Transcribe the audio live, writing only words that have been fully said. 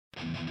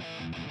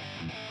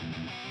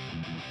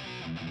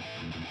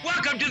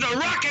Welcome to the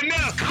Rock and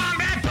Metal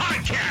Combat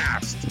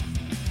Podcast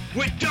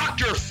with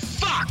Dr.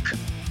 Fuck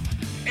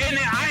and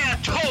the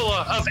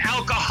Ayatollah of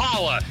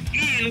Alcohola,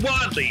 Ian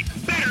Wadley,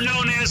 better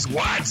known as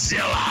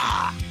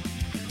Wadzilla.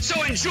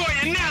 So enjoy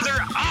another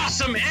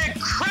awesome,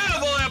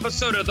 incredible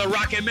episode of the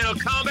Rock and Metal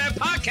Combat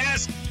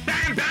Podcast.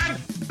 Bam, bam,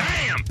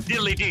 bam,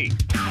 diddly dee.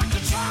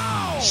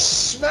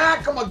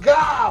 Smack 'em a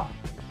gob!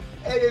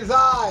 It is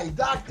I,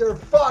 Dr.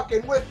 Fuck,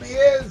 and with me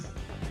is...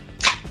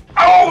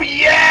 Oh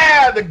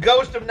yeah! The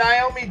ghost of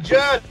Naomi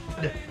Judd!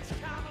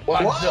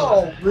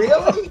 Wow,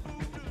 really?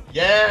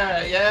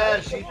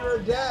 Yeah, she... You're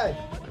dead.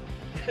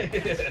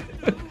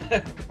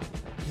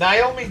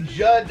 Naomi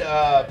Judd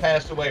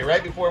passed away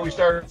right before we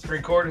started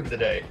recording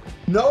today.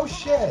 No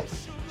shit.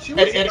 She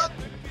was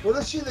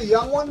wasn't she the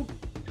young one?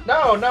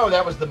 No,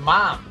 that was the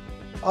mom.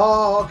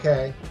 Oh,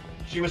 okay.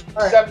 She was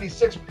All right.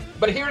 76.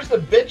 But here's the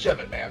bitch of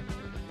it, man.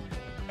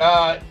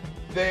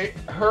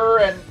 Her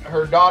and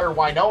her daughter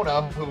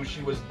Winona, who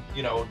she was,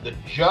 the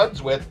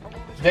Judds with,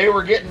 they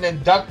were getting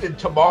inducted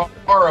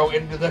tomorrow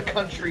into the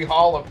Country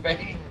Hall of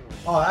Fame.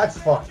 Oh, that's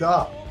fucked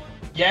up.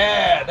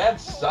 Yeah, that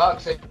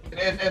sucks.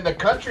 And the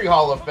Country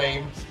Hall of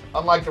Fame,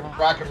 unlike the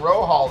Rock and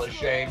Roll Hall of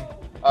Shame,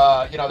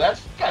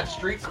 that's got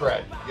street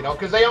cred,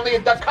 because they only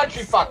induct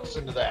country fucks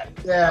into that.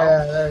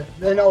 Yeah,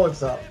 they know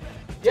what's up.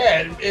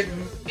 Yeah, it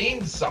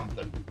means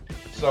something.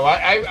 So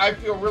I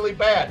feel really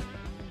bad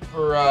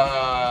for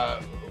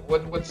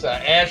what's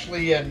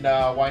Ashley and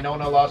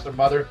Winona lost their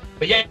mother.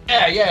 But yeah,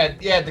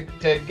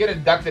 to get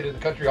inducted in the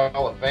Country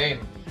Hall of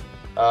Fame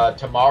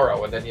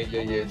tomorrow, and then you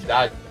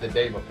died the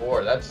day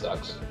before. That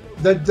sucks.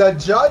 The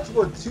Judds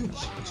were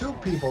two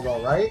people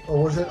though, right?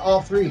 Or was it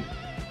all three?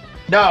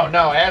 No,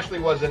 Ashley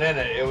wasn't in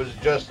it. It was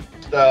just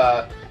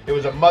it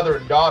was a mother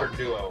and daughter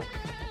duo.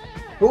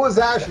 Who was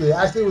Ashley?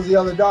 Ashley was the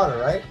other daughter,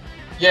 right?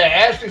 Yeah,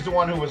 Ashley's the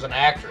one who was an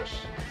actress.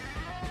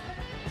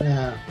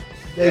 Yeah.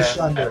 They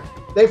shunned her.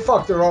 They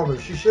fucked her over.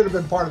 She should have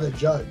been part of the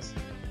Judds.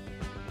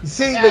 You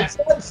see, the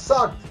Judds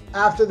sucked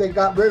after they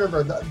got rid of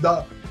her.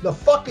 The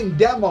fucking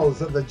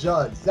demos of the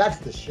Judds. That's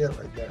the shit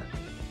right there.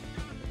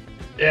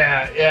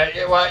 Yeah.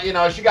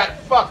 Well, she got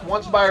fucked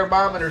once by her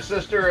mom and her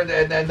sister, and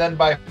then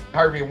by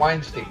Harvey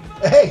Weinstein.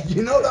 Hey,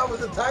 that was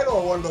the title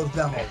of one of those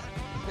demos.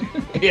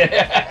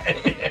 Yeah.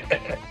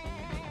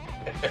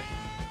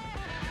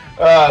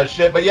 Oh,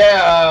 shit. But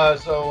yeah,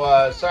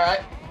 sorry.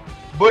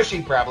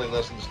 Bushy probably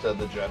listens to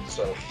the Judds,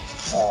 so...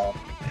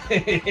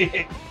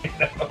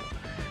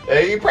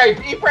 he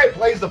probably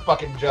plays the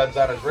fucking Judds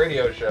on his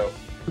radio show.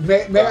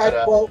 May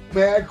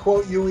I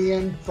quote you,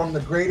 Ian, from the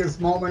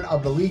greatest moment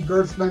of the Lee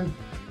Gertzman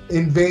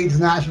Invades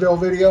Nashville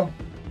video?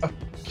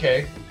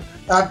 Okay.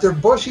 After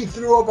Bushy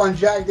threw up on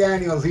Jack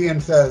Daniels, Ian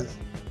says,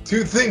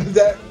 2 things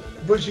that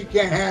Bushy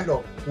can't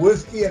handle,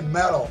 whiskey and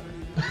metal.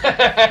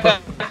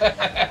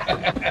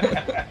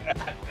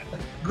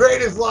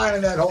 Greatest line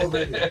in that whole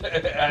video.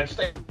 I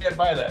stand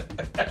by that.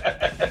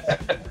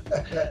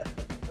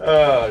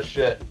 Oh,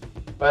 shit.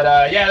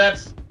 But, yeah, that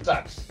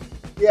sucks.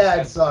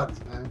 Yeah, it sucks,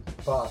 man.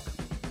 Fuck.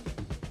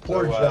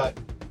 Poor Judd.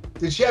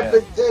 Did she have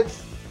big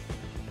tits?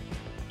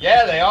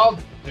 Yeah, they all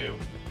do.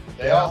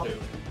 They all do.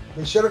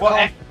 They should have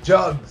called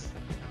Jugs.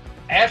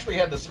 Ashley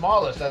had the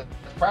smallest. That's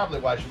probably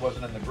why she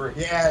wasn't in the group.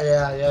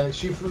 Yeah.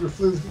 She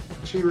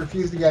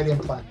refused to get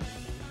implant.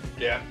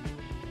 Yeah.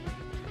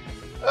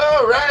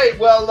 All right.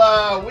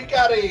 Well, we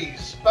got a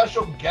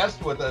special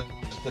guest with us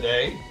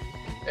today.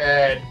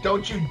 And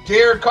don't you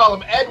dare call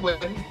him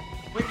Edwin.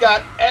 We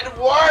got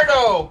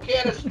Eduardo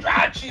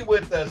Canestracci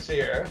with us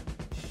here.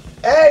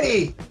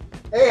 Eddie!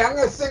 Hey, I'm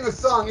going to sing a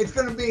song. It's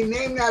going to be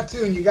Name That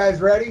Tune. You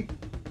guys ready?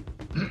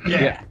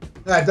 Yeah.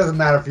 It doesn't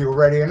matter if you were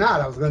ready or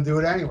not. I was going to do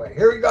it anyway.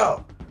 Here we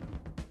go.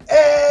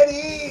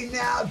 Eddie,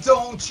 now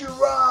don't you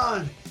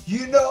run.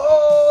 You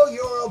know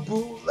you're a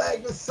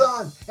bootlegger,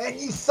 son, and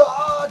you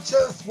saw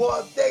just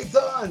what they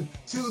done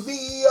to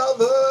the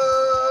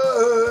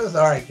others.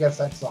 All right, guess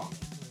that song.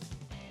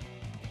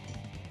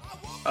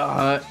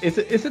 Is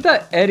it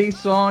that Eddie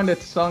song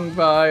that's sung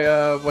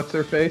by what's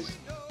her face?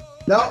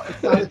 No,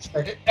 it's not a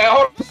chick.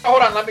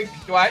 Hold on.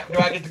 Do I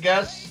get to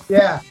guess?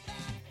 Yeah.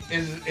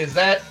 Is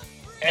that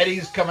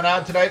Eddie's Coming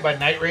Out Tonight by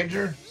Night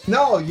Ranger?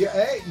 No,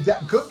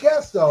 good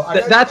guess though.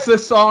 That's the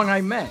song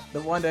I meant.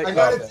 The one that I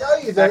gotta tell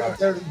you,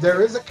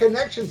 there is a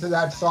connection to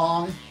that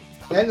song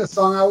and the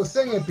song I was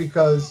singing,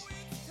 because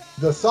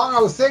the song I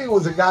was singing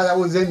was a guy that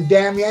was in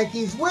Damn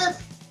Yankees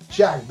with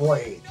Jack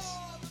Blades.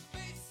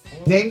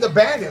 Name the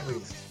band at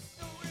least.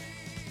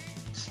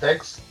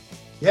 Styx?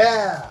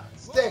 Yeah,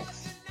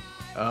 Styx.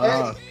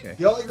 Oh, okay.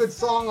 The only good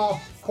song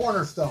off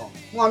Cornerstone.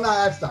 Well, no,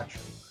 that's not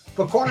true.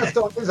 But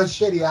Cornerstone is a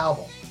shitty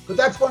album. But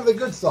that's one of the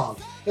good songs.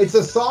 It's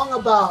a song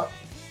about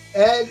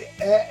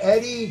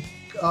Eddie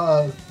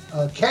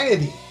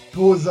Kennedy,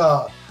 who was,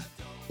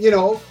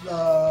 who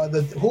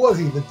was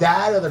he? The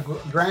dad or the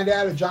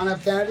granddad of John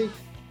F. Kennedy?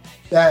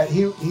 That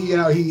he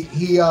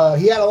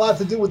had a lot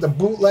to do with the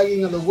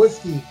bootlegging of the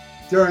whiskey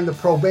during the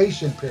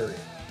probation period.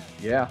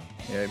 Yeah,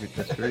 he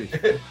just three.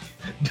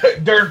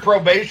 During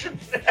probation.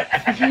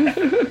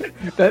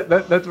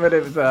 That's when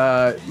it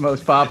was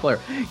most popular.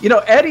 You know,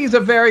 Eddie's a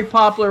very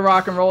popular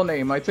rock and roll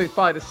name. I'd say it's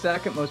probably the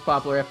second most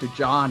popular after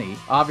Johnny.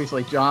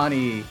 Obviously,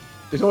 Johnny.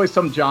 There's always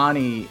some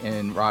Johnny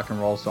in rock and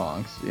roll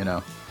songs, you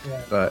know.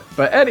 Yeah.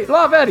 But Eddie,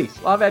 love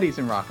Eddie's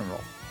in rock and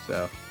roll.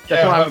 So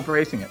that's why I'm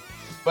embracing it.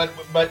 But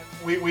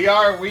we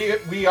aren't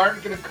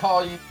going to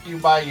call you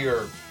by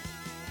your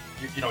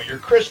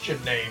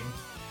Christian name,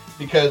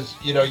 because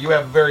you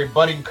have a very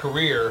budding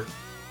career,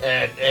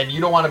 and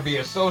you don't want to be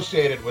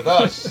associated with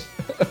us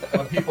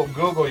when people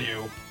Google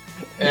you,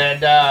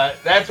 and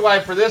that's why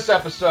for this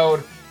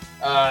episode,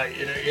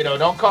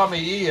 don't call me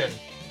Ian,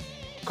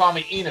 call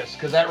me Enos,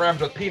 because that rhymes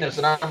with penis,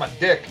 and I'm a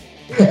dick.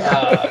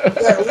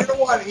 Yeah, we don't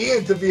want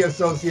Ian to be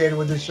associated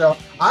with this show.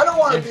 I don't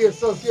want to be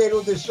associated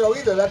with this show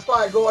either. That's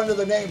why I go under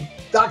the name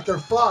Dr.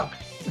 Fuck.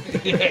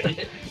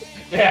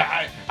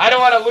 Yeah, I don't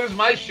want to lose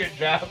my shit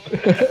job.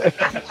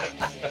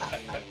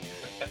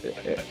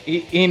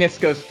 Enos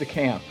goes to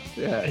camp.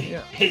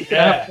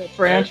 Yeah.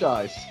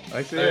 Franchise.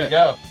 I see. There you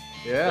go.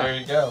 Yeah. There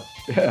you go.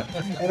 Yeah.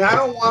 And I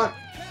don't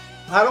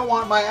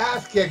want my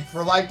ass kicked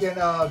for liking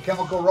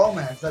Chemical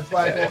Romance. That's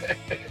why I go,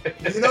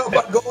 if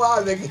I go out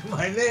and they get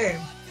my name,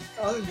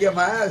 I'm going to get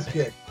my ass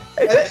kicked.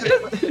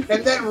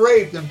 And then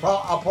raped, and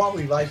I'll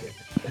probably like it.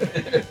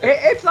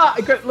 It's not.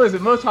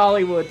 Listen, most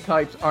Hollywood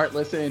types aren't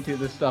listening to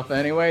this stuff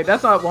anyway.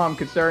 That's not what I'm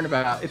concerned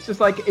about. It's just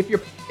like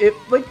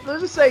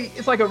let's just say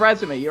it's like a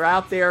resume. You're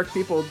out there,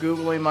 people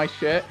Googling my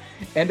shit,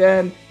 and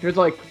then there's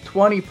like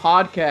 20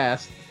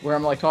 podcasts where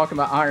I'm like talking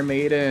about Iron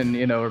Maiden,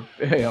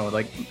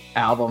 like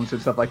albums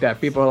and stuff like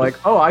that. People are like,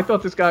 "Oh, I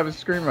thought this guy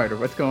was a screenwriter.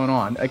 What's going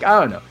on?" Like, I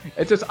don't know.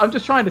 I'm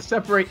just trying to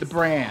separate the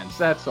brands.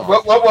 That's all.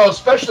 Well,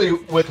 especially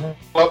with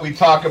what we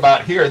talk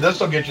about here, this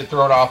will get you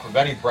thrown off of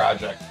any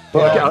project.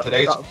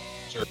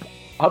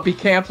 I'll be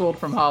canceled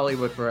from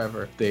Hollywood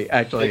forever if they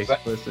actually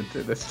listen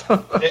to this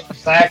stuff.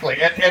 Exactly,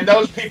 and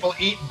those people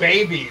eat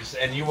babies,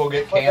 and you will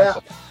get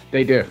canceled.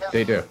 They do.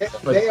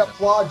 They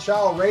applaud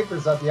child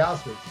rapers at the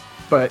Oscars.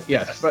 But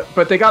yes,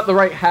 but they got the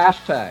right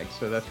hashtag,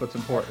 so that's what's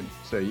important.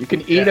 So you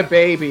can eat a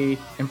baby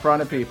in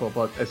front of people,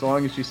 but as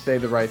long as you say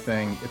the right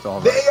thing, it's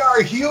all right. They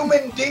are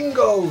human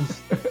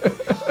dingoes.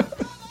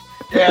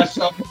 Yeah,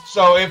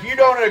 so if you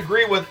don't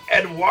agree with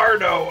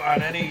Eduardo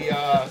on any,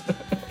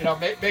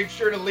 make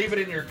sure to leave it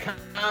in your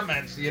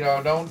comments.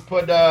 Don't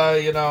put,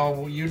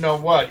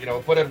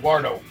 put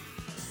Eduardo.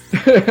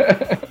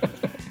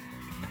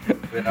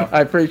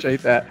 I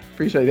appreciate that.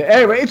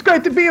 Anyway, it's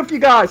great to be with you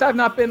guys. I've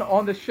not been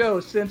on the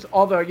show since,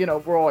 although,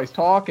 we're always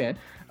talking,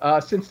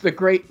 since the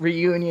great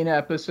reunion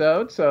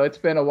episode. So it's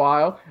been a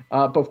while.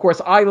 But of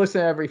course, I listen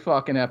to every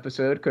fucking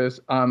episode because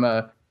I'm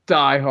a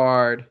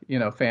diehard,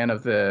 fan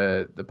of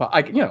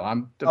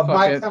I'm the of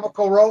My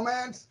Chemical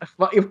Romance.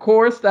 Of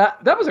course,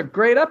 that was a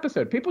great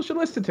episode. People should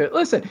listen to it.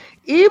 Listen,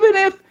 even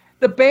if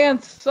the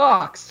band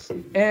sucks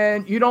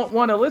and you don't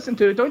want to listen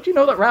to it, don't you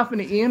know that Ralph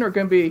and Ian are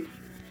going to be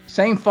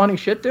saying funny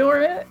shit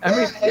during it?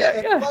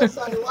 Plus,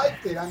 I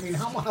liked it. I mean,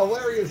 how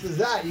hilarious is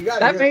that?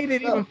 That made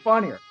it even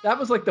funnier. That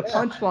was like the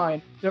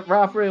punchline that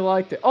Ralph really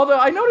liked it. Although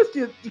I noticed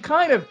you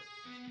kind of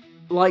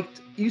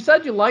liked. You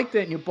said you liked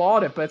it and you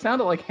bought it, but it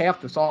sounded like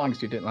half the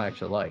songs you didn't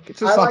actually like. It's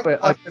just I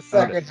like the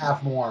second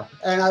half more,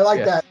 and I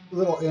like that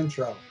little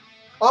intro.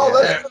 Oh,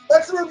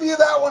 let's review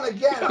that one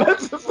again.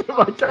 Let's just do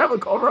My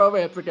Chemical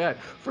Romance again.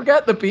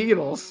 Forget the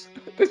Beatles.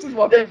 This is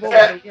what people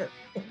want to hear.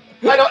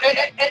 I know,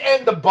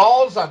 and the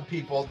balls on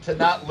people to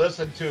not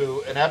listen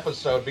to an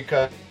episode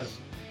because,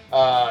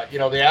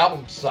 the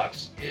album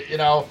sucks.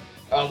 A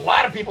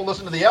lot of people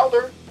listen to the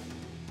Elder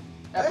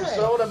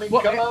episode. Hey. I mean,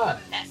 come on.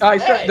 I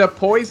said the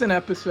Poison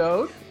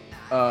episode.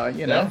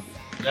 Yeah.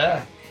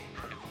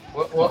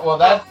 Well,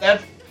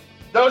 that's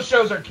those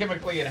shows are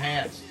chemically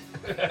enhanced.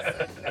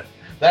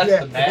 That's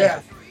the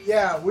magic.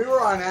 Yeah, we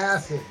were on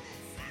acid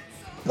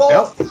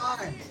both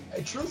times.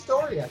 A true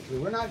story, actually.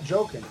 We're not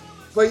joking.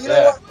 But you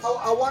know what?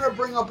 I want to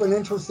bring up an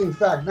interesting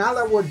fact. Now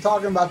that we're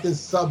talking about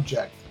this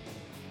subject,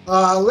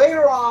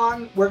 later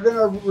on, we're going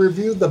to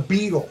review the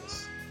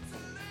Beatles.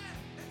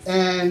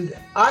 And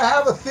I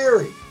have a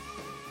theory.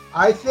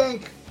 I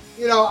think,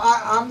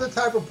 I'm the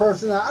type of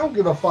person that I don't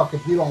give a fuck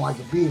if you don't like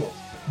the Beatles.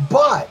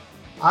 But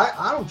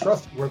I don't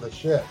trust you worth a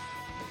shit.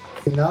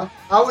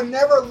 I would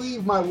never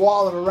leave my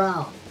wallet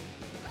around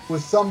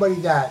with somebody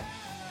that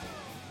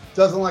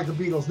doesn't like the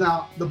Beatles.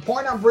 Now, the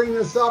point I'm bringing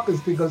this up is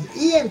because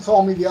Ian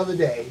told me the other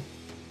day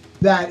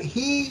that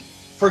he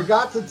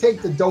forgot to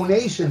take the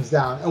donations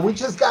down, and we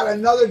just got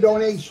another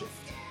donation,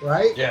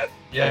 right? Yeah.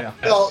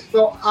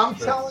 So I'm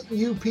telling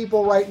you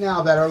people right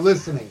now that are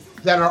listening,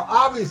 that are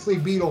obviously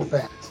Beatle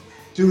fans,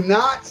 do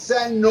not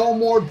send no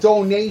more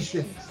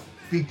donations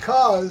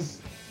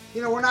because,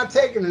 we're not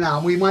taking it now.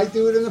 We might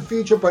do it in the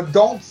future, but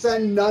don't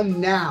send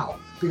none now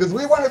because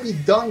we want to be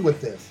done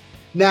with this.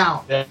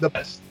 Now,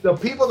 the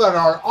people that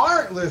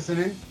aren't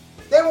listening,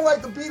 they don't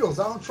like the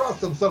Beatles. I don't trust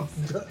them, so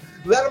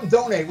let them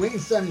donate. We ain't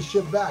sending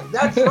shit back.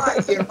 That's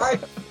right, right?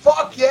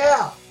 Fuck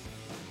yeah.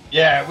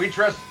 Yeah, we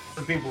trust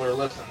the people who are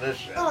listening to this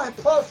shit. No, and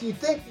plus, you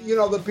think,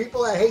 the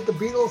people that hate the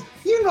Beatles,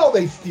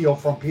 they steal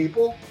from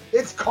people.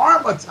 It's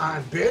karma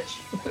time, bitch.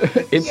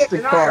 It's the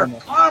karma.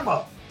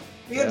 Karma.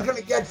 Ian's going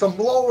to get some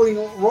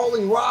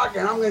rolling rock,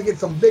 and I'm going to get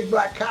some big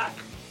black cock.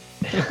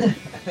 I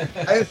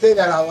didn't say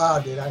that out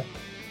loud, did I?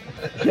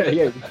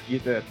 Yeah, you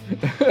did.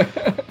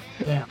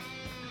 Damn.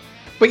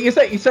 But you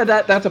said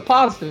that's a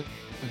positive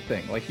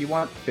thing. Like, you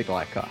want big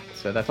black cock,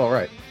 so that's all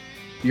right.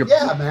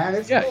 Man,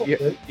 it's cool,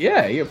 dude.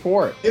 You're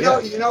for it. You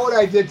know what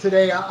I did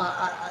today?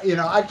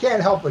 I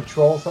can't help but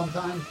troll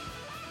sometimes.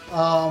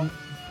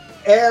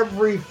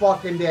 Every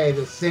fucking day,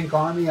 the Sync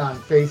Army on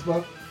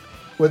Facebook,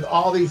 with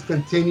all these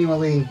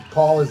continually,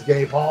 Paul is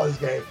gay,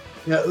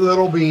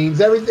 little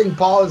beams, everything,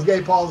 Paul is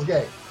gay.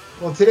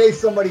 Well, today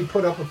somebody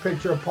put up a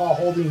picture of Paul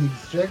holding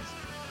these chicks,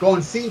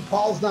 going, see,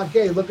 Paul's not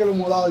gay, look at him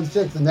with all these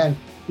chicks, and then,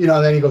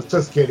 then he goes,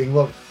 just kidding,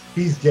 look,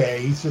 he's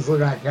gay, he's just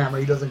looking at the camera,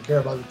 he doesn't care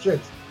about the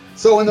chicks.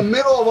 So in the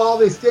middle of all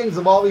these things,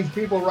 of all these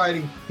people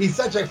writing, he's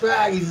such a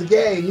fag, he's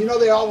gay, and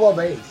they all love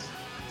Ace.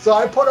 So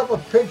I put up a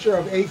picture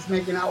of Ace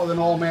making out with an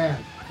old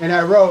man, and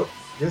I wrote,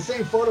 this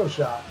ain't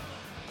Photoshop.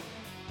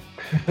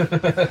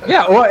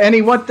 Yeah, well, and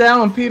he went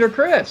down on Peter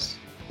Criss.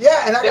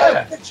 Yeah, and I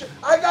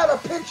got a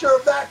picture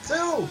of that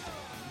too.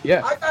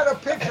 Yeah. I got a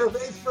picture of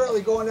Ace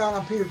Frehley going down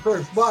on Peter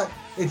Criss, but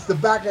it's the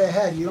back of the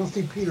head. You don't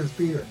see Peter's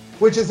Peter,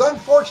 which is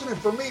unfortunate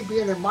for me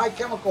being a My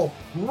Chemical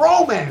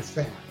Romance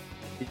fan.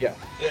 Yeah.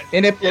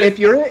 And if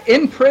you're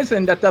in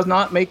prison, that does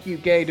not make you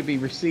gay to be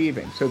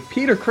receiving. So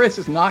Peter Criss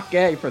is not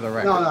gay for the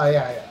record. No,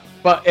 yeah.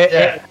 But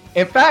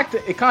in fact,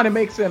 it kind of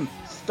makes him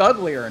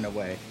studlier in a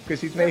way, because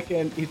he's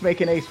making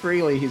Ace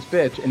Frehley his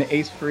bitch, and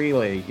Ace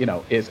Frehley,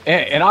 is,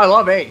 and I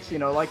love Ace,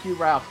 like you,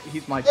 Ralph,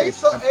 he's my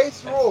favorite.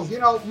 Ace rules.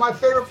 My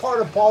favorite part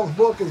of Paul's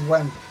book is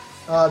when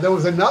there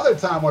was another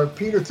time where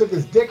Peter took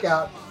his dick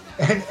out,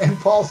 and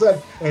Paul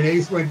said, and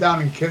Ace went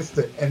down and kissed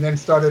it, and then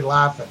started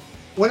laughing.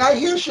 When I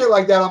hear shit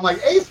like that, I'm like,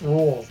 Ace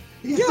rules.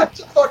 He's such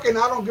a fucking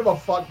I don't give a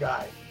fuck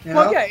guy.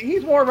 Well, yeah,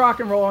 he's more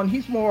rock and roll, and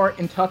he's more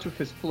in touch with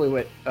his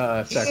fluid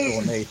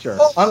sexual nature,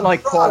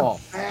 unlike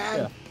Paul. Man.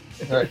 Yeah.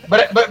 Right.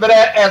 But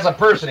as a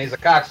person, he's a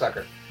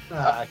cocksucker.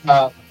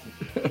 But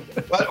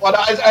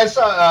I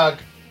saw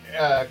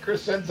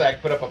Chris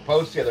Czynszak put up a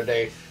post the other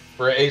day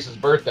for Ace's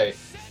birthday,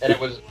 and it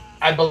was,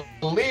 I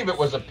believe it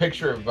was a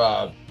picture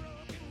of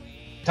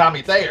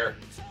Tommy Thayer,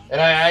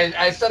 and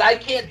I said, I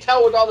can't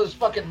tell with all this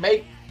fucking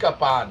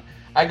makeup on.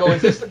 I go,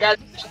 is this the guy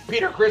that sucks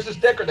Peter Criss's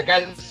dick or the guy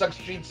that sucks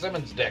Gene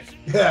Simmons' dick?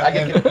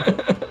 Yeah.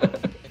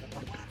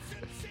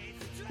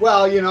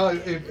 Well,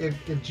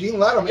 if Gene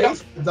let him,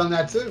 Ace would have done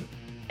that too.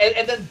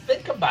 And then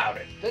think about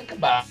it.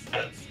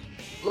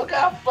 Look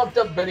how fucked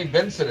up Benny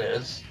Vincent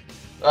is.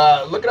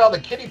 Look at all the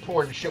kiddie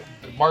porn shit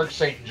with Mark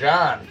St.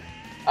 John.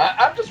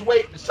 I'm just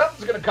waiting.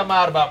 Something's going to come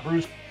out about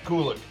Bruce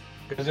Kulick.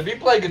 Because if he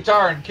played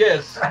guitar and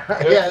Kiss,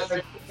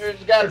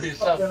 there's got to be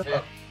something.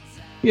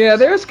 Yeah,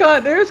 there's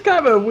kind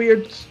of a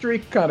weird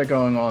streak kind of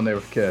going on there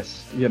with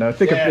Kiss.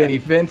 Think of Benny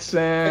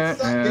Vincent.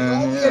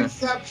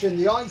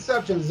 The only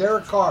exception is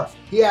Eric Carr.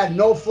 He had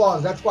no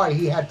flaws. That's why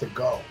he had to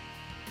go.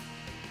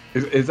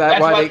 Is that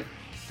why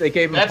they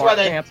gave him heart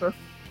cancer?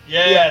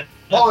 Yeah.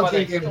 Paul and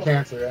Tim gave him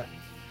cancer,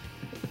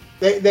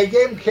 yeah. They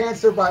gave him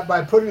cancer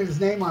by putting his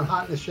name on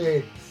Hot in the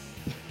Shade.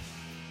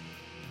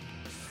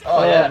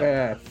 Oh yeah.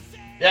 Man.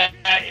 Yeah,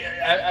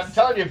 I'm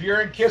telling you, if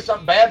you're in Kiss,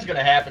 something bad's going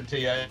to happen to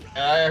you.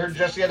 I heard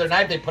just the other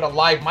night they put a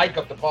live mic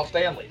up to Paul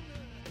Stanley.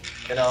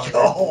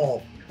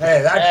 Oh,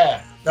 hey,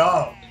 that's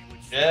dumb.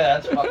 Yeah,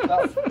 that's fucked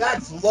up.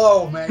 That's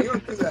low, man. You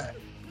don't do that.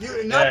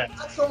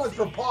 Not so much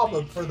for Paul,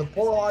 but for the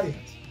poor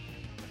audience.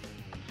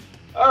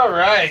 All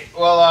right.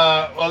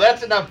 Well,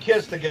 that's enough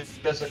Kiss to get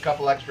us a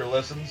couple extra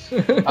listens.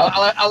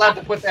 I'll have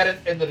to put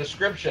that in the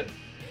description.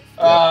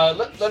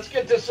 Let's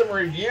get to some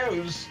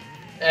reviews.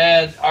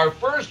 And our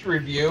first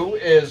review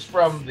is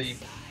from the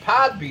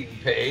Podbean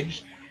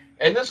page,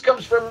 and this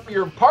comes from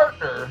your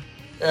partner.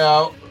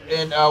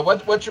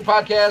 What's your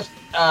podcast,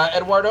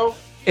 Eduardo?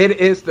 It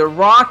is the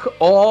Rock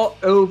All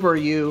Over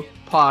You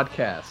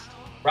podcast.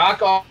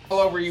 Rock All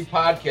Over You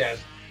podcast.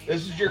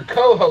 This is your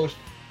co-host,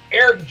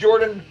 Eric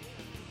Jordan,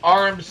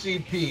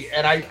 RMCP,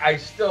 and I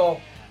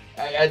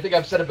think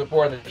I've said it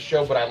before on the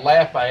show, but I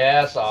laugh my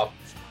ass off.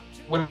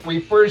 When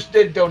we first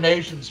did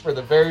donations for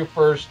the very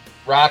first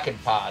Rockin'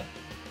 Pod,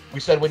 we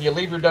said, when you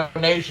leave your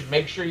donation,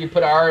 make sure you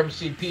put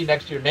RMCP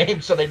next to your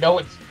name so they know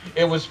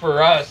it was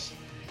for us.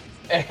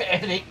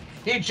 And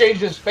he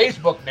changed his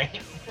Facebook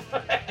name.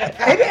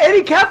 and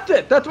he kept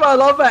it. That's what I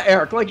love about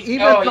Eric. Like,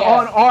 even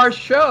on our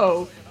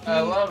show, he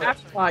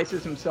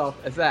advertises himself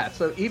as that.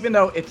 So even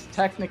though it's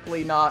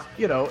technically not,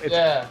 it's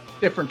a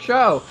different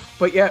show,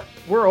 but yet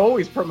we're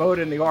always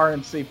promoting the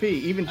RMCP,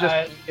 even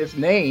just his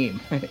name.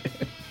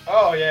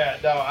 Oh, yeah.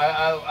 No,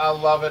 I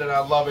love it, and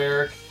I love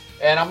Eric.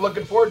 And I'm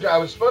looking forward to it. I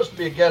was supposed to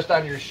be a guest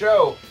on your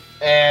show,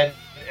 and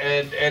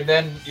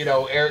then,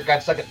 Eric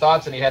got second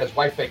thoughts, and he had his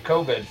wife fake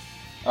COVID,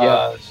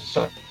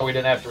 so we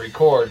didn't have to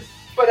record.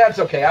 But that's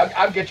okay.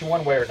 I'll get you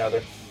one way or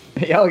another.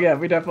 Oh yeah,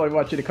 we definitely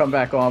want you to come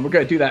back on. We're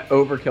gonna do that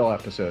Overkill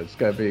episode. It's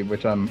gonna be,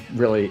 which I'm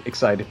really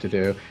excited to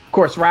do. Of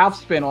course,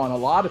 Ralph's been on a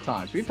lot of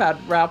times. We've had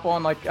Ralph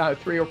on like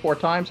 3 or 4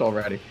 times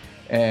already,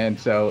 and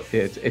so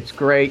it's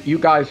great. You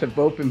guys have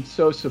both been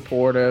so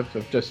supportive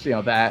of just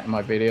that in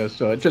my videos.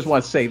 So I just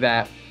want to say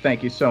that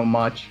thank you so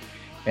much.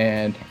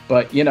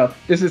 But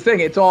this is the thing.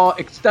 It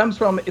stems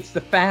from it's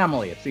the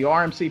family. It's the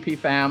RMCP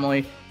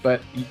family.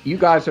 But you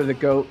guys are the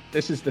GOAT.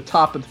 This is the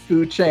top of the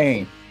food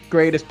chain.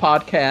 Greatest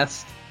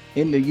podcast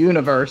in the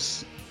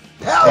universe.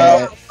 Hell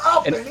yeah,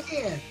 Ralph and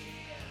Ian.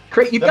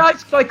 You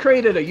guys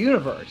created a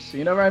universe.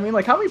 You know what I mean?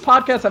 Like, how many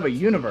podcasts have a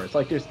universe?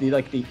 Like, there's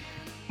the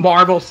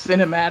Marvel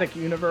Cinematic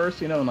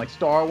Universe, and like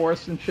Star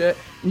Wars and shit.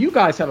 And you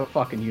guys have a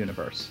fucking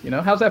universe.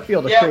 How's that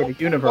feel to create a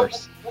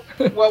universe?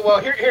 Well,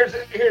 here's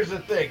the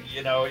thing.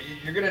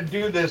 You're gonna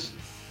do this.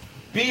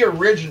 Be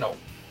original,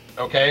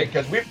 okay?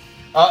 Because we've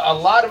a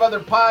lot of other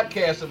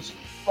podcasts have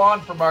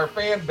spawned from our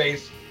fan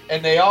base,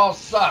 and they all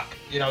suck.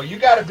 You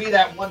got to be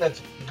that one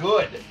that's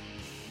good.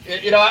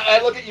 I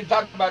look at you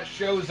talking about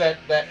shows that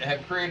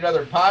have created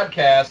other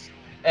podcasts,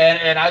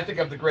 and I think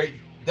of the great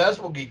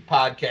Decibel Geek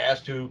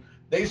podcast, who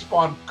they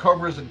spawned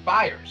Cobras and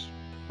Fires,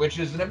 which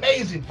is an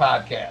amazing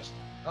podcast.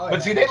 Oh,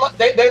 but see, they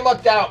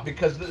lucked out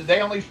because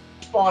they only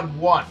spawned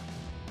one.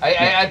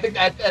 I think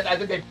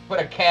they put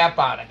a cap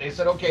on it. They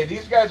said, okay,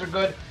 these guys are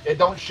good.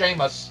 Don't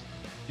shame us,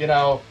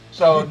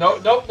 So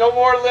no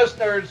more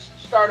listeners.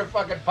 Start a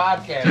fucking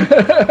podcast.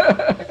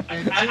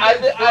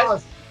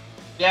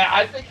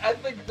 I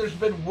think there's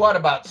been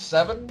about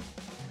 7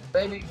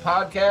 maybe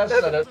podcasts.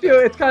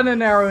 It's kind of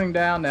narrowing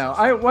down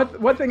now.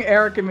 One thing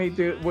Eric and me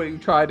do,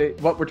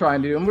 what we're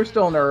trying to do, and we're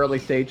still in the early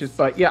stages,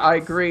 but yeah, I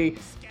agree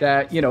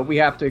that we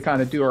have to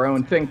kind of do our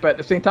own thing, but at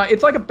the same time,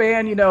 it's like a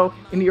band.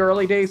 In the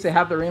early days, they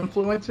have their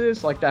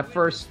influences, like that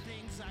first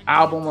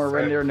album or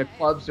when they're in the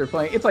clubs, they're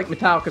playing. It's like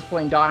Metallica's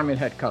playing Diamond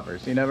Head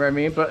covers. You know what I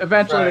mean? But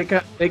eventually,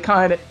 they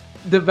kind of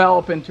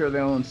develop into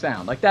their own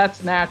sound. Like,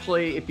 that's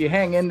naturally, if you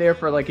hang in there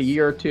for like a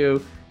year or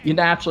two, you're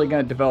naturally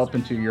going to develop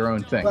into your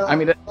own thing.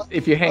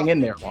 If you hang in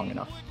there long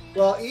enough.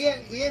 Well,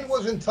 Ian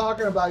wasn't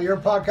talking about your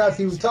podcast.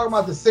 He was talking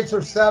about the 6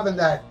 or 7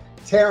 that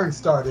Terrence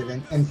started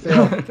and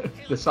failed.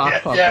 The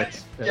sock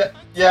puppets.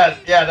 Yeah.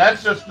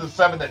 That's just the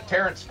 7 that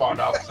Terrence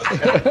spawned off.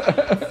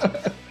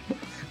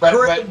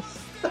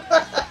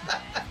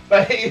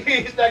 But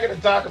he's not going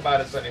to talk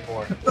about us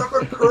anymore.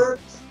 Remember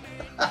Cribs?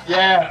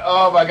 Yeah.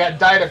 Oh my God.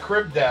 Died a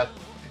crib death.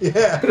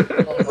 Yeah.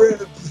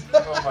 Cribs.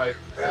 Oh my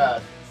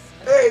God.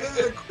 Hey, this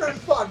is a Cribs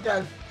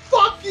podcast.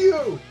 Fuck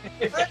you.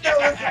 I never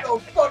listened to a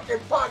fucking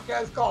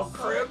podcast called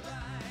Cribs.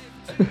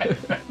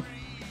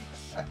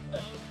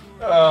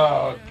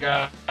 Oh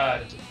God.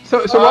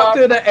 So what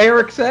did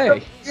Eric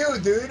say? You,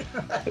 dude.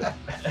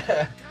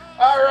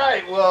 All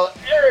right. Well,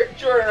 Eric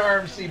Jordan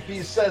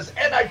RMCP says,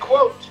 and I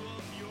quote,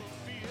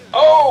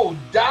 "Oh,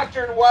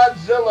 Dr. and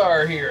Wadzilla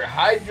are here.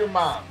 Hide your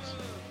moms.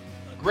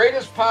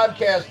 Greatest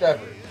podcast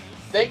ever.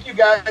 Thank you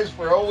guys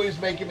for always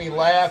making me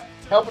laugh,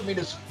 helping me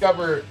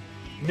discover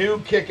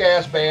new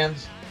kick-ass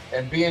bands,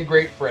 and being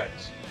great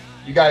friends.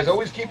 You guys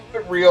always keep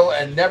it real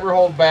and never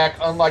hold back,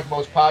 unlike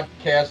most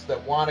podcasts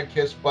that want to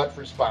kiss butt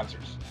for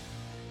sponsors.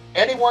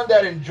 Anyone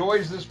that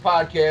enjoys this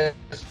podcast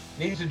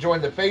needs to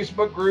join the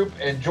Facebook group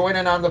and join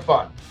in on the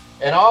fun.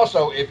 And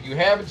also, if you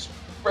haven't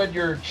spread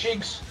your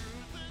cheeks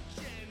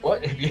on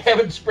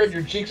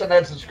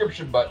that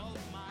subscription button,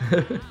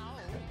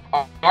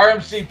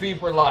 RMCP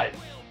for life."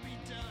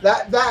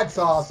 That's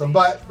awesome.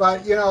 But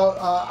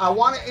I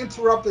want to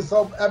interrupt this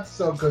whole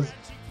episode because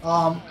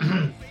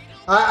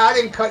I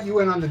didn't cut you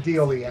in on the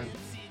deal, Ian.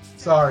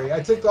 Sorry,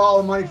 I took all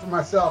the money for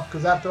myself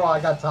because after all, I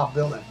got top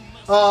billing.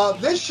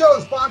 This show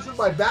is sponsored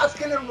by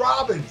Baskin and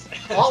Robbins.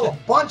 All a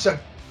bunch of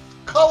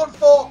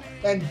colorful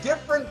and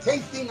different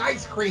tasting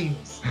ice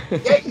creams.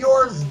 Get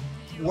yours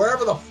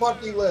wherever the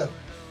fuck you live.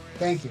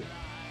 Thank you.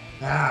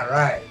 All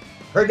right.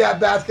 Heard that,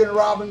 Baskin and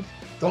Robbins?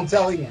 Don't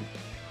tell Ian.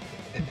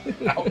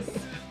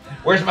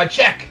 Where's my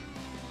check?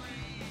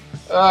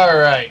 All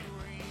right.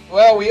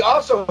 Well, we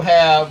also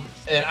have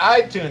an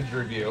iTunes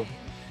review.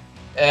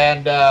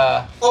 And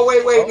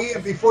wait,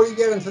 Ian, before you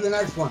get into the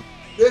next one.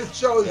 This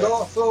show is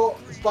also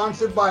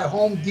sponsored by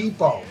Home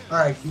Depot. All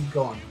right, keep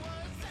going.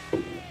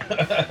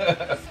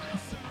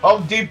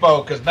 Home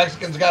Depot, because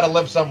Mexicans got to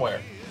live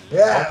somewhere.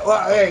 Yeah,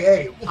 well,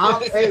 hey,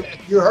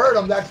 you heard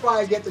him. That's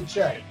why I get the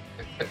check.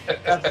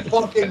 That's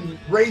fucking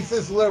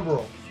racist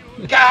liberal.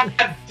 God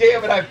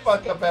damn it, I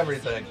fuck up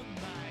everything.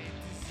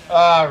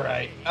 All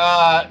right.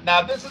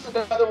 Now, this is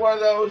another one of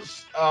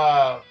those.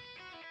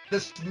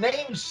 This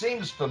name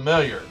seems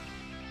familiar,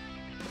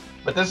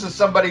 but this is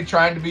somebody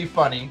trying to be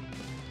funny.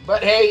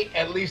 But hey,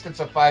 at least it's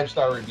a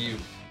 5-star review.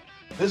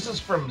 This is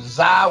from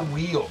Za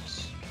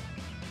Wheels.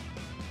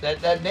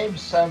 That name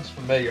sounds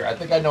familiar. I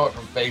think I know it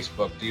from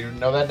Facebook. Do you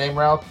know that name,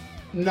 Ralph?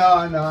 No,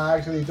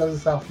 actually, it doesn't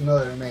sound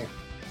familiar to me.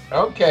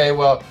 Okay,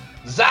 well,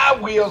 Za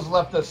Wheels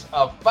left us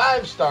a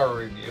 5-star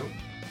review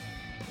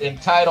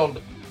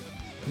entitled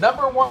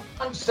 #1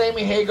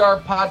 Sammy Hagar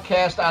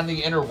podcast on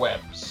the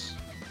interwebs.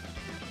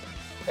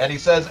 And he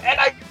says, and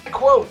I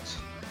quote,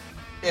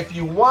 if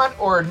you want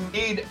or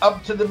need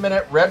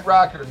up-to-the-minute Red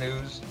Rocker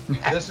news,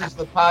 this is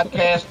the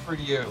podcast for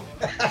you.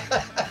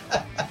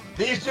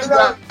 These two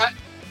guys,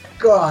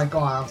 Go on,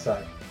 I'm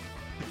sorry.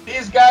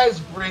 these guys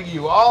bring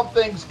you all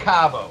things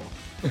Cabo.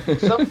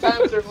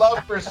 Sometimes their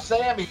love for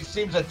Sammy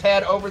seems a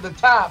tad over the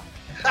top.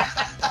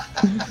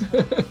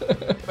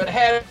 But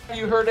have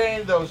you heard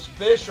any of those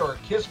Fish or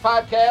Kiss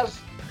podcasts?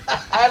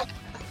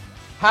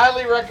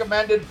 Highly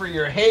recommended for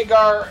your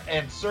Hagar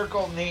and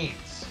Circle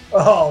needs.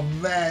 Oh,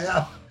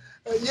 man.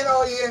 You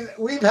know, Ian,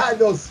 we've had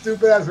those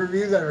stupid-ass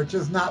reviews that are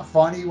just not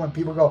funny when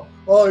people go,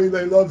 oh,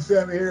 they love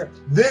Sammy Hagar.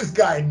 This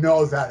guy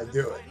knows how to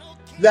do it.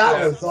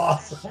 That was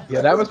awesome.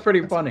 Yeah, that was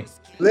pretty funny.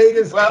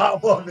 Latest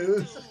Cabo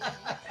news.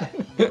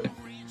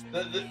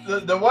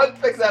 The one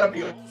thing that'll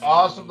be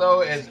awesome,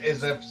 though,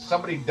 is if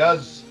somebody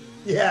does,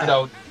 Yeah. you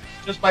know,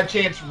 just by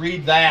chance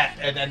read that,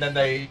 and then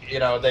they, you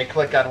know, they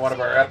click on one of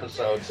our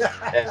episodes,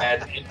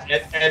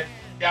 and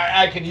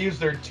I can use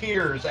their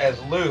tears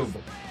as lube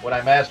when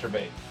I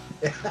masturbate.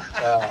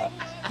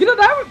 You know,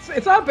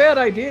 it's not a bad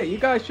idea. You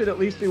guys should at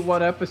least do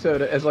one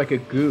episode as like a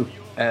goof,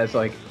 as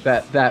like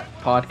that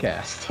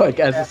podcast, like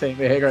as the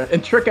Sammy Hagar,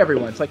 and trick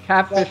everyone. It's like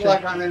catfish. That's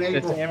like on an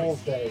April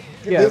Fool's Day.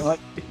 Yeah, This,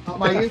 on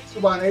my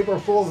YouTube on April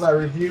Fool's, I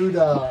reviewed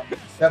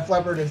Def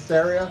Leppard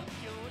Hysteria.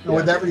 And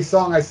with every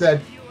song, I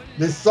said,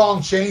 this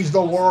song changed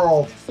the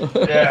world.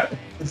 Yeah.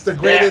 It's the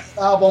greatest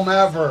album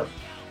ever.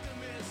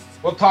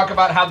 We'll talk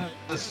about how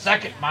the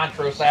second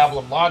Montrose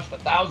album launched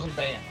 1,000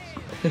 bands.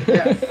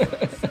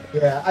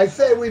 Yeah, I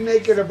say we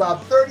make it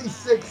about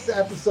 36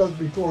 episodes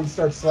before we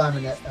start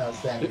slamming it,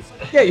 Sammy.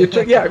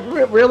 Yeah,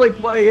 really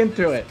play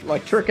into it,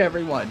 like trick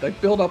everyone, like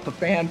build up the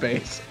fan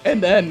base,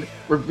 and then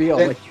reveal,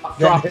 like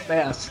drop the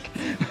mask,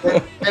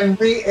 and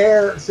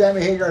re-air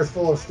Sammy Hagar's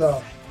Full of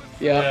Stuff.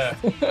 Yeah.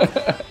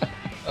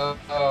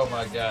 Oh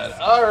my God!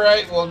 All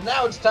right, well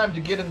now it's time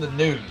to get in the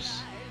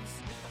news.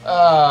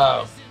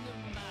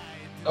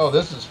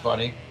 This is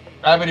funny.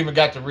 I haven't even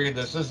got to read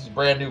this. This is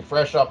brand new,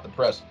 fresh off the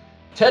press.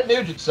 Ted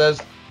Nugent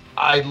says,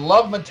 I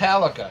love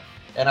Metallica,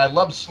 and I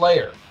love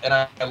Slayer, and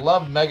I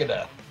love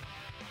Megadeth.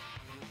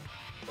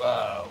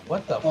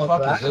 What the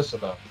fuck is this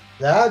about?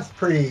 That's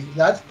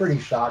pretty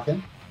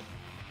shocking.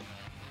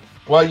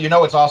 Well, you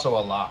know it's also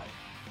a lie.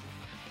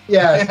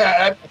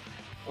 Yeah.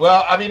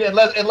 Well, I mean,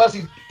 unless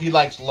he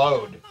likes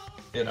Load,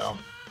 you know.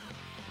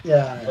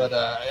 Yeah. But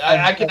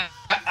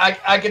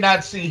I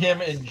cannot see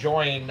him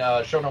enjoying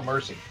Show No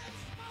Mercy.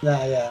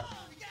 Yeah.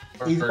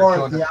 He's more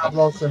of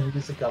Diablos and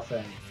Musica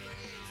fan.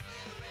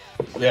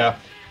 Yeah,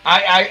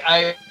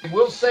 I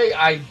will say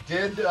I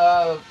did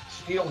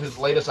steal his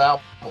latest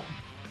album,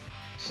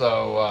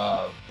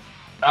 so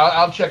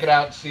I'll check it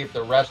out and see if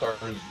the rest are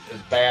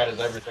as bad as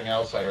everything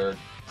else I heard.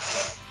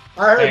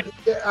 I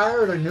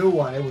heard a new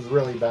one. It was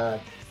really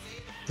bad.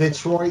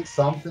 Detroit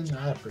something,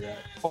 I forgot.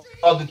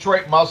 Well,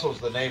 Detroit Muscle is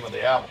the name of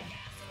the album.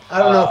 I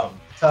don't know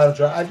if it's title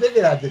track. I think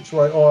it had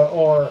Detroit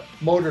or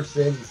Motor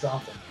City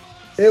something.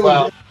 It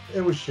was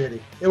shitty.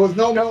 It was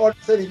no Motor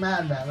City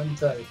Madman, let me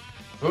tell you.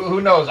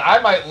 Who knows? I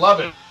might love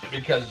it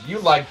because you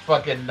like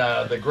fucking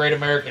the Great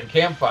American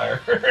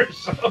Campfire.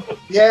 So.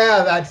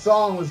 Yeah, that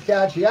song was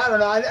catchy. I don't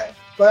know.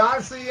 But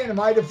honestly, in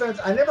my defense,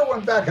 I never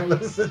went back and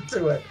listened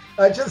to it.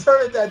 I just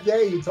heard it that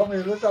day. You told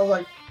me to listen. I was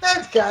like,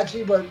 that's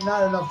catchy, but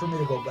not enough for me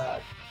to go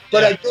back.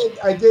 But yeah.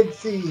 I did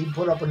see he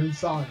put up a new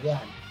song again.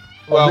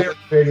 A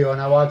video,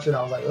 and I watched it. And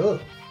I was like, ugh.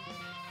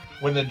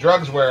 When the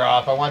drugs wear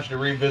off, I want you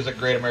to revisit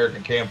Great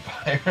American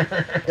Campfire.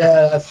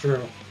 Yeah, that's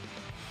true.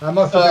 I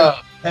must have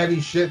been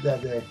heavy shit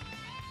that day.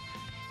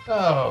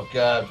 Oh,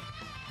 God.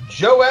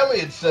 Joe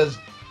Elliott says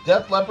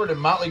Def Leppard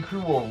and Motley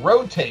Crue will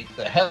rotate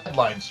the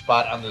headline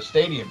spot on the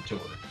stadium tour.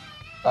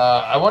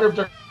 I wonder if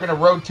they're going to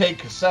rotate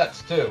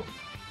cassettes, too.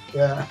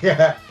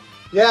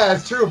 Yeah,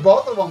 it's true.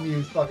 Both of them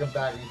use fucking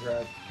backing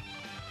track.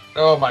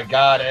 Oh, my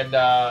God. And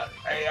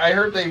I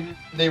heard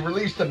they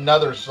released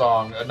another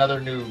song, another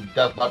new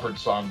Def Leppard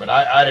song, but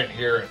I didn't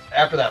hear it.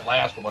 After that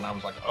last one, I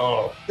was like,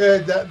 oh.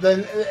 Then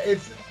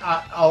it's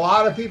a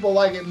lot of people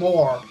like it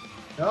more.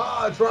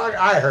 Oh, it's rock.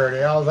 I heard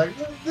it. I was like,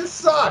 this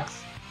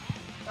sucks.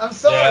 I'm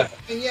sorry. Yeah.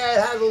 And yeah,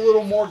 it has a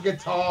little more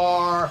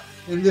guitar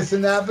and this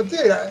and that, but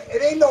dude,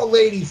 it ain't no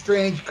Lady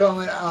Strange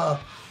coming,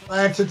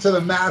 Answer to the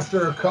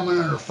Master coming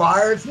under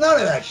fire. It's none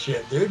of that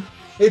shit, dude.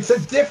 It's a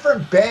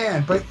different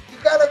band, but you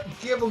gotta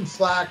give them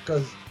slack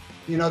because,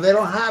 you know, they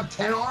don't have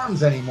 10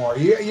 arms anymore.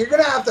 You're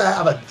gonna have to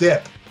have a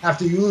dip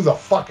after you lose a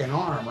fucking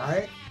arm,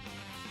 right?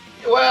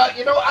 Well,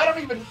 you know, I don't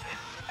even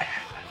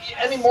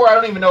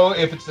know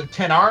if it's the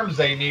 10 arms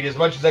they need as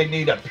much as they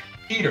need a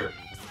Peter,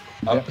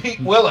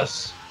 Pete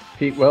Willis.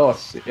 Pete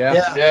Willis,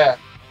 Yeah.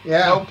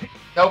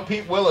 No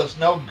Pete Willis,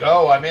 no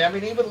go. I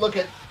mean, even look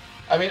at.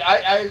 I mean,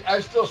 I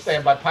still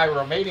stand by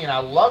Pyromania. I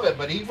love it,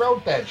 but he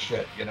wrote that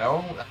shit. You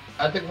know,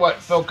 I think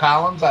Phil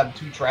Collins on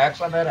 2 tracks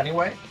on that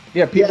anyway.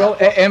 Yeah, Pete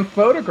Willis, and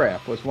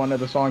Photograph was one of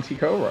the songs he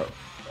co-wrote.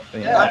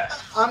 Yeah.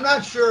 I'm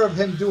not sure of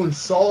him doing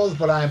solos,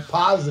 but I am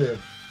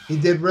positive he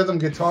did rhythm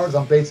guitars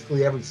on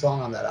basically every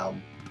song on that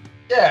album.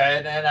 Yeah,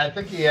 and I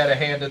think he had a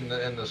hand in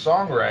the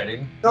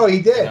songwriting. No, he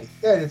did. He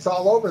did. It's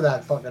all over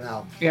that fucking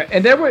album. Yeah,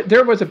 and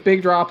there was a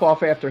big drop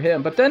off after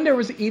him, but then there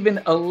was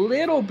even a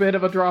little bit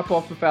of a drop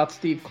off about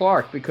Steve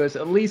Clark, because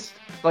at least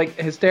like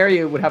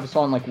Hysteria would have a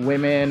song like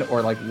Women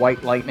or like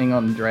White Lightning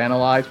on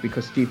Adrenalize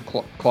because Steve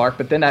Clark,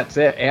 but then that's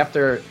it.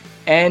 After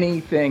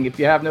anything, if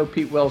you have no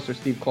Pete Wills or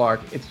Steve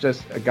Clark, it's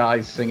just a guy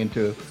singing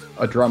to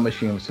a drum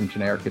machine with some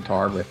generic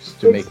guitar riffs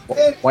to make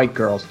white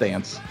girls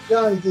dance.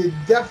 Johnny, dude,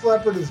 Def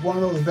Leppard is one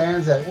of those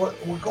bands that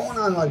we're going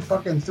on like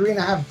fucking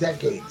 3.5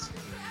 decades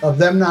of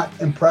them not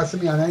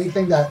impressing me on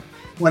anything, that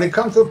when it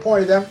comes to the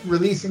point of them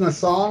releasing a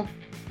song,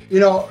 you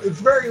know, it's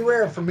very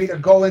rare for me to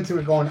go into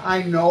it going,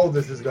 I know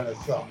this is going to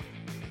suck.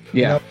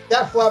 Yeah. You know,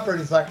 Def Leppard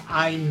is like,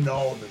 I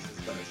know this is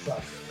going to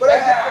suck. But I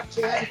get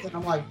a chance and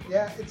I'm like,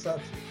 yeah, it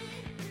sucks.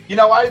 You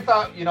know, I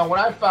thought, you know, when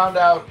I found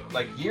out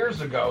like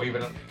years ago,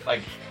 even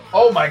like,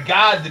 oh my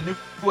God, the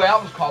new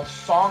album's called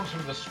Songs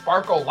from the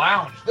Sparkle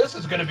Lounge. This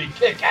is going to be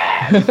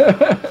kick-ass.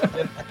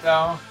 You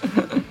know?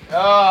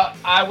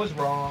 I was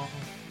wrong.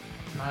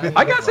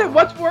 I gotta say,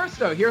 what's worse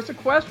though? Here's a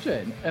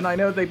question, and I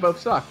know they both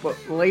suck, but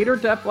later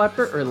Def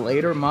Leppard or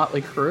later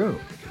Motley Crue?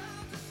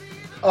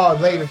 Oh,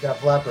 later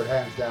Def Leppard,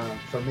 hands down,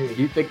 for me.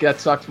 You think that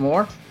sucks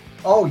more?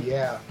 Oh,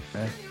 yeah.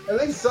 Okay. At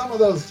least some of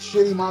those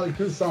shitty Motley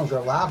Crue songs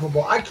are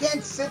laughable. I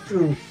can't sit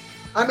through.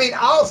 I mean,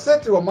 I'll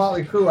sit through a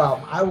Motley Crue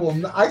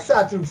album. I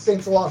sat through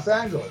Saints of Los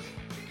Angeles,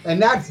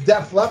 and that's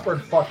Def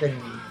Leppard fucking.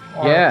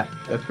 Yeah,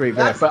 that's pretty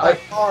bad. That's But by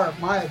far,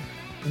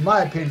 in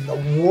my opinion,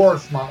 the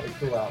worst Motley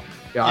Crue album.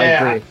 yeah,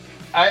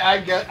 I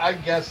agree. I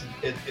guess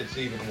it's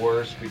even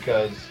worse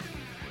because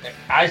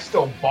I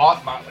still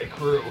bought Motley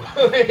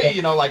Crue.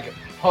 You know, like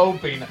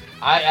hoping.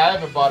 I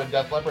haven't bought a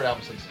Def Leppard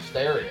album since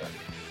Hysteria.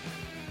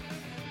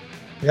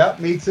 Yep,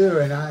 me too.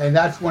 And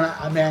that's when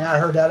I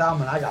heard that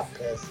album and I got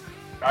pissed.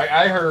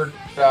 I heard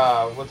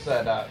what's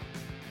that?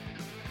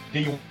 Do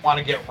you want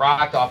to get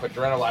rocked off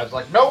Adrenaline? I was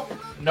like, nope.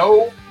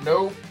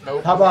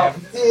 How about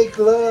make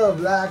love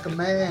like a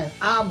man?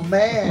 I'm a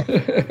man.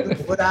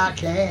 Do what I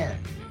can.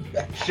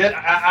 Shit,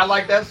 I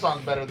like that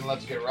song better than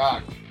Let's Get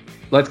Rocked.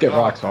 Let's Get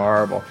Rocked's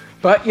horrible.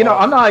 But, you know,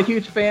 I'm not a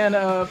huge fan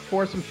of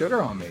Pour Some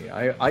Sugar on Me.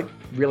 I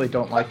really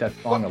don't like that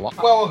song a lot.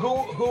 Well,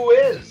 who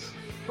is?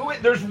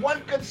 There's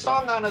one good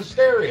song on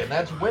Hysteria, and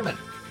that's Women.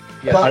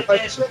 Yeah,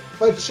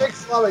 But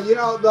chicks love it. You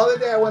know, the other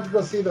day I went to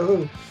go see The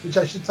Who, which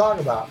I should talk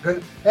about.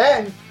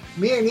 And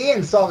me and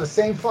Ian saw the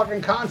same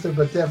fucking concert,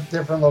 but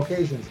different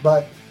locations.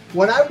 But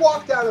when I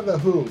walked out of The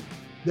Who,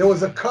 there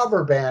was a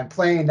cover band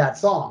playing that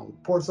song,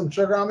 Pour Some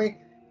Sugar on Me.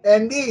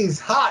 And these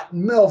hot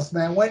MILFs,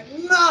 man,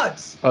 went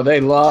nuts. Oh, they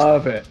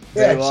love it.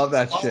 Yeah, They love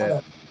that shit.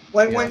 It.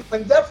 When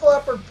Def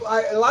Leppard,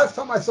 last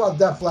time I saw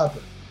Def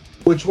Leppard,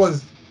 which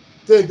was,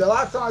 dude, the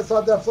last time I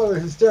saw Def Leppard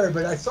was Hysteria,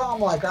 but I saw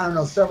him like, I don't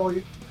know, several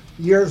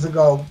years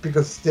ago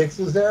because Styx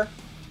was there.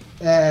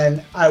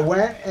 And I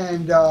went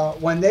and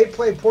when they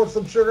played Pour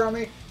Some Sugar on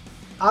Me,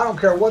 I don't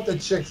care what the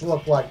chicks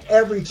look like.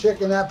 Every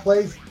chick in that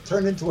place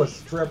turned into a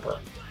stripper.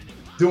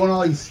 Doing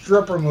all these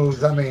stripper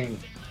moves. I mean,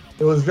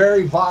 it was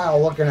very vile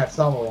looking at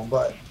some of them,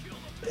 but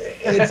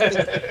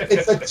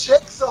it's a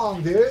chick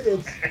song, dude.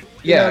 It's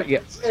Yeah.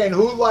 And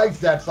who likes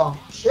that song?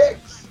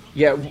 Chicks.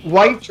 Yeah,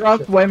 white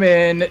drunk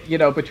women, you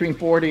know, between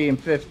 40 and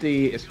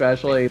 50,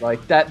 especially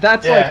like that.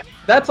 That's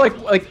like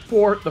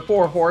the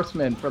four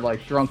horsemen for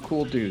like drunk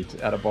cool dudes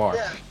at a bar.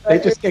 Yeah, they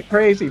just get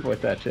crazy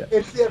with that shit.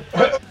 It's the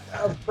equivalent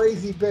of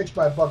Crazy Bitch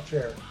by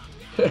Buckcherry.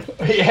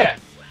 Yeah.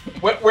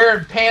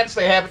 Wearing pants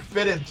they haven't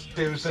fit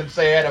into since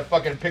they had a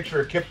fucking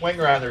picture of Kip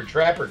Winger on their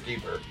Trapper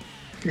Keeper.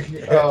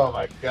 Oh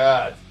my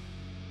God.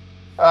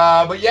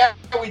 But yeah,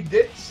 we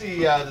did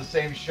see the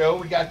same show.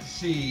 We got to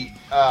see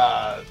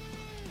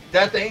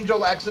Death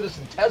Angel, Exodus,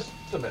 and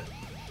Testament.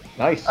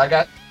 Nice. I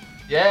got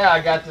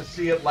to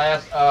see it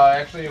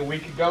actually a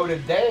week ago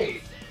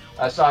today.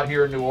 I saw it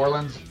here in New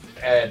Orleans,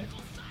 and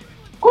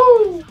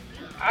whoo,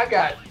 I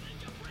got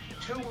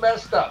too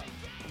messed up,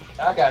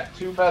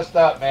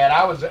 man.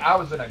 I was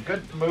in a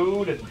good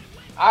mood, and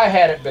I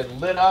hadn't been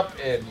lit up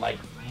in like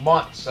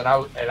months, and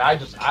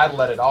I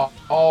let it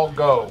all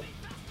go.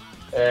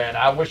 And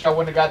I wish I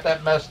wouldn't have got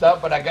that messed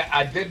up, but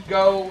I did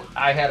go.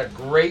 I had a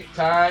great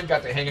time.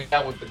 Got to hang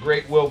out with the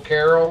great Will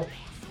Carroll.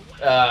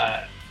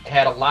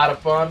 Had a lot of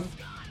fun.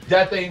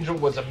 Death Angel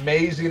was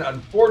amazing.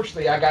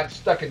 Unfortunately, I got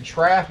stuck in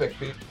traffic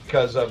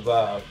because of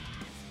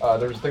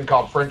there's a thing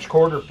called French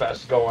Quarter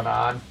Fest going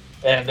on,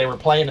 and they were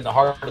playing in the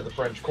heart of the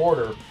French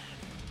Quarter.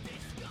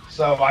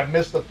 So I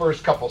missed the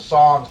first couple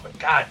songs, but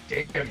god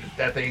damn, did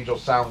Death Angel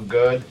sound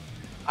good.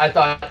 I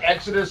thought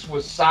Exodus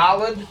was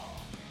solid.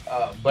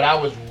 But I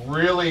was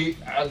really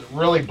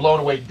blown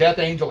away. Death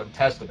Angel and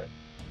Testament.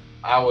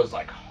 I was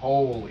like,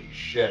 holy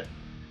shit.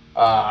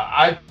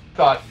 I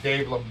thought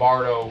Dave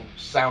Lombardo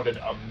sounded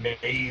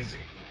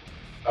amazing.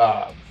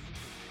 I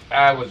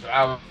was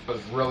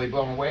really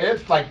blown away.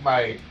 It's like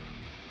my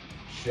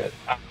shit.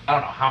 I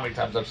don't know how many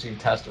times I've seen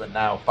Testament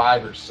now,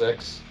 5 or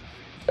 6.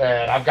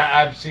 And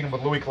I've seen him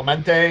with Louis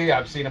Clemente.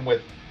 I've seen him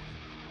with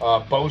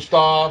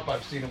Bostoff.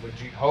 I've seen him with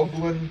Gene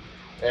Hoglan.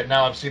 and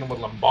now I've seen him with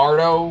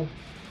Lombardo.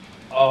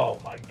 Oh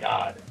my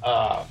God.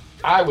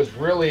 I was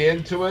really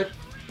into it.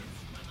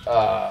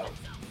 I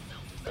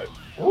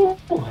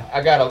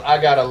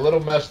got a little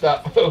messed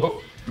up.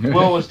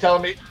 Will was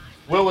telling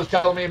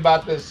me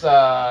about this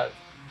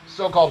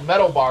so-called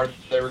metal bar that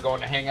they were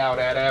going to hang out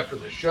at after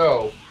the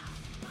show,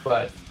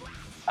 but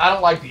I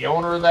don't like the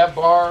owner of that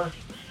bar.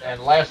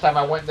 And last time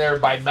I went there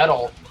by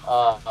metal,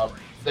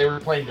 they were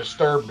playing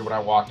Disturbed when I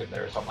walked in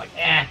there, so I'm like,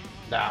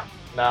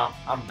 no,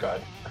 I'm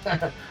good.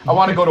 I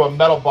want to go to a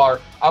metal bar.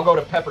 I'll go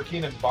to Pepper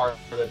Keenan's bar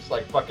that's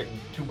like fucking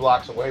 2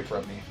 blocks away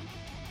from me.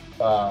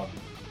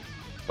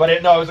 But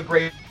it was a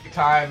great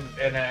time,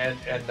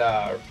 and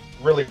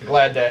really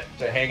glad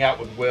to hang out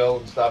with Will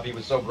and stuff. He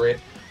was so great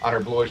on our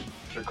Blue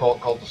Oyster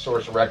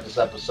Cultosaurus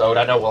Erectus episode.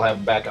 I know we'll have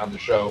him back on the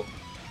show.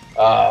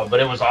 But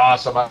it was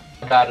awesome. I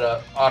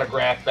got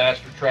autographed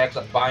Bastard Tracks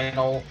on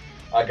vinyl.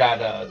 I got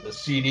the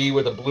CD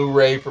with a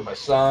Blu-ray for my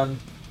son.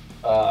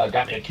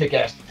 Got me a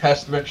Kick-Ass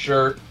Testament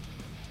shirt.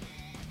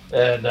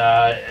 And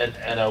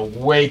a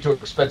way too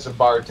expensive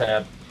bar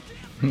tab.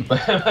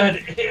 But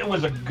it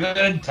was a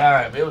good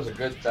time.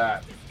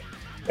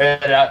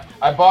 And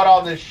I bought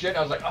all this shit. And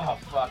I was like, oh,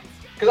 fuck.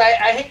 Because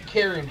I hate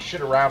carrying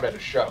shit around at a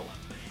show.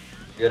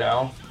 You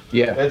know?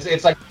 Yeah.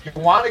 It's like you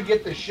want to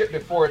get the shit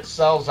before it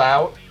sells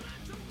out.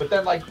 But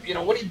then, like,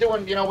 what are you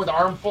doing, with an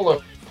armful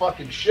of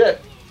fucking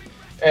shit?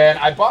 And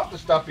I bought the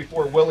stuff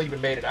before Will even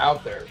made it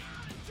out there.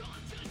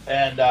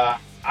 And I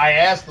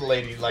asked the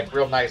lady, like,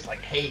 real nice,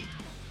 like, hey,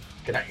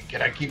 can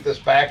I keep this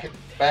back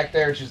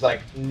there? And she's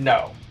like,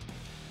 no.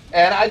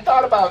 And I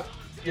thought about,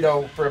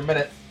 for a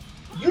minute,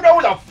 you know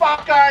who the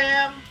fuck I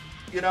am?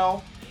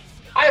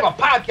 I have a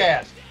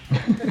podcast.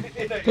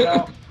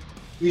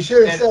 You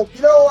should have said,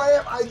 who I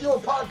am? I do a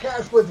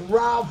podcast with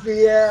Ralph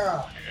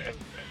Vieira.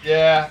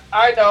 Yeah,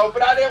 I know,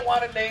 but I didn't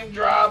want to name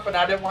drop, and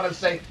I didn't want to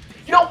say,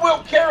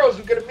 Will Carroll's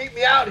going to meet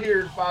me out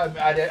here in 5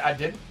 minutes. I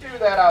didn't do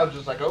that. I was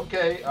just like,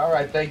 okay, all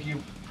right, thank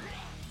you.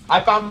 I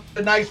found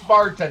a nice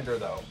bartender,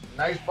 though.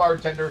 Nice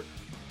bartender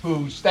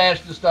who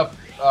stashed the stuff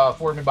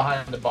for me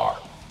behind the bar.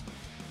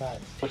 Nice.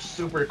 Which is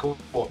super cool.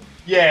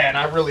 Yeah, and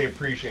I really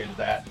appreciated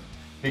that.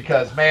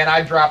 Because, man,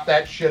 I dropped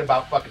that shit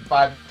about fucking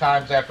 5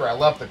 times after I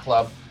left the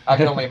club. I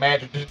can only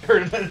imagine just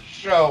during the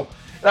show.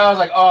 And I was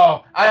like,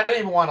 oh, I didn't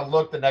even want to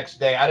look the next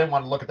day. I didn't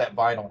want to look at that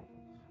vinyl.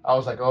 I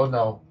was like, oh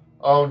no.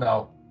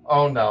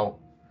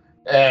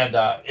 And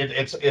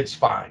it's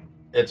fine.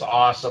 It's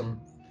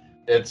awesome.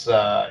 It's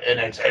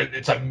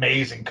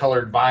amazing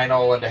colored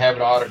vinyl, and to have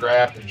it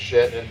autographed and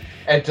shit,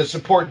 and to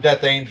support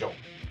Death Angel.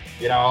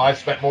 I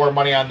spent more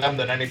money on them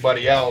than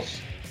anybody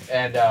else,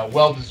 and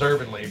well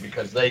deservedly,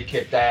 because they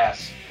kicked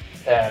ass.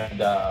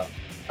 And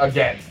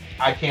again,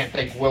 I can't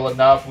thank Will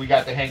enough. We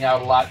got to hang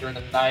out a lot during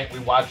the night. We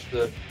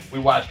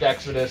watched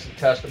Exodus and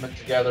Testament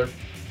together.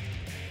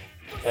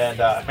 And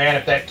man,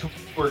 if that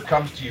tour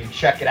comes to you,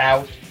 check it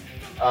out.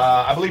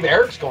 I believe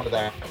Eric's going to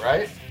that,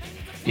 right?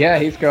 Yeah,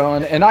 he's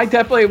going, and I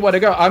definitely want to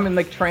go. I'm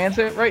in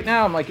transit right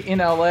now. I'm in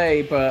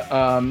LA,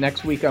 but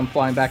next week I'm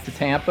flying back to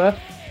Tampa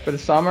for the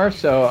summer.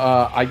 So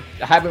I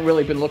haven't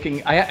really been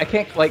looking. I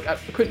can't I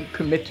couldn't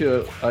commit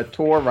to a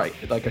tour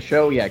a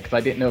show yet, because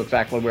I didn't know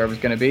exactly where I was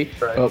going to be.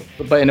 Right.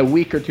 But in a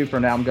week or two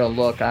from now, I'm going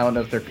to look. I don't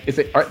know if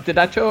did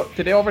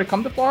they already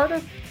come to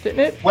Florida? Didn't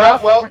it?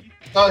 Well,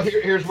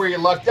 here's where you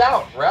lucked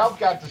out. Ralph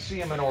got to see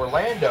him in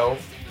Orlando,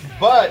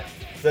 but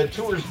the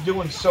tour's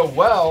doing so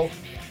well.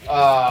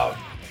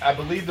 I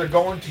believe they're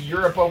going to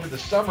Europe over the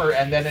summer,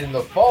 and then in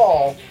the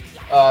fall,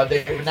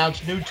 they've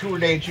announced new tour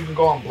dates. You can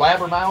go on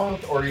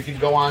Blabbermouth, or you can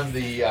go on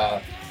the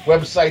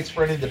websites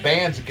for any of the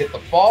bands and get the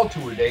fall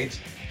tour dates.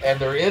 And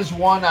there is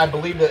one, I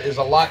believe, that is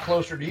a lot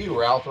closer to you,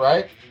 Ralph,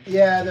 right?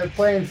 Yeah, they're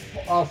playing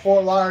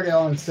Fort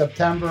Lauderdale in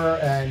September,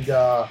 and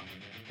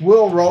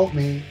Will wrote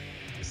me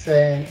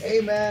saying, hey,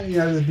 man,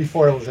 this is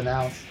before it was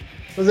announced.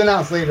 It was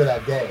announced later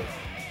that day.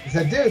 He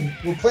said, dude,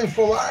 we're playing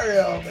Fort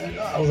Lauderdale. And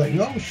I was like,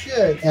 no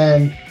shit.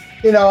 And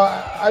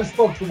I've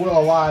spoke to Will a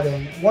lot,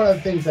 and one of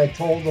the things I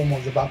told him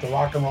was about the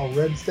Rock and Roll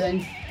Ribs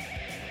thing.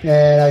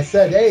 And I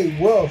said, hey,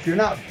 Will, if you're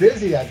not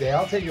busy that day,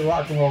 I'll take you to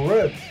Rock and Roll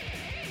Ribs.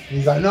 And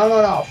he's like,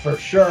 no, for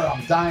sure.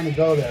 I'm dying to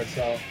go there.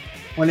 So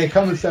when they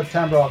come in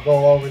September, I'll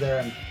go over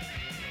there and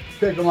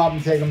pick them up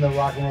and take them to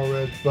Rock and Roll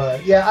Ribs.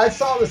 But yeah, I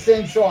saw the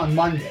same show on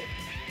Monday.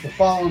 The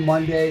following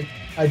Monday,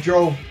 I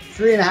drove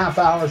 3.5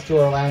 hours to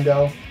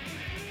Orlando,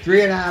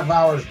 3.5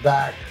 hours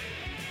back.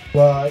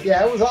 But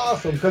yeah, it was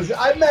awesome, because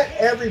I met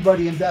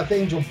everybody in Death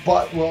Angel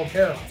but Will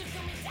Carroll.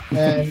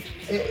 And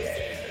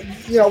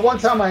one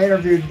time I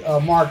interviewed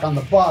Mark on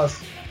the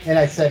bus, and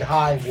I said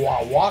hi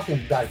while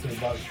walking back to the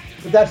bus,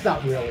 but that's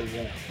not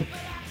really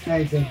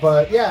anything.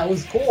 But yeah, it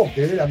was cool,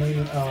 dude. I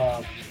mean,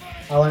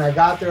 when I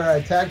got there,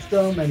 I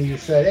texted him, and he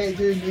said, hey,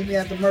 dude, meet me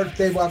at the merch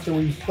table after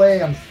we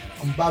play. I'm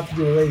about to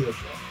do a radio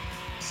show.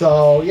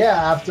 So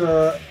yeah,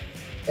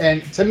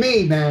 and to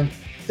me, man,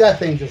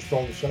 Death Angel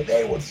stole the show.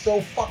 They were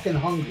so fucking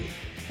hungry,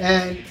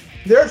 and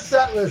their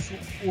set list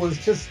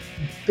was just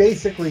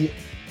basically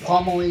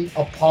pummeling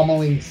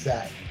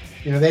set.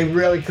 They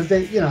really, because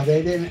they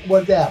didn't,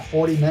 what they have,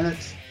 40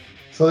 minutes,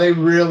 So they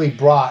really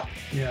brought,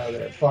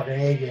 their fucking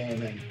A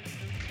game,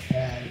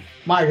 and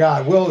my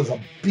God, Will is a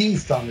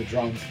beast on the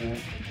drums, man.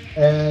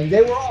 And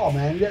they were all,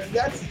 man.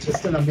 That's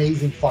just an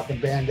amazing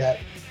fucking band that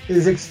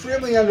is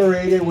extremely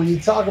underrated. When you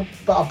talk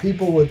about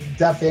people with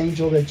Death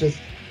Angel, they're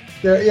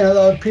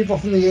the people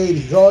from the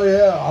 80s. Oh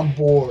yeah, I'm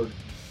bored.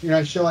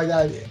 Shit like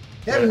that.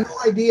 They have no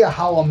idea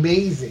how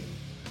amazing.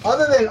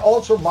 Other than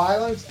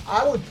Ultraviolence,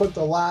 I would put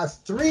the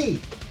last 3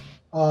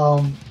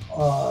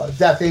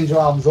 Death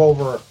Angel albums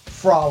over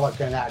Frolic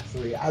and Act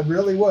 3. I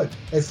really would.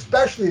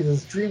 Especially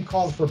this Dream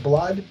Calls for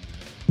Blood.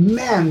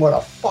 Man, what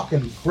a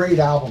fucking great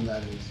album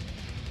that is.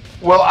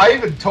 Well, I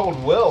even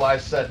told Will, I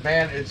said,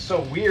 man, it's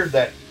so weird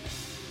that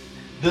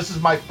this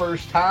is my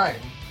first time,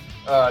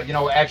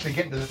 actually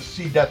getting to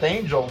see Death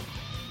Angel.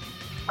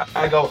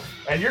 I go,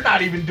 and you're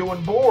not even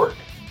doing Bored,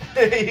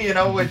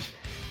 which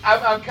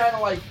I'm kind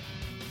of like,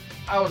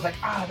 I was like,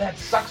 that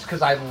sucks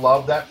because I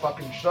love that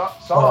fucking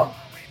song.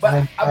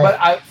 But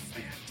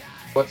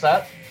what's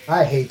that?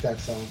 I hate that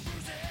song.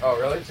 Oh,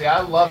 really? See,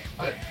 I love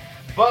it.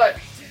 But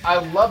I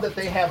love that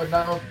they have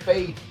enough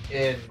faith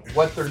in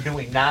what they're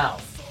doing now.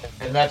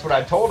 And that's what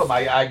I told them.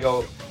 I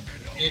go,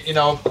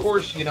 of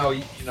course, you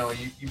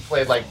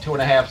played like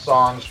 2.5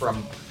 songs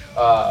from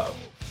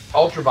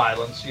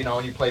Ultraviolence,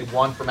 and you played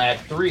 1 from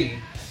Act 3,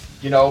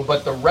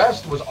 but the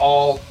rest was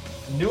all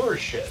newer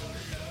shit.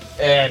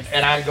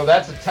 And I go,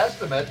 that's a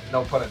testament,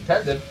 no pun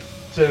intended,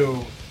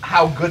 to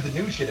how good the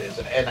new shit is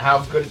and how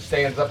good it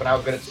stands up and how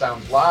good it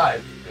sounds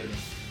live.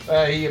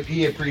 And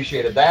he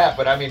appreciated that.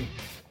 But I mean,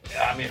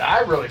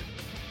 I really,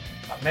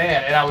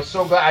 man, and I was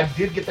so glad I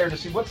did get there to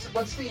see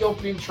what's the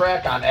opening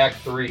track on Act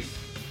 3.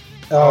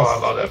 I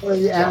love that.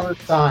 The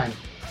Endless Time.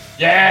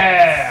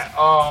 Yeah.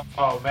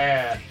 Oh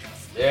man.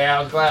 Yeah,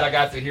 I was glad I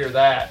got to hear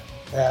that.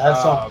 Yeah,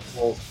 that song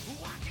cool.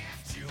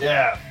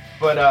 Yeah,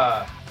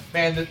 but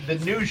man, the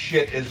new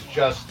shit is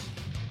just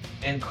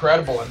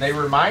incredible, and they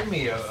remind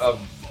me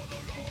of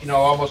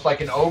almost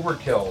like an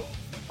Overkill.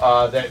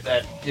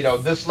 That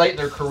this late in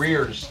their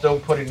careers still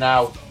putting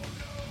out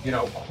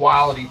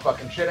quality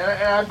fucking shit,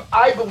 and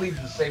I believe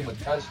the same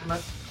with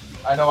Testament.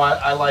 I know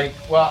I like.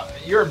 Well,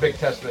 you're a big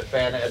Testament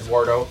fan,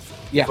 Eduardo.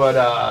 Yeah. But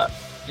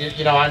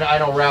I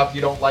know Ralph,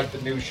 you don't like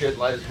the new shit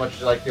as much as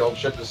you like the old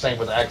shit. The same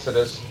with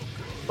Exodus.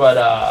 But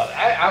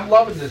I'm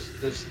loving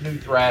this new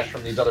thrash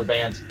from these other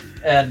bands,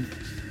 and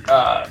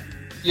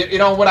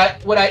what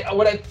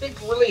I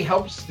think really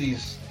helps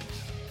these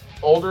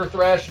older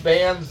thrash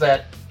bands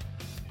that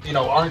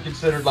aren't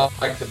considered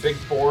like the Big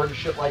Four and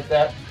shit like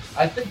that.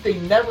 I think they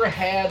never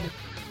had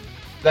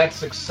that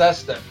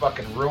success that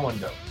fucking ruined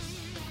them.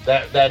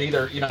 That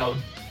either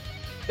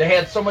they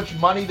had so much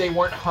money they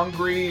weren't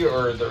hungry,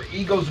 or their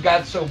egos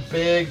got so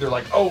big they're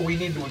like, oh, we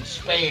need to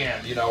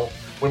expand.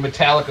 When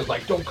Metallica's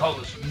like, don't call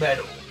us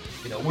metal.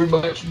 We're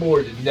much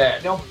more than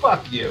that. No,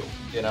 fuck you.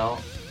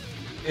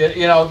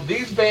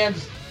 These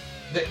bands,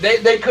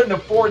 they couldn't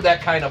afford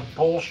that kind of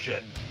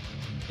bullshit.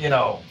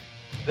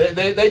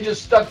 They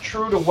just stuck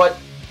true to what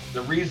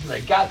the reason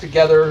they got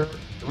together,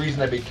 the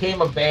reason they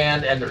became a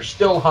band, and they're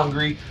still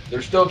hungry.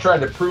 They're still trying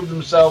to prove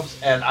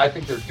themselves, and I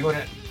think they're doing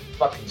it in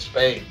fucking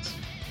spades.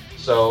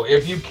 So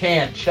if you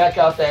can, check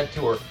out that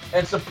tour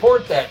and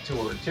support that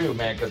tour too,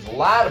 man, because a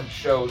lot of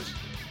shows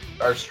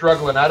are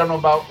struggling. I don't know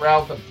about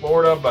Ralph in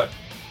Florida, but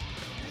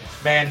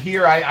man,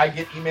 here I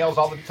get emails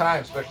all the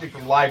time, especially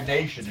from Live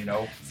Nation.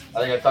 I think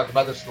I talked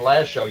about this in the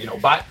last show.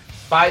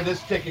 Buy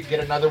this ticket,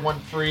 get another one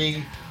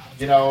free.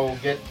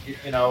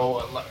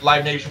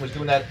 Live Nation was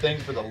doing that thing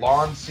for the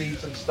lawn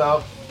seats and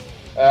stuff.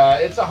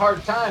 It's a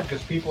hard time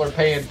because people are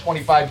paying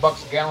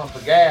 $25 a gallon for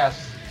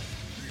gas.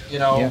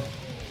 Yeah.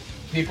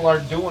 People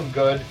aren't doing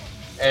good,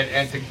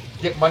 and to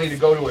get money to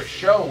go to a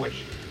show,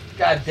 which,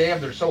 goddamn,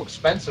 they're so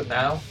expensive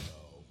now.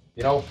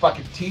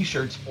 Fucking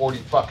T-shirts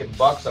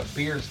 $40 a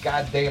beer's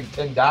goddamn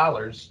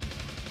 $10.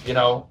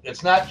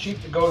 It's not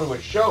cheap to go to a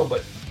show,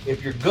 but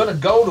if you're gonna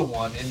go to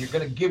one and you're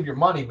gonna give your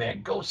money,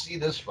 man, go see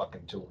this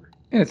fucking tour.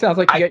 And it sounds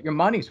like you get your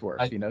money's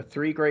worth.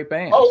 3 great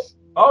bands.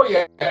 Oh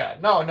yeah.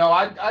 No,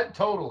 I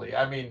totally.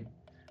 I mean,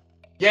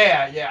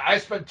 yeah. I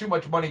spent too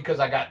much money because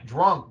I got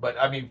drunk, but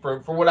I mean,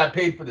 for what I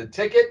paid for the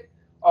ticket,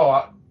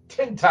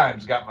 10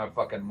 times got my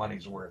fucking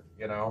money's worth.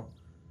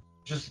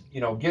 Just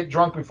get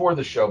drunk before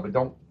the show, but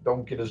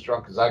don't get as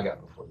drunk as I got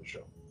before the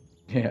show.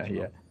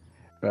 Yeah.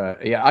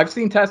 I've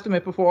seen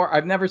Testament before.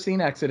 I've never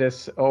seen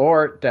Exodus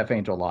or Death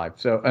Angel live.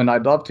 And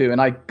I'd love to.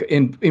 And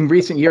in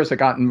recent years, I've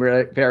gotten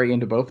very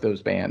into both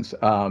those bands.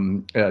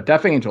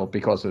 Death Angel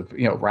because of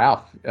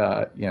Ralph.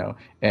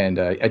 And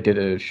I did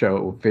a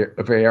show,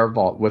 Air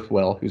Vault, with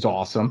Will, who's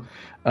awesome.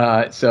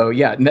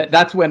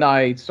 That's when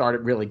I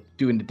started really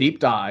doing the deep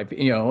dive.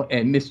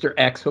 And Mr.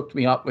 X hooked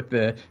me up with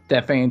the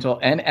Death Angel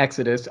and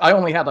Exodus. I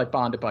only had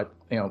Bonded by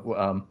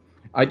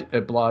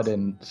Blood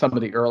and some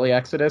of the early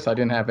Exodus. I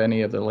didn't have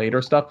any of the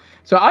later stuff.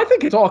 So I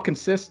think it's all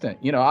consistent.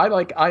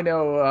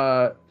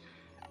 A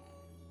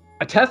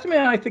Testament,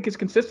 I think, is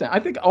consistent. I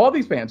think all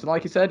these bands, and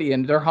like you said,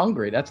 Ian, they're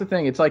hungry. That's the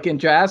thing. It's like in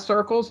jazz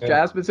circles,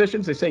 jazz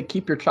musicians, they say,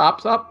 keep your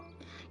chops up,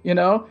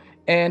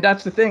 And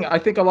that's the thing. I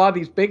think a lot of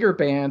these bigger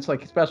bands,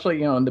 like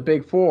especially in the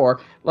big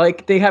four,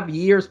 like they have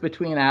years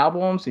between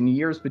albums and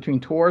years between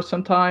tours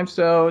sometimes.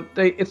 So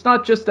it's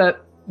not just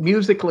that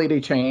musically they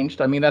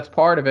changed. I mean, that's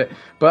part of it.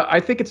 But I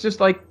think it's just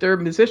like their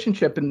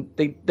musicianship, and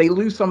they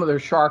lose some of their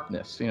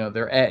sharpness,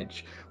 their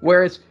edge.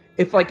 Whereas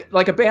if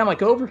like a band like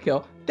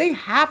Overkill, they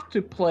have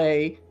to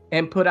play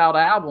and put out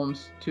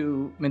albums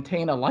to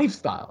maintain a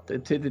lifestyle,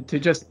 to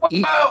just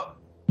eat.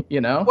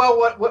 Well,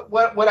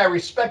 what I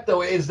respect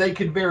though is they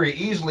could very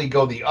easily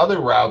go the other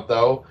route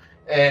though,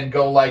 and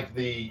go like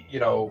the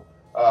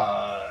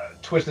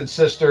Twisted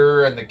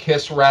Sister and the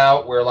Kiss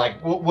route, where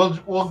like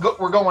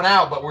we're going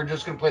out, but we're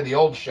just gonna play the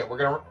old shit.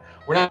 We're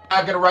not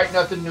gonna write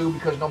nothing new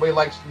because nobody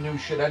likes the new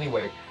shit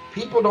anyway.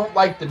 People don't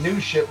like the new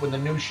shit when the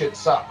new shit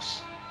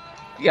sucks.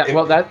 Yeah,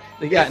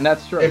 and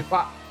that's true.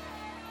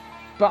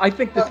 But I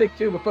think the thing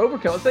too with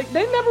Overkill is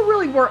they never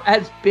really were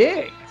as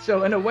big.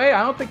 So in a way,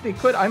 I don't think they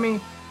could. I mean,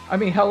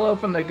 Hello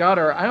from the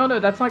Gutter. I don't know.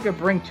 That's not gonna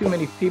bring too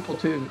many people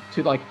to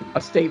like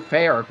a state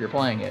fair if you're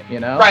playing it,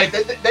 Right.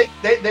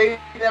 They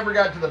never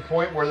got to the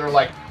point where they're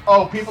like,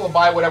 oh, people will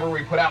buy whatever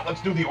we put out.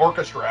 Let's do the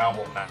orchestra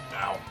album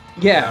now.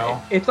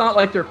 Yeah. It's not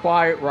like they're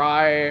Quiet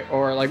Riot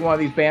or like one of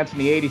these bands in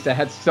the '80s that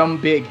had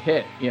some big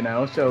hit,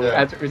 So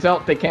as a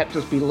result, they can't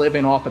just be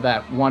living off of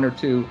that one or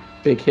two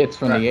big hits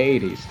from the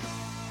 '80s.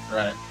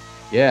 Right.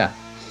 Yeah.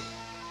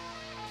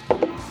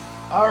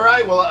 All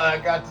right, well, I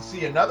got to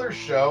see another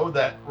show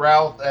that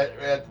Ralph, at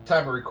the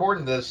time of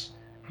recording this,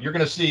 you're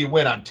going to see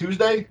when, on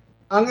Tuesday?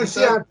 I'm going to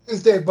see on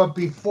Tuesday, but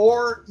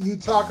before you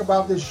talk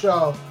about this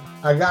show,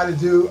 I got to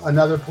do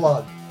another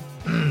plug.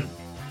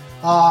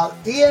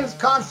 Ian's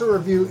Concert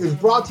Review is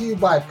brought to you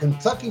by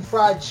Kentucky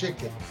Fried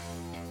Chicken.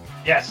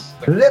 Yes,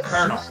 the Lips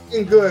Colonel.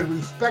 Smacking good.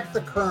 Respect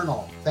the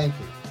Colonel. Thank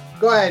you.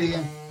 Go ahead,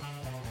 Ian.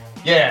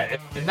 Yeah,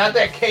 it's not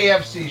that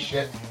KFC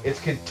shit. It's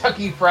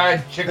Kentucky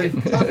Fried Chicken.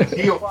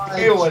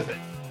 Deal with it.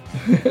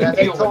 Yeah,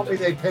 they told me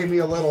they'd pay me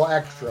a little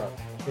extra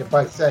if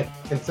I said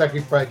Kentucky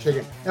Fried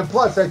Chicken. And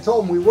plus, I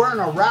told them we weren't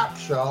a rap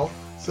show,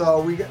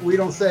 so we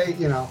don't say,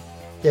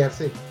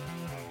 KFC.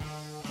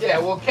 Yeah,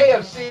 well,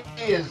 KFC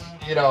is,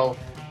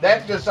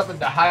 that's just something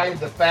to hide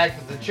the fact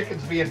that the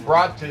chicken's being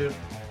brought to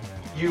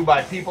you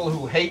by people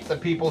who hate the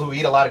people who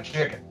eat a lot of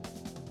chicken.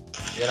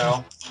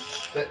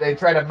 They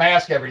try to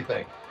mask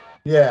everything.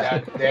 Yeah.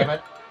 God damn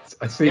it.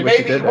 I see what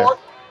you did there.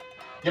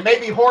 You may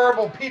be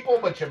horrible people,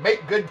 but you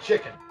make good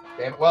chicken.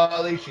 Damn it. Well,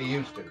 at least you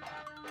used to.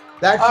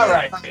 That's all it,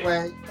 right. by the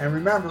way. And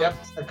remember,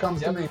 that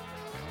comes to me.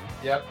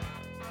 Yep.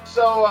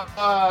 So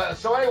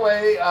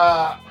anyway,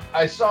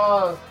 I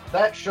saw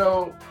that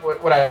show.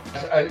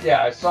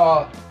 I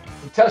saw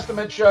the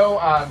Testament show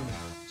on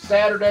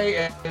Saturday,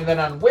 and then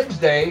on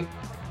Wednesday,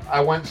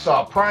 I went and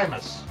saw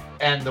Primus,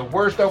 and the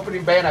worst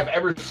opening band I've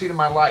ever seen in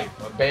my life,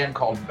 a band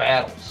called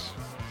Battles.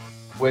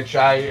 Which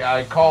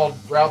I called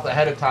Ralph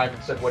ahead of time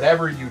and said,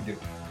 whatever you do,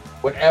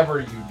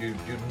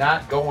 do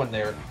not go in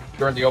there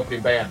during the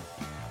opening band.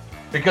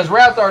 Because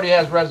Ralph already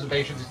has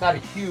reservations. He's not a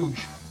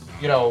huge,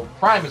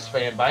 Primus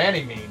fan by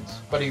any means,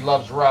 but he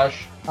loves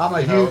Rush. I'm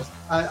a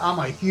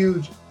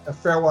huge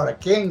Fairwater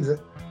Kings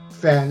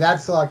fan.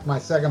 That's like my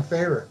second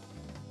favorite.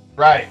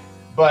 Right.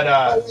 But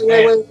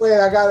wait,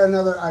 I got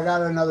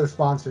another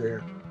sponsor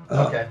here.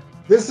 Okay.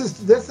 This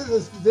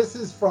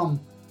is from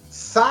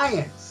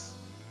Science.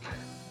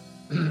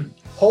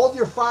 Hold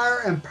your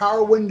fire and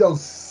power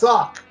windows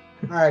suck.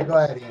 All right, go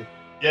ahead, Ian.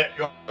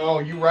 Yeah. Oh,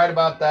 you're right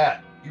about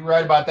that.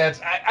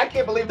 I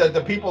can't believe that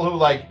the people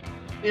who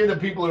even the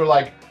people who are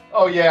like,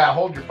 oh yeah,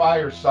 hold your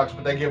fire sucks,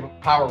 but they give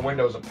power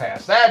windows a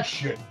pass. That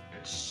shit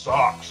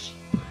sucks.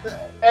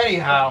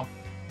 Anyhow,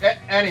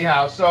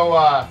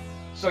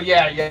 so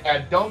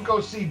yeah, don't go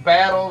see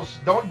Battles.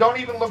 Don't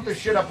even look the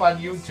shit up on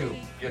YouTube.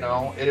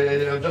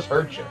 It'll just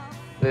hurt you.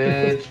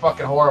 It's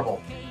fucking horrible.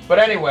 But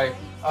anyway,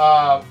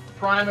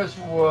 Primus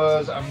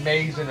was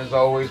amazing as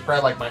always.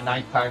 Probably like my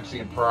 9th time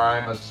seeing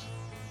Primus,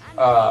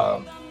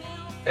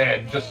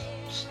 and just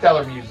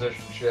stellar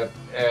musicianship.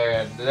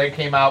 And they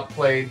came out,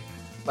 played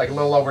like a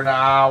little over an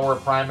hour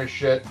of Primus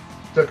shit,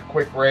 took a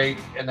quick break,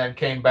 and then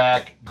came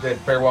back, did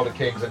Farewell to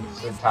Kings in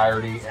its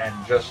entirety, and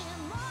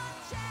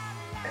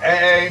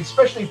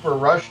especially for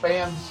Rush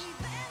fans,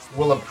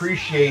 will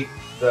appreciate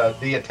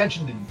the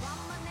attention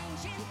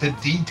to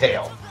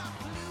detail.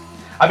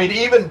 I mean,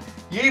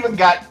 you even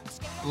got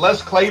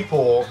Les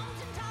Claypool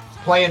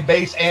playing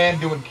bass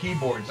and doing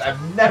keyboards. I've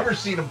never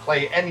seen him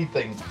play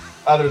anything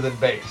other than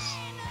bass.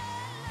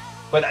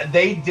 But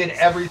they did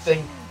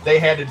everything they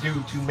had to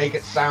do to make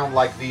it sound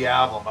like the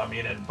album. I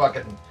mean, and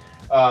fucking,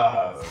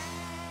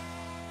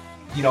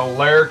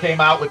 Lair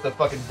came out with the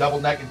fucking double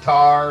neck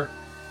guitar,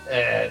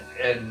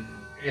 and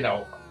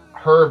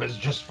Herb is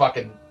just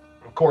fucking,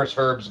 of course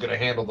Herb's gonna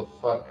handle the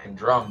fucking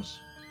drums.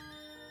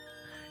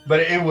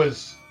 But it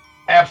was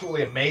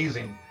absolutely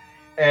amazing.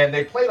 And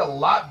they played a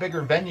lot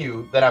bigger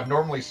venue than I've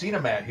normally seen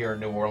them at here in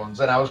New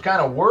Orleans. And I was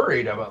kind of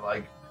worried about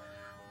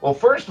well,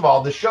 first of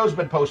all, the show's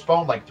been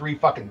postponed like 3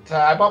 fucking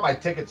times. I bought my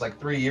tickets like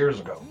 3 years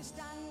ago.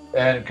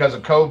 And because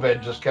of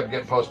COVID, just kept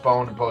getting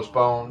postponed and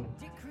postponed.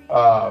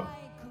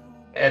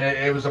 and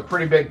it was a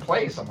pretty big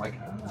place. I'm like,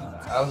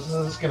 how's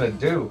this gonna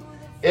do?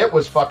 It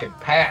was fucking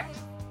packed,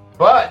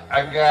 but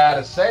I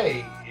gotta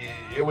say,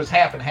 it was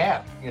half and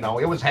half. You know,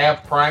 it was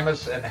half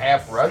Primus and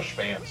half Rush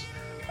fans.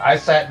 I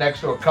sat next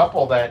to a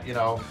couple that, you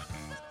know,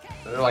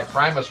 they're like,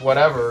 Primus,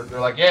 whatever.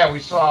 They're like, yeah, we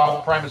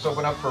saw Primus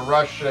open up for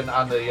Rush and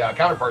on the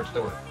Counterparts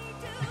tour.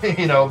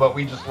 You know, but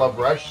we just love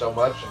Rush so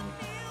much,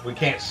 and we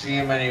can't see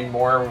him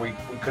anymore. We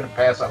couldn't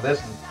pass on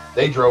this, and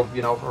they drove,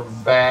 you know, from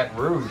Baton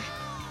Rouge,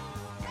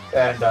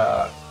 and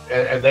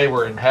they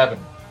were in heaven.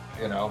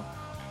 You know,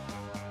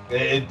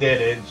 it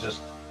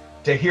just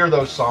to hear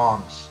those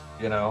songs,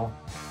 you know,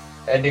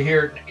 and to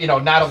hear, you know,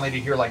 not only to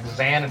hear like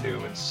Xanadu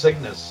and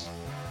Cygnus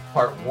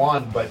Part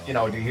 1, but, you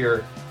know, to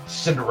hear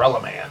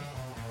Cinderella Man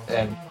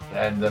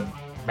and the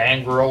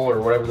Mandrill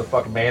or whatever the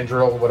fuck,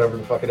 Mandrill, whatever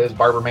the fuck it is,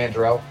 Barbara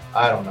Mandrell,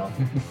 I don't know.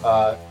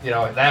 You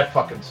know, and that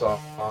fucking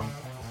song.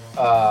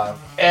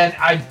 And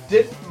I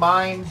didn't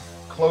mind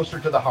Closer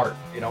to the Heart,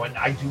 you know, and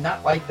I do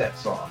not like that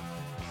song.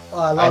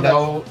 I love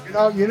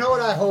that. You know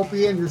what I hope,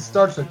 Ian? This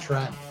starts a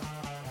trend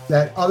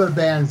that other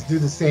bands do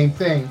the same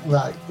thing.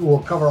 Like, we'll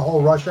cover a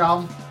whole Rush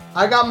album.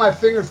 I got my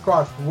fingers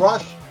crossed.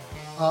 Rush,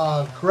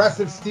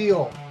 Caressive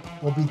Steel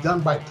will be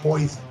done by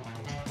Poison.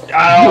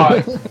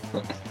 Oh,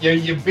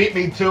 you beat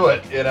me to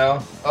it, you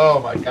know. Oh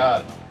my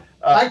God.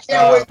 I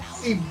can't wait to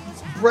see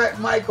Bret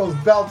Michaels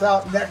belt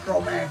out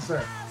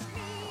Necromancer.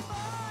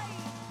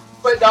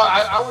 But no,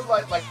 I would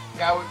like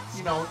I would,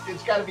 you know,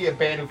 it's got to be a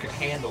band who can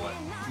handle it,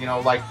 you know,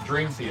 like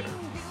Dream Theater.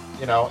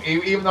 You know,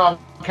 even though I'm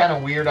kind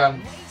of weird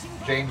on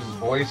James's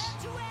voice,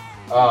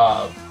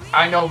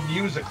 I know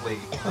musically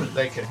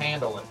they can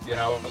handle it, you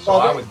know. So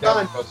I would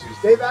definitely go see.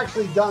 They've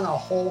actually done a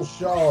whole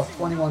show of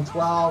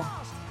 2112.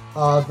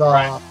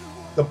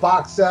 The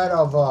box set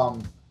of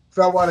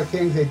Farewell to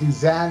Kings. They do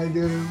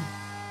Xanadu,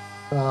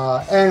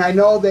 and I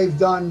know they've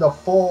done the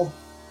full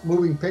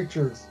moving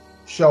pictures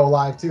show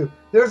live too.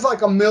 There's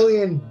like a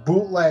million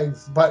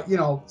bootlegs, but, you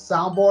know,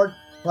 soundboard,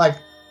 like,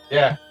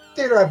 yeah.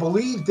 Theater, I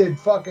believe, did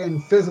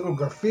fucking Physical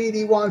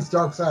Graffiti once,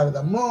 Dark Side of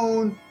the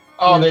Moon.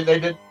 Oh, they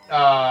did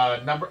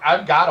Number.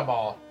 I've got them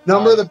all.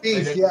 Number of the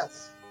Beast,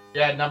 yes.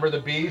 Yeah, Number of the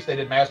Beast. They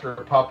did Master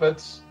of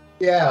Puppets.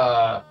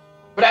 Yeah.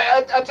 But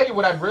I'll tell you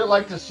what I'd really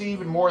like to see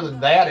even more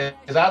than that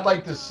is I'd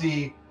like to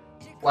see,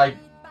 like,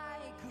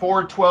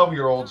 4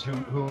 12-year-olds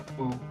who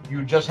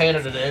you just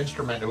handed an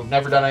instrument, who've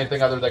never done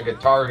anything other than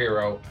Guitar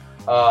Hero,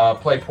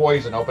 play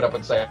Poison, open up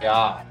and say,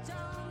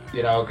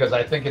 you know, because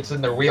I think it's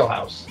in their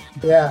wheelhouse.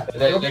 Yeah.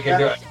 They can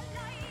do it.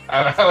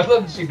 I would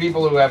love to see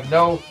people who have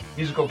no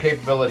musical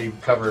capability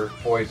cover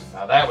Poison.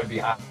 Now, that would be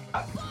hot.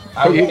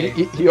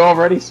 You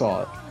already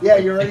saw it. Yeah,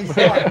 you already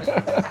saw it.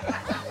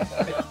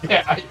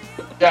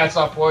 I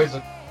saw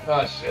Poison.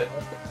 Oh, shit.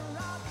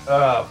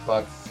 Oh,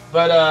 fuck.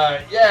 But,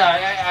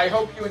 I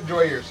hope you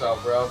enjoy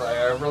yourself, bro.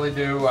 I really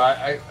do.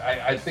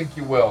 I think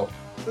you will.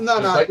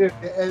 No, dude,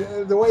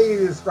 the way you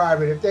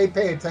describe it, if they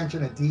pay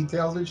attention to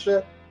details and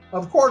shit,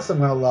 of course I'm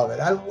gonna love it.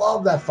 I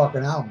love that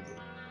fucking album, dude.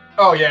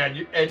 Oh yeah,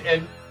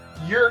 and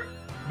you're,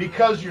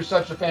 because you're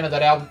such a fan of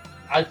that album,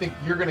 I think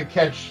you're gonna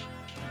catch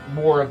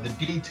more of the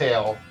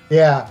detail.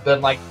 Yeah.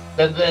 Than like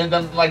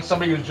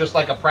somebody who's just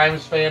like a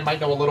Primus fan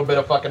might know a little bit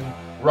of fucking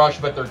Rush,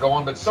 but they're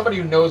going. But somebody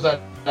who knows that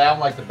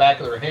album like the back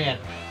of their hand,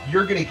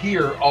 you're gonna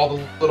hear all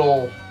the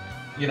little,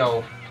 you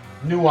know,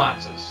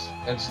 nuances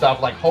and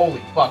stuff, like, holy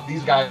fuck,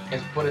 these guys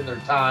put in their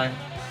time.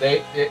 They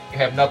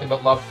have nothing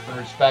but love and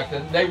respect,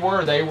 and they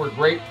were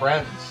great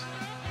friends,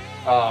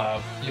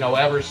 you know,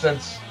 ever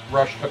since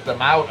Rush took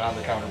them out on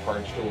the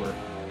Counterparts tour,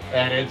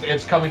 and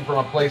it's coming from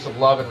a place of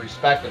love and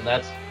respect, and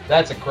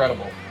that's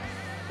incredible.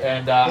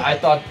 And I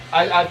thought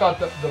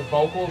the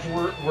vocals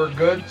were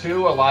good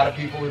too. A lot of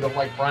people who don't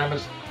like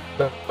Primus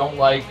don't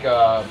like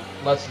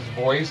Les's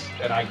voice,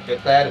 and I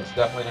get that. It's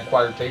definitely an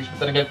acquired taste. But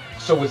then again,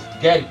 so is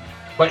Geddy.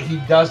 But he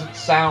doesn't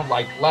sound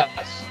like Les.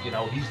 You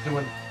know, he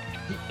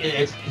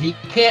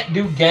can't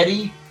do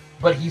Geddy,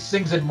 but he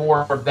sings in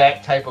more of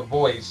that type of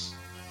voice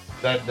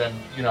than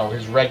you know,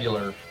 his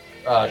regular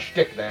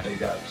shtick that he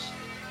does.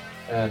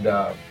 And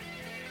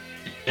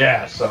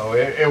so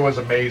it was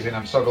amazing.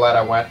 I'm so glad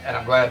I went, and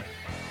I'm glad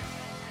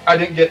I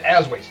didn't get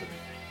as wasted.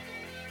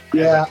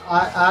 Yeah,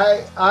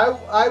 I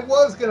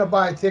was gonna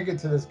buy a ticket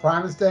to this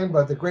Primus thing,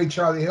 but the great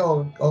Charlie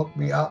Hill hooked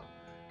me up.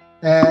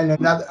 And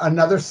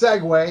another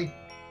segue.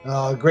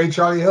 Great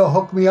Charlie Hill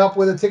hooked me up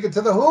with a ticket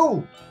to The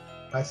Who.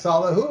 I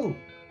saw The Who,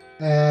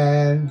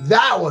 and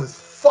that was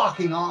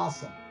fucking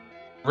awesome.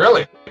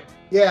 Really?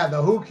 Yeah,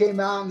 The Who came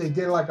out and they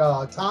did like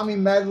a Tommy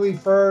medley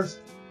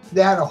first.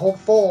 They had a whole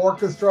full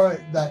orchestra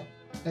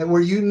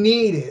where you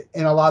need it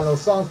in a lot of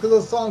those songs, because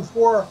those songs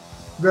were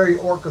very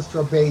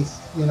orchestra based,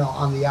 you know,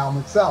 on the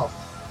album itself.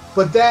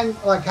 But then,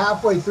 like,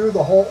 halfway through,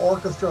 the whole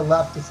orchestra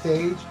left the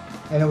stage,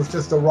 and it was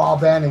just a raw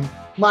band. And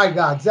my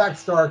God, Zach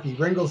Starkey,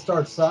 Ringo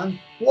Starr's son,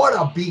 what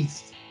a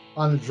beast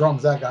on the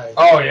drums that guy is.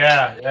 Oh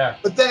yeah.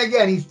 But then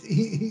again,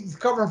 he's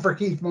covering for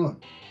Keith Moon.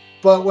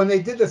 But when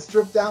they did the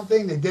stripped down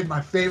thing, they did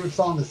my favorite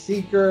song, The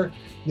Seeker.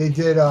 They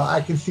did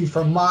I Can See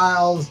for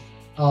Miles,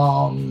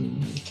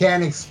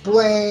 Can't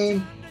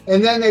Explain.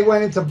 And then they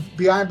went into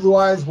Behind Blue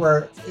Eyes,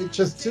 where it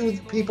just two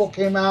people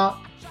came out,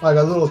 like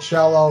a little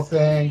cello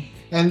thing.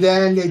 And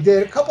then they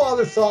did a couple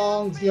other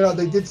songs. You know,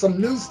 they did some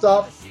new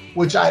stuff,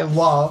 which I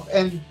love.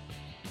 And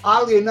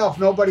oddly enough,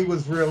 nobody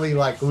was really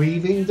like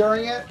leaving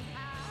during it.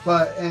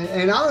 But,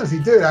 and honestly,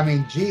 dude, I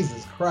mean,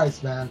 Jesus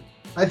Christ, man.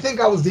 I think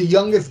I was the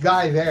youngest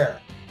guy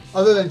there,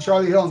 other than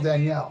Charlie Hill and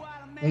Danielle.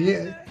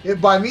 And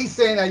by me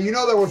saying that, you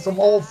know, there were some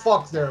old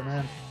fucks there,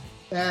 man.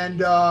 And,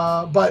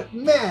 but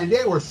man,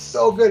 they were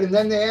so good. And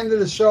then they ended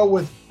the show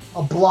with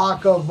a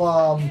block of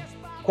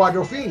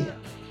Quadrophenia.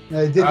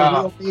 They did the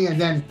Real Me, and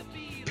then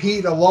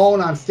Pete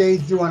alone on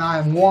stage doing I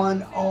Am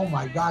One. Oh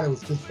my God, it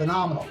was just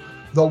phenomenal.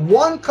 The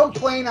one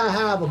complaint I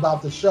have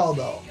about the show,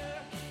 though,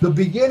 the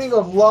beginning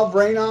of Love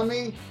Rain on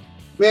Me,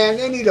 man,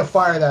 they need to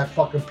fire that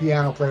fucking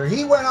piano player.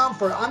 He went on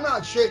for, I'm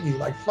not shitting you,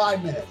 like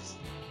 5 minutes.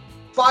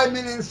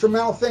 5-minute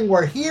instrumental thing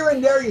where here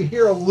and there you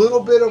hear a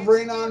little bit of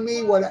Rain on Me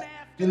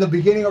in the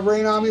beginning of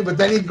Rain on Me, but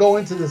then he'd go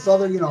into this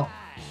other, you know,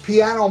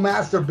 piano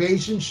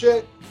masturbation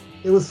shit.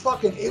 It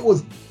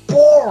was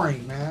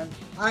boring, man.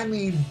 I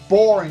mean,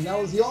 boring. That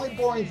was the only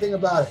boring thing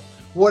about it.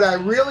 What I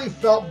really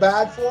felt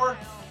bad for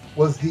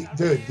was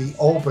the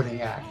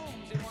opening act.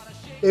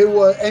 It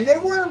was, and they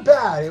weren't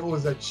bad. It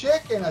was a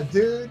chick and a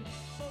dude,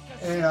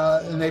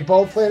 and they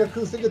both played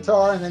acoustic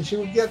guitar, and then she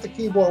would get the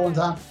keyboard one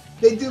time.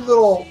 They do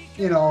little,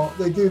 you know,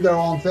 they do their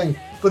own thing,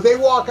 but they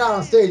walk out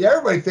on stage.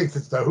 Everybody thinks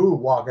it's the Who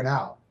walking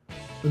out.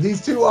 But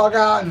these two walk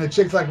out, and the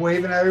chick's like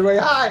waving at everybody,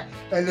 hi.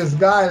 And this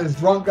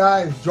drunk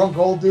guy, this drunk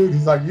old dude,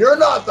 he's like, you're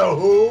not the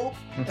Who.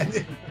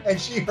 And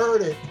she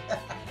heard it.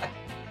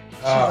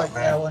 She's like,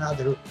 man. Yeah, we're not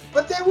the Who.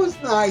 But there was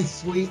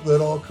nice, sweet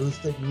little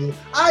acoustic music.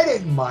 I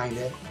didn't mind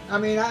it. I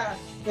mean, I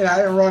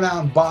didn't run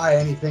out and buy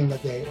anything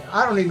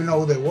I don't even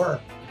know who they were.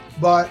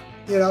 But,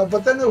 you know,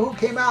 but then the Who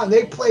came out, and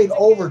they played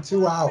over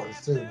 2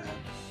 hours, too, man.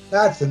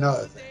 That's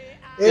another thing.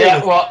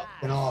 It was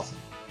awesome.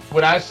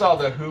 When I saw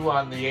the Who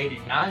on the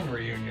 '89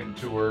 reunion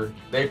tour,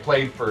 they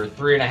played for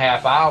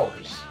 3.5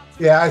 hours.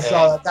 Yeah, I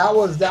saw that. That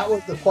was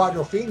the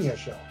Quadrophenia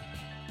show.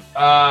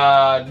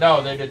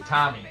 No, they did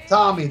Tommy.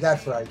 Tommy,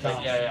 that's right.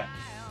 Tommy. Yeah.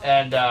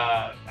 And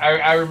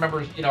I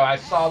remember, you know, I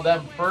saw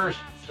them first,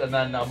 and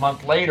then a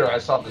month later, I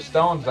saw the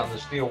Stones on the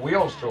Steel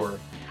Wheels tour,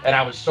 and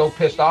I was so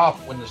pissed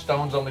off when the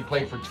Stones only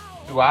played for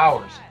 2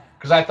 hours,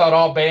 because I thought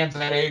all bands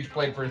that age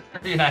played for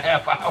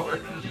 3.5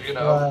 hours. You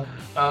know,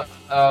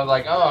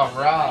 like, oh, I'm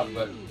Rob,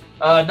 but.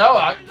 No,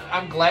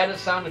 I'm glad it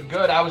sounded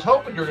good. I was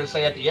hoping you were going to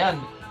say at the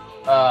end,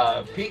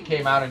 Pete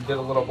came out and did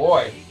a little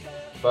boy,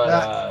 but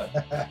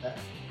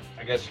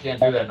I guess you can't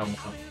do that no more.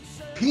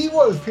 Pete,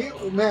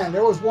 man,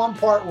 there was one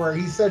part where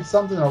he said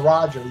something to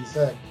Roger. He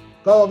said,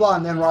 blah, blah, blah,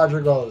 and then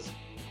Roger goes,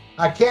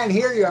 I can't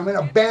hear you. I'm in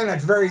a band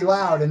that's very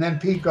loud. And then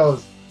Pete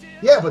goes,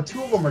 yeah, but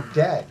 2 of them are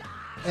dead.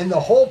 And the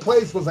whole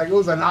place was like, it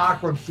was an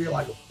awkward feel,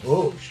 like,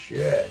 oh,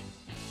 shit.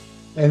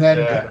 And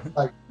then,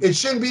 like, it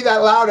shouldn't be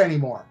that loud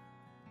anymore.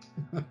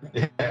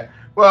 Yeah.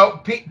 Well,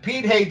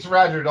 Pete hates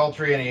Roger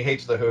Daltrey, and he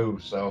hates the Who,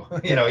 so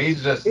you know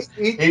he's just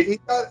he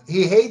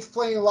hates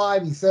playing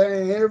live. He said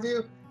in an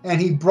interview, and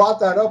he brought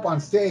that up on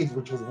stage,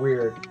 which was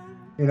weird.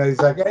 You know, he's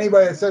like,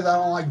 anybody that says I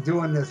don't like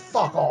doing this,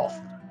 fuck off.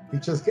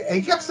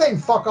 He kept saying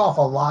fuck off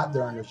a lot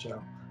during the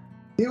show.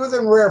 He was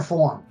in rare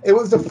form. It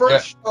was the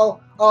first show.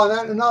 Oh,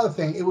 and another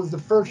thing, it was the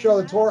first show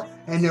of the tour,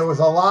 and there was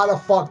a lot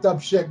of fucked up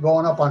shit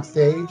going up on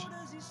stage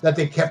that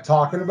they kept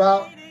talking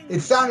about. It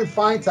sounded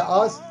fine to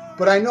us.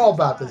 But I know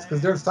about this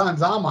because there's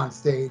times I'm on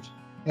stage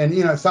and,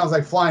 you know, it sounds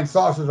like flying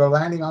saucers are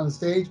landing on the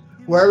stage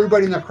where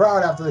everybody in the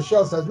crowd after the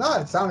show says, no,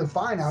 it sounded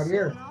fine out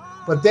here.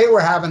 But they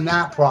were having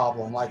that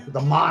problem, like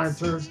the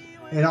monitors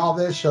and all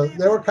this. So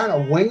they were kind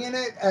of winging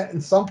it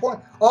at some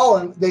point. Oh,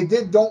 and they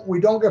did We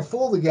Don't Get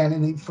Fooled Again,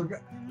 and he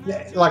forgot,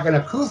 like an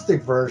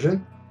acoustic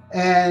version,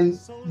 and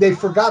they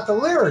forgot the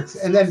lyrics.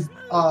 And then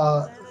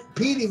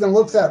Pete even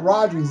looks at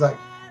Roger. He's like,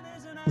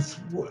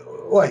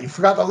 what, you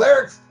forgot the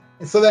lyrics?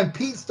 And so then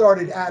Pete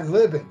started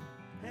ad-libbing,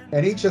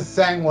 and he just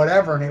sang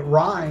whatever, and it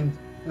rhymed,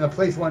 and the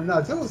place went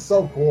nuts. It was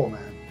so cool,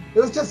 man. It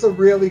was just a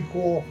really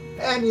cool,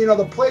 and you know,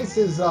 the place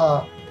is,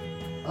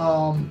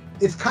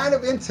 it's kind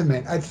of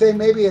intimate. I'd say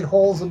maybe it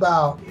holds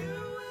about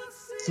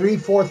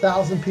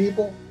 3,000-4,000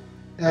 people,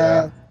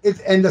 and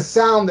and the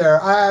sound there,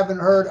 I haven't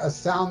heard a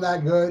sound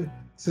that good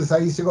since I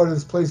used to go to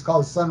this place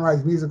called the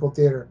Sunrise Musical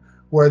Theater,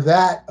 where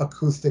that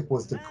acoustic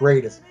was the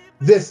greatest.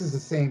 This is the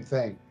same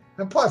thing.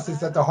 And plus,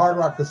 it's at the Hard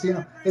Rock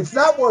Casino. It's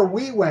not where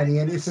we went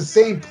in. It's the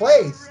same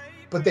place,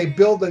 but they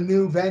build a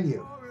new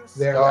venue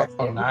there.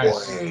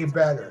 Nice. Way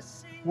better.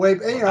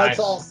 And, you know, nice. It's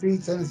all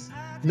seats, and it's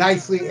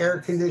nicely air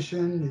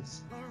conditioned.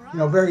 It's, you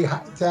know, very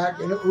high tech,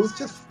 and it was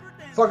just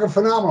fucking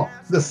phenomenal.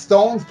 The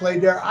Stones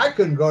played there. I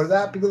couldn't go to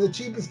that because the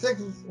cheapest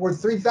tickets were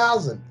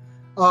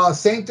 $3,000.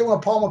 Same thing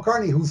with Paul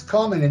McCartney, who's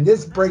coming, and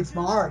this breaks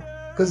my heart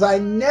because I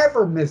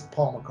never missed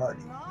Paul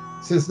McCartney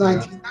since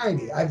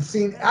 1990.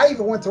 I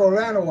even went to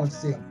Orlando once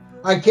to see him.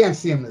 I can't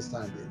see him this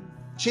time, dude.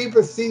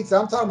 Cheapest seats,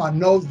 I'm talking about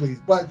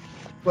nosebleeds. But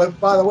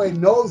by the way,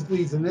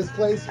 nosebleeds in this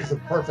place is a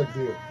perfect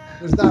view.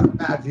 There's not a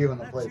bad view in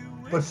the place.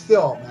 But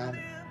still,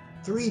 man,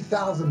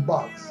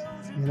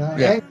 $3,000. You know,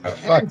 Yeah,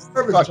 and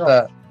service fuck charge.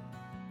 that.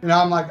 You know,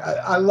 I'm like,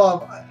 I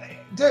love,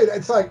 dude.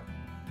 It's like,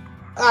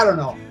 I don't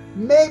know.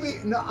 Maybe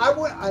no, I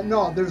wouldn't.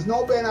 No, there's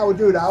no band I would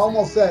do it. I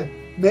almost said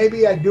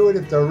maybe I'd do it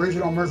if the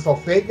original Merciful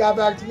Fate got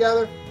back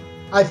together.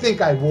 I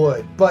think I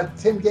would, but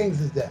Tim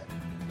Gaines is dead.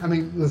 I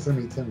mean, listen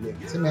to me, Tim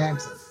Gaines. Tim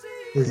Hansen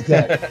is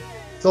dead,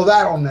 so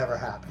that'll never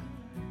happen.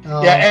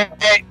 Yeah,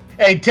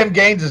 hey, Tim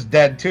Gaines is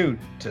dead too.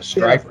 To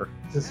Stryper.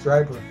 Yeah, to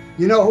Stryper.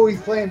 You know who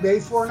he's playing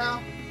bass for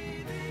now?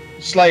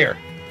 Slayer.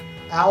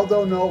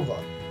 Aldo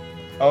Nova.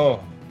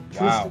 Oh,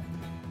 wow.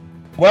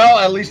 Well,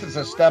 at least it's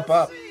a step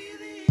up.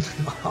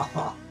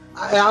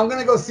 I'm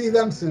gonna go see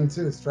them soon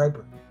too,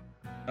 Stryper.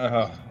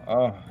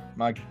 Oh,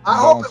 my condolences. I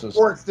hope it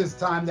works this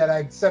time that I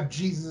accept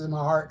Jesus in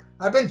my heart.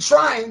 I've been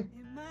trying.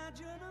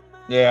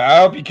 Yeah, I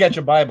hope you catch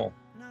a Bible.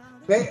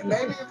 Maybe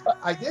if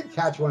I did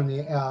catch one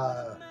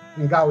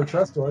in God We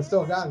Trust store. I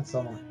still got it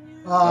somewhere.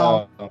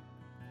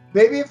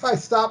 Maybe if I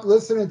stop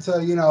listening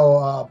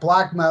to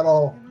black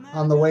metal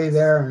on the way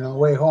there and on the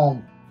way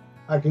home,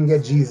 I can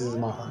get Jesus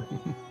in my heart.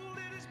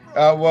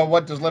 Well,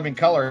 what does Living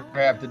Color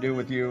have to do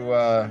with you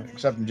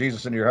accepting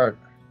Jesus into your heart?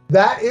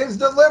 That is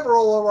the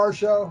liberal of our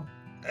show.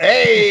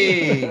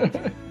 Hey!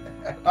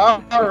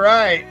 All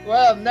right.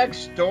 Well,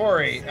 next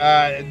story.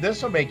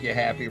 This will make you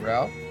happy,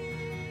 Ralph.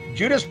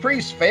 Judas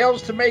Priest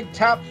fails to make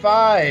top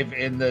 5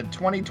 in the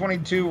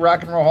 2022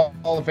 Rock and Roll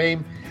Hall of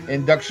Fame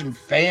induction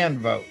fan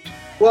vote.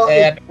 Well,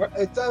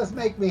 it does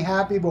make me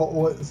happy, but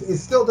it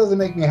still doesn't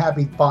make me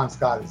happy Bon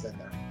Scott is in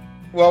there.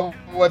 Well,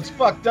 what's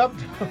fucked up,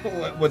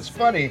 what's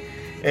funny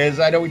is,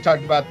 I know we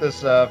talked about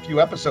this a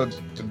few episodes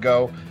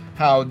ago,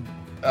 how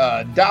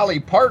Dolly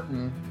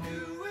Parton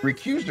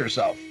recused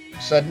herself.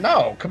 Said,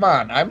 no, come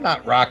on, I'm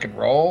not rock and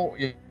roll.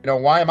 You know,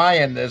 why am I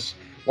in this?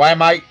 Why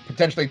am I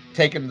potentially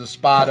taking the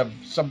spot of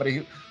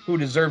somebody who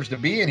deserves to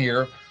be in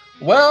here?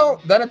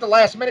 Well, then at the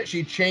last minute,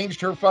 she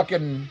changed her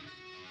fucking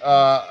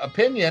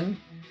opinion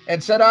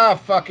and said,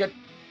 fuck it.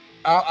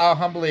 I'll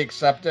humbly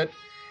accept it.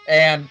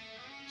 And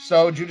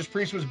so Judas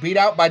Priest was beat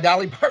out by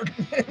Dolly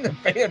Parton in the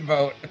fan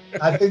vote.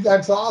 I think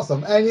that's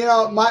awesome. And,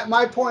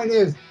 my point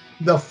is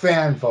the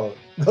fan vote.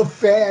 The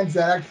fans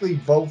that actually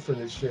vote for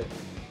this shit.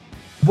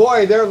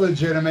 Boy, they're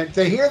legitimate.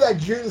 To hear that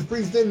Judas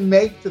Priest didn't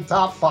make the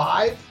top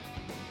 5,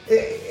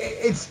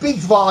 it speaks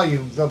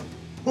volumes of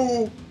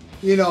who,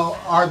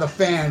 are the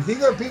fans.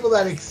 These are people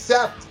that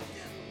accept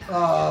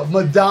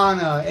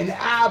Madonna and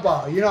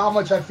ABBA. You know how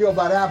much I feel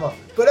about ABBA.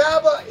 But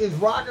ABBA is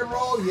rock and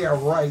roll? Yeah,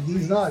 right.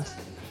 These nuts.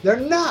 They're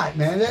not,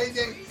 man.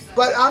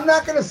 But I'm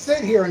not going to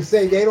sit here and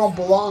say they don't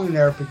belong in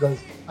there, because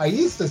I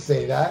used to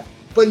say that.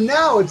 But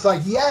now it's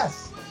like,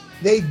 yes,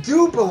 they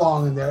do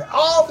belong in there.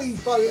 All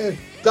these fucking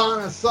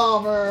Donna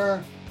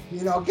Summer,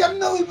 get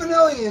Milli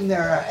Vanilli in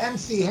there,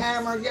 MC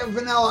Hammer, get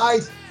Vanilla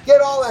Ice,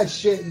 get all that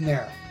shit in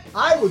there.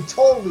 I would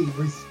totally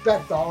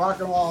respect the Rock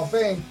and Roll Hall of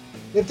Fame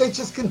if they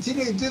just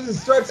continue to do the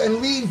Stripes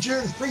and leave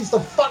Judas Priest the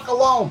fuck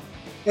alone.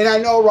 And I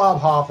know Rob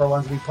Hoffer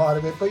wants to be part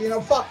of it, but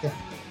fuck him.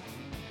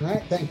 All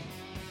right, thank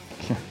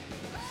you.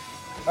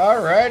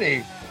 All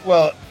righty.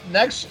 Well,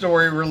 next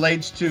story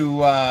relates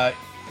to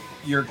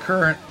your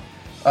current,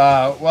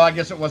 I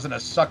guess it wasn't a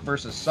Suck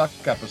versus Suck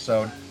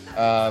episode.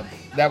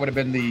 That would have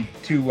been the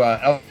 2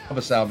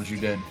 Elvis albums you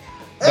did.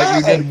 But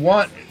you did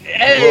one.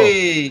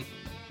 Hey!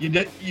 You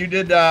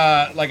did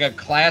like a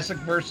classic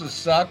versus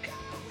Suck,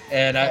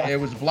 and it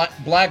was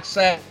Black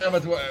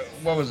Sabbath.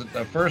 What was it?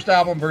 The first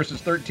album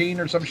versus 13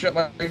 or some shit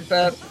like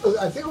that.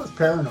 I think it was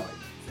Paranoid.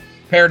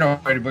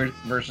 Paranoid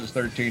versus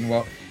 13.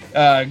 Well,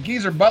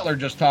 Geezer Butler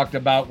just talked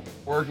about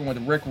working with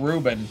Rick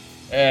Rubin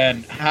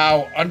and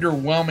how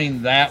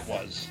underwhelming that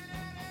was,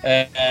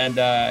 and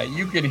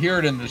you could hear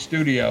it in the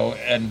studio,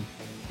 and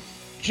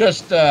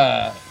just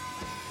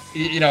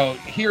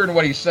hearing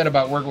what he said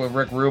about working with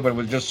Rick Rubin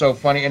was just so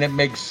funny, and it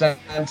makes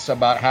sense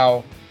about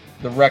how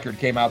the record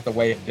came out the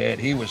way it did.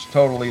 He was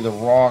totally the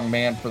wrong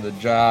man for the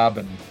job,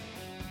 and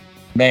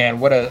man,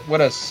 what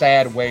a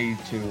sad way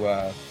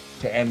to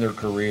end their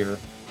career.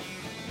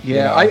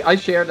 Yeah, I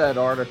shared that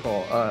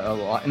article a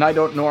lot, and I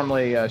don't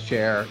normally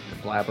share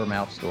the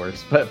blabbermouth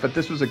stories, but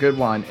this was a good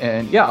one,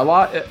 and yeah, a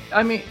lot.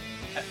 I mean,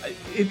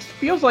 it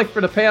feels like for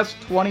the past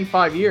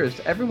 25 years,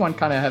 everyone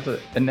kind of has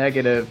a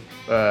negative,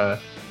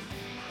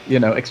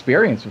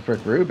 experience with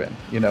Rick Rubin.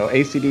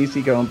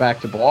 AC/DC going back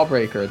to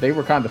Ballbreaker, they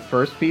were kind of the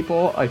first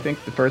people, I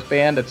think, the first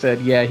band that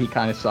said, yeah, he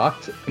kind of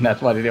sucked, and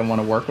that's why they didn't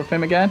want to work with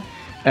him again.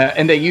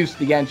 And they used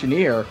the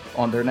engineer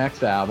on their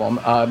next album.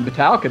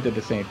 Metallica did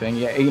the same thing.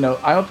 Yeah,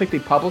 I don't think they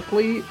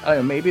publicly,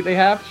 maybe they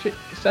have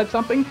said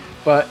something,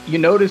 but you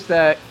notice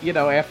that,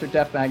 after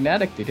Death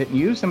Magnetic, they didn't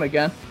use him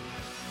again.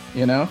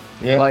 Yeah.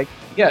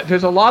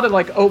 There's a lot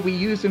of we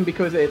use him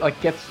because it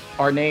gets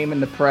our name in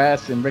the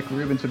press, and Rick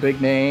Rubin's a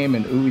big name,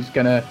 and he's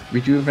gonna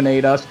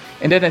rejuvenate us.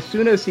 And then as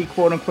soon as he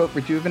quote unquote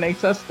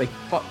rejuvenates us,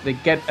 they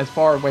get as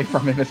far away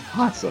from him as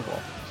possible.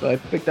 So I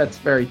think that's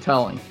very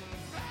telling.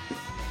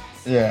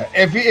 Yeah,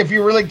 if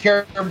you really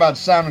care about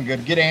sounding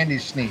good, get Andy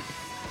Sneap.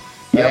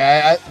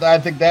 Yep. I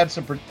think that's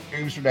a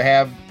producer to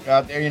have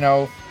out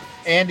there.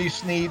 Andy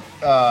Sneap,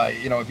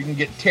 if you can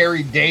get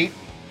Terry Date,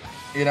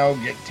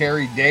 get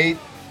Terry Date.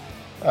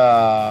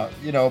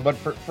 But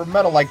for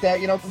metal like that,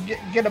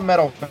 get a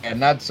metal fan,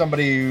 not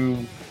somebody who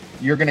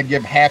you're going to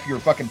give half your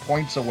fucking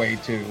points away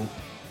to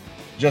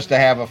just to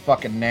have a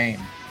fucking name,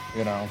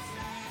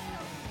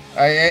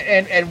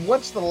 And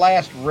what's the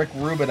last Rick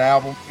Rubin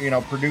album,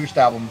 produced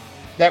album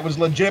that was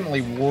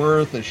legitimately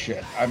worth a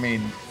shit? I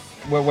mean,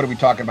 what are we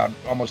talking about?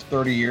 Almost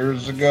 30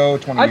 years ago,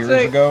 20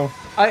 years ago?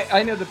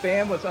 I know the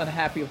band was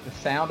unhappy with the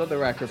sound of the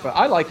record, but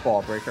I like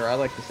Ballbreaker. I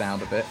like the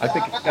sound of it. I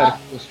think it's got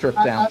a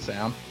stripped down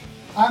sound.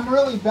 I'm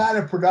really bad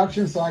at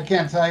production, so I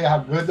can't tell you how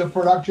good the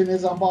production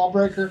is on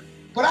Ballbreaker,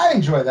 but I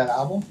enjoy that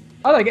album.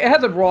 I like it. It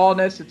has a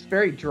rawness. It's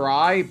very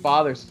dry. It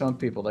bothers some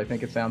people. They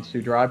think it sounds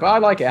too dry, but I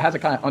like it. It has a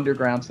kind of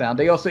underground sound.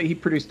 He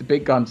produced the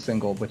Big Gun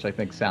single, which I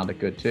think sounded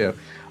good too.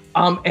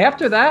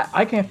 After that,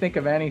 I can't think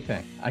of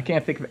anything. I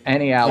can't think of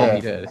any album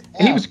he did.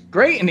 Yeah. He was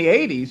great in the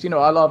 80s.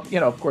 I love,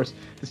 of course,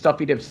 the stuff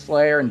he did with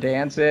Slayer and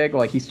Danzig.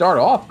 Like, he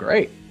started off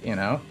great,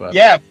 but...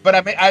 Yeah, but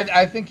I mean,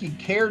 I think he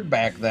cared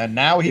back then.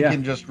 Now he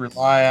can just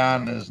rely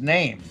on his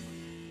name,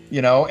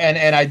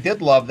 and I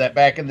did love that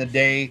back in the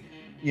day,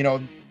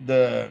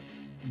 the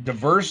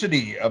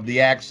diversity of the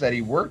acts that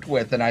he worked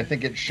with, and I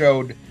think it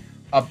showed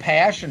a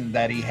passion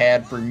that he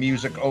had for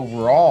music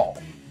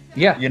overall.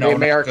 Yeah, the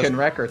American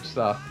record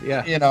stuff.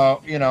 Yeah,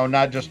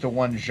 not just to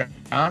one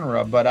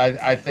genre, but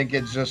I think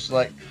it's just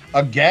like,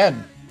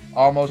 again,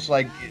 almost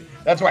like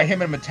that's why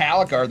him and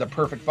Metallica are the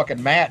perfect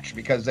fucking match,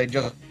 because they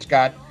just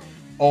got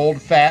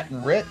old, fat,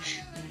 and rich,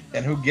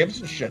 and who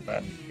gives a shit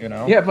then,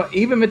 Yeah, but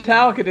even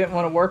Metallica didn't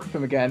want to work with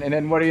him again, and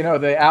then what do you know?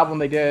 The album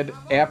they did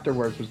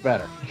afterwards was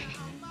better.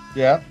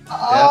 Yeah.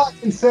 All I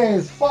can say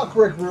is fuck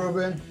Rick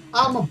Rubin.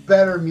 I'm a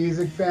better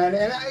music fan,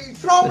 and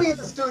throw me in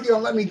the studio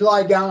and let me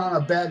lie down on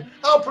a bed.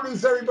 I'll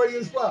produce everybody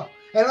as well.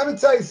 And let me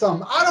tell you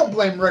something. I don't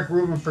blame Rick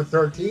Rubin for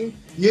 13.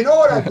 You know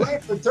what I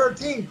blame for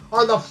 13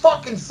 are the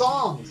fucking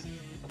songs.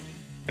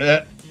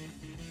 Yeah.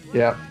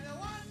 Yeah.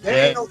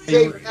 There ain't no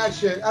saving that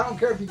shit. I don't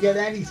care if you get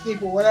Andy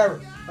Sneap or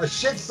whatever. A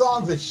shit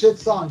song's a shit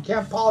song.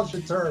 Can't polish a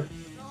turd.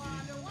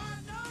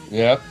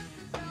 Yep.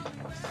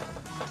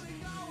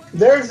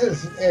 There's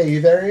this. Hey,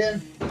 you there,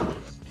 Ian?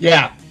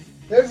 Yeah.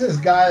 There's this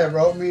guy that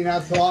wrote me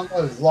not so long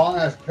ago, this long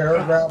ass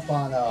paragraph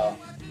on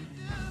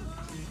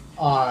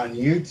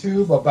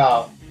YouTube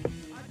about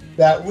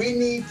that we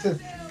need to,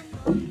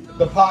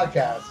 the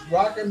podcast,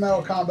 Rock and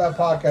Metal Combat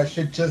Podcast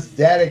should just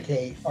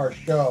dedicate our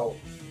show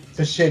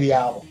to shitty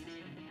albums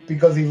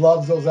because he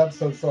loves those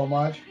episodes so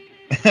much.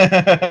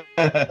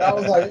 I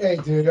was like, hey,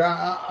 dude,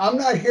 I'm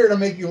not here to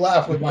make you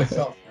laugh with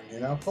myself.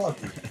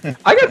 Fuck you.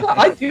 I guess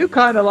I do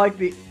kind of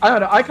like I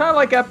don't know. I kind of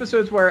like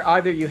episodes where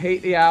either you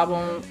hate the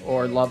album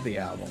or love the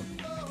album.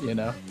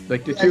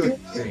 Like the two.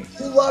 You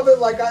love it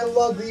like I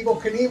loved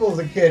Evel Knievel as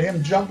a kid.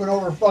 Him jumping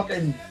over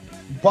fucking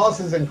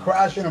buses and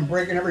crashing and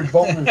breaking every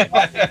bone in his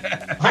body.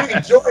 I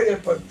enjoyed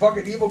it, but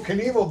fucking Evel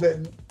Knievel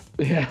didn't.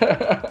 Yeah.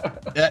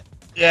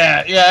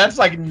 That's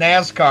like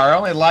NASCAR. I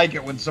only like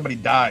it when somebody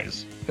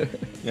dies.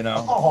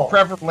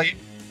 Preferably.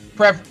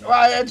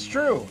 Well, it's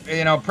true.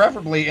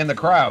 Preferably in the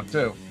crowd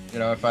too.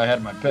 If I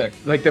had my pick.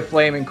 Like the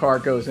flaming car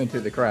goes into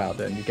the crowd,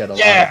 then you get a lot.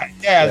 Yeah.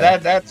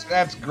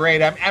 That's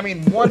great. I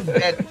mean, one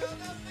dead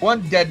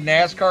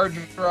NASCAR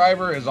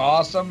driver is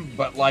awesome,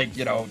 but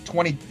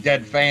 20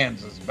 dead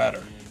fans is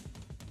better.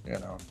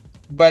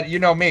 But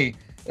me,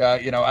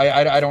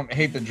 I don't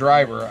hate the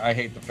driver. I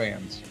hate the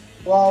fans.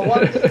 Well,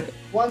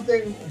 one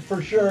thing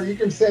for sure, you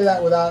can say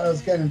that without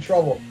us getting in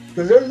trouble,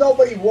 because there's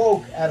nobody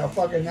woke at a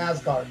fucking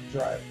NASCAR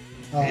drive.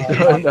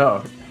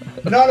 No.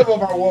 None of them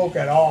are woke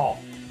at all.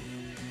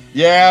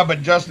 Yeah,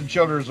 but Justin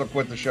Childers will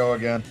quit the show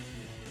again.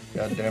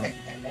 God damn it.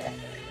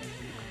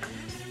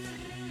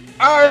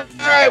 All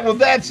right, well,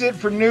 that's it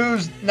for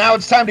news. Now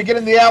it's time to get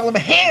in the album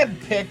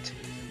handpicked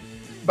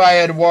by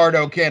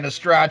Eduardo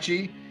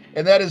Canestracci,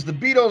 and that is the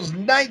Beatles'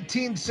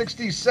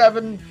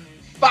 1967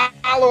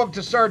 follow-up to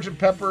Sgt.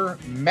 Pepper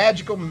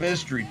Magical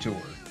Mystery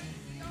Tour.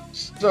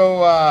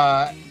 So,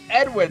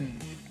 Edwin,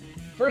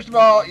 first of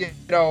all,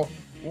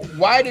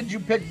 why did you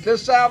pick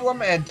this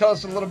album, and tell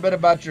us a little bit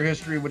about your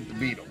history with the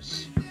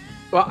Beatles?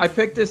 Well, I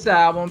picked this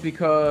album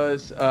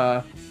because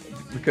I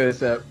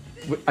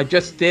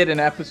just did an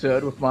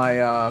episode with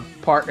my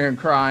partner in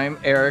crime,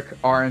 Eric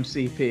Jordan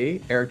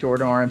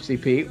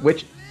RMCP,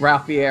 which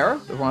Ralph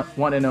Vieira, the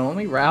one and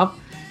only Ralph,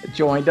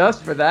 joined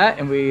us for that,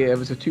 and it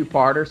was a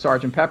two-parter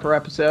Sgt. Pepper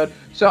episode.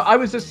 So I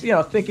was just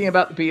thinking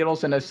about the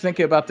Beatles, and I was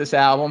thinking about this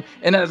album,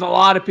 and as a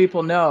lot of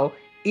people know,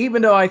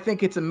 even though I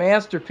think it's a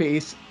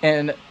masterpiece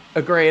and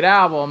a great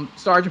album,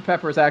 Sgt.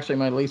 Pepper is actually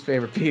my least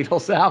favorite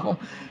Beatles album.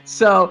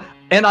 So,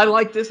 and I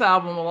like this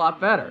album a lot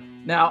better.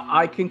 Now,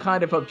 I can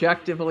kind of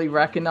objectively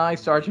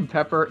recognize Sgt.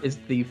 Pepper is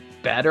the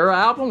better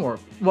album,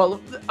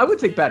 I would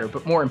say better,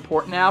 but more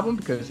important album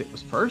because it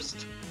was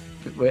first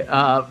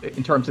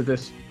in terms of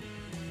this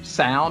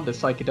sound, the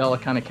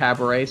psychedelic kind of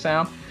cabaret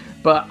sound.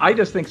 But I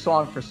just think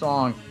song for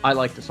song, I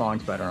like the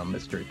songs better on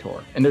Mystery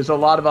Tour. And there's a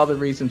lot of other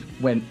reasons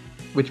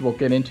which we'll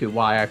get into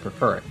why I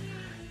prefer it.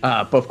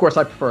 But of course,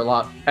 I prefer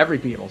every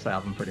Beatles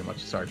album pretty much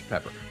to Sgt.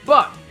 Pepper.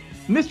 But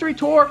Mystery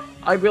Tour,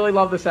 I really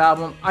love this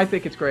album. I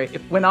think it's great.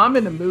 When I'm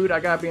in the mood, I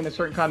gotta be in a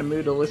certain kind of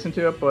mood to listen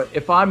to it. But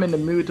if I'm in the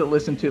mood to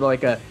listen to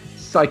like a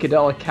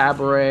psychedelic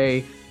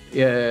cabaret,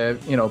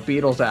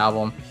 Beatles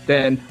album,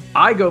 then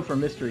I go for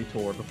Mystery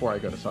Tour before I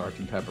go to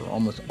Sgt. Pepper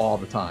almost all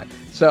the time.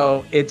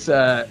 So it's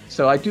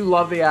so I do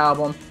love the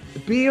album. The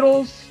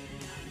Beatles,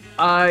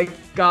 I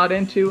got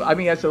into. I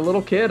mean, as a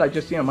little kid, I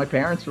just my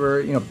parents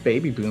were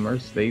baby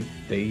boomers. They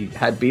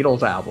had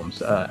Beatles albums,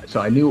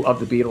 so I knew of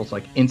the Beatles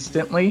like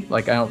instantly.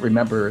 Like I don't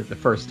remember the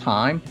first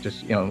time.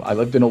 Just I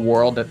lived in a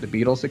world that the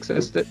Beatles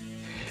existed.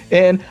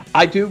 And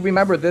I do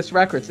remember this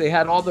records. They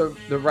had all the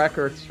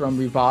records from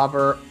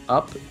Revolver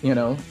up,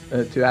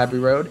 to Abbey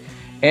Road.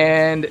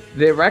 And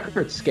the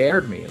records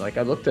scared me. Like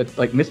I looked at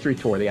like Mystery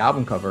Tour, the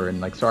album cover,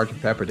 and like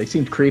Sgt. Pepper. They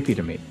seemed creepy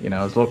to me. As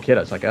a little kid,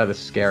 I was like, oh, this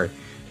is scary.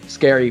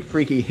 Scary,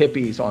 freaky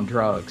hippies on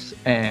drugs.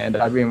 And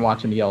I've been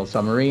watching the Yellow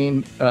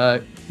Submarine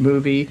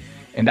movie,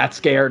 and that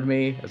scared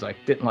me. I was like,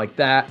 didn't like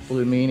that.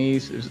 Blue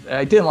Meanies.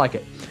 I didn't like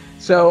it.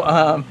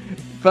 So,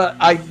 but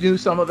I knew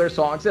some of their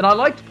songs, and I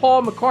liked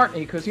Paul McCartney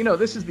because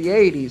this is the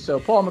 '80s.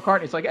 So Paul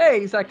McCartney's like, hey,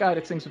 he's that guy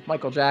that sings with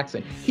Michael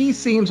Jackson. He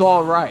seems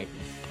all right.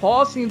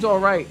 Paul seems all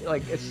right.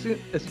 Like as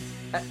soon as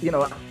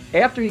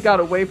after he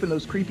got away from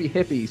those creepy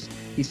hippies,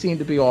 he seemed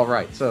to be all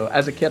right. So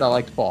as a kid, I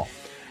liked Paul.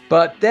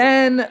 But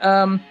then,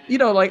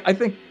 like I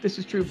think this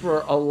is true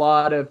for a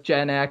lot of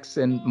Gen X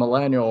and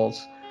millennials.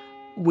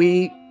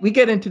 We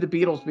get into the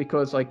Beatles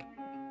because like,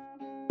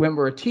 when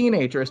we're a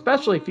teenager,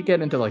 especially if you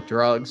get into like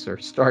drugs or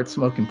start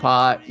smoking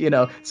pot,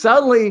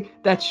 suddenly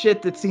that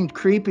shit that seemed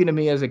creepy to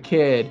me as a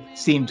kid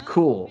seemed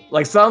cool.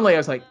 Like suddenly I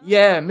was like,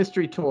 yeah,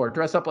 Mystery Tour,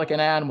 dress up like an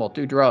animal,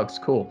 do drugs,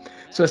 cool.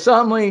 So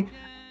suddenly,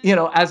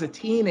 as a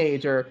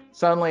teenager,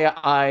 suddenly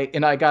I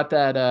got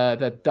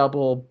that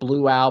double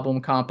Blue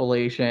Album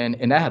compilation,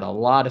 and that had a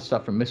lot of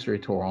stuff from Mystery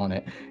Tour on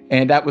it.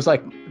 And that was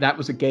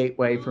a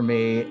gateway for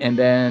me. And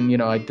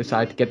then, I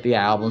decided to get the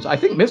albums. I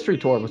think Mystery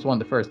Tour was one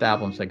of the first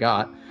albums I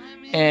got.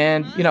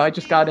 And, I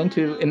just got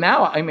into, and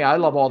now, I mean, I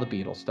love all the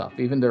Beatles stuff,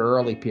 even the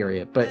early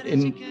period. But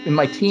in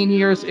my teen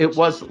years, it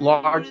was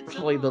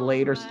largely the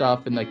later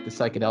stuff and like the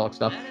psychedelic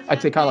stuff.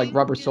 I'd say kind of like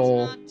Rubber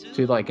Soul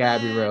to like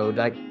Abbey Road.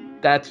 Like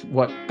that's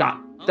what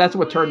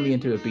turned me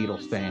into a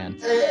Beatles fan.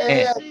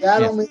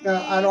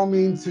 I don't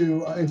mean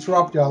to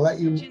interrupt you. I'll let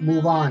you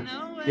move on.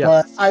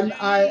 Yeah. But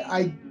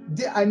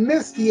I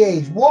missed the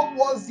age. What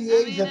was the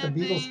age that the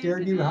Beatles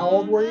scared you? How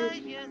old were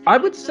you? I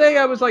would say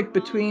I was like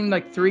between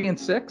like 3 and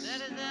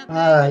 6.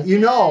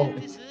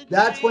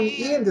 That's when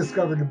Ian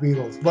discovered the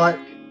Beatles, but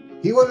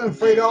he wasn't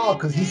afraid at all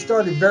because he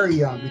started very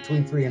young,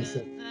 between 3 and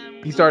 6.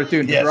 He started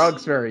doing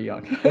drugs very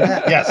young.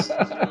 Yeah. Yes.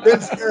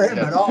 Didn't scare him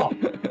at all.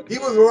 He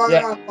was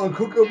running on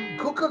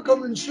Kuka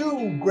come and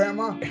shoe,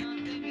 Grandma.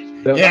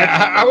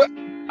 Yeah,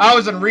 I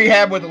was in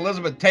rehab with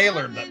Elizabeth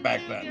Taylor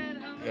back then.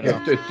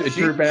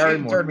 Drew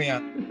Barrymore. She turned me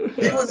on.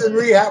 He was in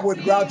rehab with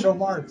Groucho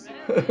Marx.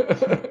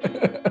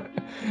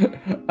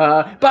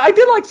 But I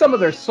did like some of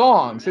their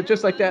songs. It's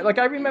just like that. Like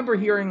I remember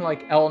hearing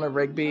like Eleanor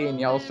Rigby and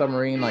Yellow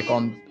Submarine like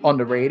on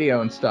the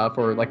radio and stuff,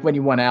 or like when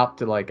you went out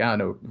to like, I don't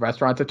know,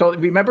 restaurants.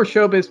 Remember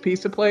Showbiz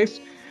Pizza Place?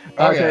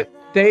 Yeah.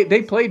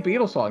 They played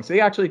Beatles songs.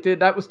 They actually did.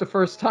 That was the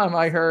first time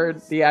I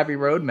heard the Abbey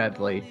Road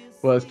medley.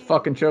 Was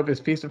fucking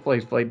Showbiz Pizza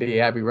Place played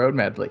the Abbey Road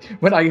medley.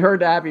 When I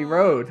heard Abbey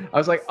Road, I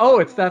was like, oh,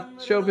 it's that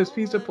Showbiz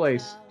Pizza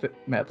Place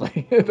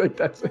medley. Like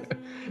that's it.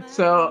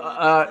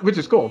 So, which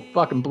is cool.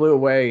 Fucking blew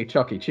away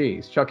Chuck E.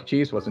 Cheese. Chuck E.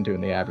 Cheese wasn't doing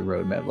the Abbey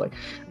Road medley.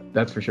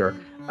 That's for sure.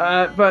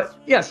 But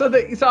yeah, so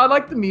I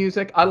liked the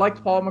music. I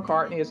liked Paul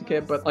McCartney as a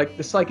kid, but like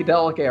the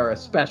psychedelic era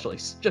especially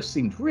just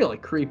seemed really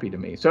creepy to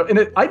me. So,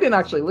 I didn't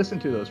actually listen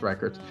to those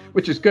records,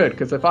 which is good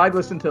because if I'd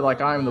listened to like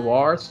I Am the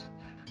Walrus,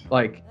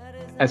 like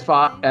at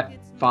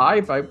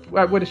 5, I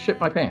would have shit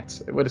my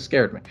pants. It would have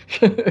scared me.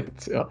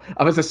 So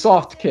I was a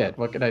soft kid.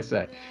 What can I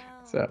say?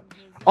 So,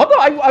 although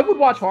I would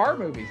watch horror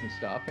movies and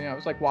stuff. I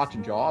was like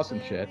watching Jaws and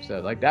shit.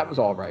 So like that was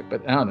all right.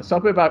 But I don't know,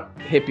 something about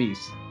hippies,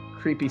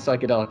 creepy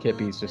psychedelic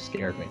hippies, just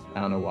scared me. I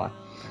don't know why.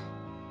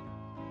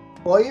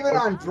 Well, even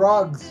on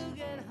drugs,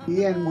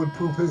 Ian would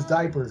poop his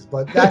diapers,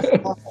 but that's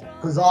normal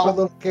because all the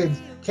little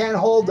kids can't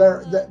hold they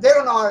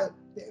don't know how.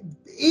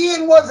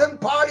 Ian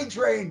wasn't potty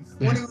trained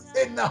when he was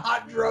hitting the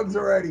hot drugs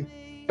already.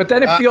 But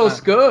then it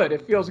feels good.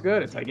 It feels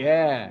good. It's like,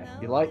 yeah,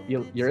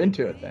 you're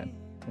into it then.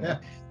 Yeah.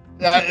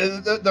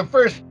 The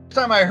first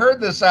time I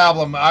heard this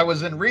album, I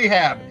was in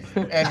rehab,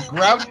 and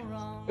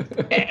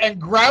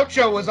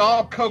Groucho was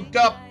all coked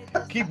up,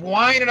 keep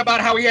whining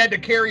about how he had to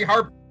carry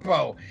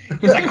Harpo.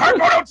 He's like,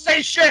 Harpo don't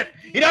say shit.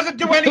 He doesn't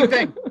do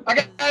anything.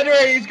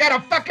 He's got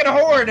a fucking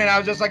horn. And I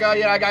was just like, oh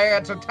yeah, I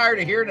got so tired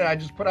of hearing it. I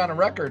just put on a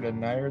record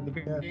and I heard the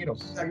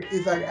Beatles.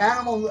 He's like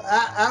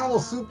animal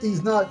soup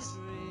these nuts.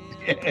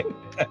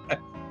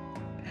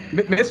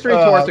 Mystery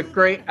Tour is a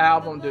great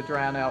album to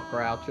drown out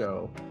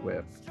Groucho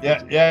with.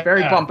 Yeah.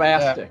 Very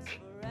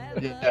bombastic.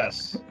 Yeah.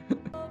 Yes.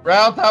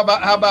 Ralph, how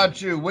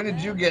about you? When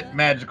did you get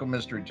Magical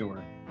Mystery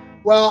Tour?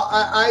 Well,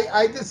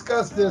 I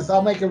discussed this.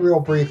 I'll make it real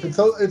brief. It's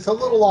a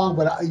little long,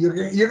 but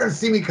you're gonna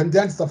see me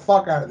condense the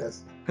fuck out of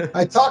this.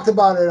 I talked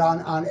about it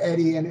on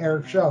Eddie and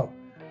Eric's show.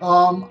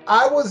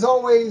 I was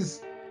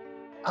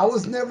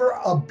never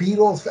a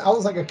Beatles. I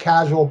was like a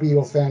casual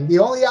Beatles fan. The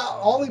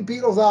only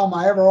Beatles album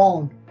I ever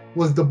owned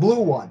was the blue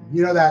one.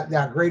 You know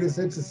that greatest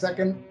hits, the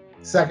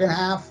second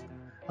half.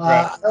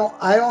 Right.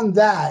 I owned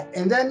that,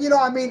 and then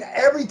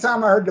every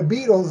time I heard the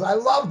Beatles, I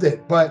loved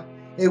it, but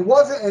it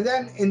wasn't. And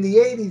then in the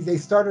 '80s, they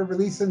started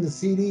releasing the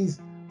CDs,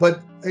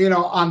 but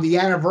on the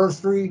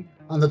anniversary,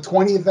 on the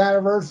 20th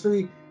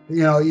anniversary,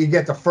 you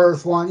get the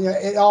first one.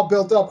 It all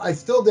built up. I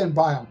still didn't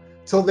buy them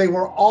till they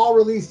were all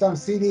released on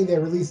CD. They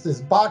released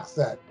this box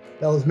set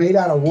that was made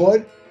out of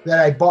wood that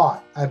I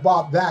bought. I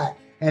bought that,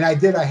 and I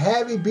did a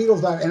heavy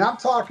Beatles dive, and I'm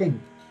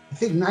talking, I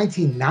think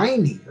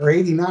 1990 or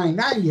 89,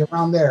 90,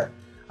 around there.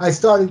 I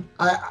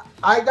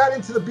got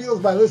into the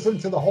Beatles by listening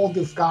to the whole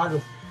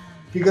discography,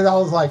 because I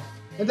was like,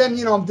 and then,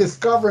 I'm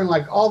discovering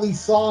like all these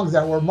songs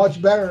that were much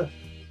better.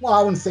 Well,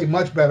 I wouldn't say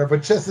much better,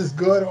 but just as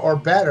good or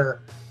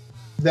better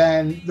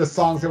than the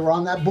songs that were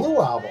on that blue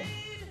album.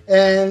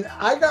 And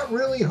I got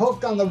really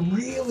hooked on the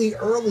really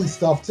early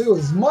stuff too,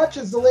 as much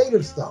as the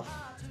later stuff.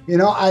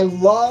 I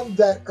loved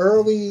that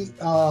early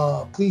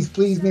Please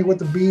Please Me with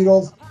the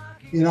Beatles.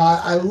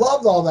 I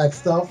loved all that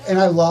stuff, and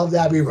I loved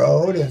Abbey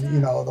Road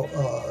and,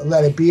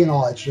 Let It Be and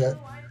all that shit.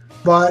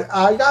 But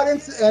I got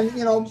into, and,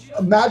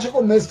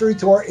 Magical Mystery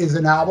Tour is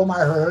an album I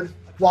heard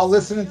while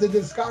listening to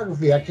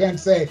discography. I can't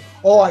say,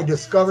 I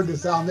discovered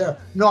this album there.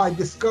 No, I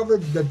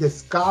discovered the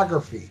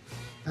discography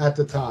at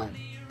the time.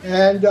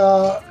 And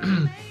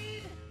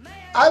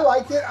I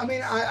liked it. I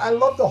mean, I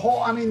love the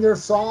whole,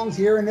 there's songs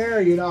here and there,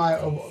 I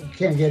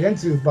can't get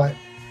into, but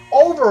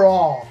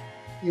overall,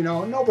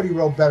 nobody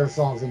wrote better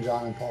songs than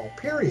John and Paul,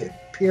 period.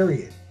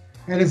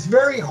 And it's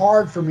very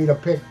hard for me to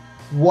pick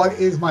what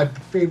is my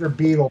favorite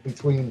Beatle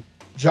between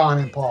John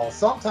and Paul.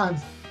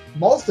 Sometimes,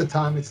 most of the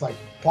time, it's like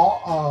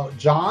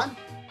John,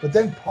 but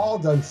then Paul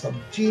does some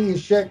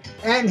genius shit,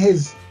 and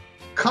his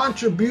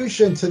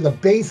contribution to the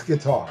bass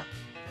guitar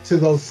to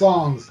those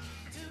songs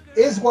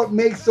is what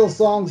makes those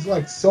songs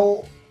like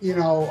so,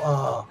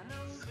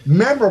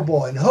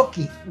 memorable and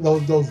hooky.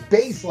 Those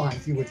bass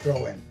lines he would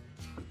throw in.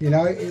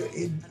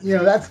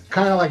 That's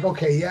kind of like,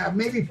 okay, yeah,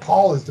 maybe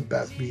Paul is the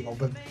best Beatle,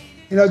 but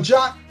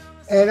John.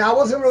 And I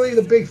wasn't really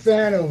the big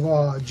fan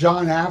of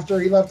John after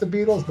he left the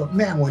Beatles, but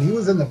man, when he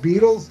was in the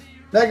Beatles,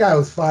 that guy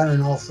was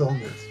firing all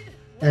cylinders.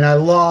 And I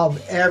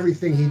love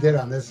everything he did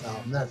on this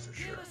album, that's for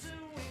sure.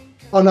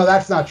 Oh, no,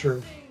 that's not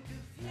true.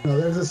 No,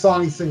 there's a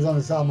song he sings on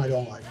this album I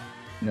don't like.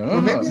 No,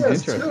 well, maybe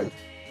there's two.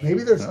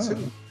 Maybe there's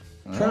two.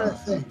 I'm trying to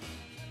think.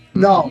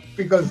 No,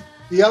 because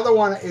the other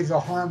one is a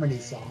harmony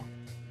song.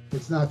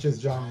 It's not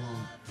just John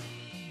alone.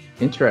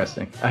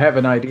 Interesting. I have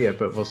an idea,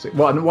 but we'll see.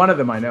 Well, one of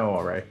them I know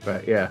all right,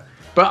 but yeah.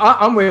 But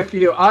I'm with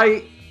you.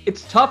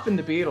 It's tough in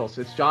the Beatles.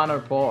 It's John or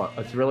Paul.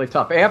 It's really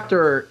tough.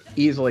 After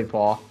easily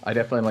Paul. I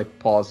definitely like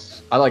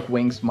Paul's. I like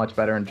Wings much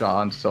better than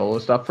John's solo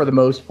stuff for the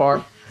most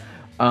part.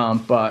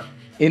 But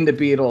in the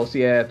Beatles,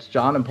 yeah, it's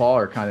John and Paul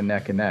are kind of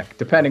neck and neck,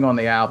 depending on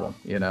the album.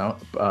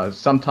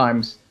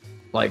 Sometimes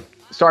like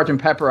Sgt.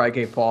 Pepper, I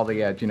gave Paul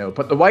the edge.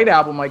 But the White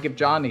Album, I give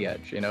John the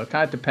edge. It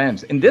kind of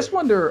depends. In this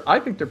one, I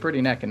think they're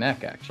pretty neck and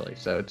neck actually.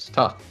 So it's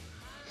tough.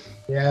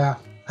 Yeah.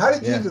 How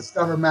did you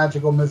discover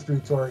Magical Mystery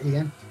Tour,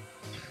 Ian?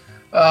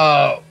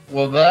 Well,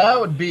 that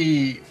would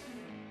be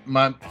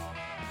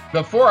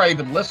before I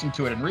even listened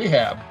to it in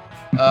rehab,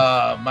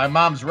 my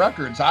mom's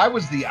records. I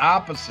was the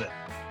opposite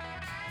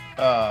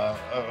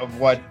of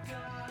what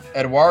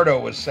Eduardo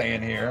was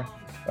saying here.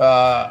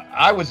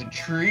 I was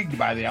intrigued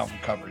by the album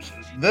covers.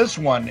 This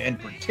one in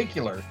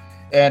particular,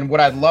 and what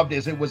I loved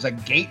is it was a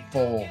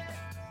gatefold,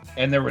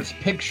 and there was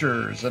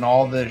pictures and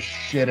all this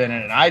shit in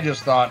it, and I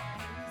just thought,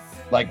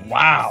 like,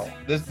 wow,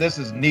 this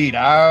is neat.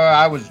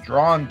 I was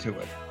drawn to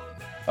it.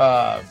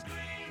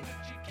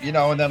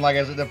 And then, like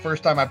I said, the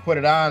first time I put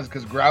it on is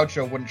because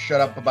Groucho wouldn't shut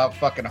up about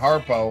fucking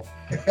Harpo.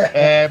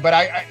 But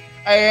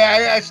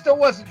I still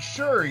wasn't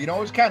sure, it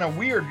was kind of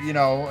weird,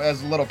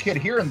 as a little kid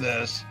hearing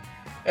this.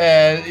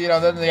 And,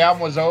 then the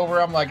album was over.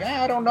 I'm like,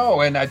 I don't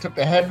know. And I took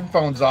the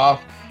headphones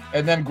off,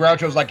 and then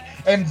Groucho was like,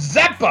 and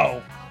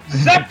Zeppo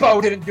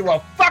didn't do a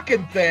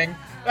fucking thing.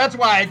 That's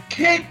why I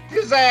kicked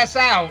his ass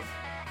out,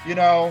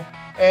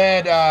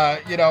 And,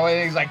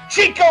 and he's like,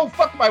 Chico,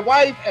 fuck my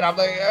wife. And I'm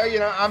like,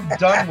 I'm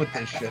done with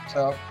this shit.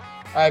 So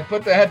I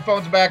put the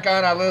headphones back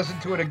on. I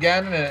listened to it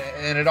again,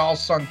 and it all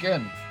sunk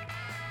in.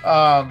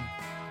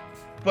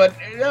 But,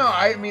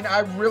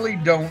 I really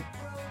don't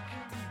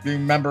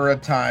remember a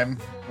time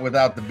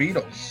without the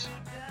Beatles.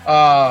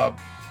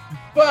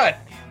 But,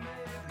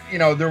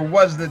 there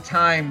was the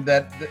time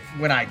that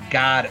when I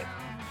got it,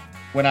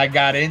 when I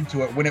got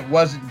into it, when it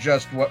wasn't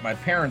just what my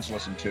parents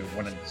listened to,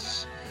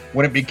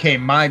 when it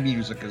became my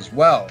music as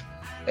well.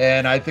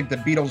 And I think the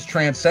Beatles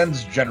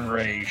transcends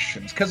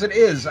generations, because it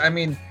is.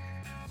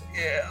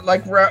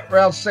 Like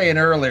Ralph's saying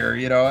earlier,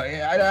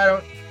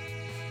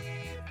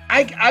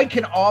 I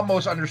can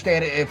almost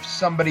understand it if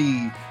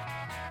somebody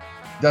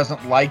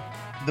doesn't like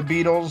the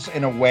Beatles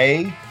in a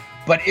way,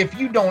 but if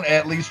you don't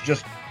at least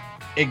just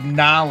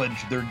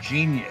acknowledge their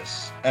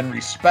genius and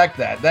respect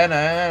that, then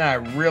I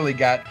really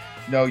got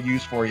no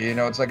use for you. You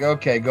know, it's like,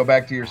 okay, go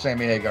back to your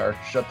Sammy Hagar,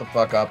 shut the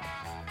fuck up.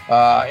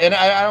 And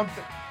I don't.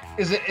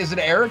 Is it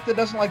Eric that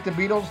doesn't like the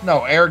Beatles?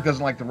 No, Eric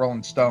doesn't like the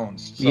Rolling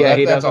Stones. So yeah,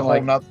 he that's doesn't a whole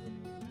like. nother.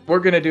 We're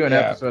gonna do an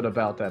episode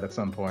about that at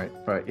some point,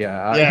 but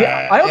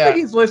I don't think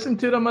he's listened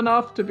to them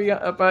enough to be.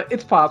 But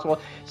it's possible.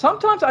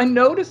 Sometimes I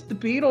notice the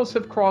Beatles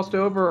have crossed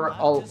over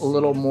a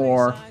little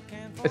more,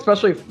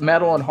 especially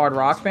metal and hard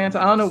rock fans.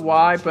 I don't know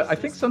why, but I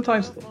think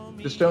sometimes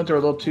the Stones are a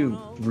little too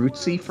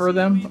rootsy for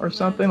them or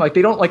something. Like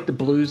they don't like the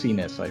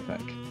bluesiness. I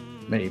think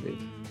maybe.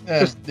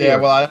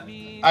 Well,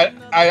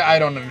 I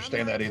don't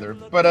understand that either.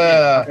 But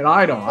and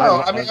I don't.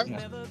 Well,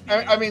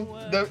 I mean,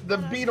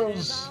 the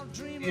Beatles,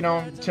 you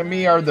know, to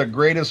me are the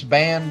greatest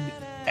band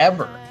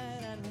ever.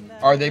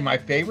 Are they my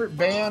favorite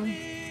band?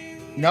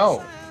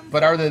 No.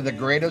 But are they the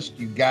greatest?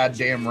 You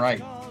goddamn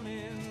right.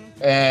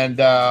 And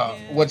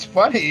what's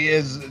funny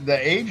is the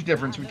age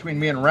difference between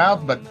me and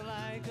Ralph, but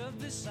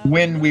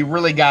when we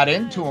really got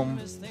into them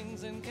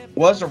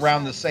was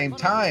around the same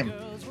time.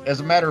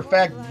 As a matter of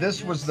fact,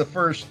 this was the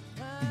first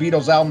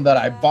Beatles album that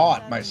I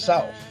bought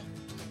myself.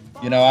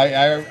 You know,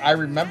 I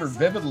remember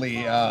vividly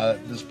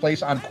this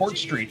place on Court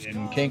Street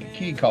in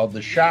Kankakee called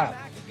The Shop,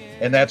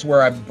 and that's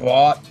where I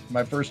bought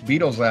my first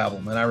Beatles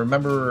album. And I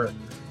remember,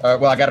 I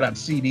got it on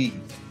CD.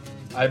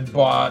 I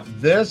bought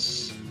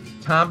this,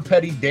 Tom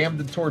Petty, Damn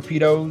the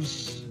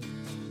Torpedoes,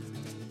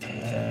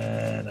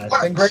 and I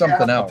think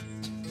something else.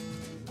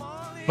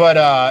 But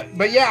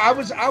yeah, I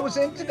was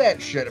into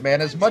that shit,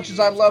 man. As much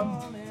as I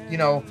love, you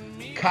know,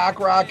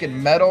 cock rock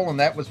and metal, and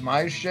that was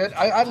my shit.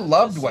 I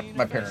loved what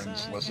my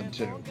parents listened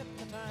to,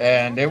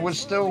 and it was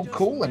still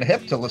cool and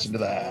hip to listen to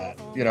that.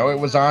 You know, it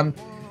was on,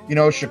 you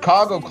know,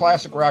 Chicago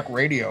classic rock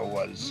radio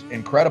was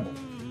incredible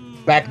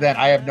back then.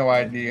 I have no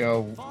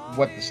idea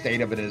what the state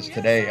of it is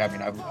today. I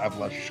mean, I've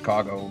left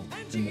Chicago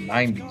in the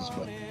 90s,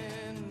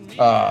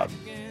 but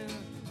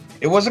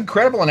it was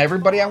incredible, and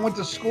everybody I went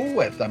to school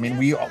with, I mean,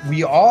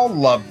 we all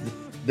loved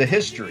the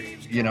history.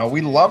 You know,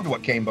 we loved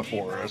what came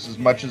before us as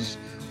much as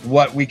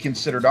what we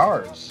considered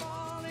ours.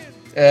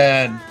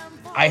 And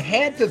I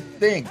had to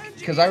think,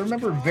 because I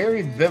remember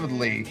very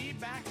vividly,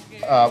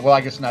 I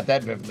guess not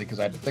that vividly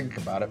because I had to think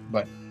about it,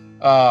 but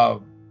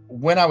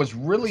when I was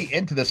really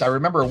into this, I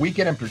remember a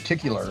weekend in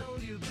particular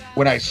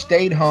when I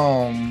stayed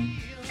home.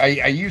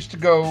 I used to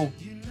go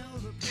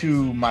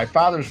to my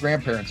father's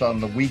grandparents on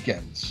the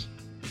weekends,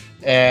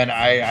 and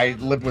I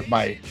lived with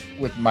my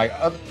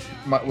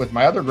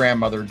other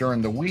grandmother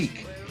during the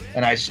week.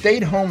 And I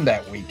stayed home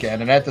that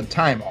weekend, and at the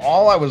time,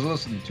 all I was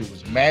listening to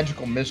was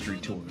Magical Mystery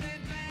Tour.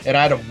 And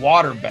I had a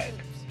waterbed.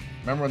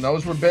 Remember when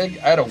those were big?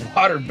 I had a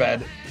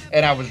waterbed,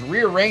 and I was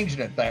rearranging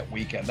it that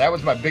weekend. That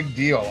was my big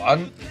deal.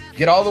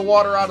 Get all the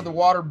water out of the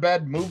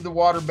waterbed, move the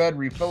waterbed,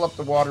 refill up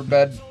the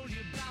waterbed.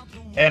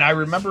 And I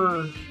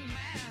remember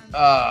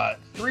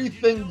three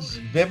things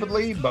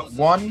vividly, but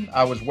one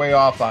I was way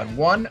off on.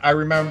 One, I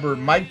remember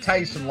Mike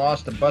Tyson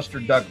lost to Buster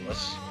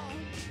Douglas.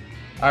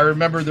 I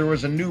remember there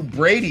was a new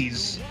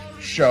Brady's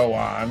show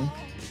on,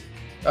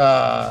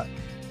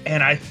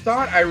 and I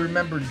thought I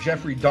remembered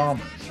Jeffrey Dahmer.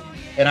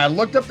 And I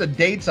looked up the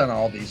dates on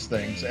all these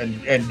things,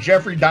 and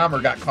Jeffrey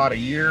Dahmer got caught a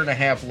year and a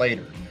half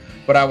later.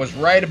 But I was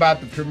right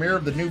about the premiere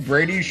of the new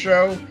Brady's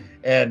show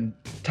and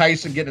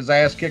Tyson getting his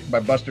ass kicked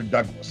by Buster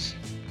Douglas.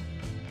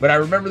 But I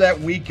remember that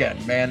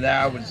weekend, man.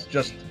 That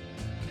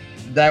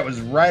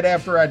was right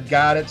after I'd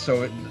got it,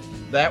 so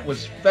that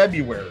was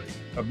February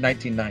of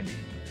 1990.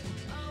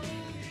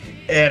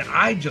 And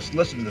I just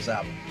listened to this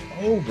album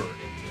over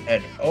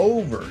and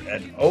over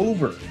and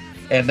over.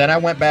 And then I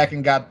went back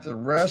and got the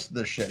rest of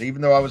the shit,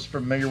 even though I was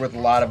familiar with a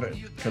lot of it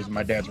because of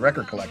my dad's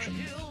record collection.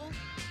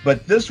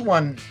 But this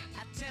one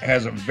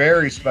has a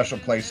very special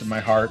place in my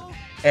heart.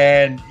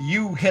 And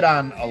you hit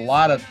on a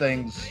lot of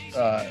things,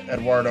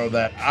 Eduardo,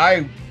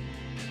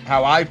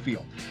 how I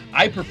feel.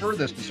 I prefer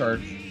this to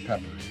Sgt.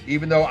 Pepper,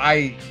 even though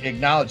I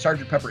acknowledge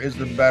Sgt. Pepper is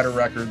the better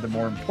record, the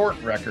more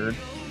important record.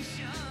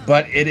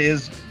 But it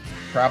is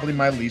probably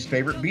my least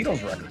favorite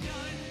Beatles record.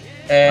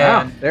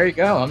 And wow, there you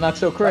go. I'm not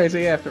so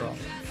crazy after all.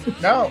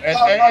 No,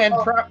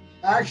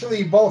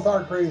 actually, both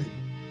are crazy.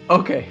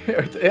 Okay,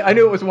 I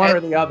knew it was one or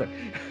the other.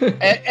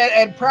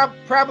 and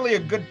probably a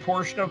good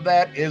portion of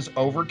that is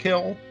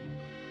Overkill.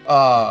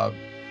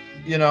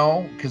 You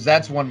know, because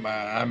that's one.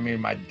 I mean,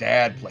 my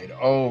dad played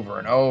over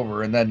and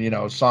over, and then you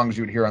know songs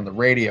you would hear on the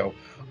radio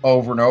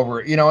over and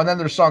over. You know, and then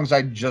there's songs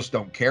I just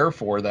don't care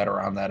for that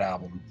are on that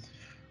album.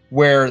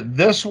 Where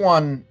this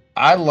one,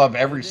 I love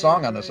every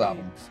song on this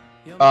album.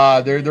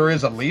 There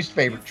is a least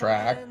favorite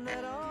track,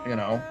 you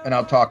know, and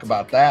I'll talk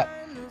about that.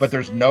 but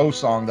there's no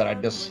song that I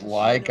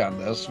dislike on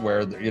this.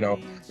 Where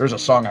there's a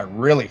song I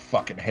really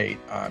fucking hate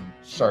on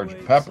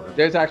Sgt. Pepper.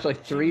 There's actually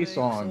 3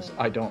 songs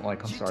I don't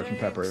like on Sgt.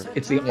 Pepper.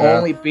 It's the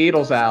only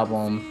Beatles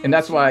album, and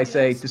that's why I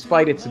say,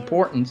 despite its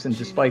importance and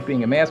despite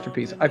being a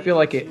masterpiece, I feel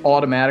like it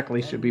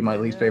automatically should be my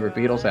least favorite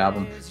Beatles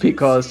album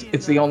because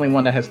it's the only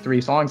one that has 3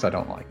 songs I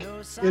don't like.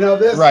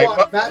 This Right,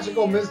 song,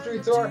 Magical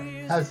Mystery Tour,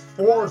 has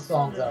 4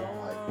 songs I don't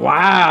like.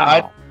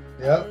 Wow.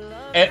 Yep.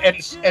 And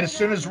as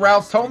soon as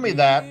Ralph told me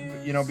that,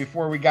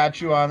 before we got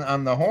you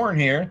on the horn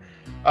here,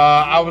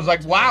 I was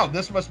like, wow,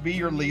 this must be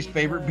your least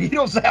favorite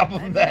Beatles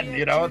album then,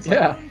 It's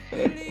like,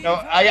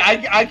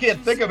 I can't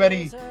think of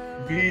any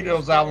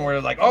Beatles album where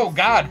like, oh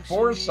God,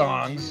 4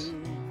 songs,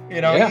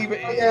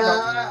 I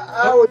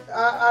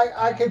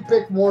could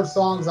pick more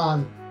songs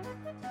on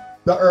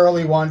the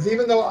early ones,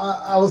 even though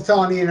I was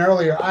telling Ian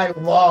earlier, I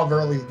love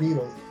early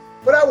Beatles.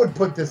 But I would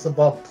put this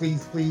above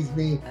Please Please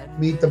Me,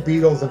 Meet the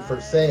Beatles, and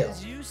For Sale,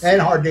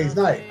 and Hard Day's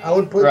Night. I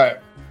would put,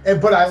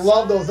 but I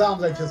love those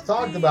albums I just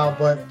talked about,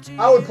 but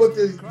I would put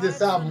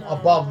this album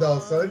above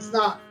those, so it's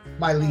not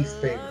my least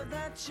favorite.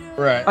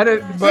 Right. I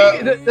don't,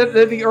 but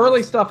the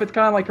early stuff, it's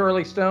kind of like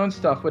early Stones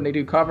stuff when they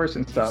do covers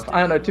and stuff. I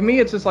don't know. To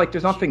me, it's just like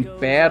there's nothing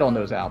bad on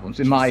those albums,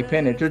 in my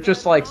opinion. They're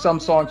just like some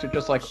songs are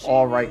just like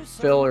all right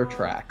filler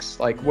tracks.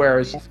 Like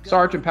whereas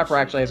Sgt. Pepper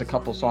actually has a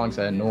couple songs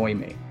that annoy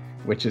me,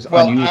 which is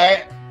unusual.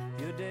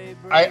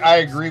 I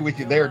agree with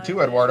you there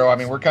too, Eduardo. I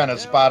mean, we're kind of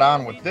spot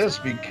on with this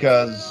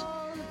because,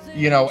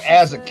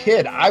 as a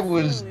kid, I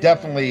was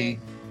definitely,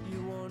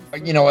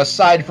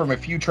 aside from a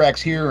few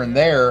tracks here and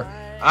there,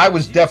 I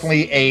was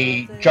definitely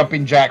a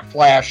Jumping Jack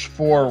Flash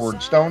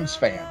forward Stones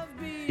fan.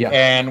 Yeah.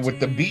 And with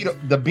the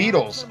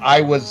Beatles,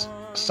 I was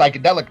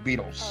psychedelic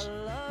Beatles.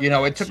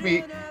 It took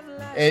me,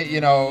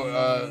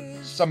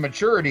 some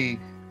maturity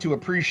to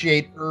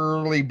appreciate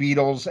early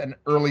Beatles and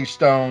early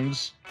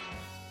Stones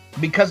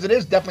because it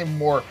is definitely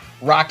more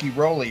rocky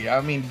rolly. I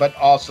mean, but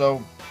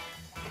also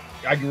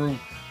I grew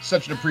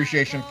such an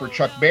appreciation for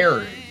Chuck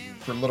Berry,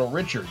 for Little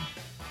Richard,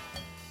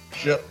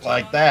 shit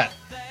like that,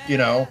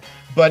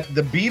 But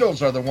the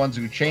Beatles are the ones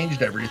who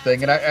changed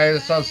everything. And I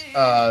saw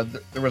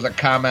there was a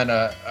comment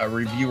a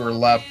reviewer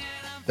left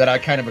that I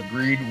kind of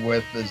agreed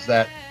with, is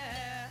that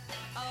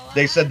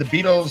they said the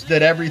Beatles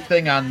did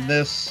everything on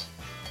this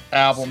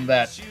album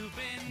that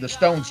the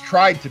Stones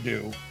tried to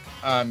do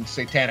on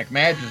Satanic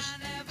Majesties.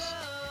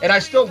 And I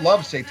still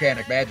love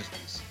Satanic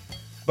Majesties,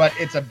 but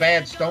it's a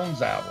bad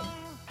Stones album,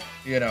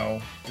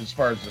 as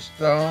far as the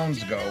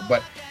Stones go.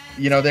 But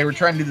they were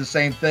trying to do the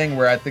same thing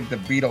where I think the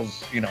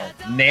Beatles,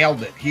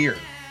 nailed it here.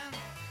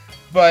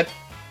 But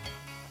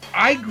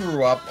I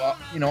grew up,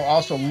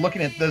 also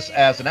looking at this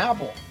as an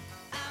album,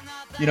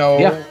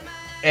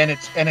 and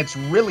it's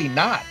really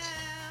not.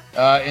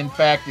 In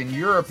fact, in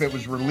Europe, it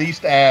was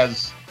released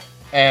as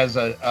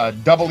a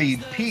double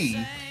EP,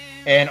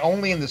 and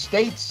only in the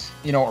States,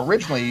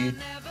 originally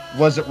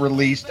was it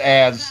released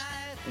as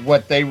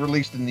what they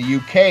released in the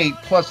UK,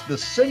 plus the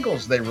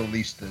singles they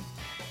released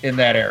in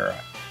that era.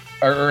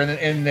 Or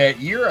in that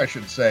year, I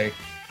should say.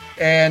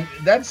 And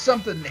that's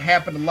something that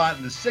happened a lot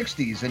in the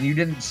 60s, and you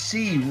didn't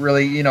see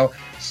really,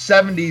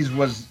 70s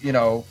was,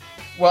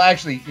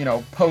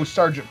 post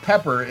Sgt.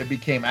 Pepper, it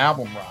became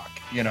album rock,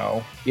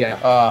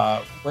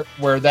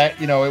 where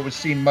that, it was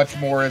seen much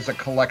more as a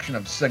collection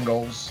of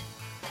singles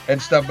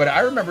and stuff. But I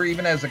remember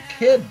even as a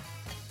kid,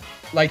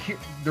 like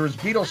there was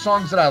Beatles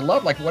songs that I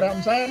loved, like What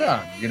Album's That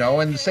on,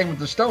 and the same with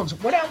the Stones.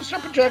 What album's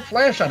Jumpin' Jack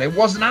Flash on? It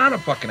wasn't on a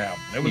fucking album.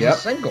 It was a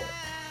single.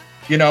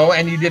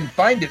 And you didn't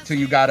find it till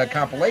you got a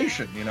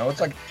compilation. It's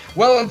like,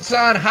 well, it's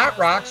on Hot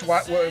Rocks.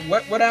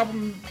 What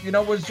album,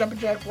 was Jumpin'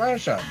 Jack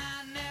Flash on?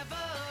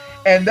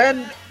 And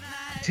then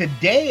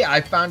today I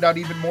found out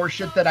even more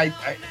shit that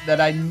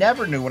I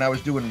never knew when I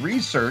was doing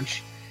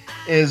research,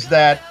 is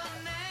that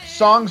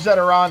songs that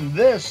are on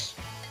this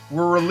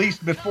were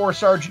released before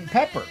Sgt.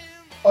 Pepper.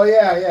 Oh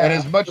yeah. And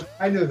as much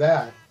I knew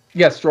that.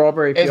 Yeah,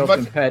 Strawberry Fields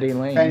and Penny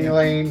Lane. Penny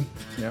Lane.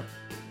 Yep.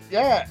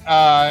 Yeah,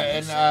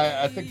 and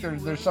I think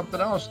there's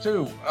something else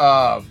too.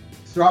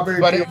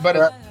 Strawberry Fields.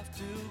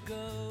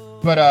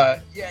 But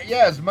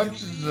as much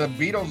as a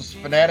Beatles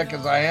fanatic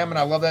as I am, and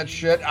I love that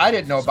shit, I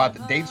didn't know about the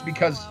dates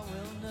because,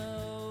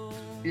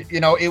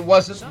 it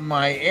wasn't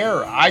my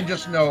era. I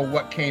just know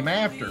what came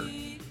after.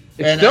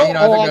 It's still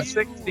all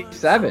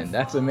 67.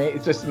 That's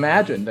amazing. Just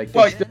imagine, like,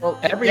 still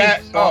every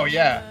song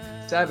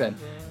 7,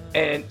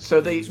 and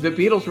so the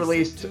Beatles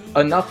released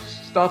enough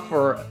stuff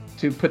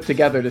to put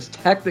together this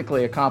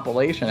technically a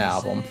compilation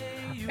album,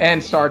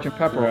 and Sgt.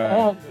 Pepper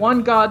all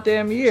one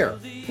goddamn year.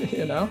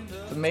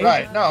 It's amazing.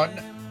 Right? No,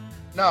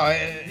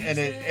 and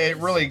it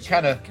really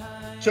kind of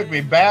took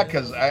me back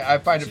because I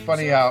find it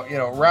funny how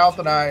Ralph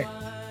and I,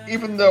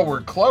 even though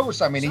we're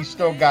close, I mean, he's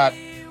still got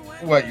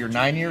what? You're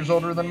 9 years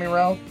older than me,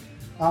 Ralph.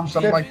 I'm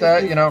something like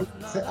that,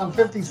 I'm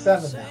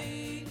 57 now.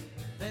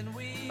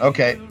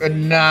 Okay,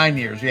 9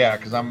 years, yeah,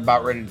 because I'm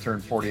about ready to turn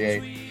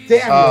 48.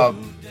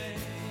 Damn.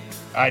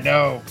 I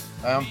know,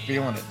 I'm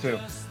feeling it too.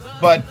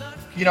 But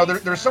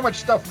there's so much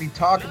stuff we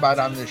talk about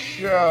on this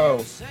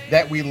show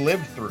that we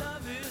lived through.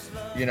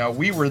 You know,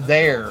 we were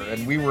there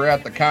and we were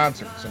at the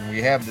concerts and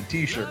we have the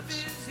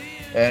T-shirts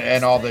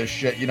and all this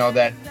shit. You know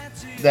that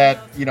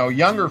you know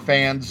younger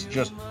fans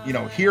just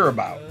hear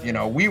about. You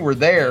know, we were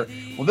there.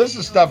 Well, this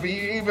is stuff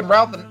even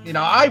Ralph and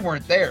I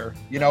weren't there.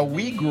 You know,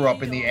 we grew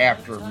up in the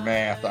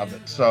aftermath of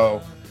it.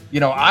 So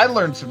I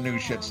learned some new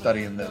shit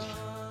studying this.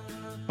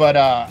 But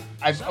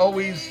I've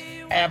always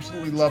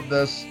absolutely loved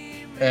this,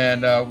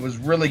 and was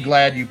really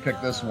glad you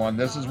picked this one.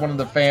 This is one of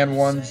the fan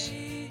ones.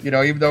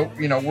 Even though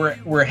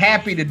we're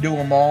happy to do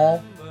them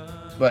all,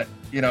 but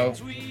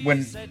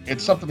when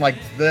it's something like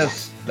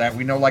this that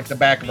we know like the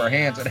back of our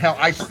hands, and hell,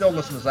 I still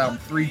listen to this album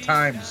 3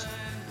 times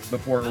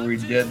before we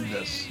did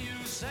this.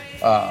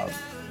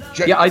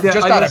 Just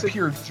out of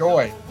pure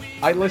joy.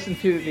 I listened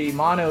to the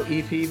mono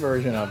EP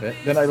version of it.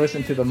 Then I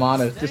listened to the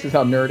mono. This is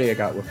how nerdy I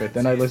got with it.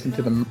 Then I listened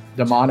to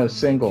the mono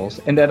singles,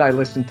 and then I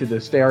listened to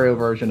the stereo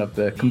version of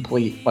the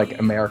complete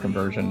American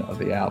version of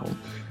the album.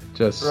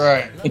 Just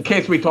right. In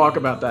case we talk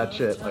about that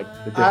shit, the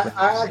difference.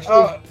 I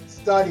actually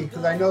studied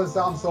because I know the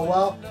album so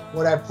well.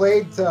 What I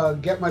played to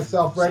get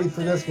myself ready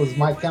for this was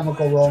My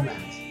Chemical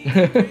Romance.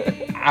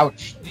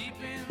 Ouch.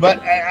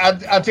 But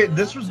I'll tell you,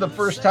 this was the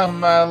first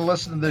time I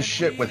listened to this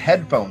shit with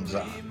headphones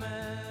on.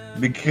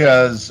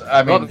 Because,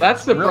 I mean... Well,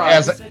 that's the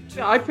problem.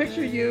 I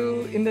picture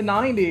you in the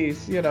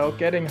 90s,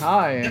 getting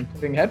high and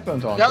putting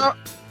headphones on. No,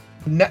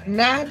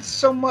 not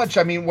so much.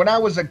 I mean, when I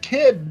was a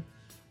kid,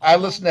 I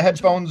listened to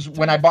headphones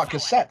when I bought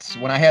cassettes,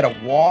 when I had a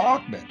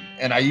Walkman.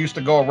 And I used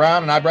to go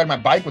around and I'd ride my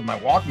bike with my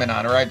Walkman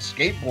on, or I'd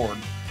skateboard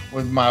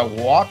with my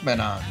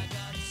Walkman on.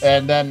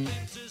 And then,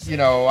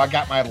 I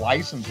got my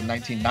license in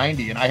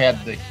 1990 and I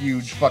had the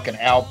huge fucking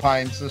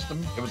Alpine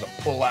system. It was a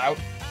pull-out,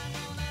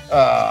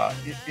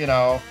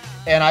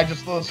 and I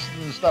just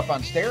listened to stuff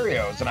on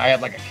stereos, and I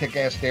had a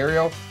kick-ass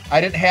stereo.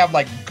 I didn't have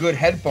good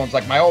headphones.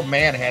 My old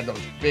man had those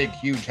big,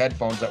 huge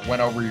headphones that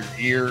went over your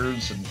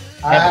ears and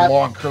had the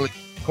long curly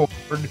cord,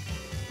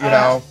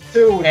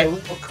 too, with a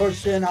little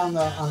cushion on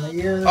the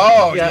ears.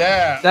 Oh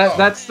yeah.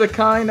 That's the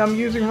kind I'm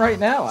using right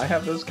now. I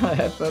have those kind of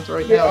headphones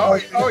right now.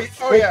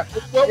 Oh yeah.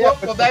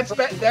 Well, that's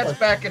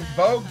back in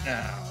vogue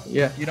now.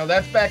 Yeah.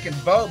 That's back in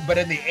vogue. But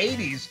in the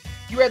 80s,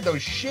 you had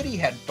those shitty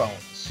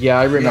headphones. Yeah,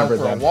 I remember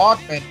for them. A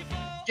Walkman.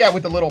 Yeah,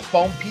 with the little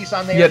foam piece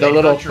on there. Yeah, the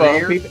little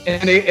foam piece,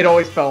 and it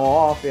always fell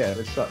off. Yeah,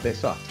 they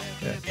sucked.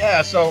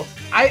 Yeah, so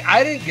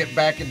I didn't get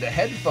back into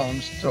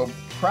headphones till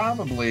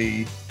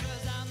probably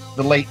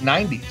the late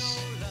 90s.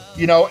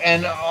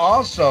 And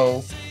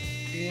also,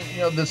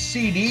 the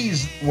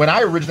CDs, when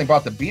I originally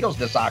bought the Beatles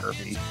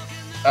discography,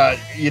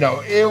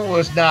 it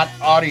was not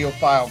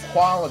audiophile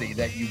quality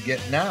that you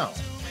get now.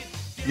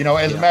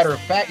 As a matter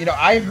of fact,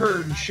 I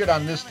heard shit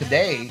on this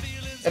today.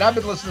 And I've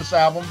been listening to this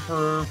album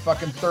for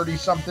fucking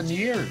 30-something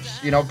years.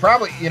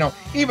 Probably,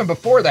 even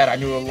before that, I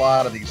knew a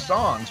lot of these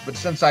songs. But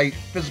since I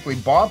physically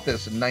bought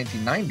this in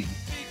 1990,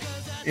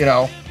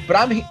 but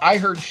I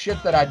heard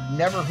shit that I'd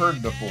never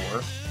heard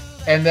before.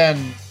 And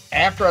then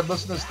after I'd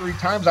listened to this 3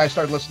 times, I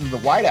started listening to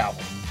the White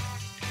Album.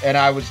 And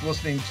I was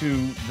listening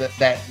to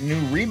that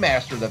new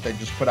remaster that they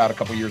just put out a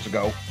couple years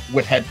ago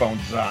with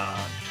headphones on.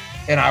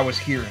 And I was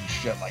hearing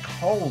shit like,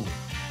 holy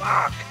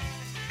fuck.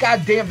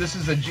 God damn, this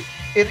is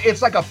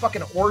it's like a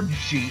fucking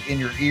orgy in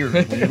your ears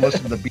when you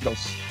listen to the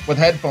Beatles with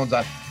headphones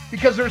on.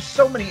 Because there's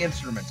so many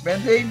instruments,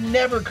 man. They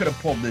never could have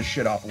pulled this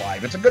shit off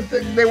live. It's a good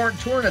thing they weren't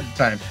touring at the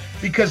time.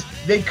 Because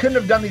they couldn't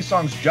have done these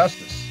songs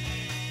justice.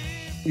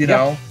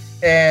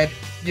 And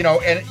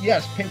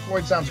yes, Pink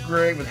Floyd sounds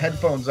great with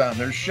headphones on.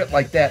 There's shit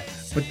like that.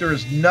 But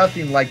there's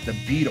nothing like the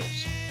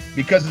Beatles.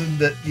 Because of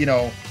the,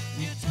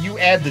 you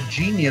add the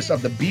genius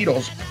of the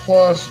Beatles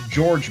plus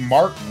George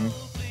Martin,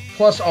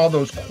 plus all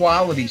those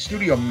quality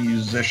studio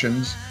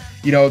musicians,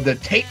 the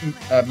tape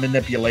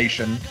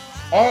manipulation,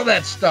 all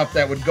that stuff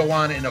that would go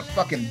on in a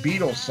fucking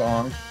Beatles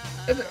song.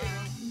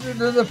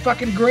 They're the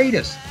fucking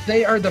greatest.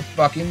 They are the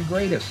fucking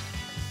greatest.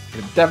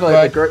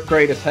 Definitely the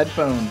greatest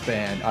headphone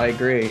band. I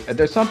agree.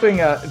 There's something,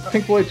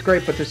 Pink Floyd's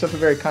great, but there's something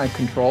very kind of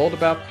controlled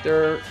about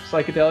their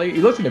psychedelia.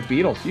 You listen to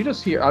Beatles, you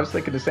just hear, I was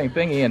thinking the same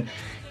thing, Ian.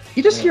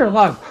 You just hear a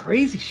lot of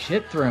crazy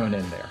shit thrown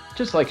in there.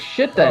 Just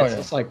shit that's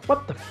just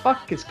what the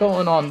fuck is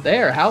going on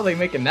there? How are they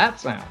making that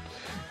sound?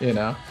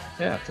 Yeah,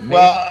 it's amazing.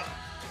 Well,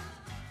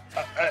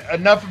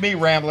 enough of me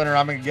rambling, or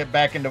I'm going to get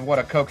back into what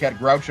a cokehead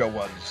Groucho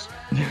was.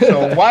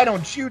 So why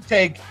don't you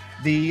take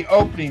the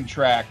opening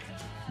track,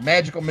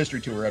 Magical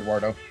Mystery Tour,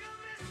 Eduardo?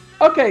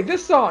 Okay,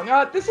 this song.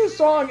 This is a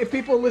song, if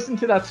people listen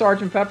to that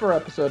Sgt. Pepper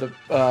episode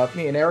of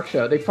me and Eric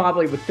show, they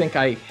probably would think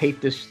I hate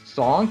this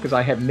song because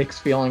I have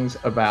mixed feelings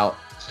about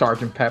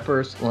Sgt.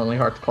 Pepper's Lonely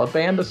Hearts Club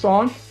Band, the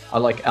song. I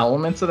like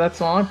elements of that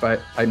song,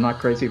 but I'm not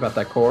crazy about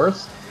that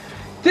chorus.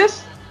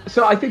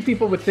 So I think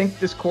people would think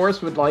this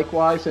chorus would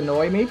likewise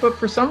annoy me, but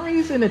for some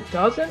reason it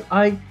doesn't.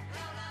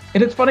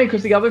 And it's funny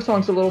because the other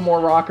song's a little more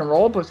rock and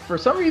roll, but for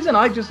some reason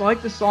I just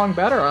like this song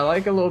better. I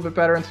like it a little bit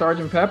better in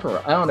Sgt.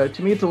 Pepper. I don't know.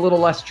 To me, it's a little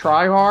less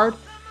try hard.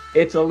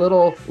 It's a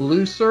little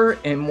looser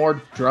and more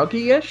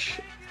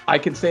druggy-ish. I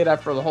can say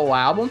that for the whole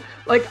album.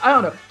 Like, I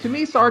don't know. To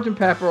me, Sgt.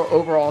 Pepper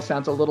overall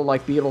sounds a little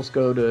like Beatles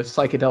go to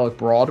psychedelic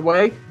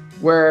Broadway,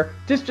 where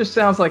this just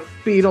sounds like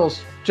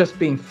Beatles just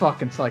being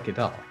fucking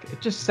psychedelic.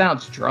 It just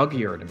sounds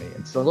druggier to me.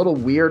 It's a little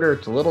weirder.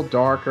 It's a little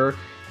darker.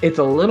 It's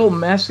a little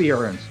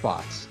messier in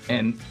spots.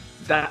 And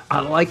that I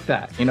like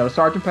that. You know,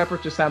 Sgt. Pepper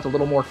just sounds a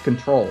little more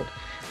controlled.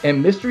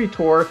 And Mystery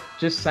Tour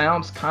just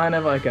sounds kind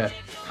of like a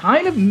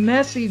kind of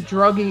messy,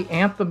 druggy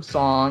anthem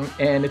song,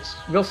 and it's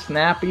real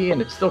snappy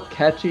and it's still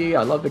catchy.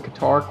 I love the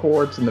guitar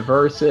chords and the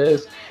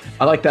verses.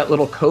 I like that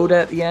little coda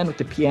at the end with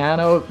the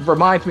piano. It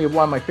reminds me of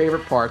one of my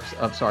favorite parts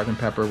of Sgt.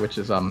 Pepper, which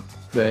is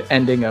the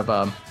ending of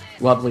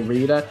Lovely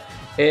Rita.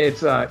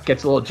 It's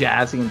gets a little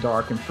jazzy and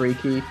dark and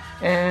freaky,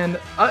 and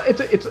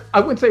it's I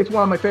wouldn't say it's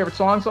one of my favorite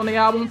songs on the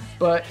album,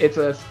 but it's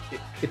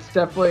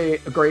definitely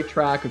a great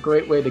track, a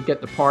great way to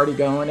get the party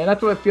going, and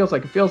that's what it feels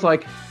like. It feels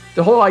like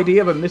the whole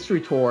idea of a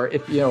mystery tour,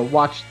 if you know,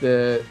 watch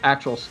the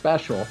actual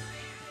special,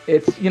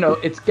 it's, you know,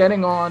 it's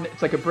getting on,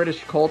 it's like a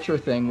British culture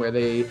thing where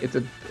they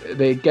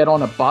get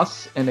on a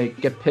bus and they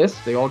get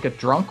pissed, they all get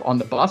drunk on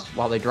the bus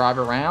while they drive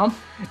around.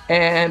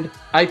 And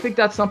I think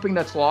that's something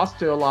that's lost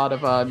to a lot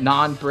of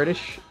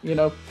non-British, you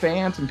know,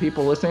 fans and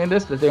people listening to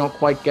this, that they don't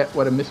quite get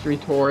what a mystery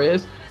tour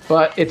is.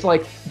 But it's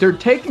like they're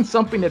taking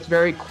something that's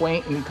very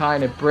quaint and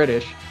kind of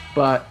British,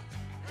 but,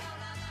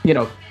 you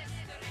know,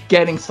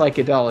 getting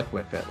psychedelic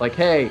with it. Like,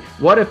 hey,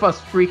 what if us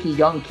freaky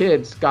young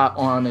kids got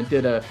on and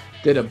did a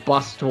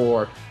bus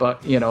tour,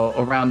 but, you know,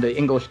 around the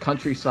English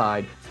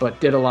countryside,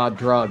 but did a lot of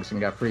drugs and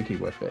got freaky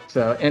with it.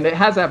 So, and it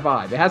has that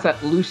vibe. It has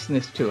that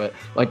looseness to it,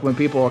 like when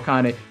people are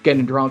kind of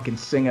getting drunk and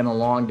singing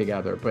along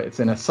together, but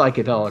it's in a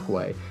psychedelic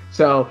way.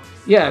 So,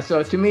 yeah,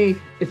 so to me,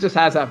 it just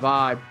has that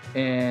vibe,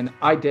 and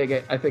I dig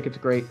it. I think it's a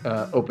great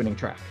opening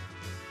track.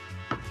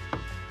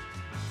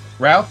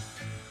 Ralph?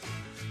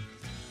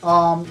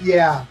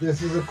 Yeah,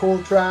 this is a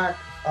cool track.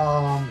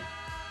 I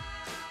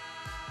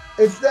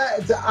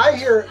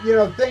hear, you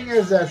know, thing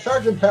is that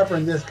Sgt. Pepper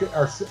and this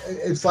are,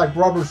 it's like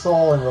Rubber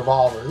Soul and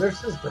Revolver. They're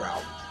sister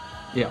albums.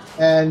 Yeah.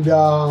 And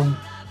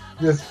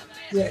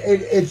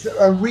it's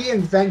a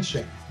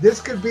reinvention.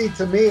 This could be,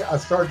 to me, a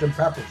Sgt.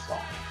 Pepper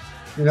song.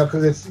 You know,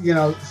 because it's, you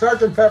know,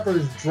 Sgt. Pepper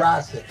is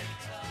drastic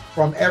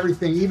from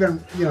everything.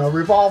 Even, you know,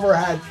 Revolver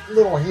had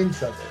little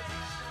hints of it.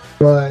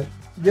 But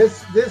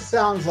this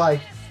sounds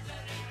like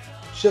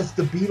just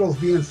the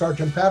Beatles being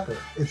Sgt. Pepper.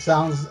 It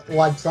sounds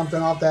like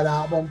something off that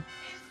album.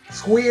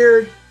 It's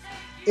weird.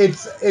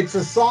 It's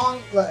a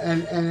song,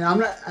 and I'm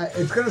not.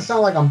 It's gonna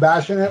sound like I'm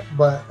bashing it,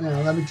 but, you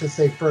know, let me just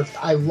say first,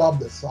 I love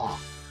this song.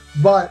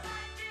 But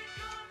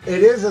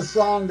it is a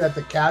song that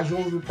the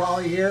casuals would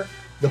probably hear.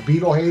 The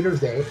Beatle haters,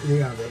 they're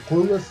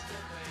clueless,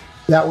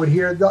 that would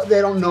hear.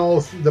 They don't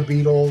know the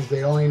Beatles.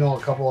 They only know a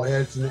couple of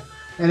hits,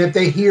 and if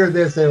they hear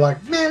this, they're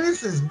like, man,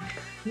 this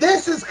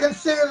is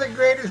considered the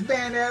greatest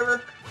band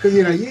ever. Because,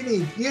 you know, you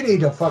need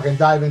to fucking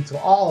dive into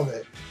all of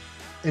it,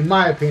 in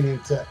my opinion,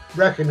 to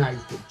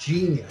recognize the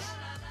genius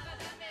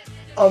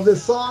of the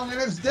song. And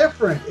it's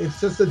different. It's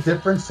just a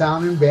different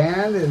sounding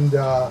band, and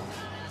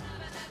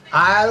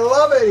I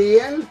love it,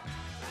 Ian.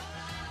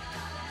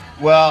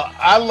 Well,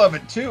 I love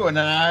it too, and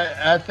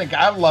I think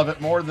I love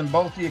it more than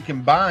both of you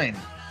combined.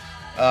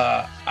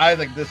 I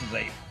think this is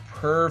a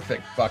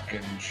perfect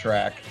fucking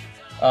track.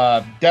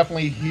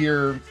 Definitely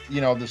hear,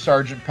 you know, the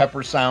Sgt.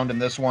 Pepper sound in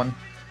this one.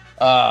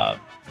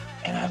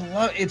 And I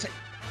love it's.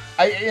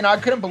 I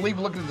couldn't believe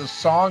looking at the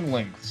song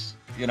lengths.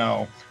 You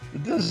know,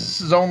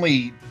 this is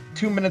only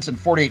 2 minutes and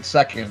 48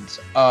 seconds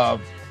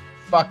of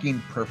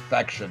fucking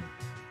perfection.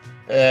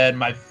 And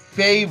my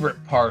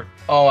favorite part,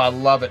 oh, I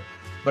love it,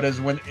 but is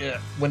when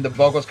the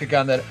vocals kick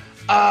on that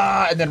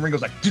and then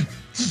Ringo's like,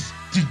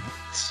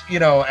 you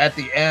know, at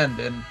the end,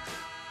 and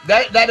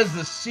that is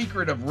the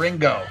secret of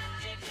Ringo.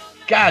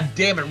 God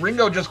damn it,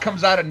 Ringo just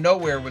comes out of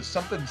nowhere with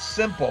something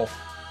simple,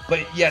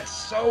 but yet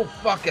so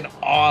fucking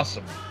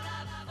awesome.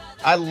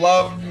 I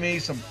love me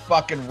some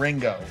fucking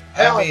Ringo.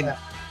 Hell I mean,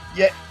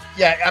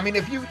 yeah. I mean,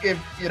 if you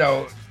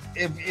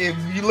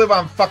live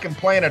on fucking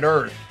planet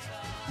Earth,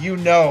 you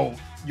know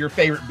your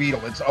favorite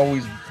Beatle. It's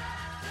always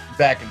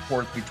back and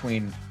forth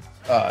between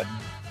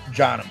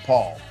John and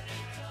Paul.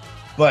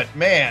 But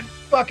man,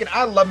 fucking,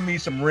 I love me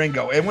some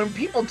Ringo. And when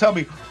people tell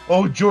me,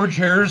 "Oh, George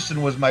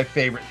Harrison was my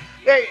favorite,"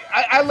 hey,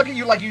 I look at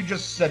you like you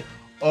just said,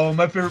 "Oh,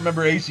 my favorite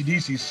member of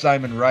AC/DC is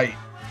Simon Wright."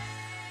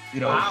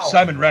 You know, wow.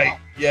 Simon Wright.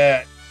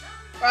 Yeah.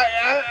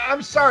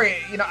 I'm sorry.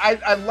 You know,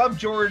 I love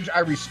George. I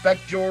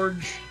respect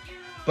George.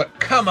 But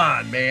come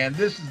on, man.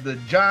 This is the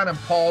John and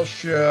Paul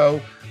show.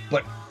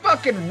 But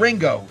fucking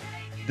Ringo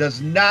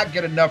does not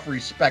get enough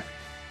respect.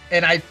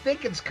 And I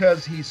think it's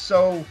because he's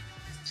so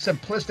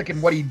simplistic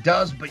in what he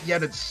does, but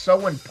yet it's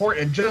so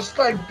important. And just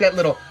like that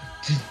little,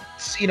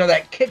 you know,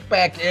 that kick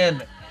back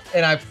in,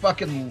 and I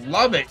fucking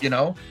love it, you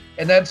know.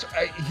 And that's,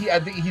 I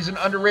think he's an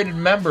underrated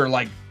member,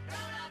 like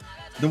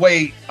the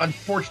way,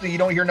 unfortunately, you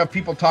don't hear enough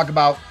people talk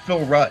about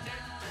Phil Rudd.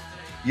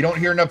 You don't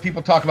hear enough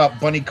people talk about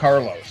Bunny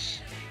Carlos.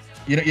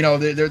 You know,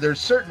 there's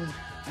certain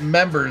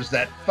members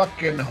that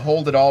fucking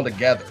hold it all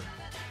together.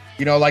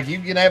 You know, like you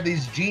can have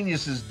these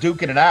geniuses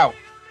duking it out,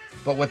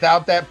 but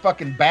without that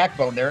fucking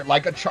backbone there,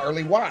 like a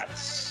Charlie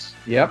Watts.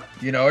 Yep.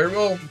 You know,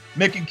 well,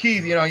 Mick and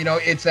Keith, you know,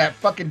 it's that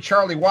fucking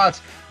Charlie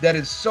Watts that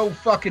is so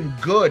fucking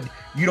good,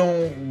 you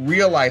don't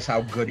realize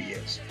how good he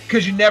is.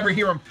 Because you never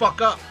hear him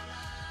fuck up.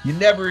 You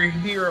never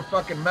hear a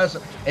fucking mess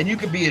up. And you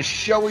can be as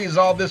showy as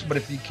all this, but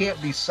if you can't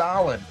be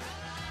solid,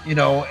 you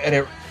know, and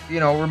it,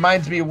 you know,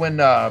 reminds me when,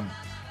 what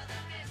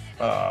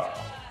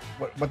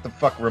the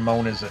fuck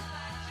Ramon is it?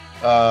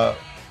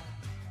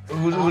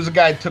 Who's the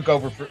guy who took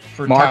over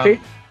for Marky?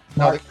 Tommy?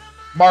 No,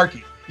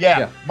 Marky.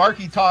 Yeah,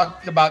 Marky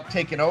talked about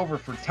taking over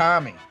for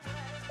Tommy.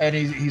 And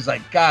he's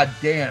like, God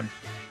damn.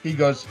 He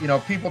goes, you know,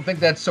 people think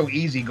that's so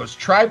easy. He goes,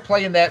 try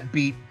playing that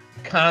beat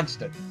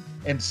constant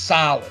and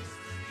solid.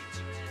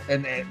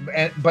 And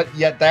but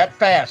yet that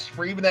fast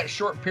for even that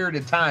short period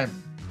of time,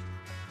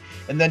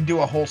 and then do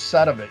a whole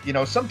set of it. You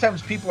know,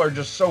 sometimes people are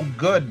just so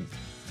good,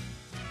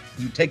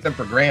 you take them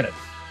for granted.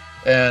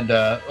 And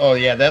oh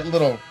yeah, that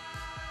little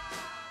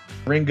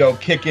Ringo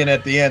kick in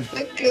at the end.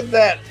 Think of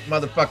that,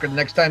 motherfucker.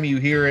 Next time you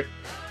hear it,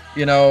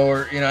 you know,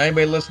 or you know,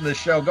 anybody listen to the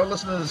show, go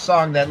listen to the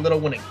song. That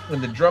little when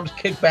the drums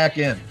kick back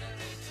in.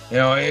 You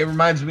know, it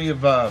reminds me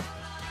of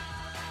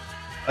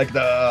like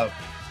the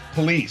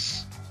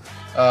Police.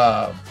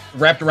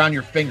 Wrapped around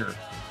your finger,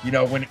 you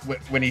know,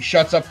 when he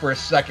shuts up for a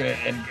second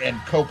and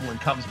Copeland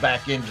comes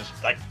back in,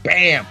 just like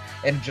bam,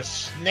 and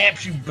just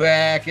snaps you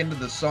back into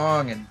the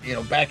song and, you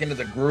know, back into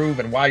the groove.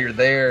 And while you're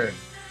there,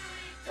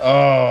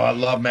 oh, I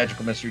love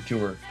Magical Mystery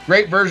Tour.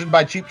 Great version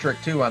by Cheap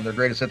Trick too on their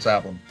Greatest Hits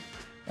album.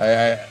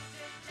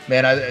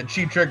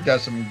 Cheap Trick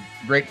does some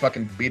great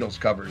fucking Beatles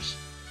covers.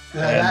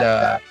 And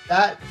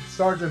that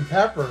Sgt.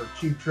 Pepper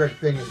Cheap Trick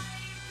thing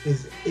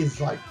is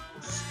like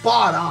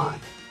spot on.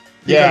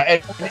 Yeah,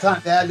 at the time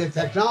they had the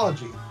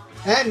technology,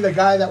 and the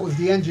guy that was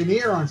the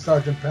engineer on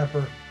Sgt.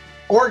 Pepper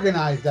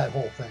organized that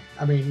whole thing.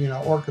 I mean, you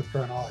know,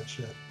 orchestra and all that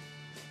shit.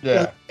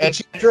 Yeah, and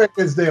Cheap Trick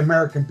is the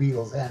American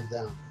Beatles, hands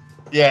down.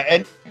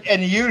 Yeah,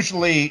 and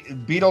usually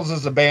Beatles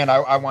as a band,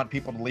 I want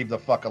people to leave the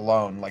fuck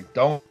alone. Like,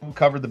 don't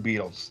cover the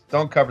Beatles.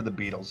 Don't cover the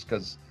Beatles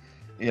because,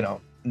 you know,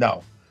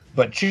 no.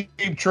 But Cheap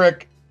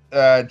Trick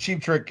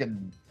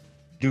can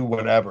do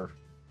whatever.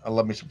 I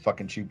love me some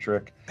fucking Cheap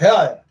Trick.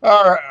 Hell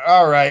yeah.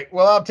 All right.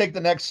 Well, I'll take the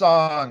next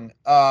song,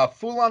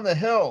 "Fool on the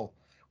Hill,"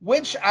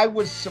 which I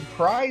was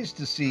surprised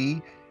to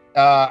see.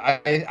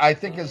 I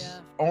think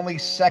is only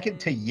second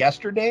to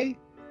 "Yesterday"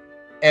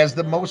 as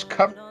the most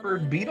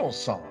covered Beatles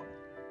song.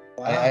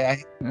 Wow.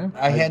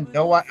 I had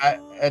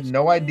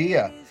no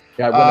idea.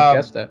 Yeah, I wouldn't have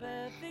guessed that.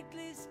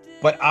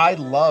 But I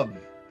love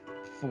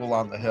 "Fool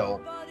on the Hill,"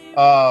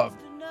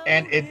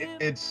 and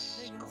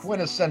it's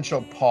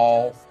quintessential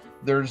Paul.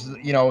 There's,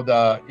 you know,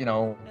 the, you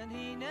know,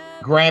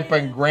 grandpa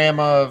and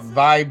grandma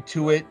vibe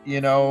to it, you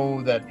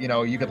know, that, you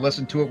know, you could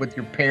listen to it with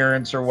your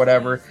parents or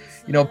whatever.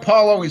 You know,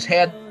 Paul always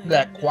had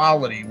that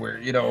quality where,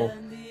 you know,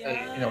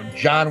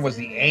 John was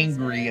the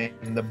angry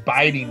and the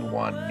biting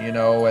one, you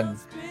know,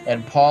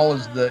 and Paul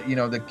is the, you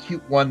know, the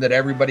cute one that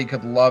everybody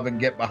could love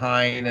and get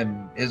behind,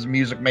 and his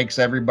music makes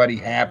everybody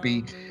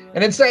happy.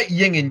 And it's that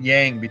yin and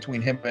yang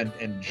between him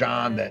and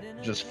John that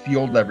just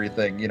fueled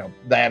everything, you know,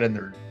 that and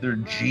their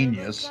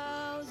genius.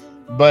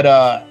 But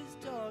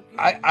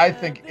I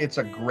think it's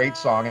a great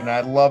song, and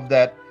I love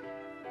that,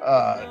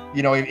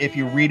 you know, if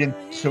you read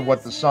into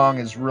what the song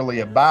is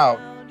really about,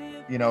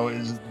 you know,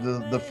 is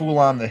the fool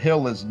on the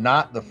hill is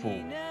not the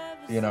fool.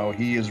 You know,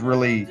 he is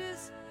really,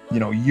 you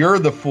know, you're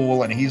the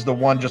fool, and he's the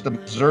one just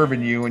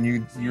observing you,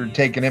 and you're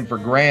taking him for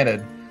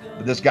granted.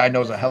 But this guy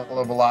knows a hell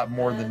of a lot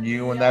more than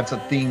you, and that's a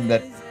theme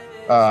that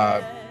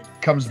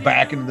comes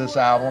back into this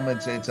album.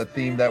 It's a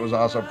theme that was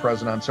also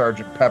present on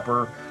Sgt.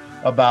 Pepper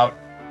about,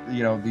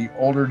 you know, the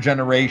older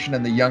generation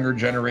and the younger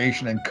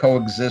generation and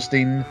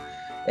coexisting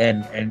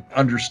and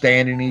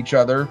understanding each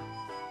other,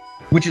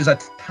 which is a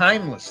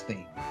timeless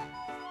theme.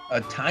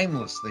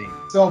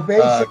 So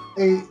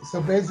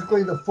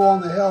basically, the Fool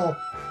on the Hill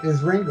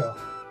is Ringo.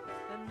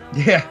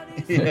 Yeah.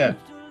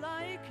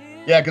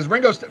 Because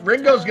Ringo's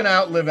gonna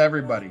outlive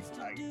everybody.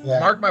 Yeah.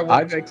 Mark my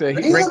words. I think so.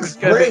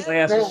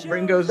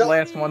 Ringo's the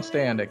last one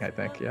standing, I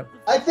think. Yep.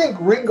 I think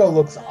Ringo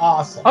looks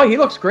awesome. Oh, he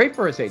looks great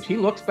for his age. He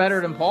looks better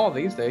than Paul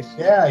these days.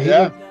 Yeah, he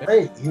looks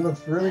great. He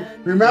looks really.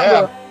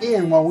 Remember,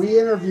 Ian, when we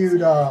interviewed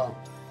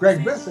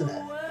Greg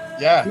Bissonette?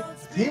 Yeah.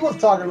 He was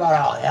talking about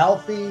how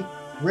healthy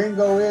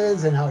Ringo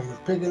is and how he was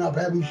picking up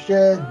heavy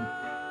shit.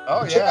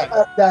 Check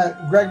out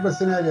that Greg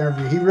Bissonette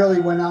interview. He really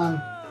went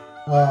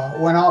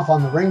off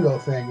on the Ringo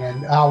thing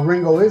and how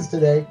Ringo is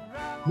today.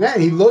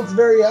 Man, he looks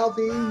very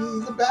healthy.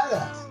 He's a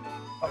badass.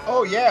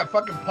 Oh yeah,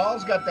 fucking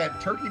Paul's got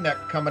that turkey neck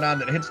coming on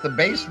that hits the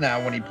bass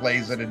now when he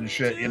plays it and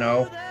shit. You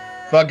know,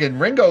 fucking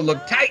Ringo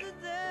looked tight,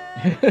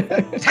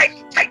 tight.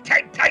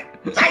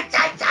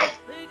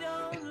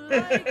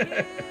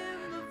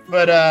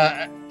 But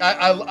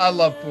I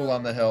love "Fool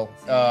on the Hill."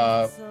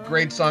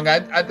 Great song.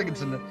 I think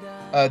it's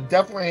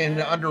definitely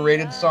an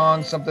underrated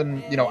song.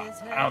 Something, you know,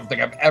 I don't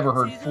think I've ever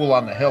heard "Fool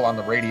on the Hill" on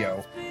the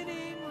radio,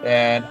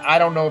 and I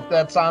don't know if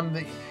that's on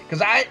the.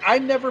 Because I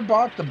never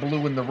bought the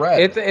blue and the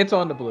red. It's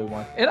on the blue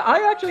one, and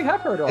I actually have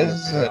heard all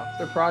Is this. it?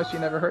 Surprised you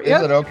never heard.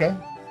 Is it okay?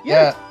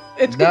 Yeah.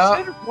 It's No.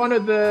 considered one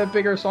of the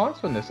bigger songs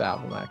from this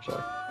album,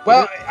 actually.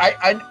 Well,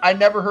 I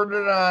never heard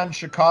it on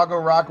Chicago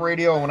rock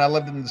radio, and when I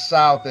lived in the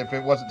South, if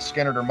it wasn't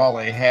Skinner or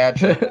Molly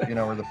Hatchet,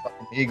 or the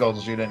fucking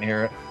Eagles, you didn't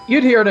hear it.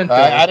 You'd hear it in Philly.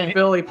 I didn't-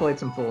 Philly played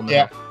some Fool in the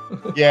Yeah.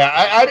 Middle. Yeah,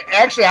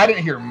 I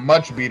didn't hear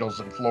much Beatles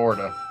in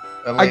Florida.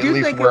 I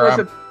do think it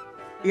was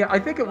I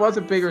think it was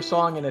a bigger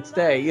song in its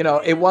day.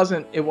 It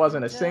wasn't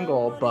a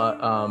single, but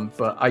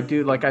I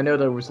do I know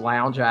there was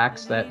lounge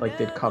acts that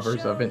did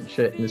covers of it and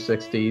shit in the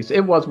 60s.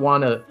 It was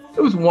one of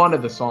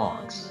the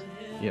songs,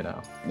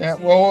 Yeah.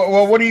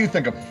 Well, what do you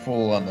think of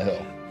Fool on the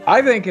Hill?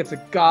 I think it's a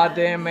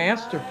goddamn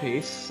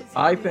masterpiece.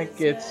 I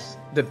think it's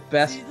the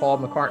best Paul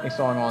McCartney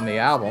song on the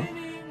album.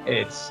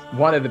 It's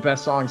one of the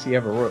best songs he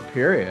ever wrote,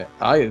 period.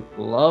 I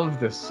love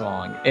this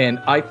song, and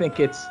I think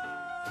it's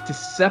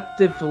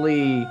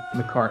deceptively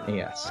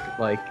McCartney-esque.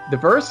 The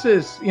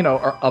verses,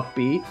 are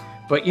upbeat,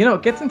 but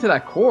it gets into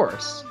that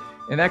chorus,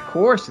 and that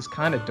chorus is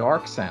kind of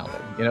dark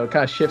sounding. It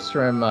kind of shifts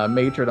from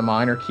major to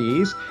minor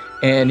keys,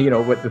 and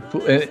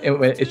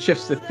it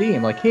shifts the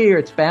theme. Here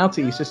it's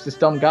bouncy, he's just this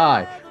dumb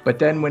guy, but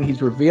then when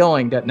he's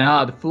revealing that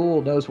the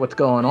fool knows what's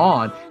going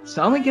on, it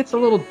suddenly gets a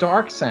little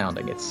dark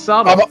sounding. It's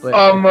subtle, but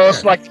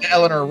Almost like the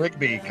Eleanor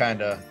Rigby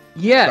kind of.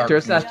 Yeah,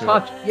 there's that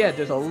darkness touch. Yeah,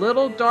 there's a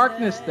little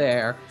darkness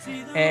there,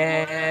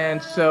 and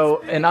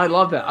I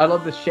love that. I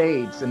love the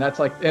shades, and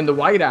that's in the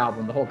White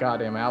Album, the whole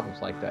goddamn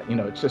album's like that.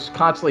 It's just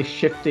constantly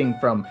shifting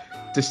from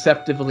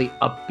deceptively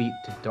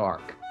upbeat to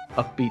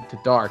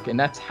dark, and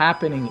that's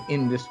happening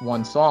in this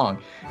one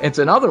song. It's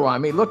another one. I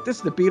mean, look, this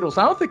is the Beatles.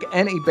 I don't think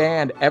any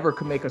band ever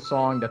could make a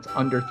song that's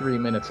under 3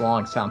 minutes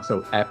long sound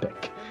so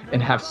epic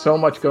and have so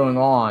much going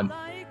on,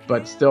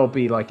 but still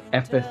be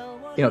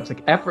it's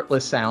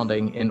effortless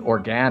sounding and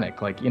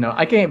organic. I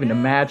can't even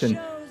imagine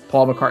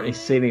Paul McCartney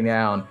sitting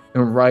down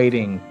and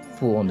writing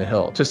Fool on the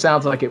Hill. It just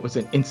sounds like it was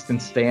an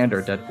instant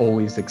standard that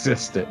always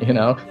existed,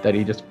 that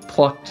he just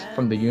plucked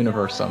from the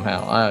universe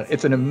somehow.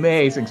 It's an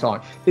amazing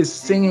song. His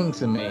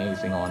singing's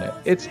amazing on it.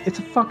 It's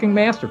a fucking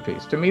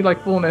masterpiece. To me,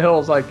 Fool on the Hill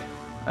is I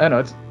don't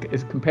know,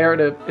 it's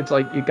comparative. It's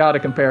you got to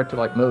compare it to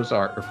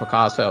Mozart or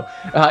Picasso.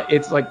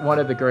 It's one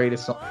of the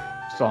greatest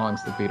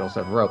songs the Beatles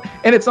ever wrote.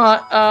 And it's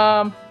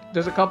not...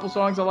 There's a couple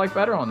songs I like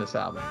better on this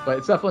album, but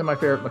it's definitely my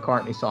favorite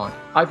McCartney song.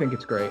 I think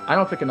it's great. I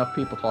don't think enough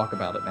people talk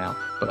about it now,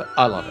 but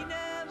I love it.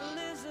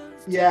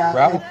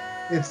 Yeah,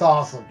 it's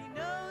awesome.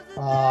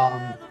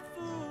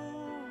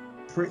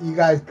 You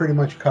guys pretty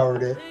much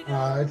covered it.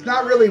 It's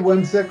not really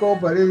whimsical,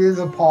 but it is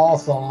a Paul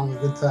song. You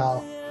can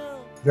tell.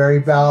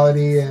 Very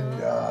ballady, and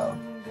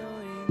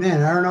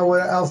man, I don't know what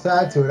else to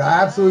add to it.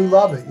 I absolutely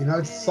love it.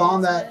 It's a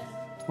song that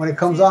when it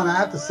comes on, I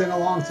have to sing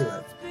along to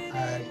it.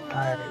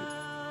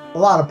 A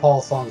lot of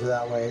Paul songs are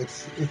that way.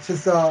 It's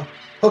just a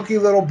hooky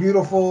little,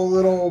 beautiful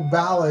little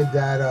ballad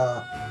that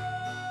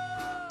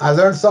I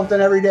learned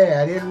something every day.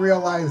 I didn't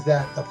realize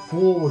that the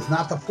fool was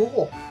not the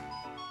fool.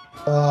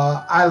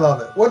 I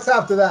love it. What's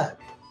after that?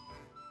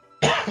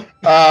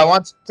 I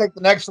want to take the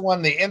next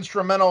one, the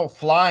instrumental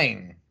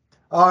Flying.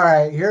 All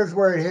right, here's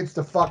where it hits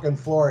the fucking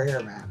floor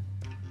here, man.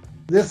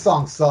 This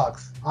song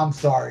sucks. I'm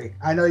sorry.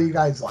 I know you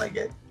guys like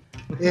it.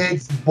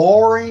 It's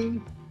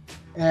boring,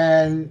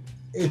 and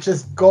it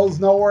just goes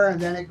nowhere, and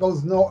then it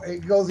goes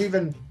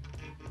even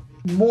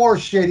more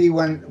shitty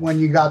when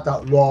you got the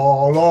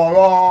la la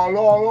la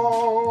la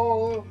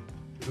la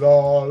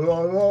la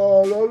la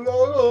la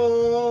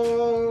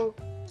la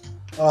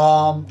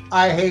la.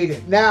 I hate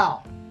it.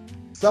 Now,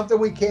 something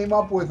we came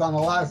up with on the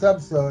last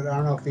episode, I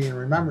don't know if Ian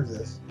remembers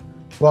this,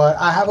 but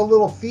I have a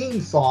little theme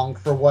song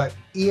for what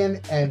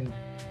Ian and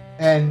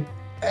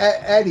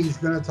Eddie's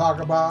going to talk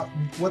about,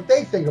 what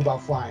they think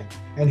about Flying.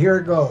 And here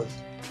it goes.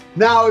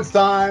 Now it's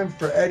time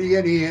for Eddie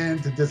and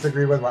Ian to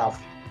disagree with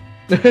Ralph.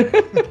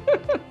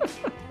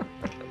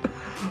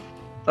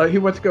 He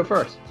wants to go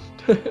first.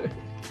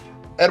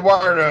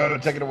 Eduardo,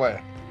 take it away.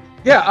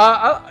 Yeah,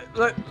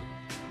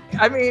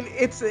 I mean,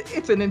 it's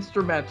an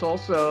instrumental,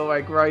 so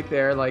right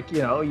there,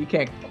 you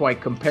can't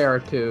quite compare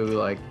it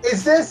to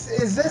Is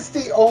this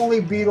the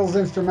only Beatles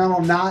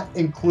instrumental not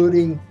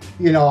including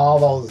all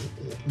those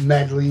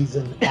medleys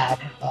and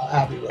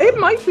Abbey Road? It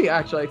might be,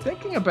 actually.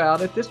 Thinking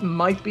about it, this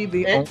might be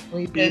the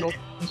only Beatles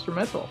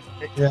instrumental.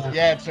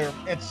 Yeah,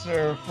 it's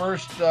their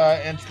first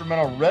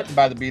instrumental written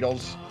by the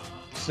Beatles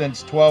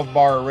since 12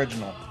 Bar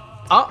Original.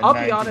 I'll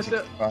be honest.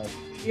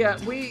 Yeah,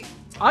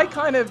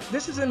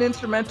 this is an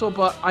instrumental,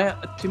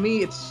 but to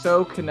me, it's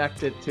so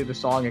connected to the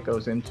song it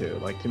goes into.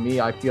 To me,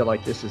 I feel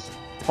like this is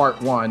part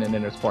one, and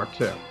then there's part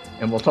two.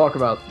 And we'll talk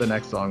about the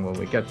next song when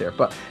we get there.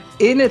 But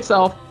in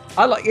itself,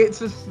 it's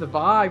just the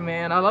vibe,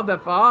 man. I love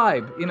that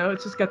vibe.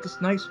 It's just got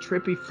this nice,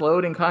 trippy,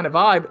 floating kind of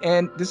vibe.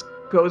 And this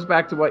goes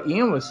back to what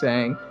Ian was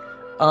saying.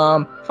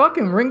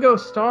 Fucking Ringo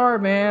Starr,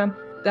 man.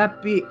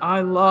 That beat, I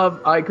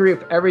agree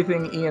with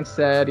everything Ian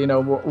said.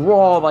 We're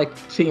all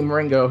Team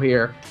Ringo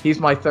here. He's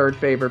my third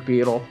favorite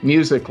Beatle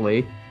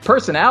musically.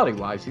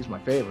 personality-wise, he's my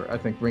favorite. I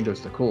think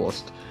Ringo's the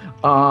coolest.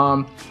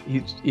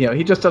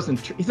 He just doesn't.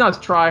 He's not as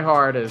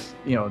try-hard as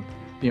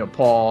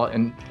Paul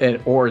and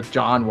or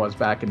John was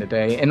back in the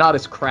day, and not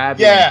as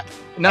crabby. Yeah,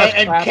 not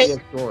as crabby as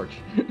George.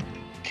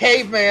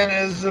 Caveman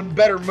is a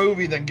better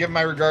movie than Give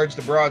My Regards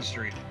to Broad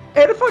Street.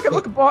 And if fucking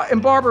look at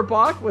and Barbara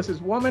Bach was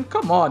his woman.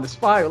 Come on, The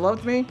Spy Who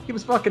Loved Me. He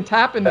was fucking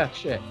tapping that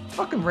shit.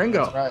 Fucking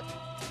Ringo. Right.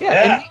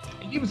 Yeah.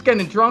 And he was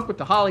getting drunk with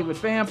the Hollywood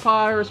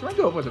vampires.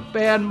 Ringo was a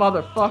bad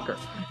motherfucker.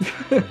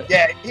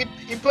 Yeah,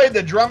 he played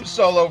the drum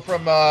solo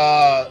from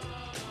the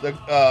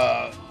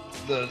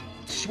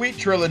Sweet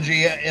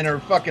Trilogy in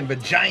her fucking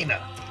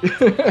vagina.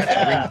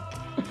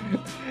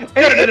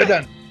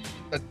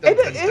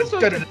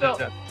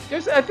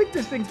 I think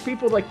there's things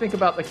people think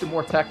about the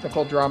more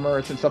technical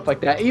drummers and stuff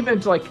like that.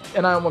 Even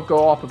and I won't go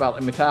off about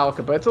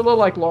Metallica, but it's a little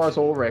like Lars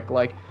Ulrich,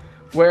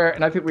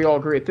 and I think we all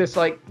agree with this.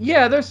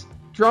 There's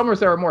drummers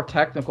that are more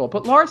technical,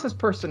 but Lars has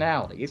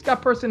personality. He's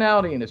got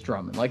personality in his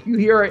drumming. You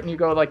hear it and you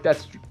go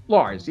that's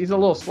Lars. He's a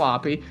little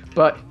sloppy,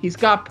 but he's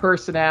got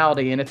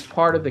personality, and it's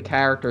part of the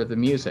character of the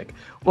music.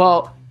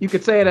 Well, you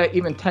could say it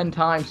even 10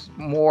 times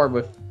more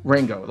with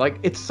Ringo.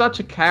 It's such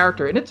a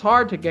character, and it's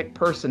hard to get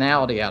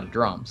personality out of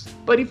drums,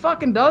 but he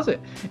fucking does it.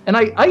 And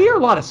I hear a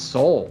lot of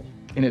soul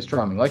in his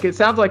drumming. It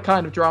sounds like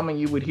kind of drumming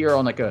you would hear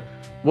on a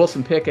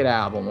Wilson Pickett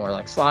album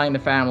or Sly and the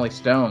Family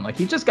Stone.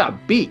 He just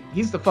got beat.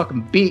 He's the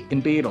fucking beat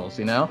in Beatles,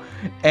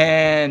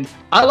 and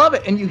I love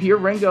it. And you hear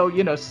Ringo,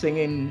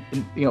 singing,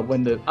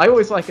 when I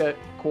always like a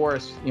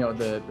chorus,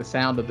 the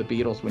sound of the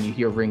Beatles when you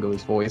hear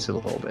Ringo's voice a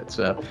little bit.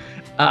 So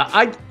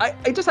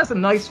it just has a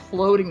nice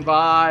floating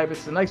vibe.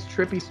 It's a nice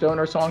trippy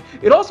stoner song.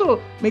 It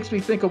also makes me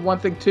think of one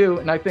thing too,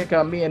 and I think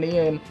me and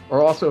Ian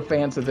are also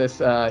fans of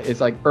this,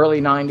 is early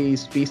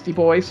 90s Beastie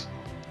Boys,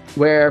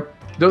 where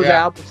those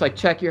albums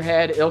Check Your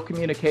Head, Ill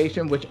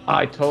Communication, which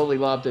I totally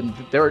loved, and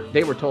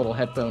they were total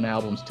headphone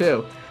albums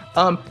too.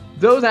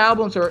 Those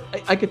albums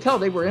I could tell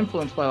they were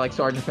influenced by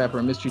Sgt. Pepper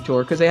and Mystery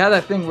Tour, because they had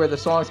that thing where the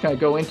songs kind of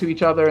go into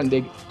each other, and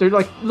they're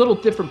little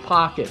different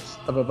pockets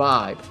of a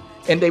vibe,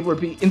 and they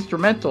would be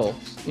instrumental.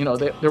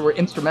 There were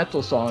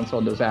instrumental songs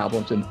on those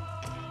albums and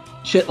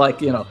shit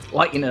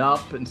Lighten It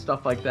Up and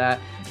stuff like that.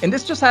 And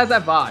this just has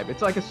that vibe.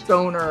 It's like a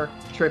stoner,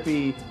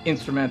 trippy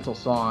instrumental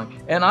song,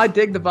 and I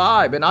dig the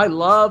vibe, and I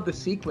love the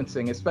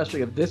sequencing,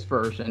 especially of this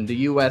version, the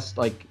US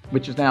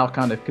which is now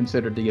kind of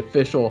considered the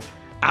official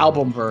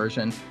album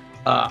version.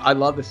 I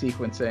love the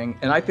sequencing,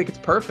 and I think it's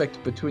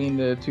perfect between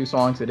the two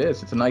songs.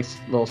 It's a nice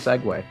little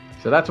segue.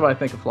 So that's what I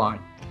think of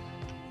Flying.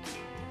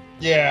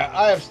 Yeah,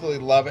 I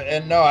absolutely love it.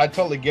 And no, I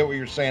totally get what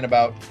you're saying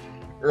about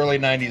early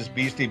 90s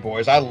Beastie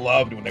Boys. I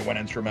loved when they went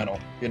instrumental,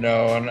 and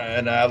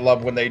I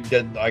love when they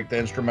did the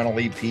instrumental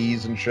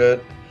EPs and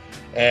shit.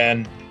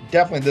 And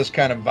definitely this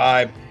kind of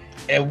vibe.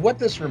 And what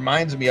this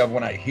reminds me of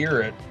when I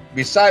hear it,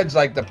 besides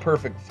the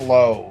perfect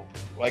flow,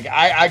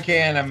 I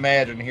can't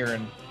imagine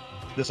hearing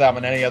this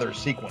album in any other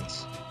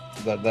sequence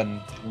than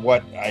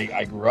what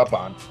I grew up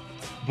on.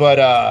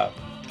 But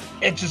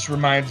it just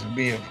reminds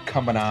me of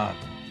Coming On.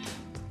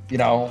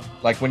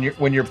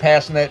 When you're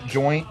passing that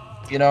joint,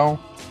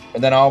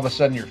 and then all of a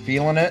sudden you're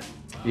feeling it.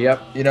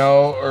 Yep.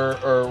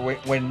 Or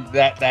when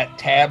that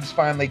tab's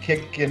finally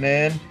kicking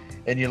in,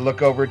 and you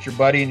look over at your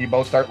buddy and you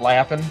both start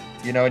laughing,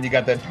 and you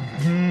got that.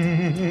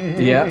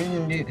 Yeah.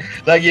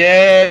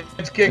 Yeah,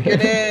 it's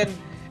kicking in.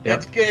 Yep.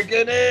 It's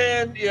kicking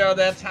in.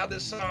 That's how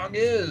this song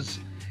is.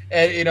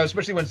 And,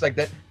 especially when it's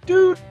that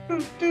do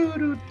do do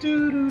do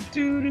do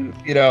do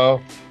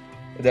do,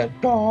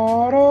 that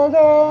da da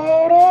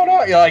da da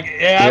da. You're I'm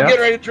getting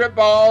ready to trip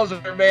balls,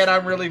 or man,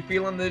 I'm really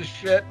feeling this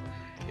shit.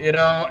 And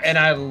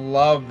I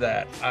love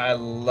that. I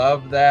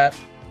love that.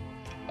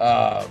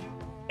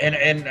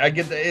 And I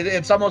get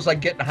it's almost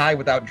like getting high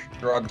without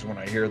drugs when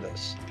I hear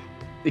this.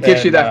 It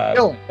gives you that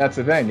feeling. That's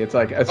the thing. It's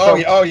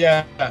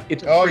yeah. I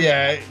get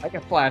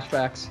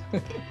flashbacks.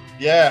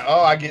 Yeah.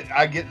 Oh, I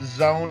get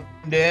zoned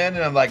in,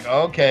 and I'm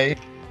okay,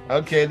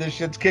 this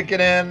shit's kicking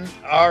in.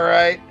 All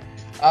right,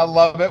 I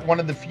love it. One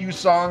of the few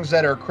songs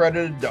that are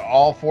credited to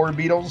all four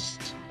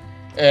Beatles,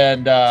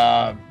 and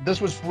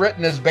this was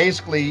written as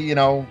basically,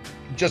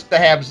 just to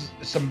have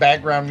some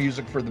background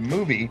music for the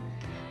movie,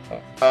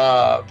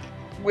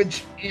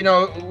 which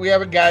we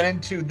haven't got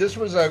into. This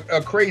was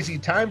a crazy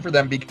time for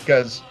them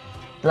because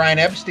Brian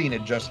Epstein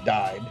had just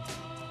died.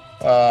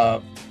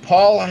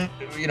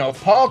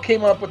 Paul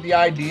came up with the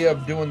idea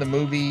of doing the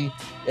movie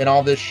and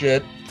all this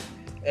shit,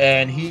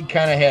 and he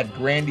kind of had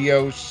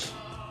grandiose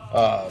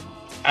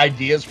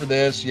ideas for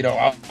this. He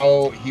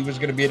was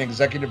going to be an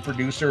executive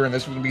producer, and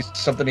this was going to be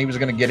something he was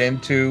going to get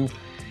into.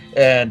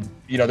 And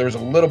there was a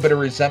little bit of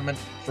resentment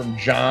from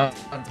John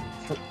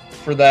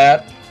for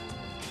that,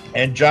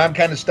 and John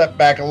kind of stepped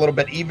back a little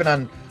bit, even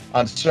on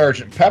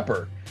Sgt.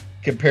 Pepper,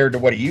 compared to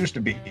what he used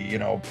to be.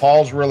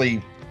 Paul's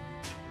really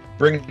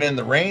bringing in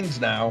the reins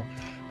now.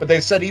 But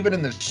they said even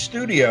in the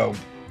studio,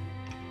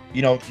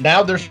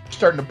 now they're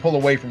starting to pull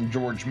away from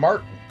George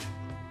Martin,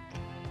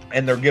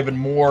 and they're giving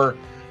more,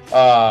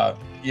 I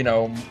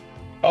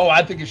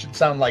think it should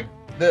sound like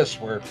this,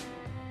 where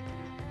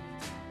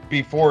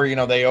before,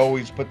 they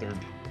always put their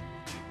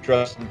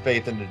trust and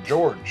faith into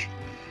George.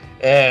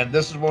 And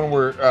this is one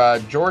where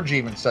George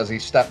even says he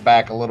stepped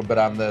back a little bit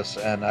on this,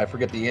 and I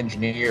forget the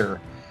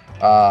engineer.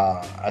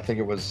 I think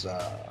it was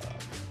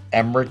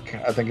Emmerich,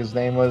 I think his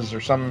name was,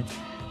 or something.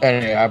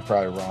 Anyway, I'm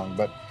probably wrong,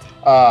 but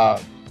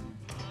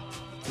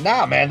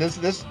nah, man, this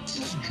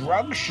is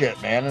drug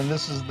shit, man, and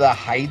this is the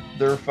height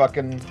they're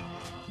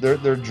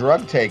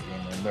drug taking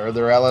and their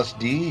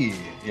LSD,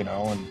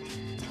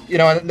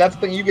 and that's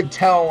the thing you could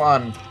tell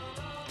on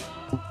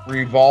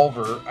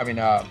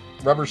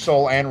Rubber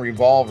Soul and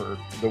Revolver,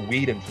 the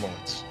weed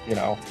influence,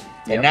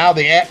 and now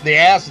the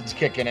acid's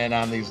kicking in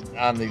on these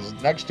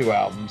next two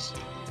albums,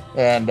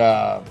 and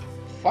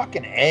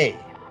fucking A.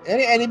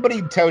 Anybody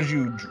who tells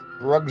you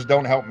drugs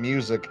don't help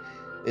music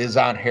is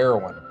on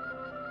heroin,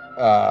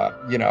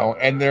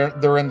 and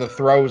they're in the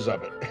throes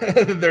of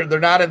it. they're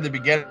not in the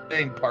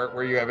beginning part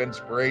where you have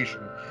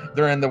inspiration.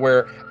 They're in the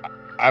where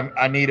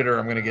I need it or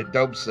I'm gonna get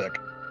dope sick.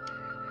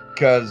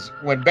 Because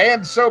when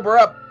bands sober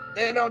up,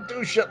 they don't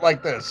do shit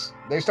like this.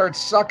 They start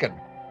sucking.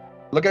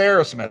 Look at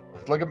Aerosmith.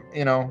 Look at,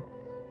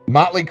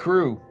 Motley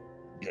Crue.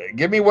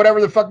 Give me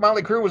whatever the fuck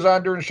Motley Crue was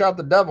on during Shout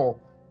the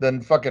Devil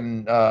than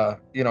fucking,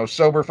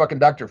 sober fucking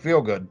Dr.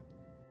 Feelgood.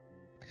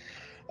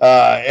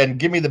 And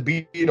give me the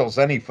Beatles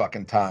any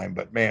fucking time.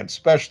 But, man,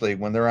 especially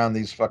when they're on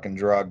these fucking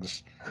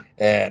drugs.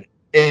 And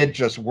it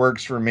just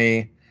works for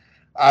me.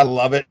 I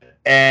love it.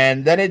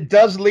 And then it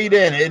does lead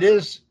in. It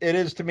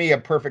is to me a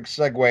perfect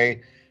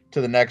segue to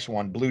the next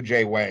one, Blue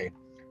Jay Way.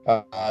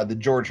 The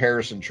George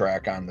Harrison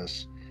track on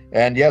this.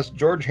 And yes,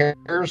 George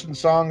Harrison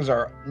songs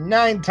are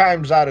 9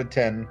 times out of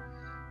 10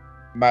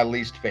 my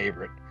least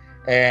favorite.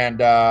 And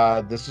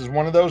this is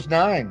one of those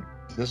 9.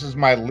 This is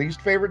my least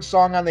favorite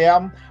song on the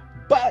album,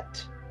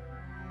 but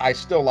I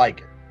still like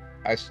it.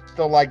 I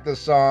still like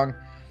this song,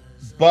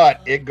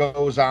 but it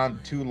goes on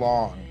too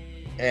long.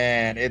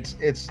 And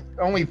it's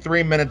only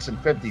 3 minutes and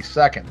 50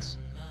 seconds.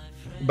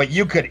 But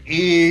you could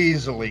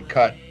easily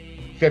cut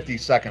 50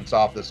 seconds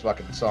off this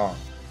fucking song.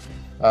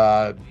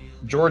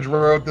 George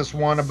wrote this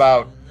one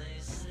about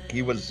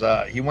he went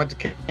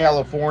to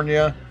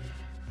California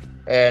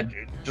and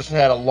just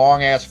had a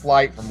long ass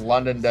flight from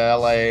London to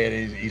LA,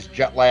 and he's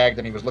jet lagged,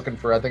 and he was looking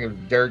for, I think it was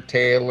Derek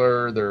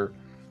Taylor, their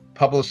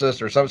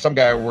publicist, or some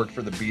guy who worked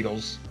for the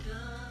Beatles,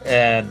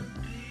 and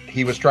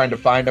he was trying to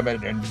find him,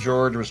 and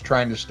George was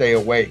trying to stay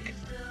awake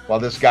while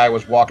this guy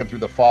was walking through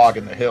the fog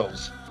in the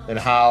hills in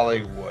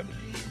Hollywood,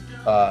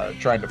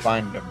 trying to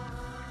find him.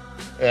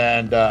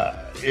 And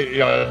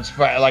it's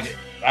like,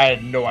 I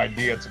had no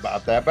idea it's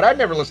about that, but I'd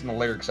never listened to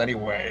lyrics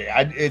anyway.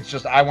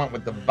 I went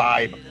with the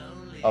vibe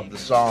of the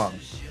song,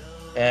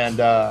 and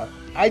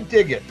I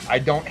dig it. I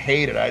don't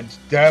hate it. It's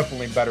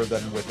definitely better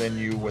than Within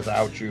You,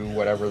 Without You,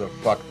 whatever the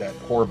fuck that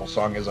horrible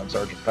song is on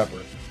Sgt.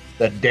 Pepper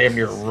that damn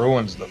near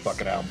ruins the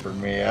fucking album for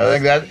me. I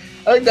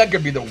think that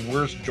could be the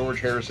worst George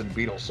Harrison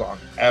Beatles song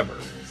ever.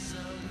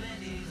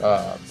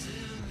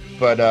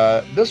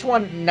 But this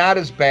one, not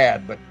as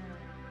bad, but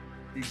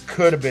it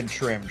could have been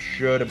trimmed,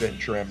 should have been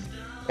trimmed.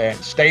 And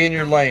stay in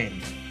your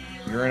lane.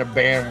 You're in a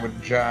band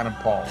with John and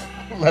Paul.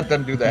 Let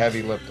them do the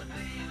heavy lifting.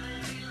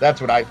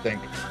 That's what I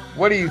think.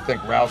 What do you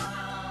think, Ralph?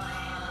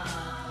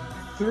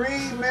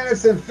 3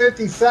 minutes and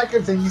 50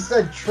 seconds, and you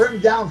said trim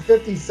down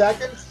 50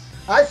 seconds?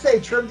 I say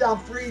trim down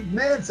 3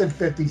 minutes and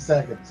 50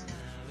 seconds.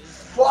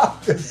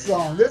 Fuck this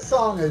song. This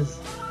song is,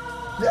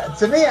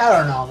 to me, I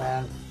don't know,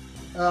 man.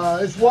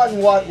 It's what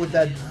and what with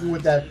that.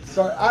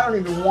 I don't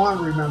even want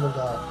to remember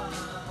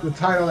the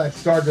title of that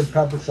Sgt.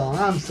 Pepper song.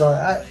 I'm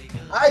sorry.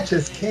 I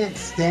just can't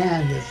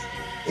stand this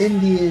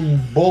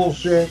Indian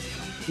bullshit.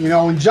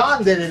 When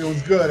John did it, it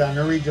was good on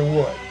Norwegian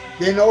Wood.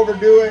 Didn't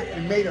overdo it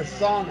and made a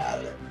song out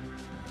of it.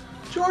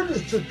 George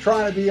is just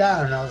trying to be,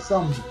 I don't know,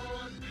 some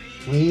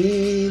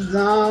please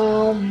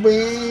don't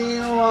be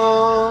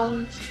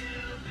long.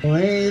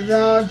 Please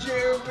don't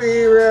you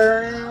be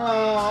very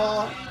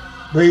long.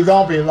 Please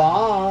don't be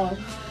long.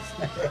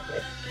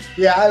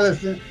 Yeah, I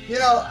listened.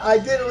 I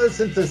did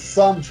listen to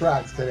some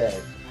tracks today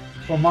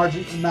from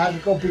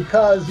Magical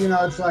because,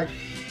 it's like,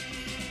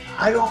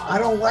 I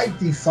don't like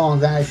these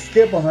songs, and I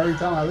skip them every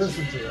time I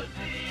listen to it.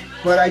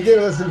 But I did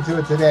listen to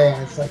it today,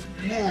 and it's like,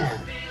 man.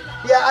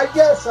 Yeah, I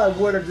guess I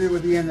would agree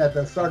with Ian that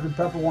the Sgt.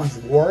 Pepper one's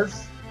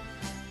worse.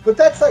 But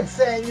that's like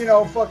saying,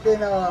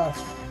 fucking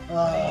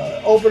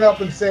open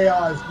up and say,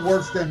 it's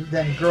worse than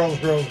Girls,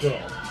 Girls,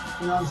 Girls.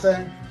 You know what I'm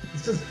saying?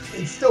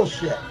 It's still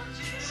shit.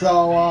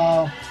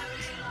 So,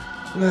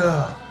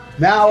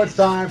 now it's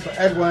time for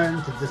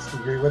Edwin to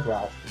disagree with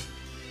Ralph.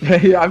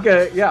 I'm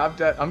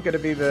gonna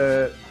be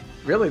the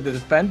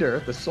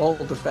defender, the sole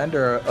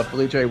defender of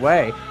Blue Jay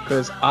Way,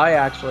 because I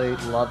actually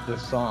love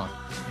this song.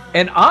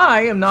 And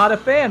I am not a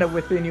fan of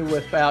Within You,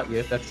 Without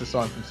You. That's the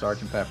song from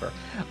Sgt. Pepper.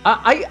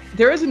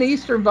 There is an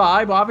Eastern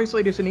vibe.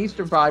 Obviously, there's an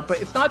Eastern vibe,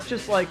 but it's not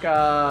just like,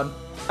 I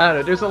don't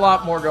know, there's a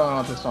lot more going on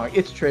with this song.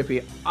 It's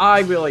trippy. I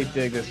really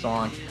dig this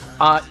song.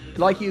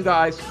 Like you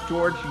guys,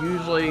 George,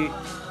 usually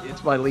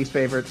it's my least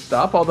favorite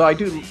stuff, although I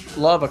do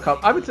love a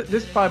couple. I would say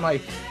this is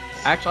probably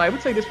I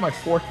would say this is my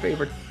 4th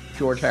favorite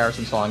George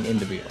Harrison song in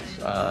the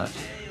Beatles.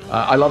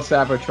 I love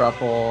Savage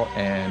Truffle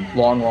and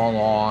Long, Long,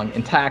 Long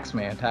and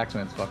Taxman.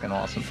 Taxman's fucking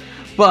awesome.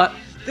 But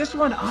this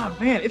one, oh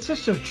man, it's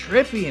just so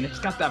trippy and it's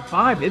got that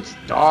vibe. It's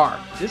dark.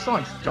 This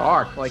song's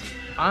dark. Like,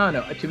 I don't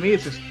know. To me,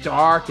 it's just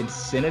dark and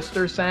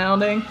sinister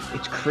sounding.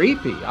 It's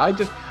creepy.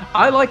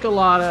 I like a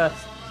lot of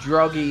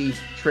druggy,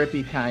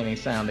 trippy kind of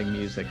sounding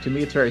music. To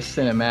me, it's very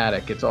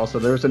cinematic. It's also,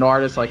 there was an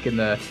artist like in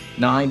the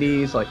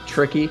 90s, like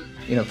Tricky,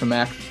 you know, from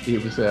he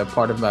was a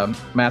part of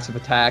Massive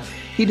Attack.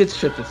 He did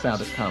shit that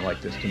sounded kind of like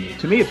this to me.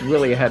 To me, it's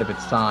really ahead of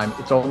its time.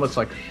 It's almost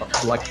like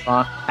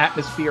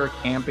atmospheric,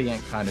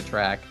 ambient kind of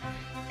track.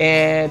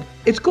 And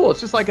it's cool.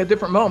 It's just like a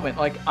different moment.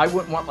 Like, I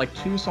wouldn't want like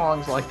 2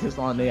 songs like this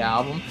on the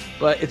album,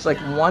 but it's like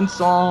one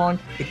song.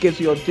 It gives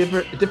you a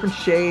different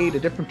shade, a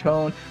different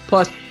tone.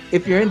 Plus,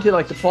 if you're into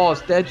like the Paul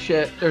is Dead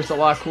shit, there's a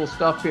lot of cool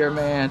stuff here,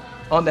 man.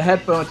 On the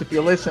headphones, if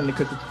you're listening,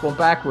 because it's going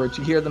backwards,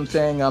 you hear them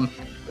saying,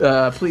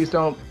 please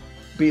don't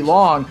be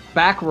long,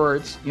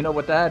 backwards. You know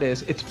what that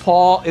is. It's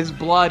Paul is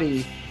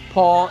bloody.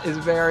 Paul is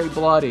very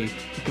bloody.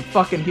 You can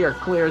fucking hear it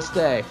clear as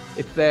day.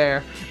 It's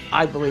there.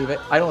 I believe it.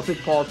 I don't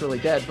think Paul's really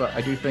dead, but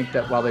I do think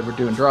that while they were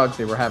doing drugs,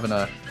 they were having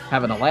a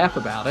laugh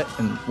about it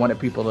and wanted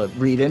people to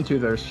read into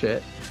their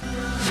shit.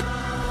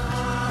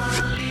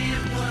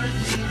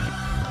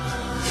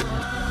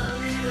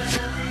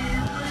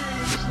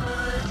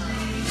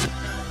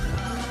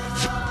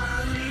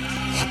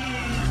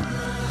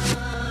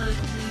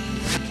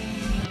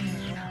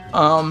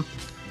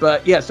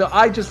 But yeah, so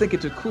I just think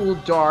it's a cool,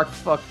 dark,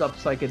 fucked up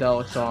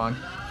psychedelic song.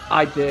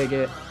 I dig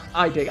it.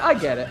 I get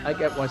it. I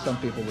get why some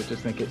people would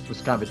just think it was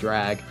kind of a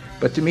drag.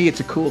 But to me, it's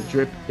a cool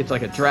drip. It's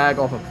like a drag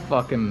off a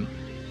fucking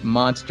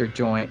monster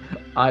joint.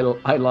 I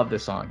love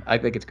this song. I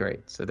think it's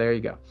great. So there you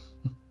go.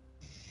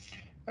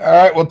 All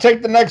right, we'll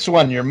take the next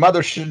one. Your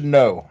Mother Should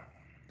Know.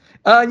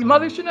 Your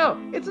Mother Should Know.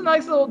 It's a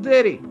nice little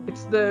ditty.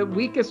 It's the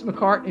weakest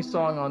McCartney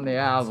song on the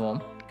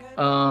album.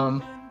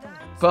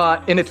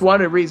 And it's one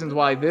of the reasons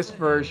why this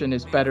version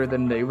is better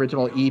than the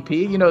original EP.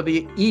 You know,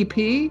 the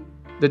EP,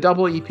 the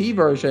double EP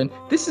version,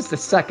 this is the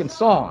second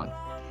song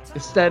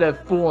instead of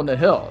Fool on the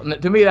Hill.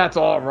 And to me, that's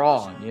all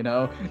wrong, you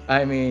know?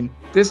 I mean,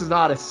 this is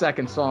not a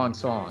second song.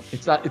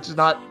 It's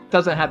not,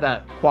 doesn't have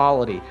that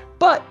quality.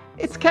 But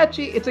it's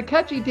catchy. It's a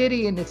catchy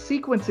ditty, and the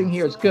sequencing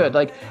here is good.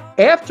 Like,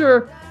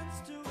 after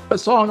a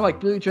song like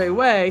Blue Jay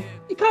Way,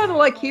 you kind of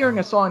like hearing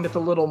a song that's a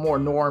little more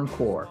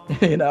normcore,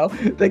 you know?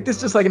 Like, this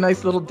is just like a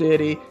nice little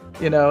ditty,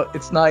 you know?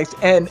 It's nice.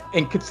 And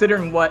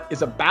considering what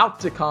is about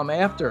to come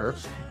after,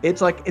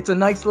 it's like, it's a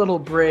nice little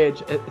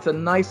bridge. It's a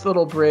nice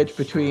little bridge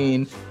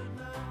between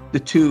the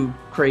 2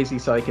 crazy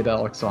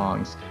psychedelic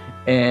songs.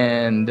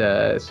 And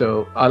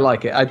so I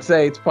like it. I'd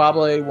say it's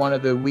probably one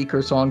of the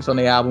weaker songs on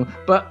the album.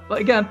 But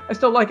again, I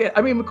still like it.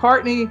 I mean,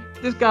 McCartney,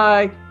 this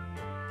guy,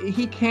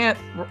 he can't,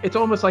 it's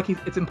almost like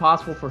it's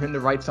impossible for him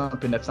to write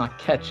something that's not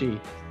catchy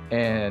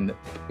and,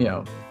 you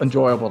know,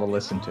 enjoyable to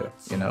listen to,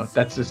 you know.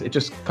 That's just, it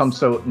just comes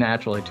so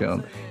naturally to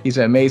him. He's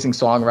an amazing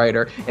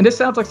songwriter, and this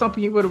sounds like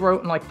something he would have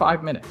wrote in like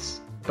 5 minutes.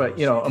 But,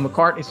 you know, a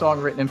McCartney song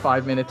written in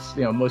 5 minutes,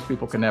 you know, most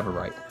people can never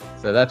write.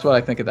 So that's what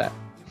I think of that.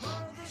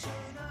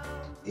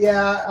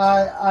 Yeah,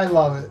 I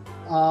love it.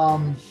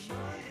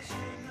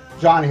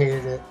 John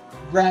hated it.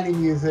 Granny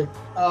music.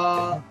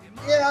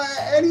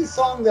 Yeah, any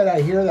song that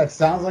I hear that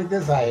sounds like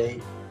this, I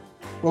hate.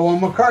 But when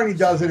McCartney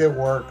does it, it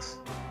works.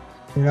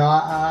 You know,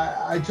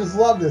 I just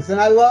love this.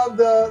 And I love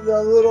the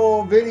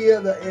little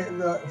video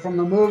from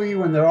the movie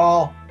when they're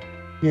all,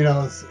 you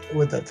know,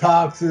 with the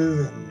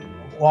tuxes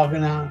and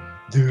walking out.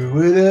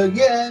 Do it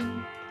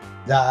again.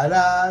 Da,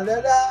 da,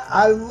 da, da.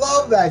 I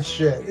love that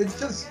shit. It's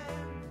just,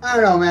 I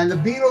don't know, man. The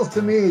Beatles,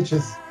 to me, it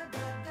just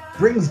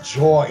brings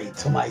joy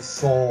to my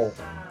soul.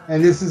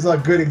 And this is a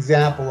good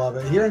example of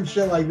it. Hearing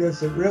shit like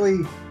this, it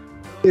really,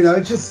 you know,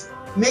 it just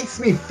makes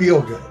me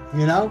feel good,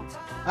 you know?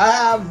 I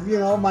have, you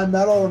know, my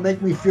metal to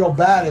make me feel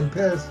bad and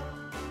pissed.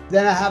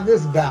 Then I have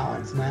this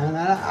balance, man. And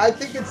I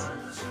think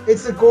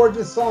it's a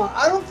gorgeous song.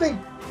 I don't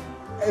think,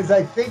 as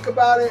I think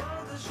about it,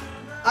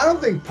 I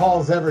don't think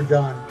Paul's ever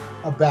done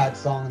a bad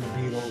song in the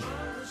Beatles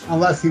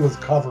unless he was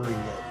covering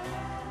it.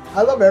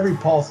 I love every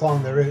Paul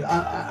song there is.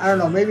 I don't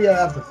know, maybe I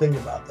have to think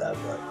about that,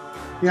 but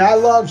you know, I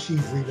love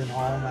She's Leaving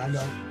Home. I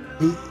know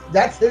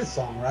that's his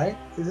song, right?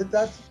 Is it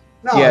that?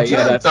 No, yeah,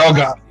 that's all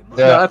God.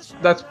 Yeah. No,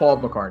 that's Paul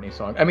McCartney's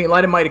song. I mean,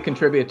 Light might have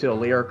contributed to a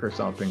lyric or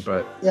something,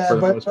 but for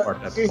the most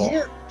part, that's you Paul.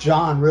 Hear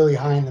John really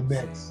high in the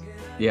mix.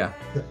 Yeah.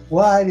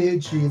 Why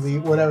did she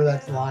leave? Whatever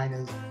that line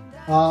is.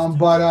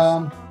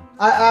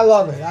 I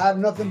love it. I have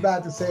nothing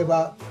bad to say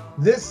about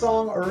this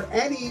song or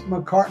any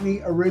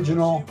McCartney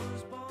original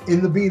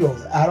in the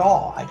Beatles at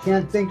all. I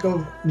can't think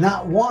of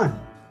not one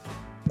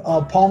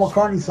Paul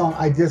McCartney song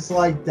I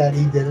disliked that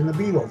he did in the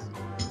Beatles,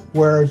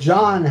 where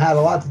John had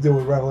a lot to do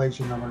with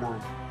Revelation number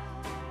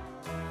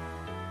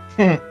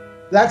 9.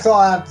 That's all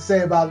I have to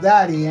say about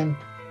that, Ian.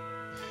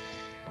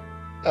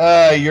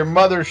 Your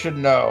Mother Should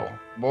Know.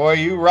 Boy,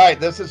 you right.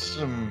 This is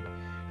some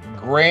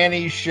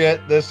granny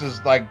shit. This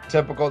is like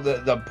typical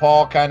the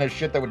Paul kind of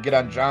shit that would get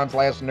on John's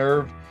last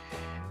nerve.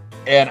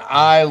 and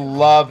I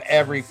love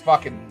every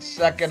fucking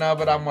second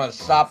of it. I'm gonna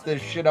sop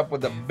this shit up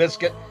with a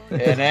biscuit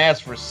and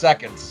ask for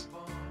seconds.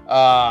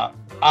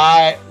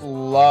 I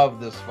love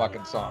this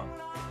fucking song.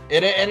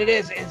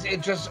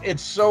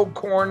 It's so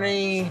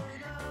corny,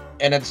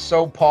 and it's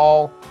so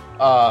Paul.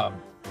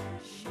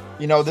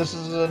 This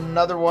is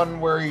another one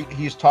where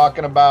he's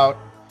talking about,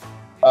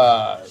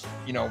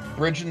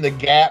 bridging the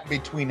gap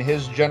between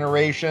his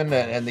generation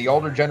and the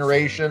older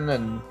generation,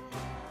 and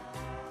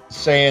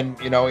saying,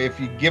 if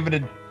you give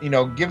it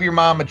give your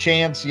mom a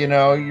chance,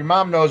 your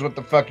mom knows what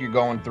the fuck you're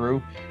going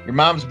through. Your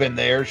mom's been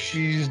there.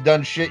 She's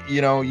done shit,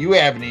 you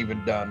haven't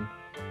even done,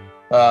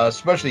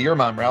 especially your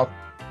mom, Ralph.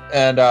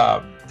 And,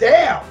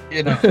 damn.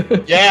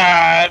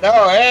 Yeah,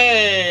 no,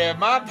 hey,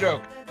 mom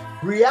joke.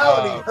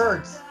 Reality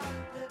hurts.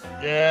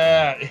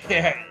 Yeah.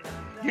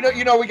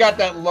 We got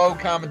that low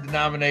common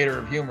denominator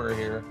of humor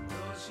here,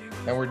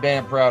 and we're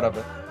damn proud of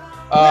it.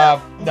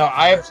 No,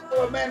 I have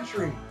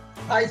elementary,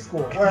 high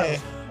school.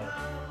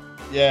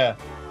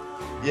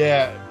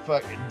 Yeah,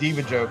 fuck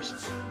diva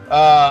jokes.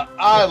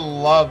 I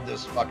love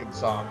this fucking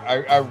song.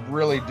 I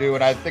really do,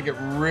 and I think it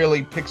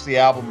really picks the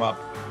album up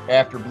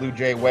after Blue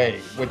Jay Way,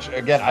 which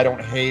again I don't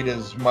hate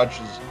as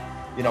much as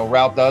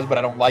Ralph does, but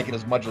I don't like it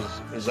as much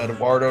as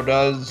Eduardo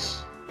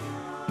does.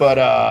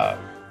 But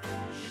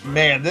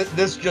man,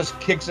 this just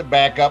kicks it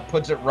back up,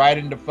 puts it right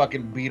into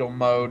fucking Beatle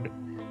mode,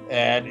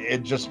 and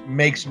it just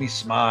makes me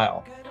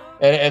smile.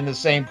 And the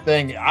same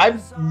thing,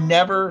 I've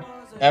never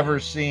ever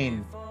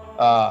seen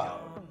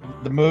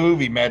the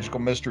movie Magical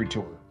Mystery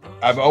Tour.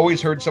 I've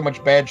always heard so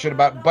much bad shit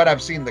about it, but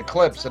I've seen the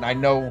clips, and I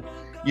know,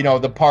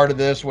 the part of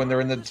this when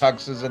they're in the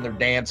tuxes and they're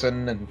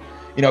dancing and,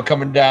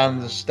 coming down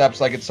the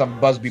steps like it's some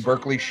Busby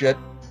Berkeley shit.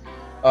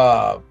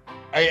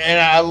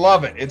 I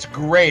love it. It's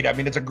great. I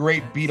mean, it's a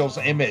great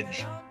Beatles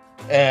image,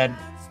 and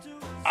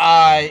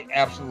I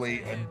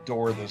absolutely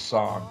adore this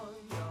song.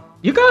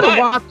 You gotta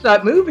watch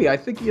that movie. I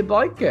think you'd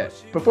like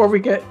it before we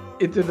get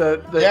into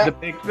the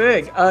big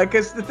thing.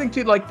 Because the thing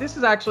too, this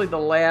is actually the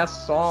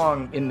last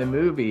song in the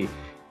movie,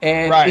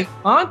 and in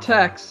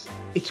context,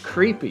 it's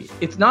creepy.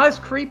 It's not as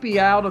creepy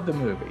out of the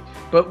movie,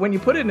 but when you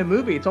put it in a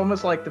movie, it's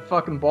almost like the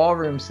fucking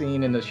ballroom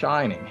scene in The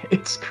Shining.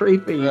 It's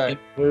creepy in the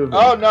movie.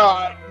 Oh no!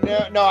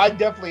 I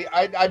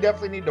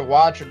definitely need to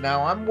watch it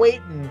now. I'm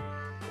waiting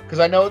because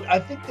I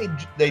think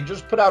they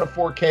just put out a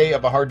 4K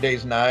of A Hard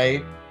Day's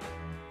Night.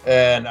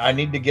 And I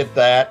need to get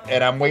that,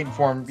 and I'm waiting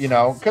for them,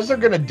 because they're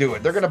going to do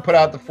it. They're going to put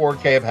out the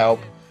 4K of Help.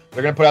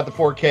 They're going to put out the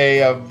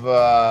 4K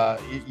of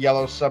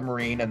Yellow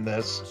Submarine and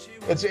this.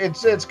 It's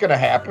going to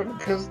happen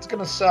because it's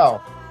going to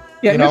sell.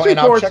 Yeah, and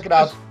I'll check it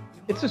out.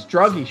 It's just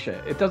druggy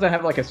shit. It doesn't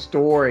have a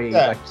story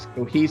that's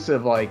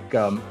cohesive.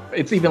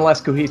 It's even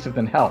less cohesive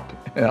than Help,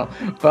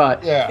 But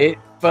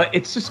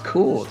it's just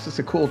cool. It's just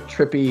a cool,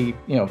 trippy,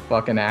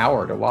 fucking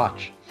hour to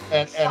watch.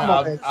 And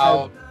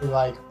I'll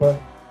but.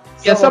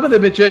 Some of the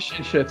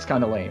magician shit's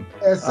kind of lame.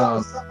 Yeah,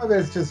 some of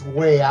it's just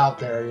way out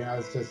there.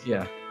 It's just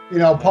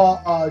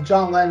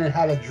John Lennon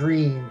had a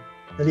dream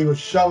that he was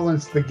shoveling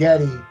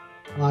spaghetti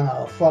on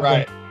a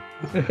fucking.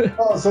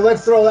 Right. So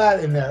let's throw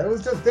that in there. It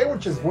was just they were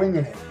just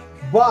winging it,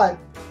 but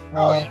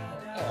high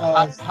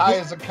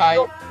as a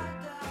kite.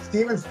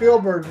 Steven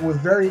Spielberg was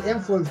very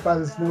influenced by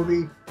this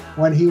movie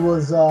when he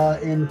was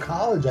in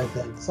college, I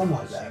think, something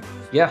like that.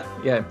 Yeah,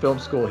 in film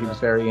school, he was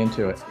very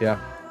into it. Yeah.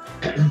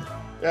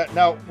 Yeah,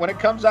 no, when it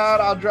comes out,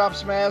 I'll drop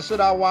some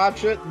acid. I'll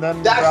watch it, and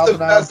then that's Ralph the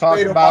and I will talk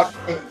about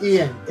it.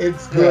 Ian,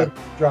 it's good.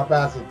 Drop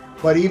acid,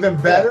 but even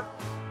better,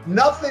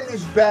 nothing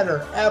is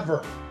better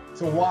ever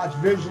to watch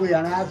visually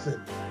on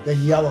acid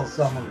than Yellow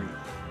Submarine.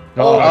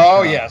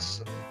 Oh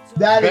yes,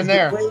 that is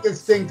the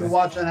greatest thing to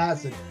watch on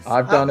acid.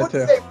 I've done it too.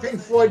 I wouldn't say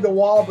Pink Floyd The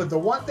Wall, but the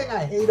one thing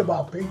I hate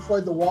about Pink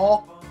Floyd The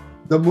Wall,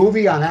 the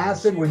movie on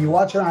acid, when you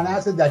watch it on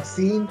acid, that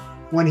scene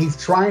when he's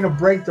trying to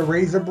break the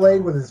razor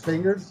blade with his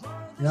fingers.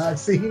 You know that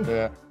scene?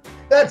 Yeah.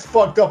 That's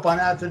fucked up on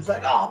acid. It's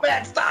like, oh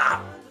man,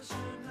 stop!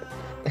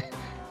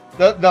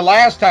 The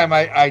last time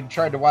I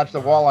tried to watch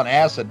The Wall on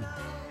acid,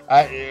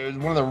 it was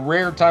one of the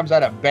rare times I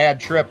had a bad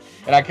trip,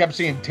 and I kept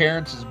seeing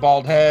Terrence's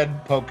bald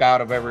head poke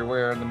out of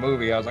everywhere in the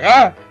movie. I was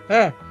like,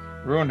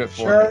 ruined it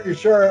for me. You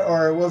sure?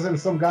 Or it wasn't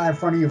some guy in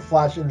front of you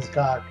flashing his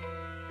cock?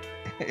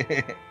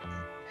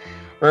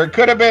 Or it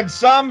could have been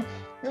some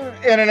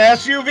in an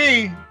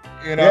SUV,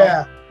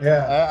 Yeah.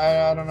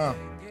 I don't know.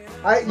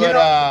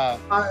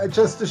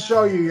 Just to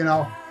show you,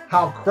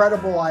 how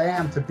credible I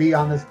am to be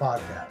on this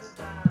podcast.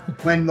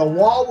 When The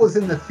Wall was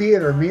in the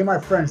theater, me and my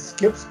friend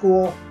skipped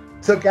school,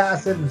 took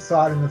acid, and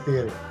saw it in the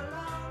theater.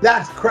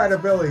 That's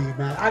credibility,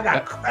 man. I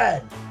got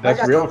cred.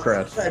 That's real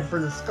cred. Cred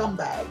for the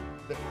scumbag.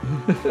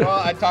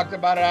 Well, I talked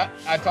about it.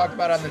 I talked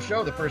about it on the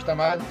show. The first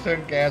time I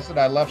took acid,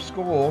 I left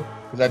school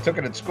because I took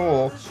it at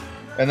school,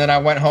 and then I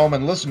went home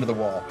and listened to The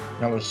Wall,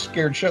 and I was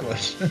scared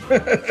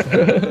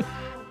shitless.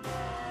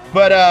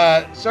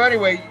 But so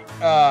anyway,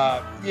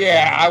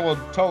 I will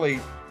totally,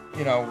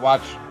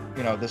 watch,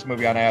 this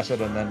movie on acid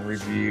and then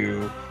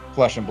review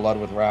Flesh and Blood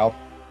with Ralph.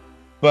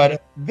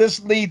 But this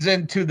leads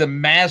into the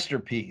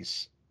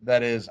masterpiece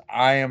that is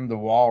I Am the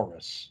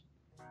Walrus.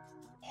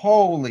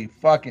 holy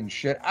fucking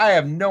shit. I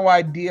have no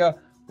idea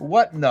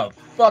what in the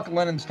fuck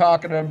Lennon's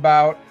talking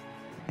about.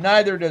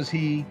 Neither does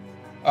he.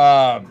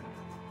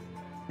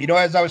 You know,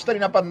 as I was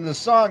studying up on the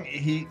song,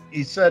 he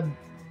said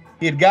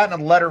he had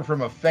gotten a letter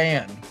from a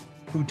fan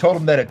who told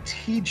him that a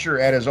teacher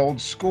at his old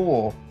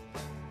school,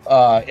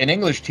 an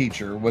English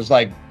teacher, was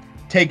like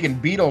taking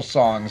Beatles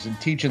songs and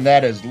teaching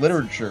that as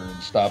literature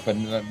and stuff,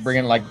 and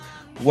bringing like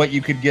what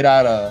you could get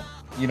out of,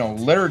 you know,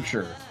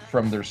 literature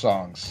from their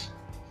songs.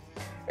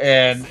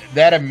 And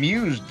that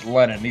amused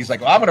Lennon. He's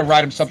like, well, I'm going to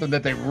write him something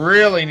that they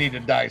really need to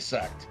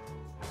dissect.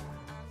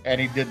 And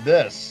he did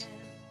this.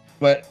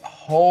 But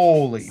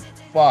holy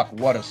fuck,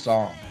 what a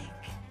song.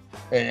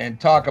 And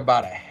talk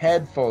about a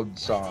headphone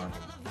song.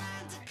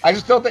 I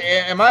just don't think,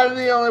 am I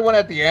the only one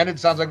at the end? It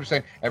sounds like we're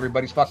saying,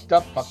 everybody's fucked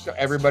up,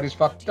 everybody's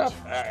fucked up.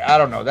 I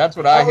don't know. That's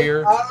what I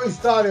hear. I always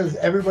thought it was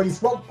everybody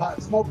smoke pot.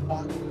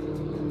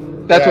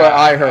 That's what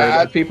I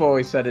heard. People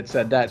always said it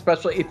said that,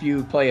 especially if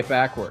you play it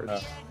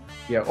backwards.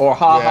 Or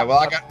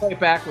play it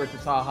backwards,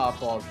 it's ha ha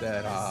falls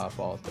dead, ha ha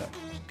falls dead.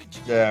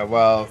 Yeah,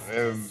 well,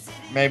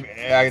 maybe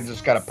I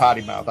just got a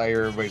potty mouth. I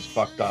hear everybody's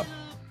fucked up.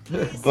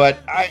 But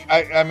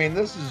I mean,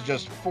 this is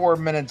just 4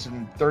 minutes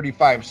and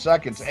 35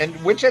 seconds, and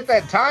which at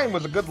that time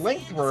was a good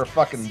length for a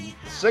fucking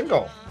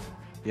single.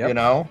 Yep. You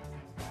know?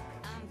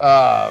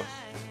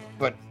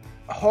 But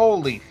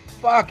holy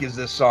fuck, is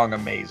this song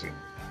amazing.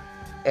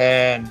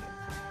 And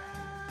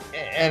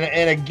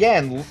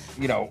again,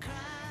 you know,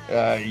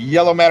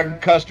 yellow matter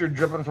custard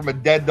dripping from a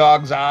dead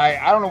dog's eye.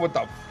 I don't know what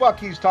the fuck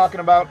he's talking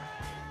about,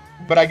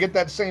 but I get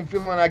that same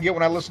feeling I get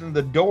when I listen to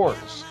The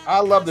Doors.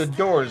 I love The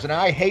Doors, and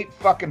I hate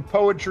fucking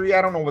poetry.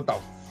 I don't know what the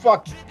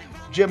fuck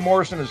Jim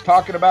Morrison is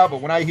talking about, but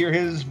when I hear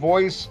his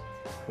voice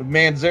with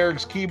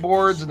Manzarek's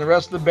keyboards and the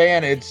rest of the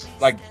band, it's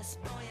like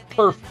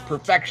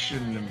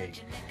perfection to me.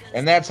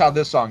 And that's how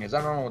this song is.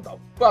 I don't know what the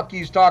fuck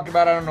he's talking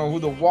about. I don't know who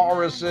the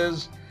Walrus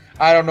is.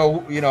 I don't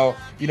know, you know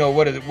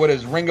what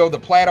is Ringo the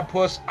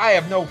Platypus? I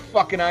have no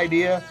fucking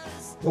idea.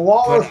 The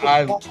Walrus.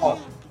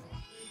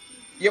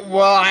 Yeah,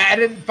 well, I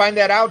didn't find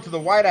that out to the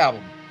White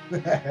Album.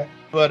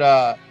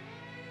 But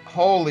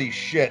holy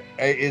shit,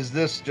 is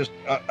this just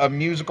a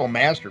musical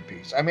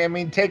masterpiece? I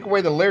mean, take away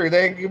the lyric,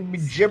 they can be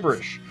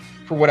gibberish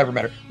for whatever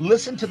matter.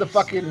 Listen to the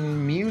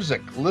fucking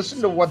music.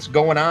 Listen to what's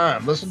going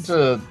on. Listen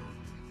to,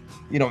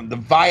 you know, the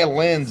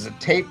violins, the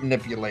tape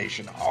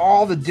manipulation,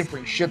 all the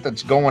different shit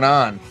that's going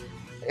on.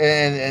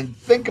 And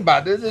think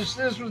about it. This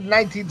was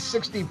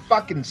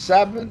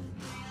 1967.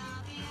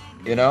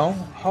 You know,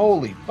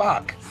 holy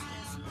fuck.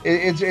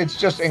 It's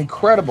just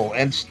incredible,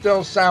 and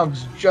still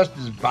sounds just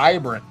as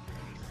vibrant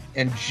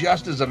and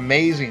just as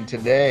amazing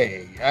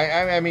today.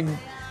 I mean,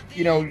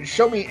 you know,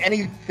 show me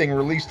anything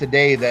released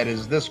today that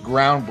is this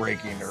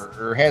groundbreaking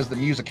or has the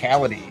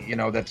musicality, you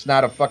know, that's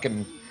not a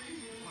fucking,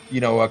 you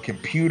know, a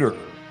computer.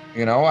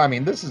 You know, I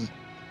mean, this is,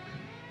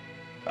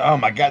 oh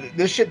my god,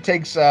 this shit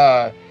takes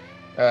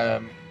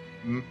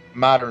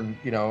modern,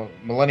 you know,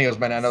 millennials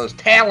might not know this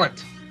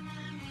talent.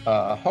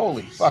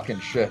 Holy fucking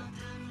shit.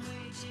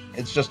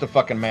 It's just a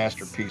fucking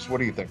masterpiece. What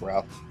do you think,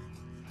 Ralph?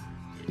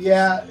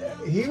 Yeah,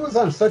 he was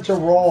on such a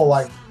roll,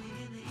 like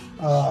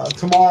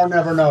Tomorrow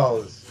Never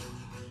Knows,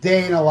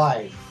 Day in a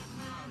Life,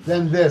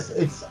 then this.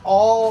 It's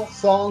all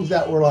songs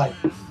that were like,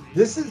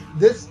 this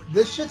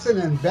shit's an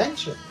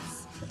invention.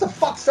 What the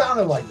fuck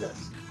sounded like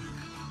this?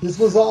 This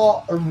was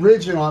all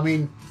original. I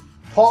mean,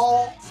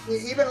 Paul,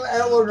 even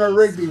Eleanor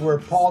Rigby, where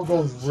Paul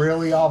goes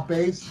really off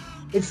base,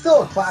 it's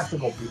still a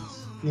classical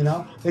piece, you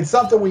know? It's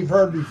something we've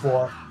heard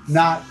before.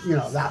 Not, you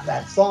know, not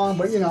that song,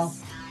 but, you know,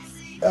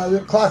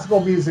 the classical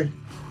music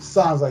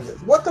sounds like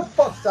this. What the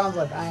fuck sounds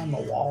like I Am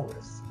a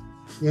Walrus?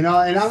 You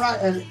know, and I'm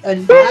not,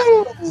 and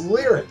those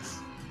lyrics,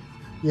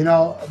 you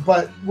know,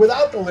 but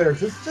without the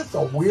lyrics, it's just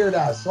a weird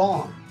ass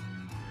song.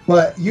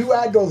 But you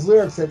add those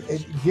lyrics,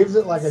 it gives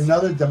it like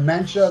another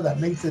dementia that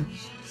makes it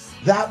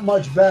that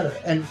much better.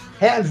 And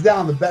hands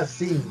down, the best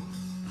scene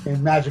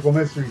in Magical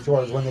Mystery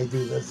Tours when they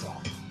do this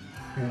song.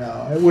 You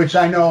know, which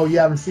I know you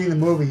haven't seen the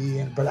movie,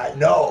 Ian, but I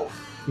know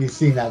you've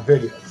seen that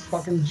video. It's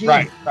fucking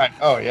genius. Right.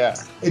 Oh, yeah.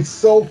 It's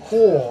so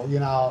cool, you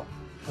know.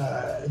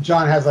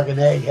 John has like an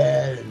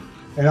egghead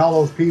and all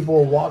those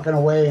people walking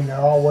away and they're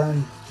all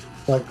wearing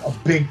like a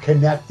big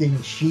connecting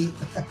sheet.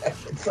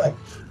 It's like,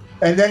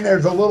 and then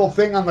there's a little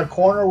thing on the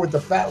corner with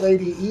the fat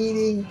lady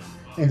eating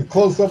and the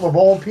close-up of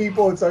old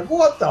people. It's like,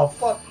 what the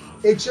fuck?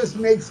 It just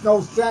makes no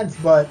sense,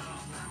 but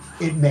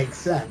it makes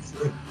sense.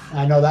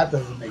 I know that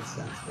doesn't make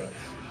sense, but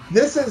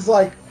this is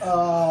like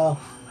a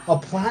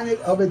planet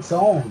of its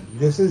own.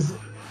 This is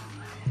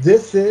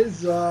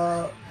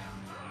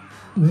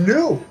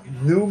new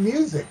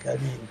music. I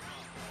mean,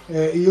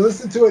 you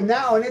listen to it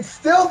now and it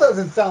still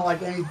doesn't sound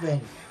like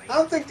anything. I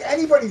don't think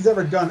anybody's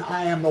ever done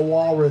I Am the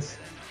Walrus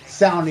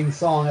sounding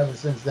song ever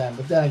since then.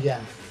 But then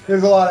again,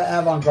 there's a lot of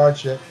avant-garde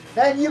shit.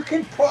 And you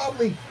can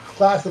probably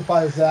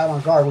classify this as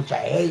avant-garde, which I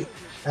hate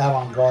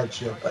avant-garde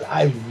shit, but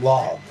I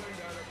love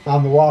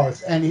I'm the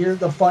Walrus. And here's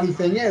the funny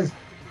thing is,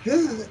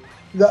 this is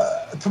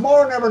the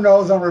Tomorrow Never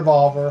Knows on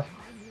Revolver,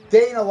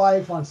 Day in a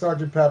Life on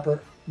Sgt.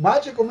 Pepper,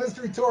 Magical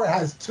Mystery Tour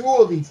has 2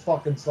 of these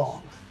fucking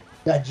songs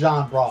that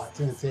John brought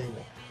to the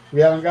table.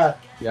 We haven't got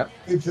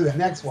into the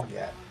next one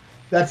yet.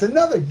 That's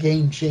another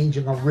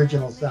game-changing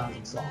original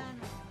sounding song.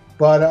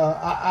 But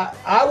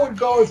I would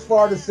go as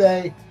far to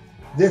say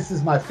this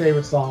is my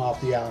favorite song off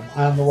the album,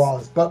 I Am the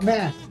Walrus. But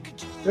man,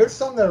 there's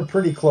some that are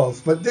pretty close.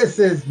 But this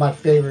is my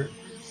favorite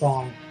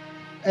song.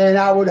 And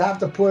I would have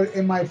to put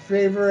in my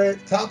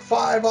favorite top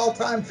 5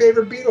 all-time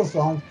favorite Beatles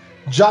songs,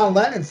 John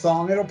Lennon's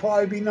song. It'll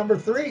probably be number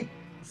 3,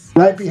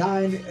 right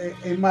behind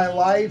In My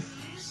Life,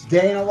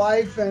 Day in a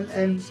Life,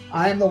 and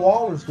I Am the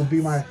Walrus would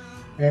be my.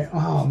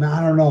 Oh man,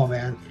 I don't know,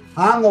 man.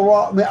 I'm the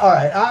Walrus. All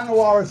right, I'm the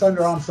Walrus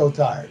under I'm So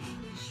Tired,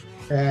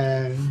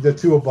 and the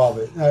 2 above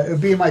it.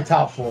 It'd be my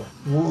top 4.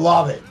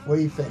 Love it. What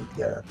do you think,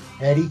 there,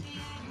 Eddie?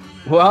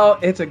 Well,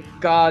 it's a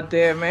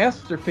goddamn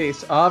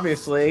masterpiece.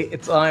 Obviously,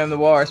 it's I Am the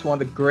Walrus,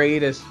 one of the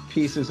greatest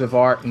pieces of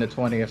art in the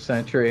 20th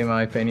century, in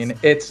my opinion.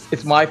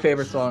 It's my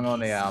favorite song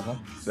on the album.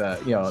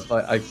 You know,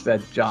 like I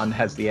said, John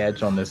has the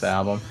edge on this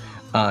album.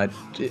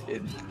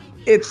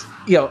 It's,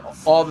 you know,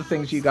 all the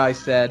things you guys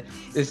said.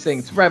 This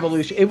thing's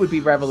revolution. It would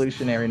be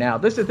revolutionary now.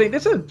 This is the thing.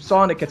 This is a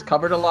song that gets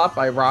covered a lot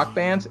by rock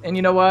bands, and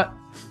you know what?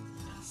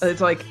 It's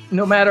like,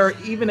 no matter,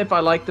 even if I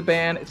like the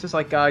band, it's just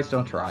like, guys,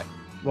 don't try.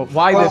 Well,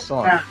 why this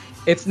song?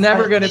 It's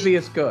never going to be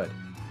as good.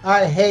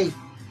 I hate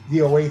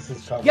the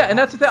Oasis cover. Yeah, and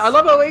that's the thing. I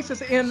love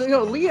Oasis, and you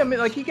know, Liam,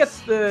 like, he gets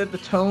the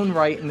tone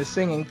right in the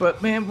singing,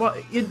 but man,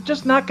 you're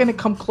just not going to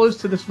come close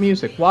to this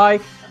music.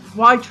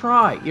 Why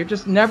try? You're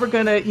just never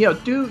gonna, you know,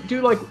 do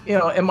like, you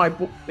know, and my,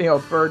 you know,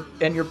 bird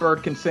and your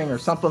bird can sing or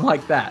something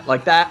like that.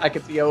 Like that, I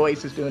could see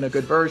Oasis doing a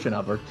good version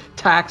of, or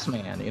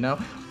Taxman, you know.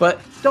 But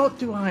don't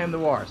do I Am the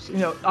Walrus. You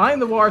know, I Am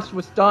the Walrus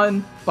was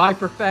done by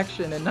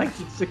perfection in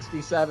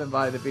 1967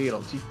 by the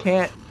Beatles. You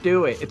can't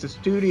do it. It's a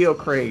studio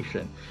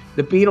creation.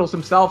 The Beatles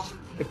themselves,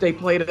 if they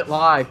played it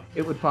live,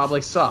 it would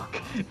probably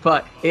suck.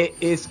 But it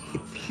is a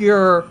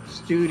pure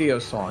studio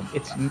song.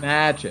 It's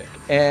magic.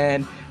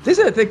 And this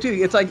is the thing too.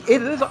 It's like,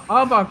 it is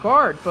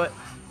avant-garde, but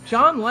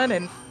John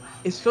Lennon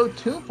is so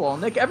tuneful.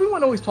 And like,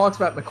 everyone always talks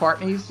about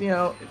McCartney's, you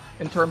know,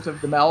 in terms of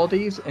the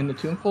melodies and the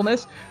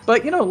tunefulness.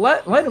 But you know,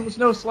 Lennon was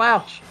no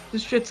slouch.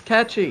 This shit's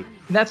catchy,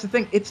 and that's the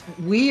thing. It's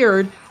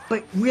weird,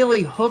 but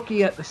really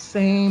hooky at the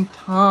same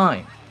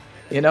time.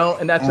 You know,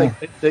 and that's like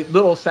the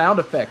little sound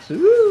effects,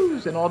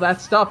 oohs, and all that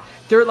stuff.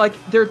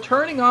 They're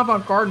turning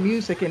avant-garde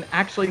music and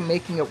actually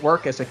making it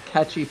work as a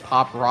catchy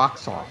pop rock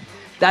song.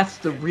 That's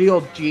the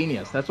real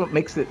genius. That's what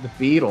makes it the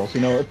Beatles.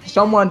 You know, if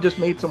someone just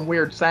made some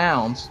weird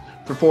sounds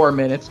for 4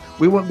 minutes,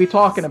 we wouldn't be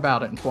talking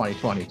about it in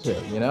 2022.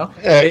 You know,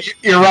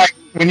 you're right.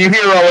 When you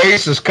hear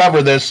Oasis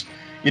cover this,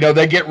 you know,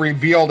 they get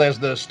revealed as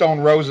the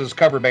Stone Roses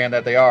cover band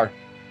that they are.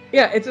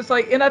 Yeah, it's just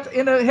like, and that's,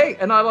 hey,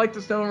 and I like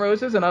the Stone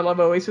Roses and I love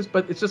Oasis,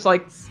 but it's just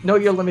like, know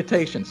your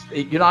limitations.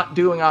 You're not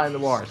doing I Am the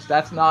Walrus.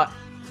 That's not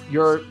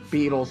your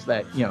Beatles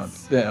that, you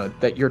know,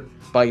 that you're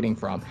biting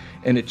from.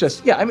 And it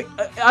just, yeah, I mean,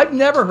 I've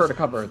never heard a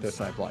cover of this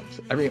I've liked.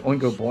 I mean,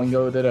 Oingo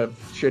Boingo did a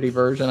shitty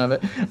version of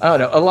it. I don't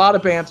know. A lot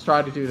of bands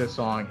try to do this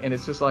song, and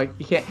it's just like,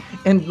 you can't.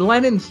 And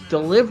Lennon's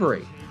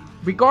delivery,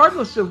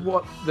 regardless of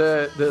what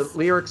the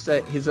lyrics,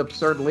 that his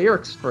absurd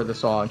lyrics for the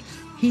song,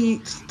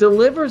 he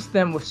delivers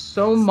them with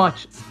so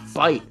much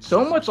bite,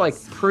 so much like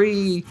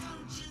pre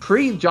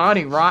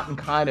Johnny Rotten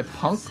kind of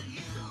punk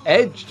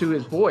edge to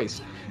his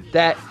voice,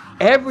 that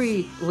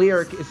every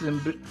lyric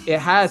it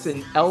has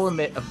an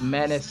element of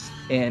menace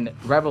and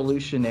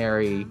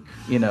revolutionary,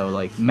 you know,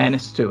 like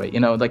menace to it. You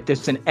know, like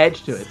there's an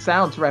edge to it. It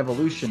sounds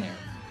revolutionary.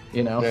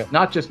 You know,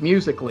 not just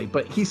musically,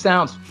 but he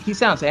sounds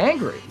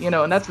angry. You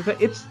know, and that's the thing.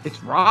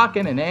 It's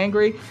rocking and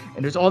angry,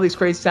 and there's all these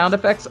crazy sound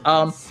effects.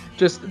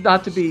 Just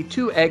not to be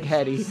too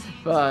eggheady,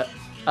 but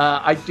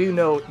I do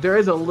know there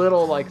is a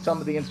little, like,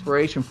 some of the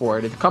inspiration for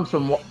it. It comes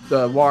from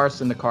the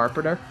Walrus and the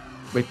Carpenter,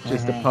 which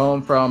is the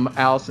poem from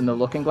Alice in the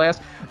Looking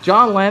Glass.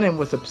 John Lennon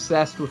was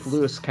obsessed with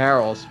Lewis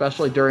Carroll,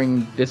 especially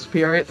during this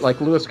period.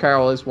 Like, Lewis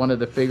Carroll is one of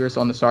the figures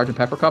on the Sgt.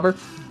 Pepper cover,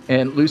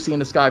 and Lucy in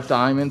the Sky of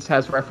Diamonds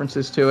has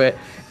references to it.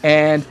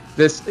 And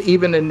this,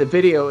 even in the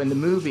video, in the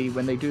movie,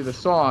 when they do the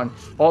song,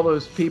 all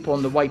those people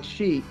in the white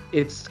sheet,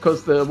 it's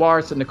because the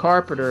Walrus and the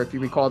Carpenter, if you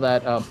recall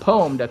that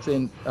poem that's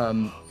in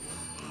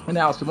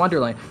Alice in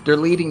Wonderland, they're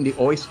leading the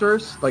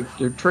oysters, like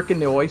they're tricking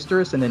the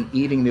oysters and then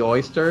eating the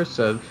oysters,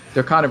 so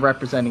they're kind of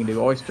representing the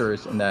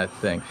oysters in that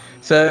thing.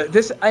 So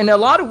this, in a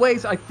lot of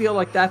ways, I feel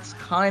like that's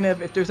kind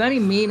of, if there's any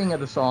meaning of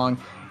the song,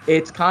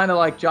 it's kind of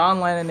like John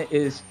Lennon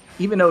is,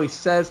 even though he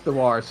says the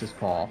Walrus is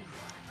Paul,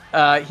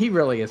 he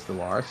really is the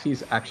Walrus.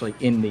 He's actually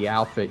in the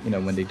outfit, you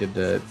know, when they did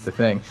the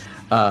thing,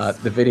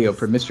 the video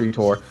for Mystery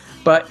Tour.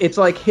 But it's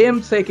like him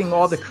taking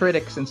all the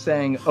critics and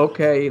saying,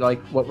 okay,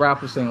 like what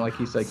Ralph was saying, like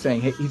he's like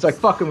saying, hey, he's like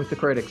fucking with the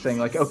critics, saying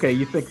like, okay,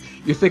 you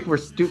think we're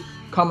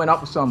coming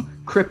up with some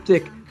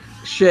cryptic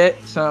shit,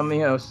 some, you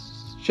know,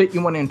 shit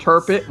you want to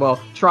interpret? Well,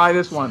 try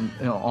this one,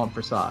 you know, on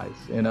for size,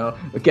 you know,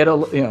 get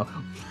a, you know,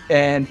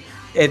 and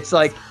it's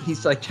like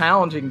he's like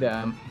challenging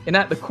them, and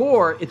at the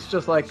core it's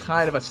just like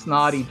kind of a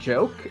snotty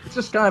joke. It's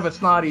just kind of a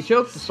snotty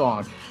joke, the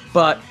song,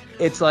 but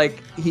it's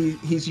like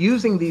he's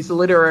using these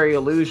literary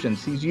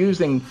allusions. He's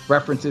using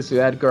references to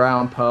Edgar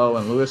Allan Poe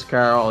and Lewis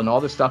Carroll and all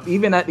this stuff.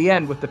 Even at the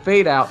end with the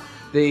fade out,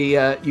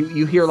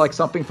 you hear like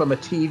something from a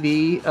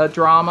TV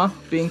drama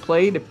being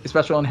played,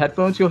 especially on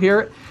headphones. You'll hear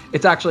it.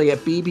 It's actually a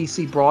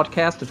BBC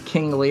broadcast of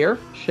King Lear.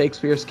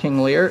 Shakespeare's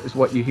King Lear is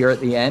what you hear at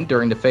the end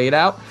during the fade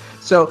out.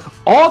 So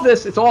all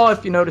this, it's all,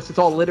 if you notice, it's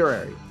all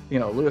literary. You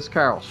know, Lewis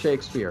Carroll,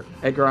 Shakespeare,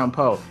 Edgar Allan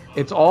Poe.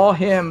 It's all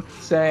him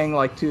saying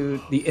like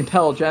to the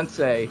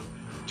intelligentsia,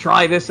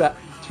 try this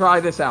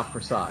out for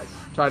size.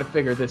 Try to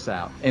figure this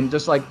out. And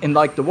just like in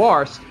like the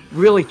Wars,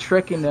 really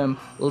tricking them,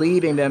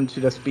 leading them to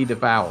just be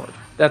devoured.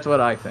 That's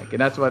what I think. And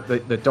that's what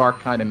the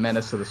dark kind of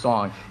menace of the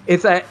song.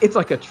 It's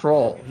like a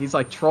troll. He's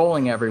like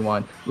trolling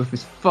everyone with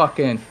his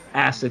fucking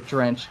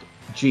acid-drenched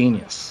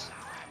genius.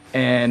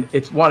 And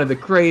it's one of the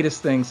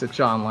greatest things that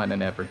John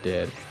Lennon ever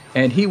did.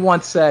 And he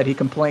once said, he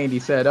complained, he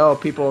said, oh,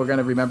 people are going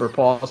to remember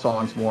Paul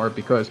songs more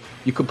because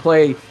you could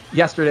play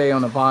Yesterday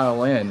on a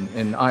violin,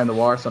 and I Am the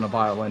Walrus on a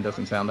violin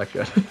doesn't sound that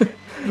good.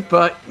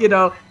 But, you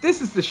know,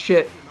 this is the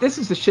shit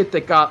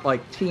that got,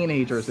 like,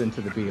 teenagers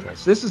into the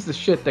Beatles. This is the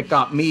shit that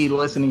got me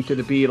listening to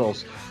the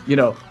Beatles, you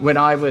know, when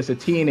I was a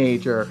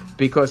teenager,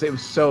 because it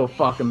was so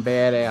fucking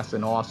badass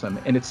and awesome.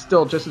 And it's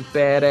still just as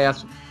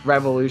badass,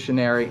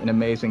 revolutionary, and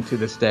amazing to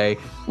this day.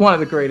 One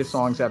of the greatest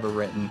songs ever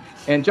written.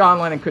 And John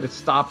Lennon could have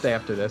stopped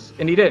after this,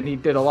 and he didn't. He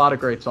did a lot of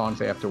great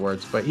songs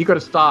afterwards, but he could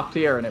have stopped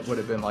here, and it would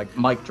have been like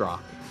mic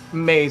drop.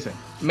 Amazing,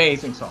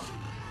 amazing song.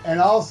 And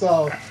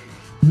also,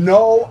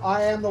 no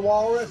I Am the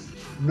Walrus,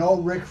 no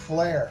Ric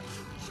Flair.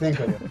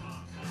 Think of it.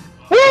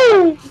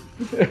 Woo!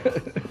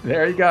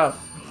 There you go.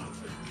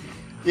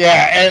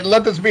 Yeah, and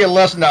let this be a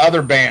lesson to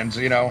other bands,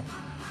 you know.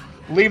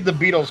 Leave the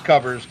Beatles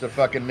covers to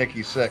fucking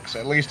Nikki Sixx.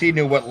 At least he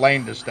knew what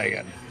lane to stay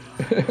in.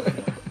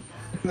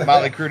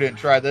 Motley Crue didn't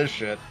try this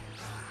shit.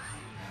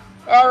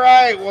 All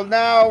right, well,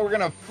 now we're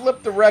going to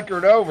flip the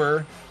record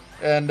over.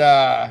 And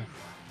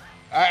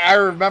I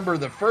remember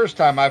the first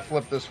time I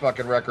flipped this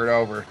fucking record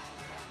over.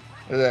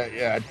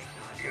 Yeah,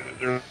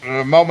 there was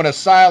a moment of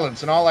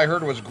silence, and all I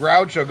heard was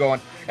Groucho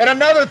going, and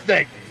another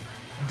thing,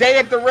 Day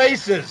at the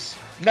Races,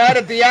 Night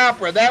at the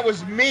Opera, that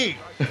was me,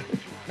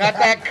 not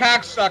that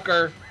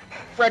cocksucker,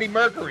 Freddie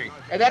Mercury.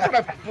 And that's when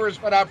I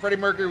first found out Freddie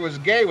Mercury was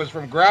gay, was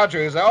from Groucho.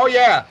 He was like, oh,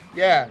 yeah.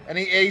 And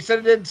he said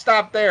it didn't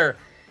stop there.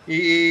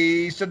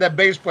 He said that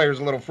bass player's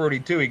a little fruity,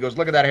 too. He goes,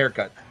 look at that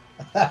haircut.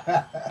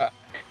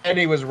 And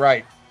he was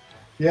right.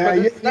 Yeah,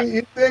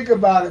 you think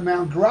about it,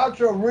 man.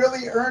 Groucho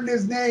really earned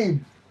his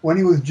name when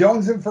he was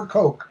jonesing for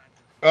coke.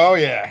 Oh,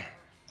 yeah.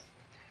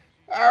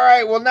 All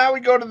right, well, now we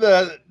go to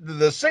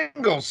the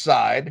single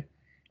side,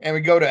 and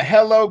we go to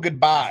Hello,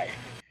 Goodbye.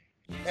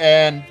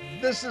 And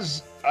this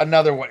is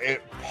another one.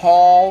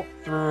 Paul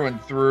through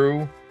and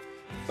through.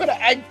 But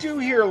I do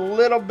hear a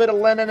little bit of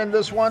Lennon in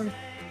this one.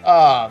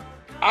 I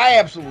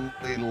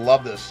absolutely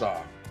love this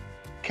song.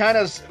 Kind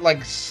of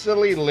like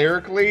silly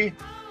lyrically,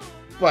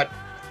 but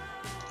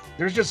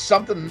there's just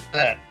something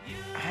that,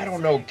 I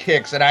don't know,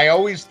 kicks. And I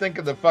always think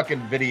of the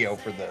fucking video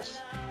for this.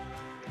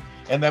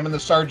 And them in the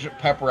Sgt.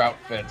 Pepper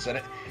outfits.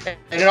 And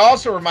it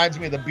also reminds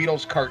me of the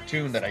Beatles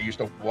cartoon that I used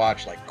to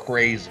watch like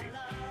crazy.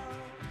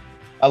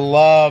 I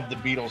love the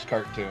Beatles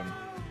cartoon.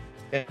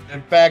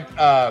 In fact,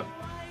 I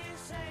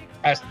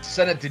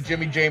sent it to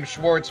Jimmy James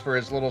Schwartz for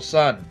his little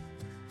son.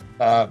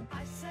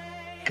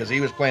 Because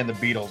he was playing the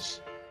Beatles.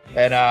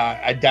 And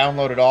I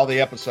downloaded all the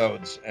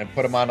episodes and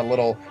put them on a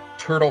little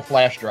turtle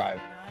flash drive.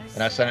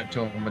 And I sent it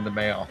to him in the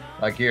mail.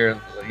 Like, here,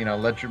 you know,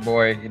 let your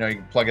boy, you know, you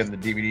can plug in the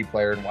DVD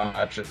player and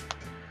watch it.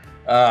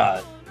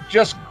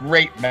 Just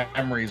great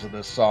memories of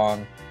this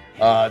song.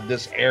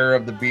 This era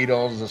of the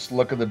Beatles, this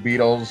look of the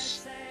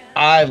Beatles.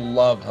 I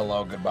love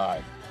Hello,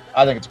 Goodbye.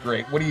 I think it's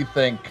great. What do you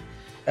think,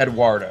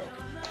 Eduardo?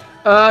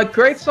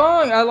 Great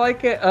song. I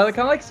like it. I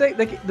like to say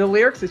the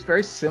lyrics is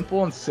very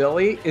simple and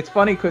silly. It's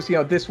funny because, you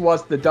know, this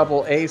was the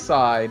double A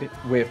side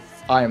with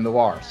I Am the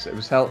Walrus. It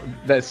was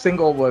the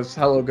single was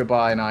Hello,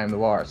 Goodbye, and I Am the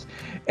Walrus.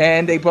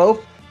 And they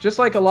both, just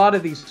like a lot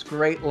of these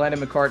great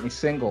Lennon-McCartney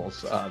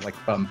singles, like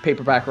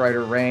Paperback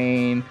Writer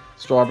Rain,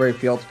 Strawberry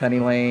Fields, Penny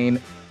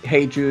Lane,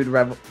 Hey Jude,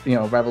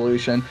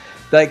 Revolution,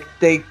 like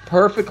they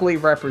perfectly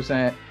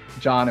represent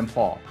John and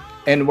Paul.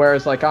 And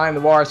whereas like I Am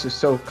the Walrus is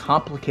so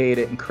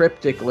complicated and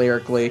cryptic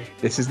lyrically,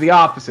 this is the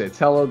opposite. It's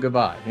Hello,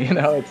 Goodbye. You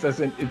know, it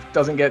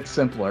doesn't get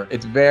simpler.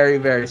 It's very,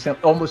 very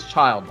simple, almost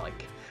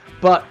childlike.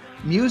 But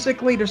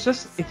musically,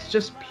 it's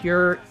just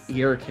pure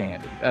ear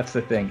candy. That's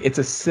the thing. It's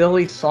a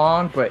silly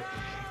song, but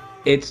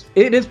it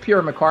is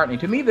pure McCartney.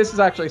 To me, this is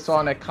actually a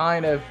song that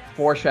kind of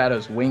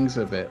foreshadows Wings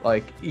a bit.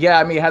 Like, yeah,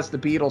 I mean, it has the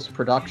Beatles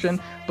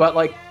production, but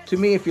like to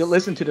me, if you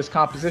listen to this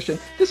composition,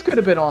 this could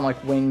have been on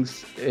like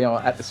Wings,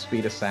 at the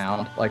speed of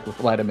sound, like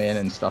with Let 'Em In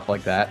and stuff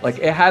like that. Like,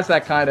 it has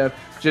that kind of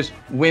just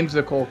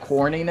whimsical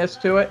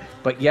corniness to it,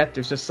 but yet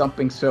there's just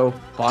something so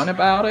fun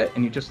about it,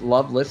 and you just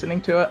love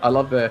listening to it. I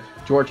love the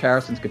George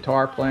Harrison's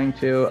guitar playing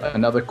too.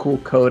 Another cool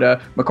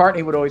coda.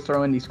 McCartney would always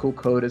throw in these cool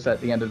codas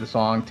at the end of the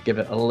song to give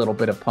it a little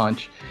bit of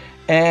punch.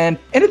 And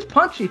it's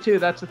punchy too.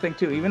 That's the thing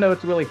too. Even though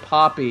it's really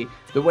poppy,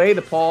 the way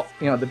the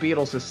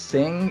Beatles just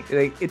sing,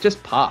 it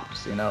just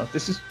pops.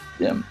 This is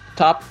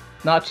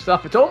top-notch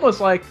stuff. It's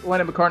almost like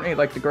Lennon and McCartney,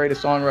 like the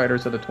greatest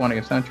songwriters of the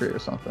 20th century or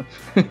something.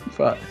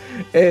 But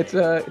it's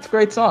a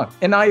great song,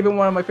 and not even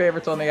one of my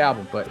favorites on the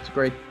album. But it's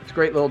a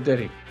great little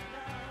ditty.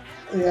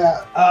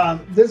 Yeah,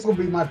 this will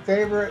be my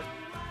favorite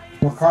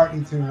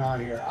McCartney tune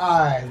on here.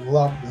 I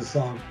love this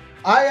song.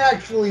 I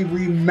actually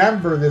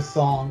remember this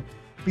song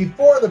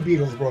before the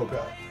Beatles broke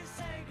up,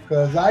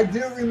 because I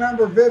do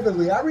remember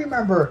vividly. I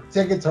remember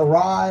Ticket to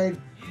Ride.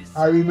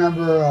 I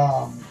remember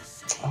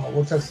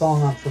what's that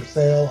song on For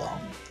Sale?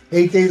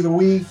 8 Days a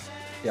Week.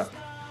 Yeah.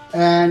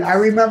 And I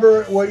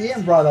remember what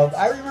Ian brought up.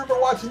 I remember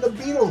watching the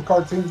Beatles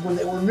cartoons when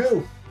they were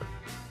new.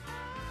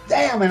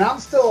 Damn, and I'm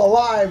still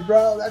alive,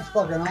 bro. That's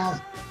fucking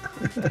awesome.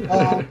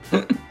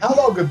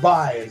 Hello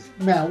Goodbye is,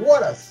 man,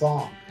 what a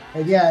song.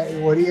 And yeah,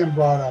 what Ian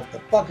brought up, the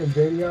fucking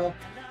video.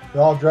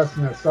 They're all dressed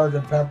in their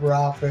Sgt. Pepper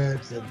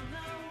outfits, and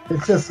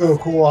it's just so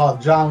cool how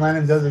John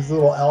Lennon does his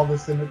little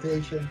Elvis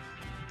imitation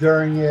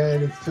during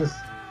it. It's just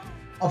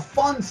a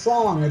fun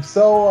song. It's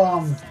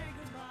so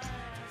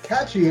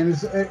catchy, and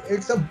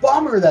it's a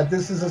bummer that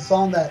this is a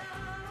song that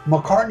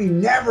McCartney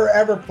never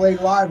ever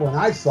played live when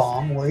I saw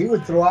him, where he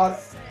would throw out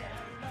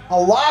a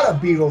lot of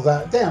Beatles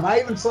out. Damn, I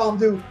even saw him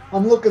do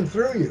I'm Looking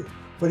Through You,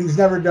 but he's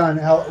never done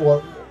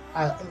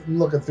I'm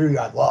Looking Through You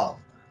I love.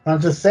 But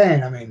I'm just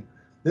saying, I mean,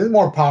 this is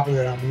more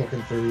popular than I'm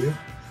Looking Through You.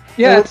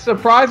 Yeah, it's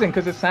surprising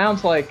because it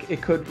sounds like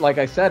it could, like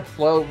I said,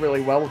 flow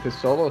really well with his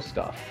solo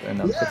stuff,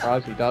 and I'm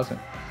surprised he doesn't.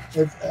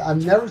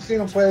 I've never seen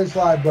him play this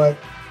live, but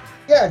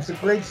yeah, it's a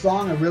great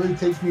song. It really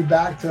takes me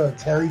back to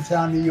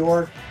Tarrytown, New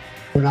York,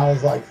 when I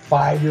was like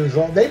 5 years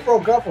old. They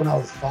broke up when I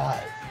was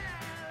 5.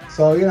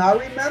 So, I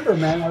remember,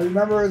 man. I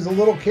remember as a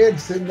little kid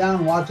sitting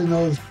down watching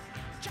those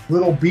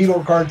little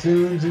Beatle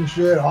cartoons and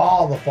shit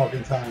all the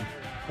fucking time.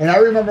 And I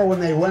remember when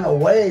they went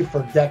away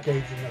for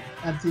decades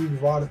and MTV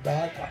brought it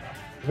back. I was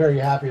very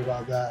happy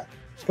about that.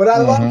 But I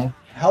love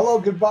Hello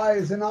Goodbye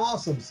is an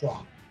awesome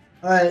song.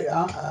 All right.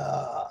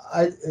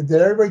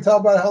 Did everybody talk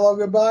about Hello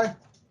Goodbye?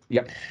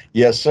 Yep.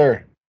 Yes,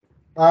 sir.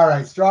 All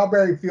right.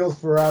 Strawberry Fields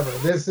Forever.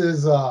 This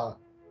is what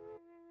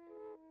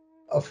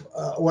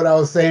I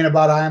was saying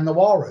about I Am the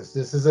Walrus.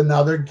 This is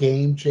another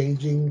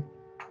game-changing,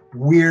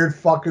 weird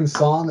fucking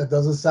song that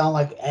doesn't sound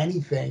like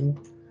anything.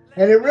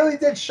 And it really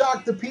did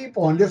shock the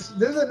people. And this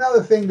is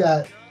another thing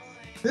this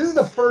is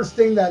the first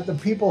thing that the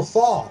people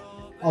saw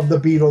of the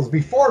Beatles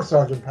before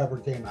Sgt. Pepper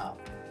came out.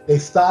 They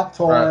stopped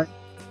touring. Right.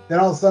 Then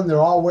all of a sudden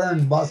they're all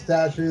wearing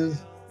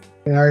mustaches.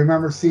 And I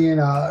remember seeing,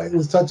 it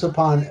was touched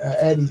upon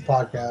Eddie's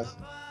podcast,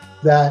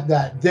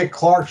 that Dick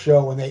Clark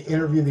show when they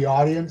interview the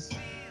audience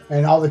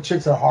and all the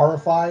chicks are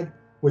horrified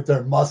with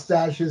their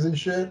mustaches and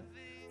shit.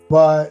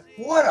 But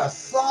what a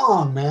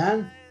song,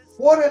 man.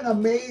 What an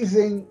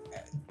amazing,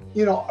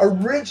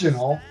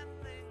 original.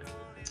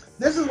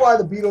 This is why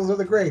the Beatles are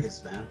the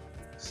greatest, man.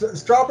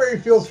 Strawberry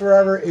Fields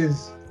Forever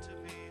is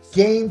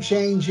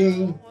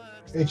game-changing.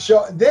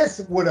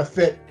 This would have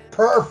fit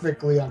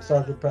perfectly on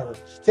Sgt. Pepper.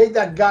 Take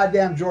that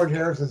goddamn George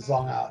Harrison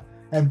song out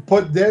and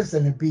put this,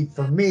 and it'd be,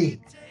 for me,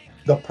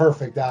 the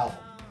perfect album.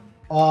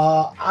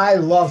 I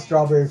love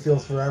Strawberry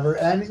Fields Forever,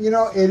 and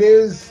it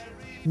is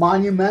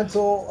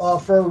monumental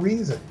for a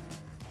reason.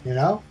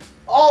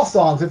 All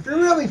songs, if you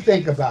really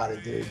think about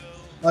it, dude,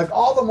 like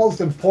all the most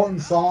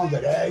important songs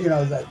that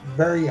that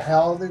very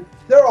held,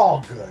 they're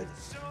all good,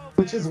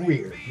 which is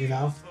weird,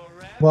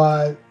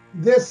 but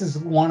this is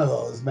one of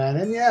those, man.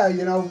 And yeah,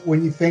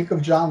 when you think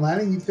of John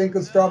Lennon, you think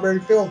of Strawberry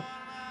Fields.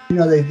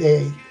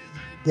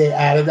 They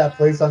added that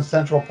place on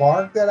Central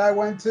Park that I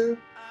went to,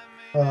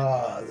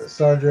 the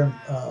Sergeant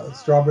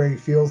Strawberry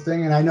Fields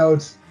thing, and I know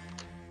it's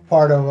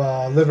part of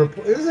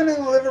Liverpool. Isn't it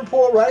in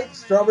Liverpool, right?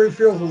 Strawberry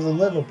Fields was in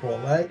Liverpool,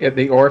 right? Yeah,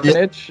 the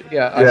orphanage.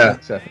 Yeah, I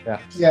think so. Yeah.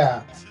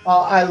 Yeah.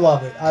 I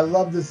love it. I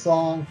love this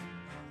song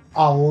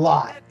a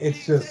lot.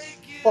 It's just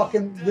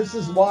fucking. This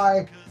is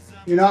why,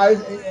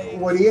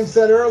 what Ian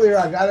said earlier.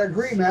 I gotta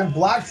agree, man.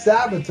 Black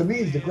Sabbath to me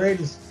is the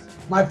greatest,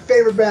 my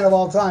favorite band of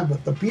all time.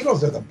 But the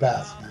Beatles are the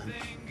best, man,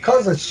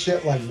 because of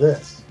shit like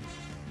this.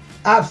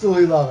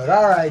 Absolutely love it.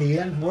 All right,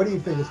 Ian. What do you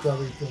think of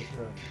Strawberry Fields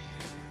Forever?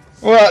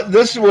 Well,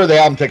 this is where the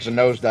album takes a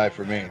nosedive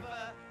for me.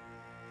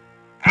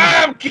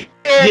 I'm kidding.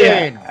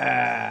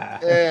 Yeah,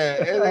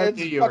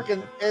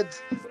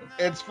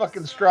 it's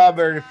fucking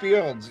Strawberry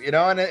Fields,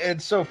 and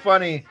it's so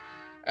funny.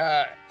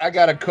 I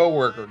got a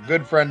coworker,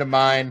 good friend of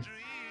mine.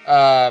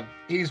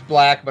 He's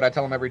black, but I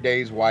tell him every day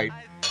he's white.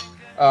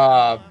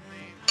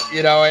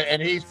 You know,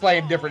 and he's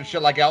playing different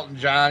shit like Elton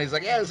John. He's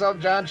like, yeah, this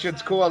Elton John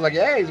shit's cool. I was like,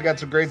 yeah, he's got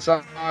some great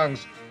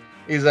songs.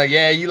 He's like,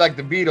 yeah, you like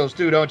the Beatles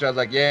too, don't you? I was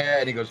like, yeah.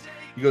 And he goes,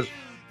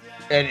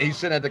 and he's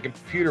sitting at the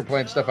computer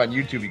playing stuff on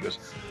YouTube.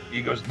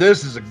 He goes,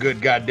 this is a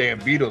good goddamn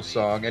Beatles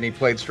song. And he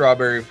played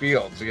Strawberry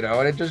Fields, you know,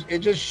 and it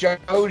just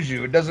shows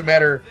you. It doesn't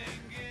matter,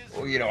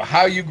 you know,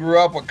 how you grew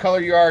up, what color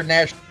you are,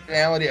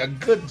 nationality. A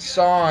good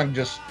song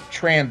just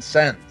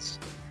transcends.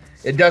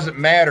 It doesn't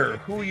matter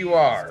who you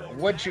are,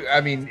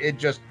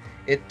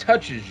 it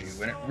touches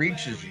you and it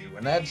reaches you.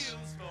 And that's,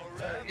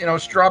 you know,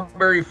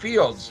 Strawberry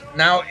Fields.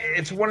 Now,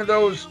 it's one of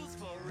those,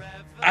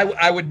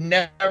 I would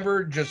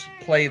never just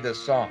play this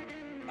song.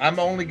 I'm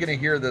only going to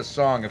hear this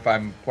song if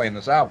I'm playing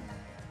this album,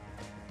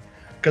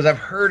 because I've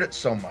heard it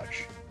so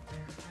much.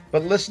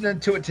 But listening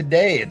to it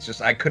today, it's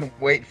just, I couldn't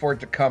wait for it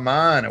to come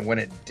on. And when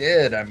it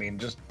did, I mean,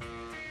 just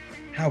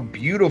how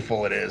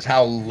beautiful it is,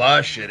 how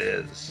lush it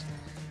is.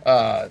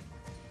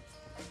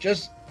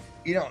 Just,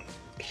 you know,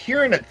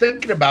 hearing it,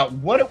 thinking about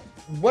what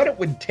it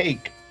would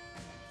take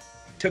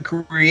to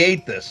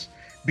create this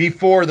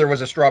before there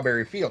was a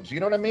Strawberry Fields.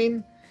 You know what I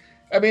mean?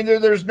 I mean,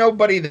 there's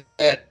nobody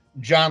that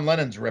John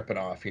Lennon's ripping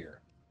off here.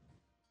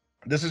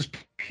 This is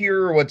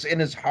pure what's in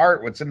his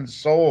heart, what's in his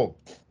soul,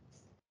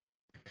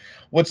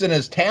 what's in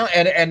his talent,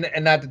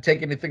 and not to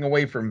take anything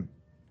away from,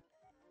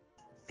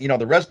 you know,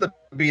 the rest of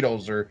the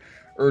Beatles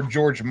or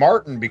George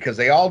Martin, because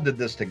they all did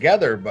this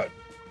together, but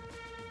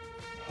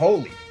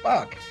holy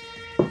fuck.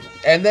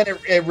 And then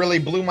it really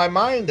blew my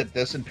mind that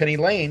this and Penny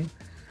Lane,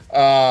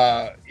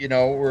 you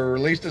know, were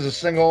released as a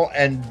single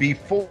and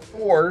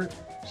before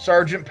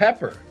Sgt.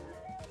 Pepper.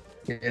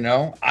 You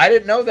know, I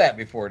didn't know that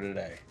before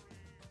today.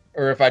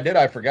 Or if I did,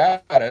 I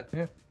forgot it.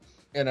 Yeah.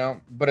 You know,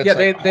 but it's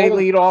they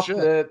lead off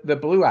the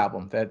Blue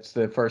album. That's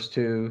the first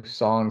two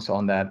songs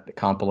on that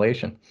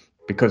compilation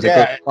because it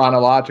goes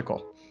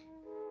chronological.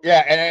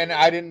 Yeah, and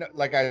I didn't,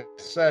 like I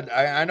said,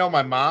 I know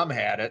my mom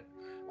had it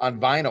on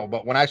vinyl,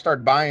 but when I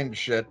started buying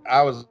shit,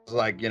 I was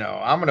like, you know,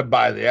 I'm gonna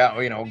buy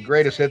you know,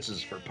 greatest hits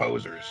is for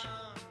posers.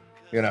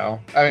 You know,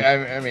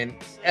 I mean,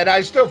 and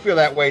I still feel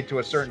that way to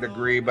a certain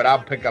degree, but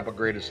I'll pick up a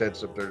greatest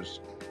hits if there's,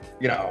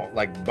 you know,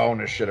 like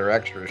bonus shit or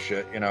extra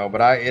shit, you know,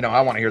 but I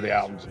want to hear the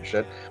albums and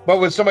shit. But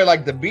with somebody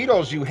like the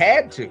Beatles, you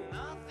had to,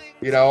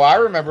 you know, I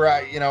remember,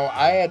 I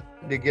had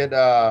to get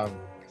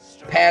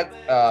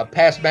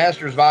Past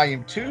Masters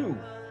Volume 2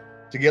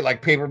 to get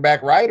like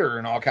Paperback Writer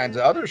and all kinds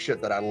of other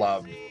shit that I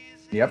loved.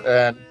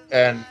 Yep.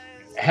 And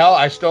hell,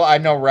 I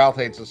know Ralph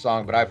hates the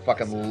song, but I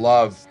fucking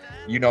love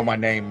You Know My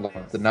Name,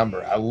 Love the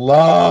Number. I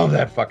love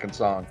that fucking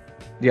song.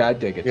 Yeah, I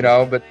dig it. You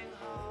know,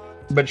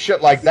 but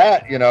shit like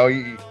that, you know,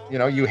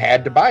 you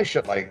had to buy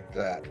shit like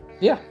that.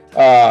 Yeah.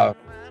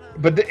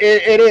 But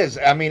it is.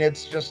 I mean,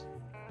 it's just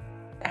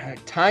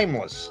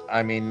timeless.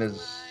 I mean,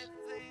 is,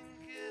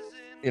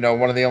 you know,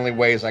 one of the only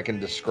ways I can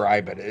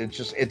describe it.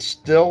 It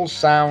still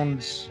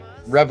sounds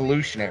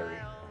revolutionary,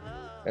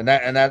 and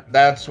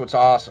that's what's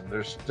awesome.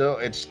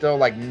 It's still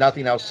like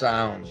nothing else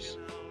sounds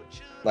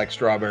like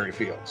Strawberry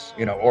Fields,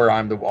 you know, or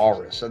I'm the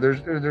Walrus. So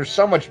there's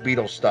so much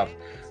Beatles stuff.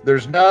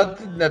 There's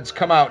nothing that's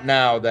come out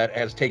now that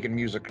has taken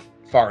music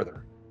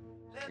farther,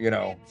 you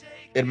know,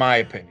 in my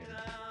opinion.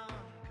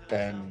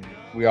 And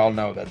we all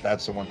know that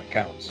that's the one that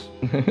counts.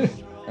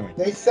 I mean,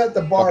 they set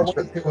the bar way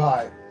too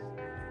high.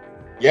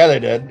 Yeah, they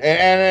did.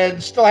 And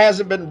it still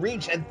hasn't been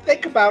reached. And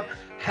think about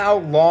how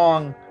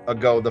long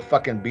ago the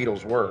fucking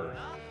Beatles were,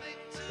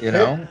 you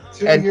know?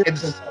 2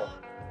 years ago.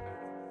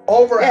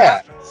 Over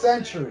half a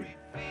century.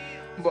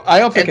 I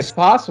don't think it's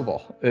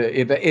possible.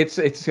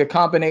 It's a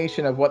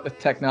combination of what the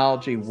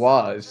technology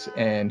was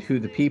and who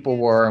the people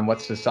were and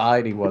what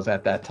society was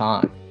at that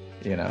time.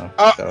 You know.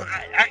 So.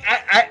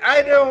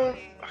 I don't.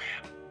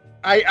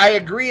 I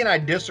agree and I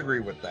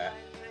disagree with that.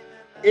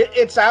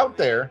 It's out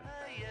there.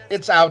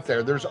 It's out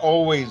there. There's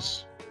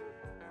always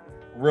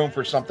room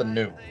for something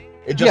new.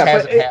 It just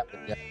hasn't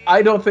happened yet.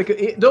 I don't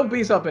think there'll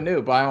be something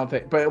new, but I don't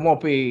think. But it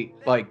won't be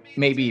like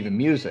maybe even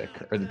music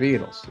or the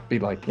Beatles. It'll be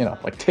like, you know,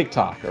 like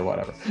TikTok or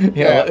whatever.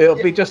 You know,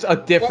 it'll be just a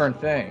different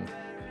thing.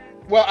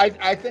 Well,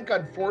 I think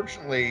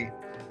unfortunately,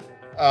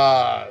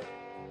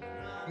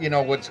 you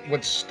know,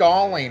 what's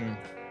stalling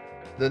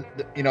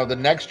the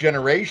next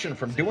generation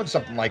from doing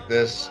something like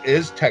this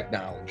is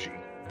technology.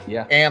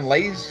 Yeah. And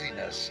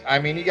laziness. I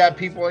mean, you got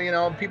people. You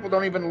know, people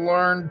don't even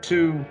learn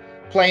to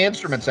play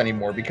instruments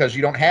anymore because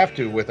you don't have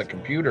to with a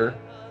computer,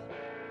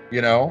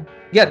 you know.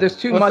 Yeah, there's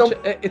too much.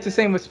 It's the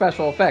same with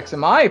special effects, in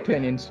my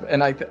opinion,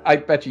 and I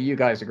bet you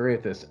guys agree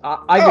with this.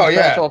 I think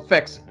special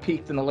effects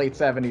peaked in the late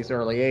 70s,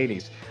 early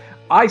 80s.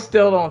 I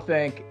still don't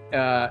think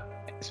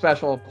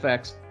special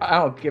effects, I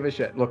don't give a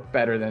shit, look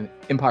better than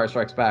Empire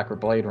Strikes Back or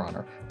Blade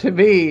Runner. To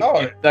me,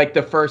 like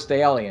the first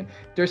Alien,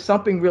 there's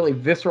something really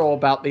visceral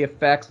about the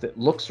effects that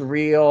looks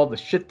real, the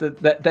shit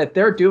that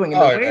they're doing,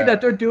 and the way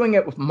that they're doing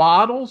it with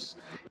models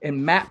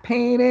and matte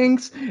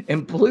paintings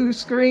and blue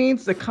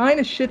screens, the kind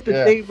of shit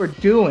that they were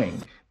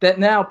doing that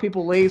now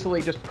people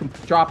lazily just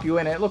drop you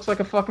in and it looks like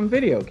a fucking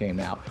video game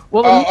now.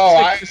 Well,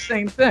 it's the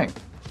same thing.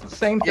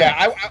 Same thing.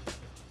 Yeah,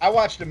 I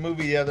watched a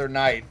movie the other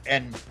night,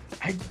 and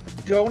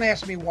don't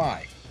ask me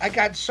why. I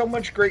got so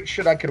much great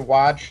shit I could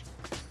watch,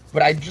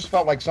 but I just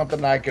felt like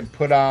something I could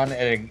put on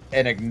and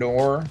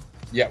ignore,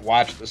 yet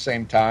watch at the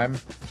same time.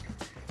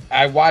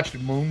 I watched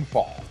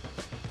Moonfall.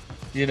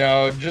 You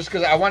know, just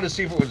because I wanted to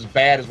see if it was as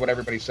bad as what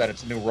everybody said.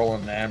 It's a new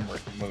Roland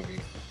Emmerich movie,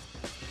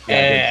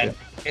 and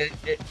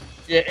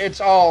it's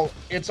all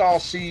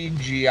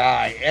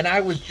CGI, and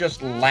I was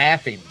just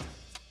laughing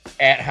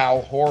at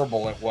how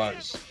horrible it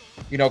was.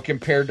 You know,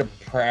 compared to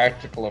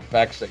practical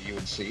effects that you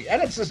would see,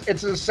 and it's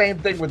the same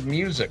thing with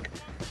music.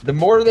 The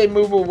more they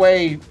move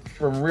away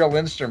from real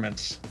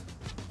instruments,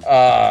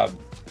 the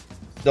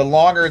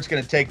longer it's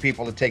going to take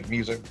people to take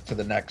music to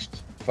the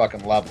next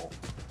fucking level.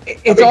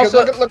 It's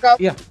also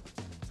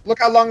look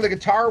how long the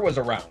guitar was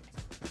around,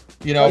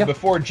 you know,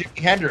 before Jimi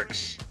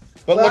Hendrix.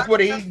 But look what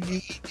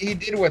he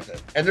did with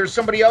it. And there's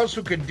somebody else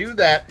who could do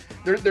that.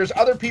 There's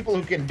other people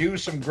who can do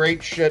some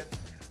great shit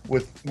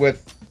with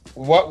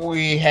what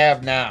we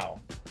have now.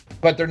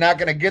 But they're not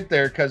going to get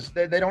there because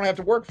they don't have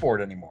to work for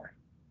it anymore.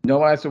 No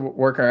one has to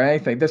work on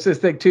anything. This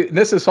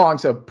is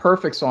song's a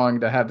perfect song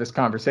to have this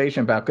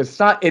conversation about, because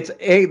it's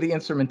the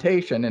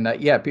instrumentation, and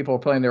that, people are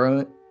playing their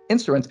own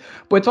instruments,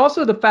 but it's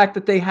also the fact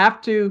that they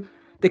got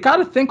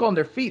to think on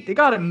their feet. They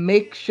got to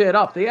make shit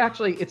up.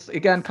 It's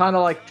again kind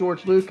of like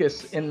George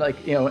Lucas in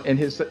in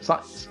his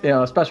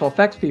special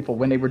effects people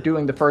when they were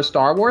doing the first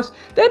Star Wars.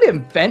 They had to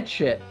invent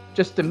shit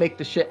just to make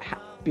the shit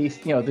be,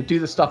 to do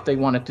the stuff they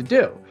wanted to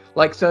do.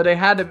 Like, so they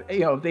had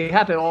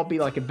to all be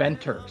like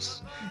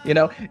inventors.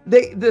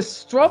 The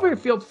Strawberry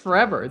Fields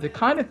Forever, the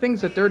kind of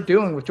things that they're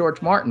doing with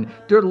George Martin,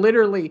 they're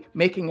literally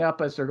making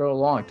up as they go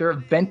along. They're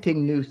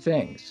inventing new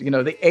things.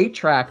 The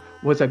 8-track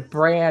was a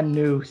brand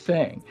new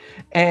thing.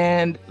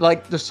 And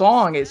like the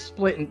song is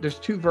split in, there's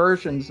two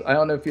versions. I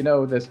don't know if you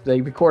know this.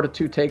 They recorded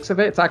 2 takes of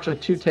it. It's actually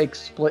 2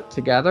 takes split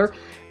together.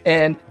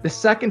 And the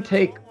second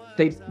take,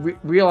 they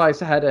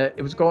realized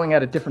it was going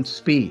at a different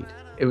speed.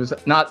 It was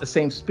not the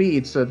same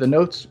speed, so the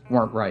notes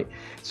weren't right.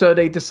 So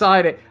they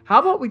decided, how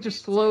about we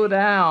just slow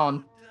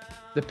down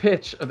the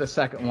pitch of the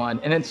second one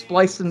and then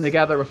splice them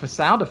together with a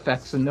sound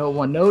effect so no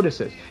one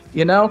notices.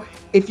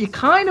 If you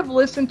kind of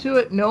listen to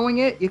it knowing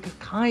it, you could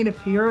kind of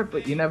hear it,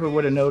 but you never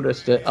would have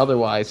noticed it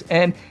otherwise.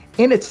 And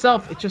in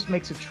itself, it just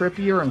makes it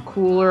trippier and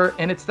cooler.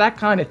 And it's that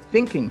kind of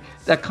thinking,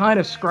 that kind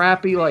of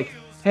scrappy, like,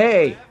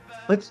 hey,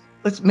 let's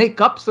make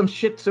up some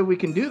shit so we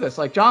can do this.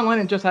 Like, John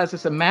Lennon just has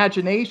this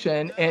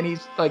imagination, and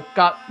he's like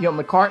got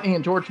McCartney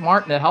and George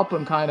Martin to help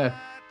him kind of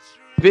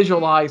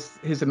visualize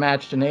his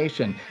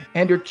imagination.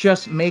 And they're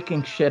just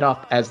making shit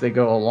up as they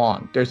go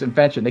along. There's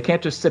invention. They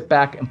can't just sit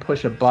back and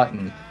push a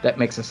button that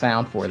makes a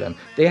sound for them.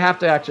 They have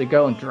to actually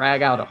go and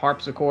drag out a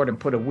harpsichord and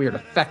put a weird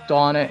effect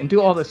on it and do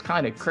all this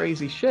kind of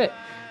crazy shit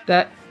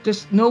that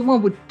just no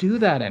one would do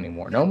that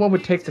anymore. No one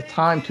would take the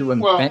time to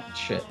invent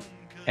shit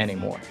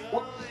anymore.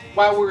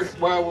 While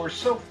we're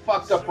so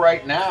fucked up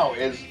right now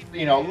is,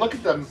 look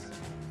at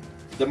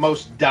the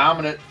most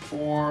dominant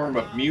form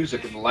of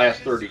music in the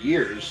last 30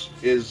 years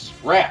is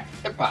rap,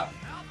 hip hop.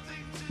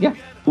 Yeah.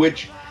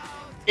 Which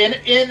in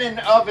and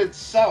of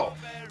itself,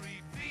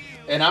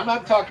 and I'm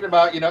not talking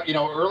about,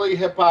 early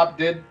hip hop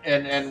did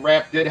and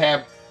rap did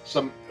have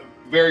some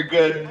very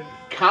good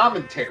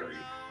commentary,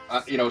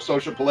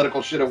 social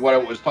political shit of what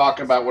it was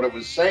talking about, what it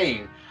was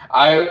saying.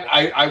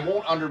 I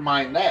won't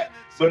undermine that.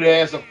 But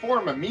as a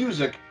form of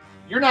music,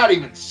 you're not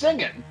even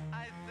singing,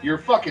 you're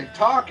fucking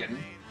talking,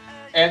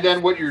 and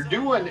then what you're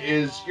doing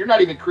is you're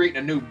not even creating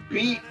a new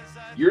beat,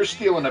 you're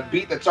stealing a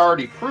beat that's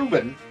already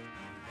proven.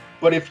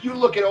 But if you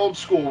look at old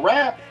school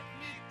rap,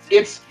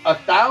 it's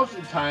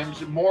 1,000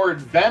 times more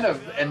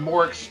inventive and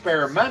more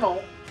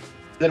experimental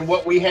than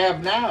what we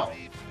have now.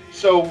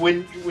 So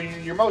when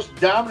your most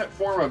dominant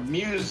form of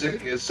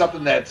music is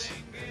something that's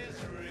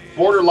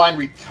borderline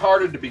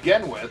retarded to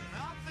begin with,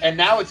 and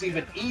now it's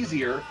even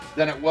easier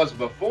than it was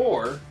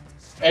before,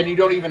 and you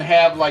don't even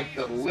have like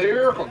the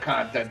lyrical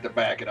content to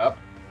back it up,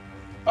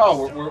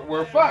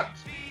 we're fucked.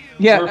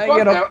 Yeah, we're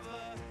fucked now.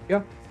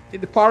 Yeah.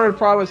 The part of the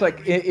problem was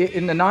like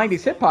in the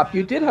 90s hip hop,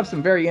 you did have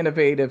some very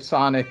innovative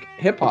sonic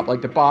hip hop,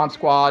 like the Bomb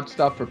Squad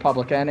stuff for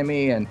Public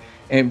Enemy and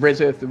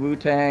RZA with the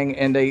Wu-Tang,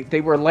 and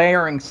they were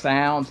layering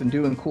sounds and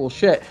doing cool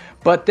shit.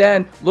 But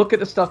then look at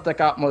the stuff that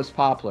got most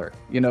popular.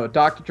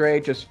 Dr. Dre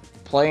just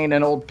playing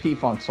an old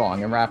P-Funk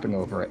song and rapping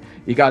over it.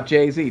 You got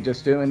Jay-Z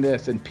just doing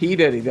this, and P.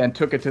 Diddy then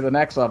took it to the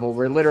next level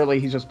where literally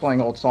he's just playing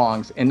old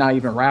songs and not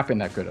even rapping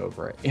that good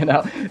over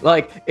it.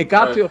 Like it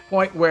got to a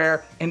point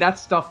where, and that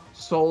stuff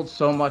sold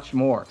so much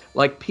more.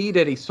 Like P.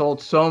 Diddy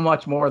sold so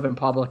much more than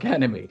Public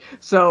Enemy.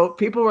 So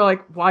people were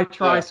like, why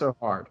try so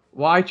hard?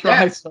 Why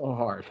try so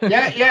hard?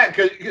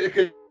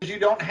 Because you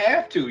don't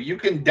have to. You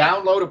can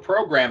download a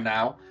program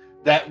now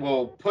that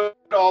will put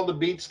all the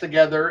beats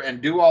together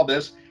and do all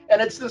this.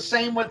 And it's the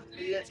same with,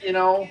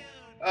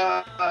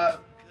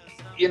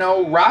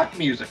 rock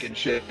music and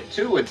shit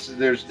too.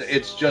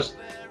 It's just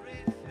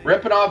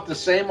ripping off the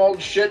same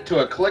old shit to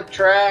a click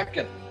track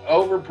and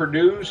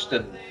overproduced,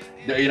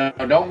 You know,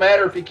 don't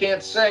matter if you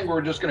can't sing.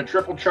 We're just going to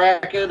triple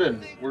track it,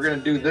 and we're going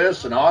to do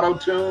this and auto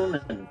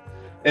tune, and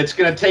it's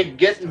going to take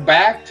getting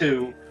back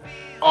to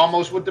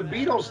almost what the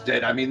Beatles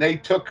did. I mean, they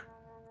took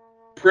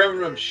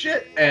primitive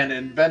shit and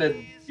invented,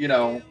 you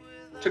know,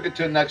 took it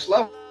to the next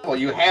level.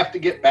 You have to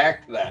get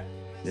back to that.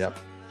 Yep.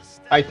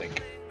 I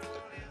think.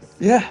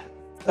 Yeah.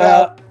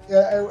 Yeah,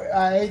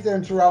 I hate to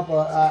interrupt,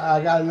 but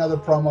I got another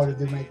promo to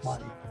do make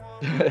money.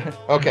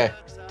 Okay.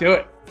 Do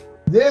it.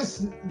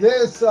 This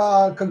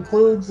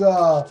concludes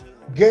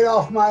Get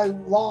Off My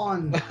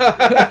Lawn,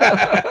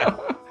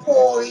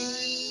 boy.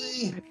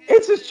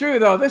 It's just true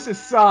though. This is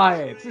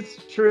science. It's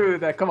true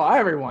that come on,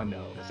 everyone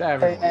knows.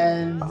 Everyone.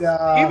 And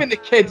Even the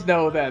kids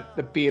know that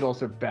the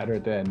Beatles are better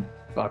than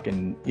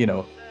fucking, you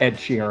know, Ed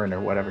Sheeran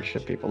or whatever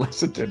shit people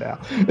listen to now.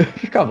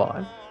 Come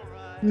on.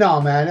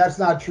 no, man, that's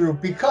not true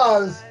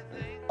because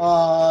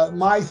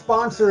my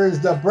sponsor is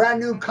the brand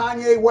new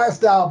Kanye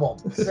West album.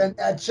 Send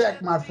that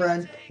check, my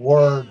friend.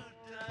 Word.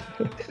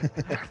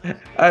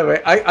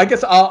 Anyway, I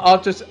guess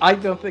I'll just, I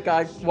don't think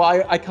I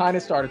kind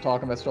of started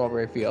talking about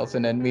Strawberry Fields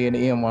and then me and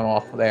Ian went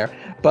off there.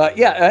 But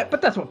yeah,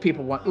 but that's what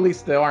people want, at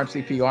least the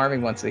RMCP Army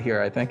wants to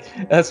hear, I think.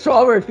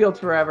 Strawberry Fields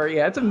Forever,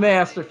 yeah, it's a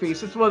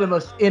masterpiece. It's one of the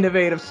most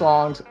innovative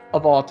songs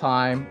of all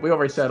time. We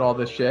already said all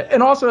this shit.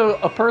 And also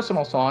a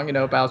personal song, you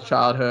know, about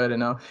childhood, you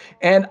know.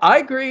 And I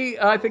agree,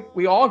 I think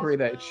we all agree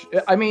that,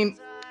 I mean,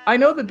 I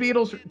know the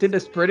Beatles did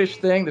this British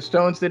thing, the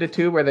Stones did it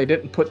too, where they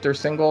didn't put their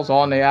singles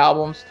on the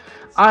albums.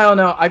 I don't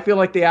know. I feel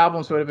like the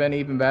albums would have been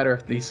even better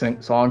if these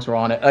songs were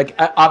on it. Like,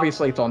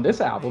 obviously, it's on this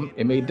album.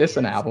 It made this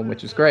an album,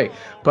 which is great.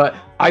 But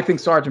I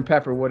think Sgt.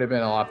 Pepper would have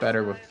been a lot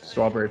better with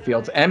Strawberry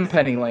Fields and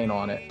Penny Lane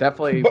on it.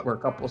 Definitely were a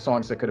couple of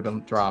songs that could have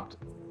been dropped.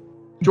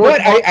 George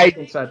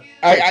Martin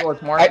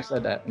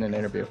said that in an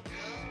interview.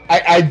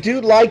 I do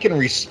like and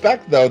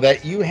respect, though,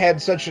 that you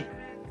had such an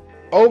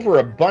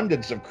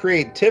overabundance of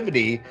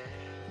creativity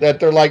that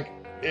they're like,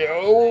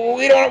 oh,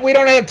 we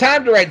don't have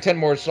time to write 10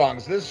 more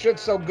songs. This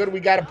shit's so good, we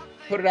got to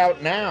put it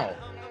out now.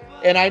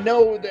 And I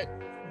know that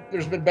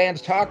there's been bands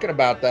talking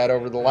about that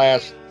over the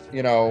last,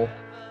 you know,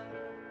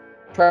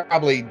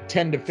 probably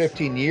 10 to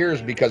 15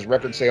 years because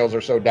record sales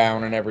are so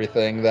down and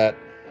everything that,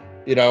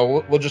 you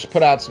know, we'll just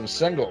put out some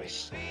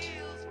singles.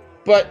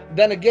 But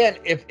then again,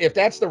 if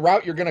that's the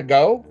route you're going to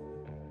go,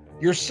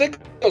 your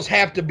singles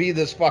have to be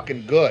this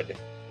fucking good.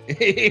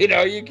 You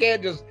know, you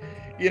can't just,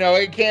 you know,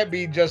 it can't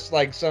be just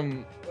like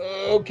some,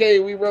 okay,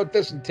 we wrote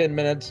this in 10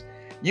 minutes.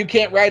 You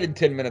can't write in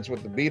 10 minutes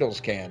what the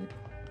Beatles can.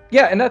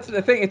 Yeah, and that's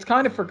the thing. It's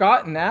kind of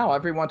forgotten now.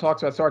 Everyone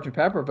talks about Sgt.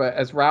 Pepper, but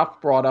as Ralph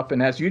brought up,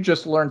 and as you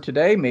just learned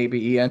today,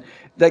 maybe, Ian,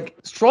 like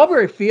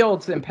Strawberry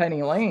Fields and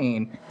Penny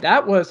Lane,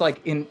 that was like,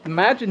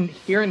 imagine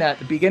hearing that at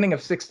the beginning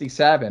of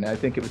 67. I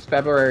think it was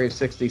February of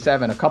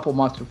 67, a couple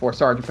months before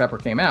Sgt. Pepper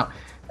came out.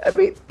 I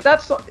mean,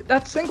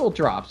 that single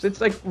drops.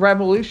 It's like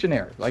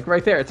revolutionary, like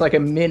right there. It's like a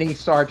mini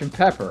Sgt.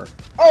 Pepper.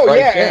 Oh right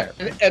yeah,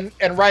 there.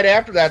 and right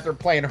after that, they're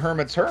playing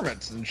Hermits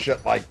and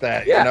shit like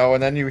that. Yeah. You know,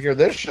 and then you hear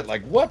this shit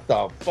like, what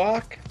the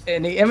fuck?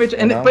 And the image,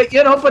 and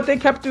but they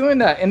kept doing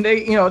that, and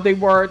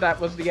that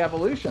was the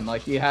evolution.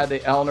 Like you had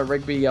the Eleanor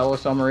Rigby Yellow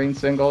Submarine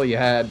single, you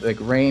had like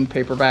Rain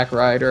Paperback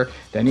Writer,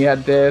 then you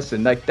had this,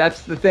 and like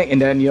that's the thing, and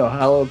then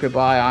Hello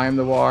Goodbye I Am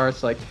the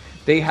Walrus, like.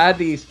 They had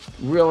these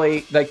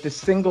really, like the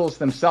singles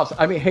themselves.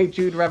 I mean, Hey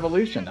Jude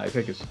Revolution, I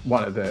think is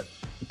one of the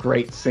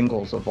great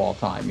singles of all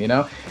time, you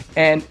know?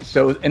 And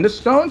the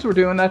Stones were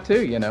doing that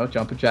too, you know?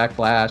 Jumpin' Jack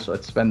Flash,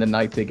 Let's Spend the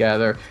Night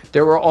Together.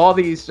 There were all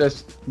these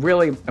just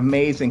really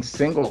amazing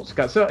singles.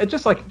 So it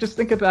just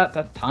think about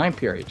that time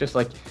period. Just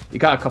like you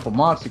got a couple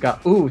months, you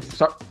got,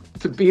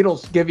 the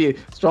Beatles give you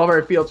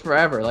Strawberry Fields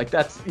Forever. Like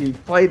you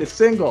play the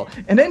single,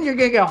 and then you're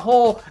getting a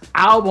whole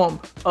album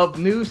of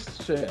new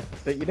shit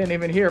that you didn't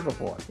even hear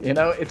before. You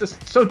know, it's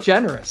just so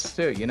generous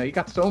too. You know, you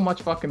got so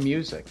much fucking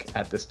music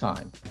at this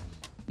time.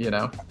 You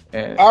know.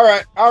 And All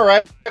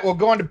right. We'll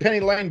go on to Penny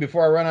Lane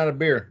before I run out of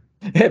beer.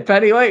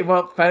 Penny Lane.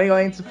 Well, Penny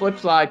Lane's the flip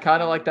side,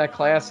 kind of like that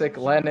classic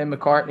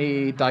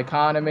Lennon-McCartney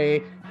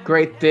dichotomy.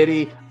 Great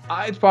ditty.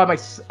 I'd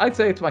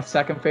say it's my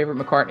second favorite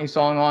McCartney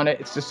song on it.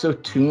 It's just so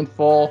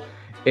tuneful.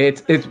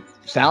 It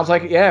sounds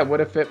like it would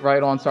have fit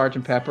right on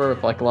Sgt. Pepper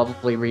with like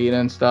Lovely Rita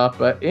and stuff,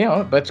 but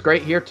it's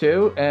great here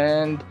too.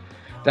 And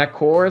that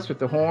chorus with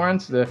the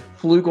horns, the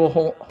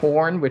flugel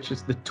horn, which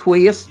is the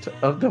tweest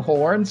of the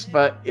horns,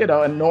 but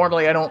and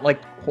normally I don't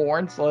like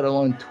horns, let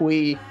alone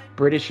twee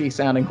Britishy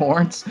sounding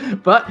horns,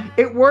 but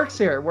it works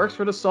here. It works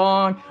for the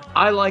song.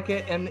 I like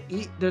it, and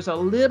there's a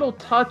little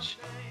touch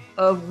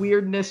of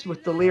weirdness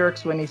with the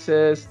lyrics when he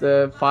says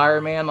the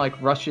fireman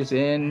like rushes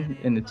in,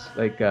 and it's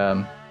like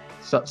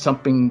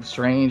something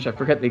strange. I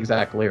forget the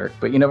exact lyric,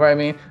 but you know what I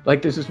mean?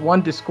 Like there's this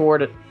one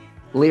discordant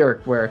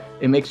lyric where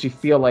it makes you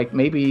feel like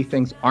maybe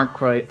things aren't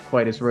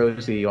quite as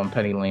rosy on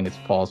Penny Lane as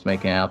Paul's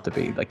making out to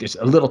be. Like there's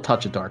a little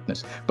touch of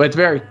darkness, but it's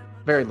very,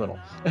 very little.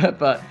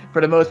 But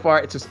for the most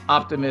part, it's just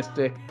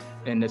optimistic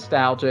and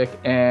nostalgic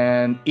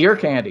and ear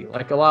candy,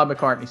 like a lot of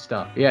McCartney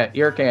stuff. Yeah,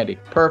 ear candy.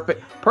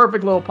 Perfect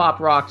little pop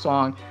rock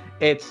song.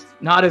 It's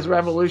not as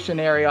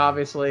revolutionary,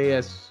 obviously,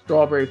 as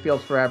Strawberry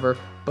Fields Forever,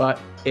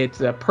 but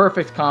it's a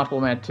perfect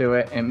complement to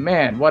it. And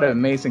man, what an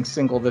amazing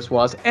single this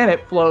was. And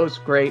it flows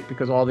great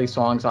because all these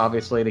songs,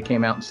 obviously, they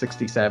came out in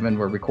 67,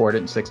 were recorded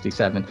in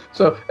 67.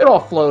 So it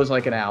all flows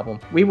like an album.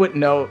 We wouldn't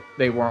know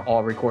they weren't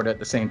all recorded at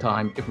the same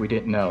time if we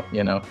didn't know,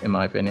 in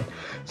my opinion.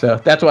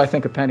 So that's what I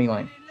think of Penny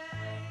Lane.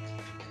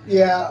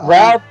 Yeah.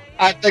 Ralph,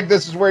 I think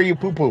this is where you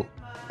poo-poo.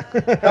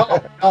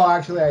 No,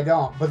 actually I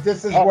don't. But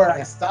this is where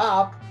I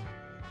stop.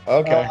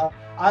 Okay.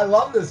 I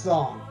love this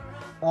song.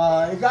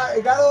 It got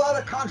a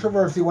lot of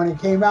controversy when it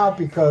came out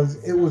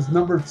because it was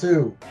number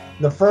 2.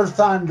 The first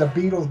time the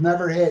Beatles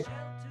never hit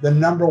the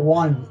number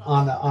 1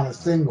 on a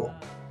single.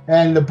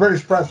 And the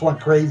British press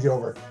went crazy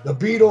over it. The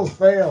Beatles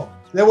failed.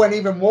 They went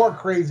even more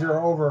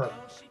crazier over,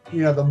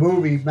 the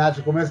movie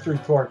Magical Mystery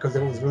Tour because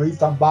it was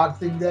released on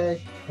Boxing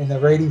Day and the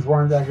ratings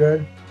weren't that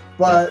good.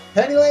 But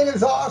Penny Lane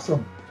is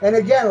awesome. And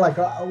again, like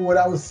what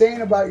I was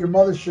saying about Your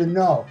Mother Should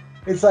Know,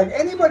 it's like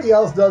anybody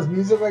else does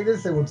music like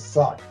this, it would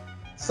suck.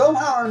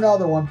 Somehow or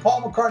another, when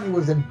Paul McCartney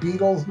was in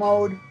Beatles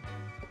mode,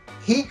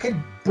 he could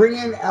bring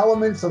in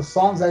elements of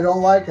songs I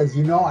don't like. As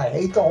you know, I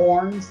hate the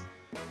horns,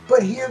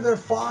 but here they're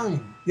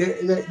fine.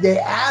 They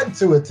add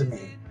to it to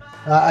me.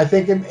 I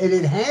think it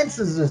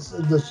enhances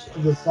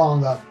the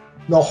song,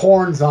 the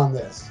horns on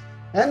this,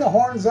 and the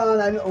horns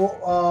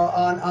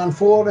on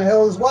Fool on the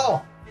Hill as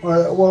well.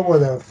 Or what were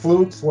the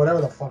flutes, whatever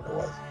the fuck it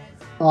was.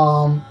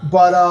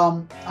 But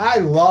I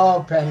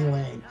love Penny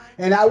Lane,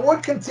 and I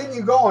would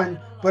continue going.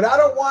 But I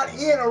don't want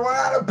Ian to run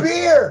out of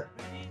beer.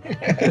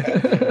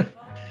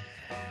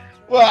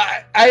 Well,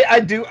 I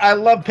do. I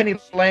love Penny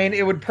Lane.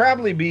 It would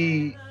probably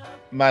be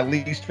my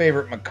least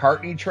favorite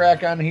McCartney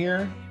track on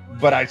here,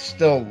 but I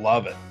still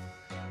love it.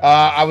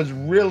 I was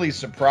really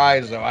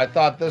surprised, though. I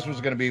thought this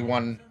was going to be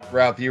one,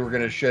 Ralph, you were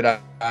going to shit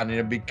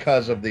on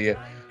because of the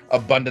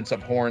abundance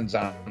of horns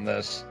on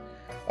this.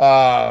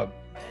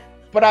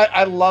 But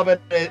I love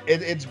it.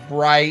 It's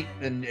bright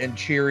and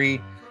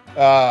cheery.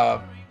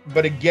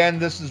 But again,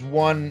 this is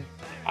one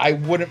I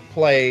wouldn't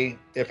play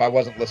if I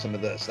wasn't listening to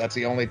this. That's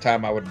the only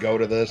time I would go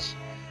to this.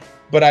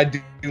 But I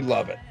do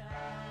love it.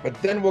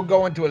 But then we'll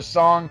go into a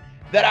song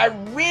that I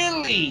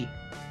really,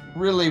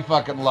 really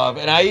fucking love.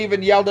 And I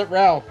even yelled at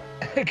Ralph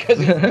because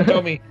he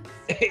told me,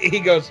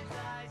 he goes,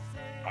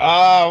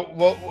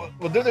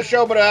 we'll do the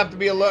show, but it'll have to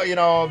be a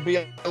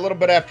little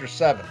bit after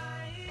 7.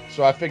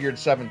 So I figured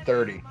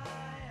 7:30.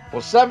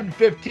 Well,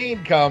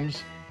 7:15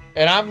 comes,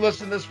 and I'm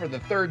listening to this for the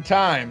 3rd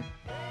time.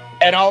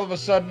 And all of a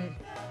sudden,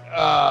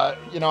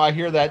 I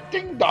hear that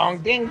ding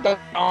dong,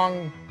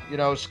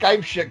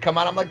 Skype shit come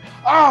on. I'm like,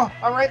 oh,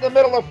 I'm right in the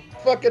middle of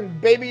fucking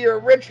Baby You're a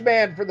Rich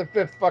Man for the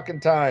 5th fucking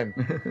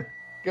time.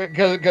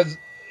 Because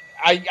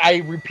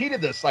I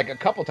repeated this like a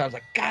couple times,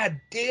 like, God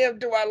damn,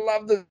 do I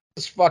love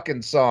this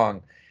fucking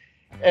song.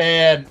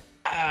 And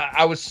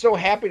I was so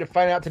happy to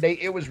find out today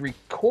it was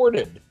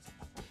recorded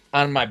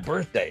on my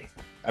birthday.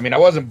 I mean, I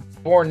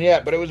wasn't born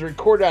yet, but it was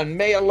recorded on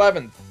May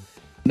 11th,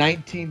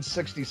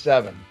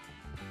 1967.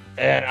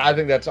 And I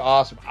think that's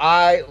awesome.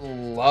 I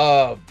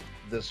love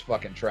this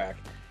fucking track.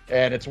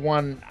 And it's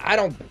one I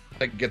don't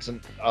think gets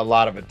a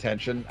lot of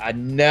attention. I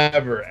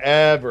never,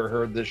 ever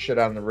heard this shit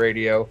on the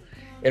radio.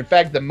 In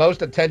fact, the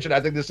most attention I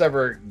think this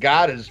ever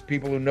got is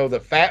people who know the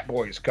Fat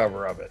Boys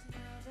cover of it.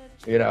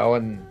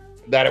 And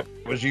that it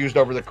was used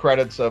over the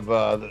credits of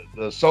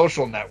the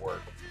Social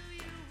Network.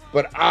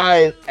 But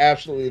I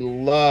absolutely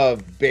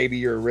love Baby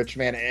You're a Rich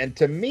Man. And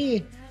to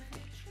me,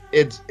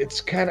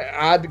 it's kind of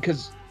odd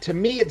because to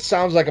me, it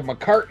sounds like a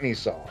McCartney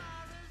song.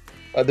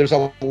 There's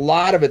a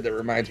lot of it that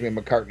reminds me of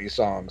McCartney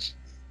songs,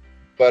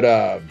 but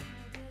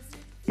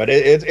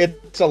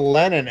it's a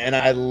Lennon, and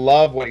I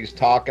love what he's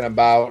talking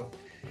about.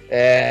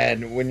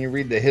 And when you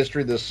read the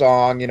history of the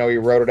song, he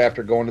wrote it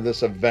after going to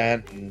this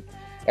event, and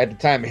at the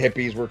time,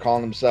 hippies were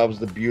calling themselves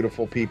the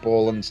beautiful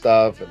people and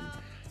stuff. And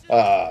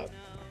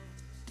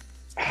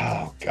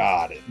oh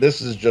God,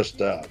 this is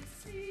just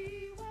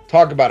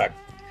talk about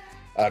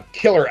a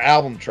killer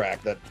album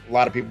track that a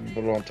lot of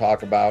people don't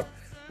talk about.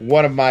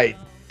 One of my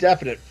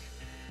definite,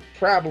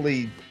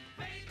 probably,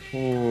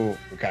 God,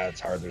 it's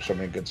hard. There's so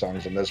many good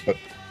songs on this, but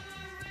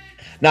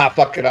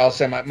fuck it. I'll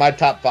say my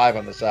top 5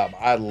 on this album.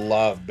 I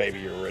love Baby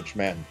You're a Rich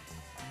Man.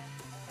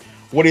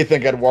 What do you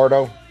think,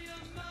 Eduardo?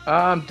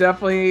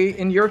 Definitely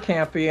in your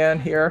camp, Ian,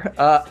 here.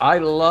 I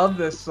love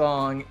this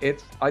song.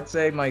 It's, I'd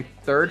say, my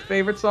 3rd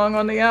favorite song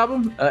on the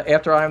album,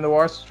 after I Am the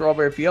Walrus,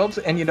 Strawberry Fields.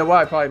 And you know what?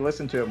 I probably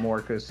listen to it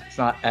more because it's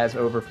not as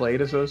overplayed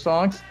as those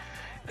songs.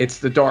 It's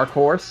the dark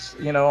horse,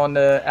 on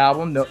the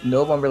album.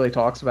 No one really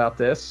talks about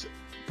this,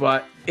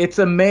 but it's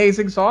an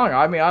amazing song.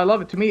 I mean, I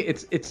love it. To me,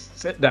 it's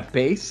that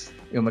bass.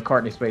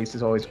 McCartney's bass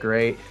is always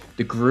great.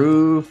 The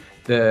groove,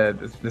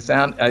 the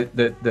sound,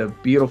 the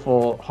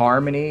beautiful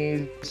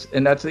harmonies,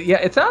 and that's it. Yeah,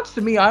 it sounds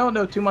to me, I don't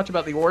know too much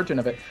about the origin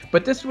of it,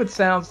 but this would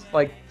sound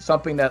like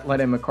something that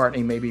Lennon and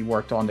McCartney maybe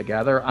worked on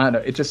together. I don't know,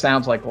 it just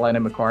sounds like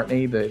Lennon and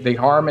McCartney. They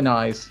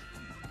harmonize.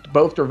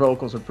 Both their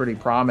vocals are pretty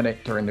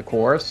prominent during the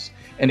chorus,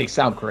 and they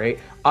sound great.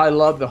 I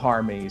love the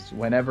harmonies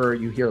whenever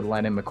you hear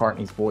Lennon and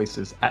McCartney's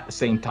voices at the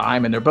same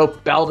time, and they're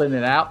both belting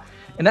it out.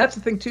 And that's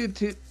the thing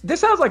too. This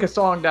sounds like a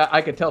song that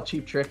I could tell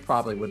Cheap Trick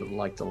probably would have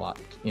liked a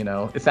lot. You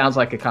know, it sounds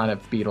like a kind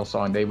of Beatles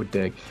song they would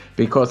dig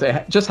because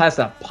it just has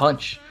that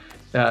punch.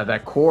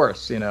 That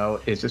chorus, you know,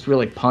 is just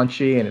really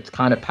punchy and it's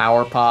kind of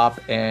power pop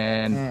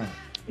and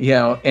you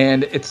know,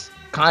 and it's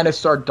kind of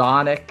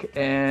sardonic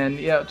and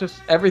you know,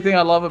 just everything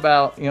I love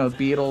about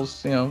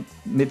Beatles,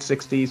 mid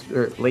 '60s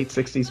or late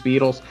 '60s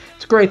Beatles.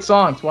 It's a great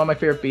song. It's one of my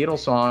favorite Beatles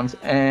songs,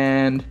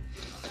 and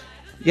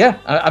yeah,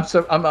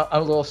 I'm a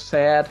little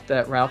sad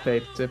that Ralph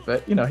hates it,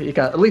 but you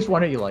got at least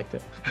one of you liked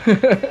it.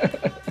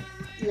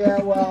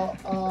 Yeah, well,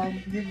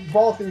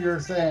 both of you are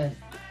saying,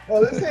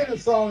 well, this ain't a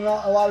song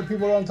a lot of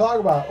people don't talk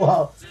about.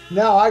 Well,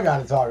 now I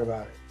got to talk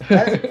about it.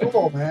 That's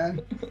cool, man.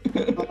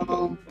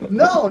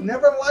 No,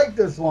 never liked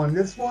this one.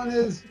 This one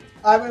is,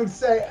 I would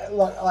say,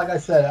 like I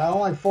said, I don't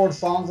like 4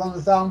 songs on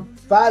this album.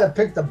 If I had to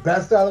pick the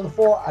best out of the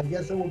 4, I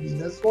guess it would be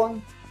this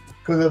one.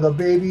 Because of the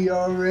Baby You're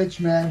a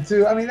Rich Man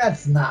too. I mean,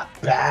 that's not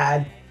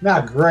bad.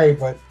 Not great,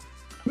 but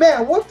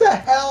man, what the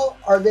hell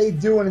are they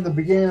doing in the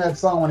beginning of that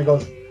song when it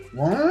goes,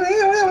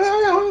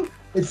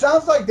 it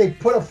sounds like they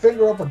put a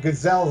finger up a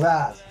gazelle's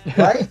ass,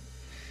 right?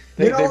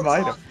 They what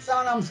might have.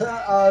 sound I'm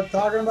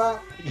talking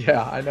about?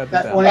 Yeah, I know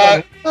That that. when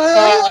it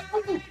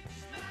goes,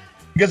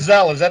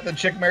 Gazelle, is that the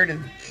chick married to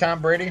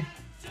Tom Brady?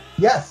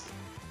 yes.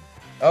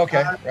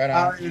 Okay, I right don't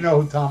on. even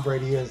know who Tom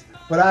Brady is,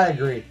 but I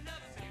agree.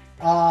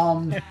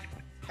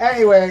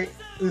 Anyway,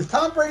 is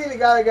Tom Brady the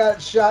guy that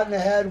got shot in the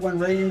head when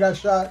Reagan got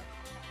shot?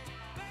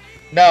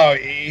 No,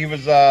 he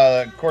was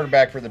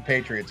quarterback for the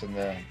Patriots and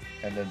the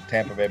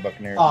Tampa Bay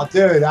Buccaneers. Oh,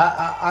 dude,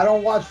 I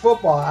don't watch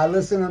football. I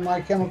listen to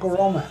My Chemical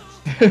Romance.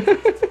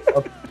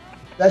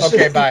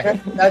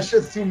 That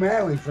shit's too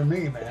manly for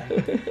me, man.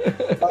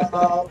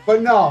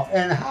 But no,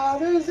 and how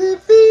does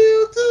it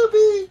feel to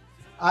be?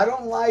 I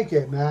don't like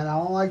it, man. I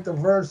don't like the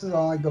verses. I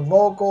don't like the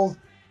vocals.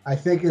 I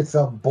think it's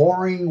a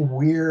boring,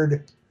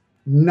 weird,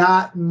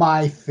 not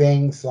my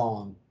thing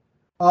song.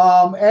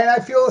 And I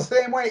feel the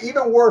same way,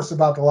 even worse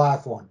about the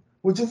last one,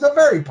 which is a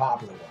very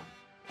popular one.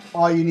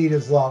 All You Need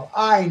Is Love.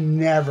 I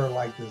never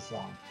liked this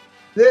song.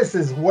 This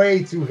is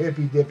way too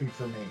hippy-dippy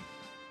for me.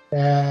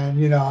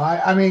 And,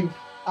 I mean,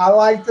 I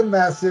like the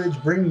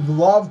message, bring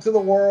love to the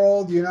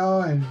world,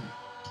 and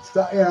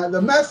stuff.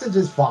 The message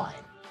is fine.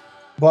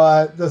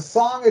 But the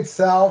song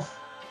itself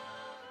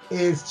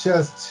is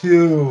just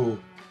too...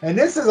 And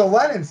this is a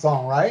Lennon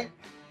song, right?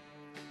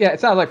 Yeah, it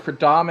sounds like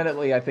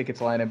predominantly, I think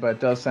it's Lennon, but it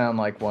does sound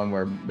like one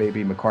where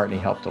maybe McCartney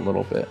helped a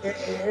little bit.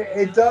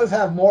 It does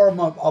have more of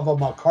a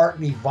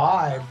McCartney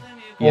vibe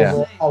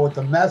overall with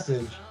the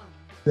message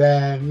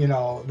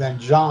than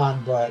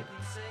John, but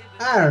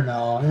I don't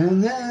know.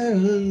 And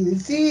then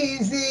it's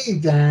easy.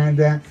 Dun,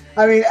 dun.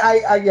 I mean,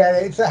 I get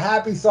it. It's a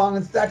happy song.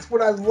 That's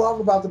what I love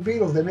about the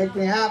Beatles. They make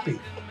me happy.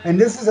 And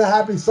this is a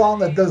happy song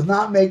that does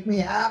not make me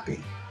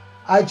happy.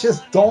 I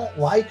just don't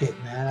like it,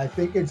 man. I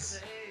think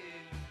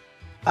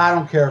I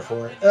don't care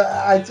for it.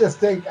 I just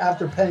think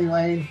after Penny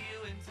Lane,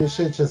 this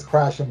shit just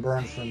crash and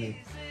burns for me.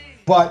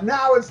 But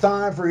now it's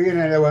time for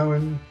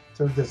women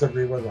to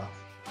disagree with Ralph.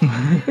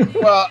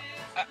 Well,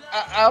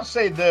 I'll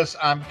say this.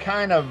 I'm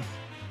kind of,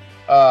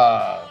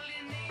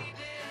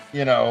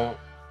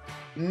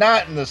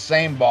 not in the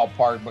same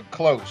ballpark, but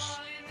close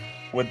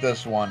with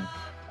this one.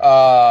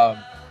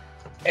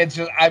 It's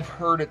just, I've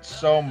heard it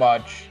so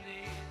much.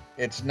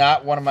 It's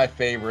not one of my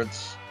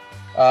favorites.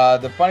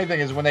 The funny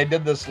thing is when they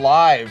did this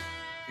live,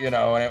 and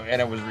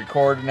it was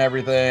recorded and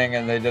everything,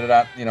 and they did it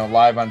on,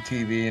 live on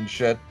TV and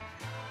shit.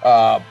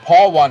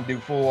 Paul wanted to do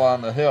Fool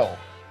on the Hill,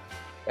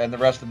 and the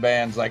rest of the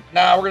band's like,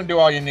 nah, we're gonna do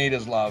All You Need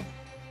Is Love,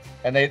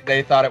 and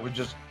they thought it was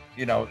just,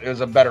 it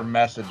was a better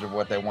message of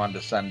what they wanted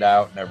to send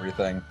out and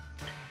everything.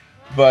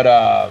 But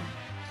I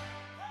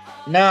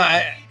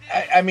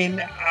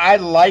mean, I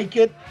like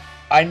it.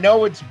 I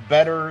know it's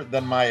better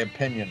than my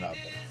opinion of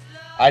it.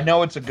 I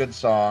know it's a good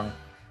song.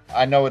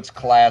 I know it's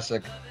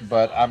classic,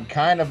 but I'm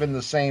kind of in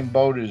the same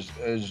boat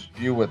as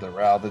you with it,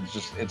 Ralph.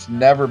 It's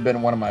never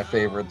been one of my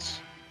favorites.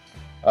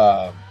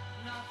 But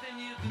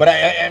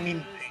I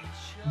mean,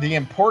 the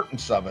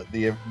importance of it,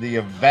 the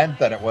event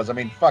that it was. I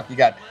mean, fuck, you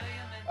got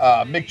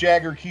Mick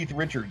Jagger, Keith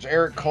Richards,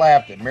 Eric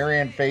Clapton,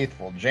 Marianne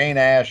Faithfull, Jane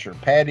Asher,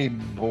 Patty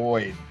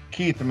Boyd,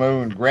 Keith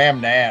Moon, Graham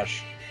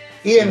Nash,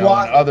 Ian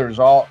Watt, and others.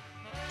 All,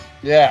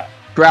 yeah,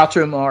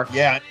 Groucho Marx.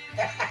 Yeah,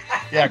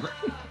 yeah.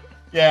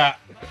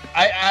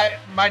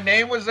 My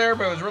name was there,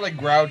 but it was really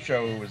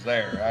Groucho who was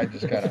there. I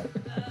just kind of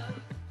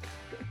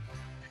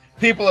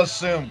people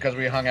assume because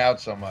we hung out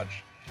so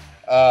much.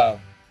 No,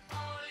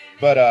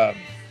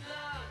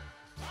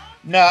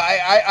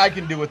 I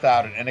can do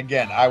without it. And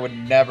again, I would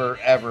never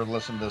ever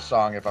listen to this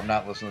song if I'm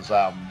not listening to this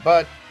album.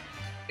 But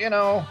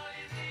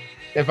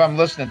if I'm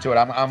listening to it,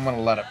 I'm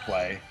gonna let it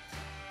play.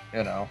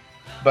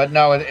 But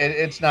no,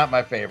 it's not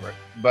my favorite.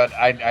 But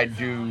I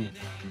do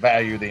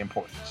value the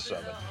importance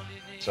of it.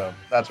 So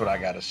that's what I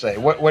got to say.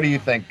 What do you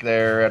think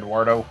there,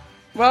 Eduardo?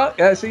 Well,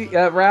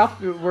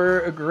 Ralph, we're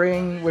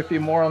agreeing with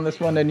you more on this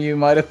one than you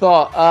might have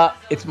thought.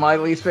 It's my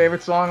least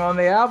favorite song on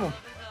the album.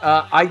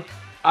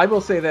 I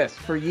will say this: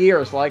 for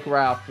years, like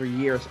Ralph, for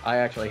years, I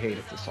actually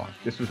hated this song.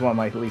 This was one of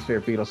my least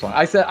favorite Beatles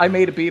songs. I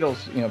made a Beatles,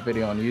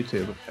 video on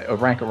YouTube, a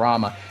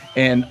Rankorama,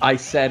 and I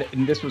said,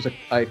 and this was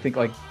I think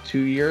like 2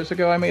 years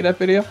ago, I made that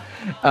video.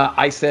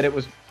 I said it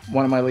was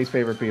one of my least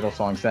favorite Beatles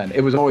songs then.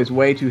 It was always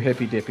way too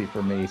hippy dippy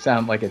for me. It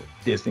sounded like a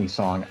Disney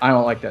song. I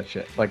don't like that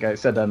shit. Like I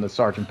said that in the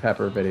Sgt.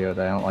 Pepper video,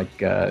 that I don't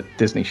like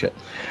Disney shit.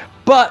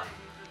 But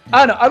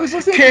I don't know. I was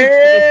listening.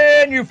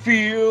 Can you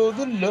feel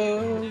the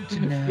love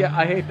tonight? Yeah,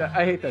 I hate that.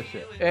 I hate that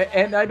shit.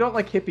 And I don't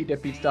like hippy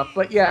dippy stuff.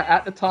 But yeah,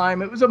 at the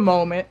time, it was a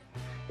moment.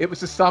 It was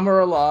the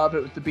Summer of Love.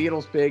 It was the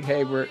Beatles' big,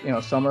 hey,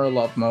 we're Summer of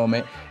Love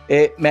moment.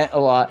 It meant a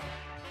lot.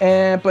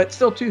 But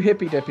still too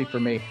hippy dippy for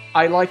me.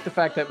 I like the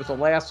fact that it was the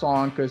last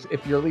song, because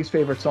if your least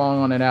favorite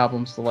song on an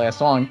album's the last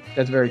song,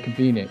 that's very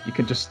convenient. You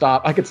can just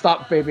stop. I could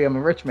stop Baby I'm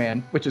a Rich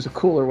Man, which is a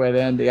cooler way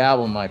to end the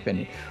album, in my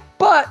opinion.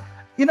 But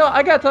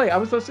I gotta tell you, I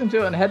was listening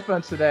to it in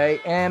headphones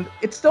today, and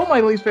it's still my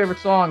least favorite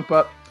song,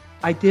 but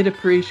I did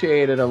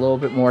appreciate it a little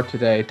bit more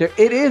today. It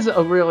is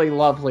a really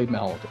lovely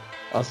melody.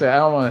 I'll say, I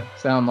don't want to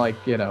sound like,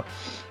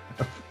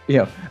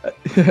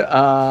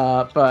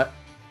 but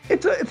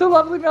it's a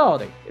lovely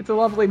melody. It's a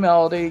lovely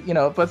melody,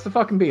 but it's the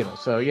fucking Beatles.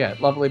 So yeah,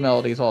 lovely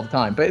melodies all the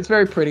time. But it's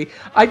very pretty.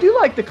 I do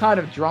like the kind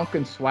of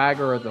drunken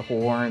swagger of the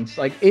horns.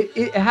 Like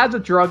it has a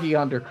druggy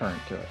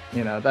undercurrent to it.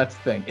 That's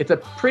the thing. It's a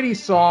pretty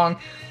song,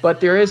 but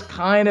there is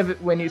kind of,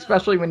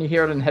 especially when you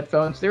hear it in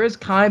headphones, there is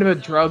kind of a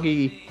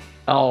druggy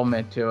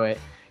element to it.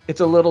 It's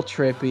a little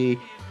trippy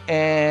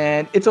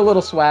and it's a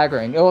little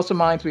swaggering. It also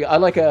reminds me, I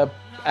like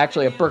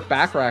actually a Burt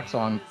Bacharach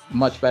song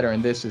much better,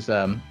 and this is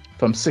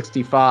from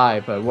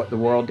 65, What the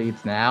World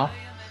Needs Now.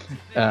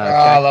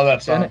 I love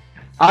that song.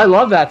 I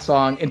love that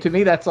song, and to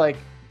me that's like,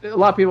 a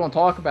lot of people don't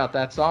talk about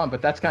that song,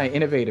 but that's kind of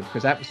innovative,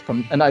 because that was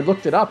and I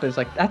looked it up, and it's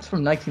like, that's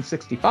from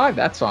 1965,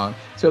 that song.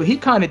 So he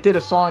kind of did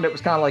a song that was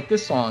kind of like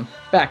this song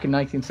back in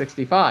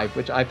 1965,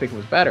 which I think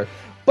was better.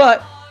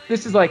 But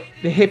this is like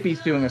the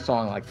hippies doing a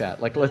song like that.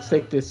 Like, let's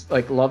take this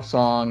like love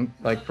song,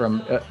 like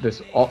from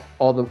this all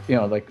the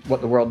like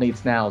What the World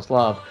Needs Now is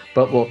love,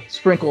 but we'll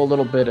sprinkle a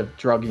little bit of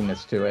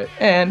drugginess to it.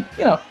 And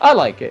I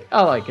like it.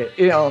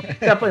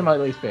 Definitely my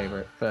least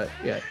favorite. But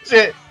yeah.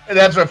 See,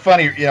 that's what's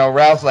funny.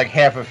 Ralph's like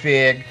half a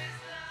fig,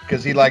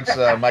 because he likes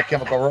My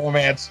Chemical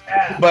Romance.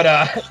 But,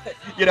 I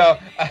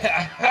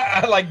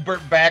like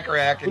Burt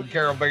Bacharach and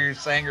Carol Bayer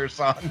Sanger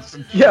songs.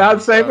 Yeah, I'm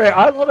saying, man,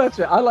 I love that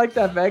shit. I like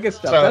that Vegas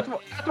stuff. So,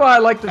 that's why I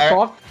like the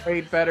soft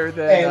trade better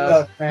than... Hey,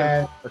 look,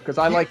 man. Because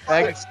I like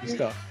Vegas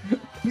stuff.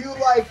 You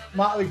like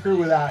Motley Crue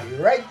without you.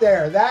 Right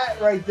there. That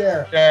right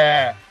there.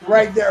 Yeah.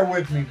 Right there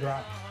with me, bro.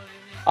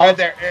 Right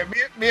there.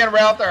 Me and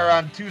Ralph are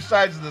on two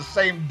sides of the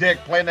same dick,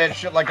 playing that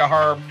shit like a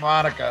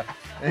harmonica.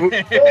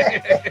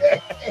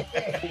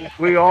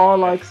 We all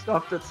like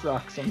stuff that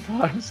sucks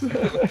sometimes.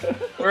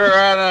 We're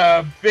on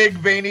a big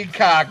veiny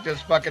cock,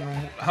 just fucking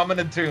humming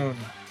a tune.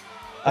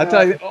 I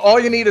tell you, All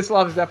You Need Is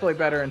Love is definitely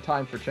better in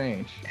Time for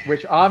Change,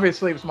 which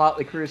obviously was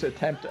Motley Crue's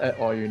attempt at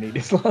All You Need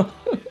Is Love.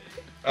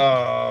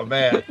 Oh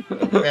man,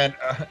 man.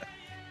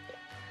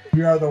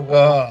 We are the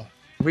world.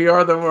 We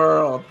are the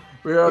world.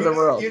 We are the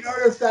world. You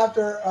noticed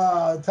after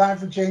Time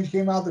for Change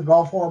came out, the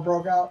Gulf War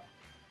broke out?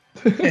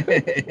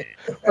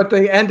 But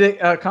they ended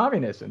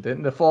communism,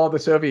 didn't? The fall of the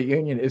Soviet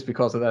Union is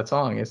because of that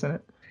song, isn't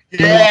it?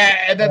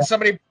 Yeah, and then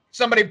somebody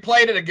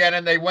played it again,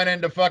 and they went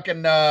into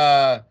fucking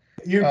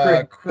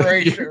Ukraine,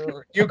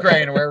 Croatia,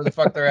 Ukraine, or wherever the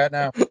fuck they're at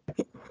now.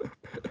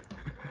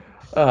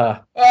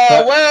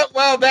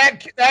 Well,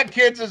 that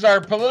kids is our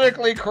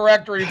politically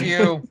correct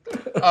review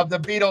of the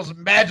Beatles'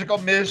 Magical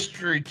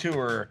Mystery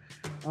Tour,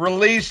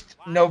 released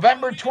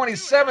November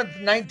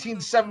 27th,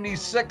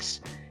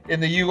 1976. In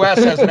the U.S.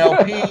 as an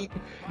LP,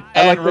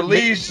 and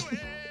released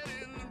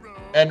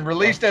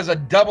as a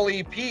double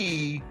EP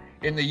in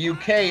the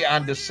UK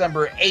on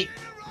December 8th.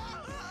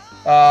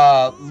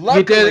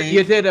 Luckily,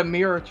 you did a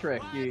mirror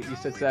trick. You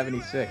said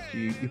 76.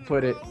 You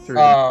put it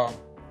through.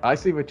 I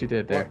see what you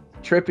did there.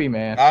 Trippy,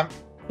 man.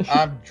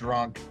 I'm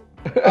drunk.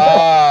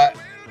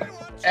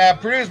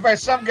 Produced by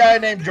some guy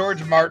named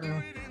George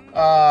Martin.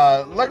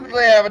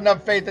 Luckily, I have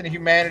enough faith in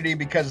humanity,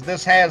 because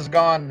this has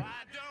gone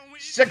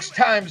 6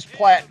 times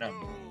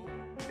platinum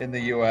in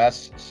the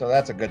US, so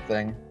that's a good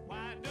thing.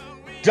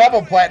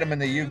 Double platinum in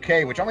the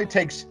UK, which only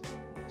takes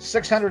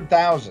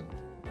 600,000.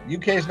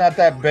 UK is not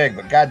that big,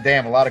 but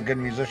goddamn, a lot of good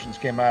musicians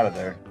came out of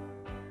there.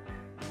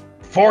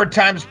 4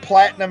 times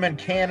platinum in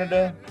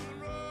Canada.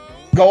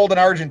 Gold in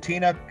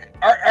Argentina.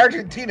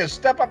 Argentina,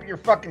 step up your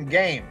fucking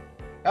game.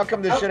 How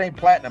come this shit ain't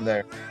platinum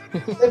there?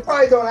 They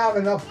probably don't have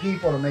enough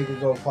people to make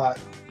it go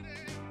platinum.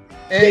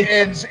 They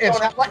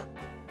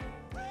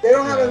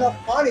don't have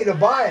enough money to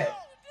buy it.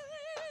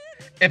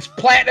 It's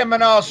platinum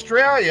in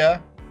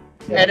Australia,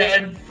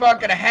 and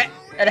fucking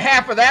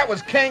half of that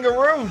was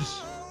kangaroos.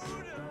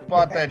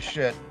 Bought that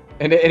shit.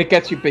 And it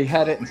gets you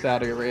beheaded in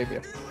Saudi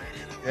Arabia.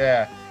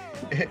 Yeah.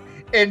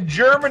 In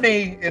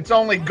Germany, it's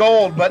only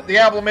gold, but the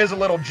album is a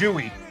little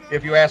Jewy,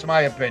 if you ask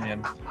my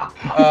opinion.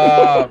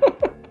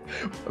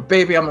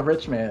 Baby, I'm a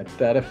Rich Man.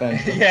 That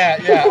offends me.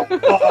 Yeah.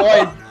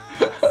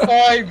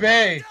 Oy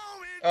vey.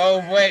 Oh,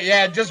 wait,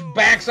 yeah, it just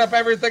backs up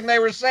everything they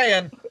were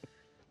saying.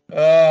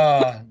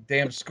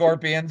 Damn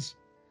scorpions.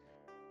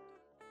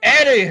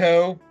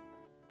 Anywho,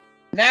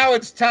 now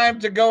it's time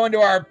to go into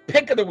our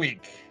pick of the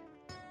week.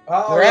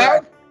 Oh,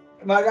 Ralph?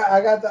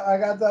 I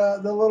got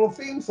the little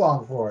theme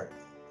song for it.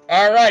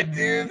 All right,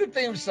 do the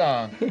theme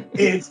song.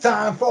 It's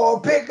time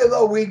for pick of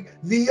the week.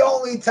 The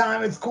only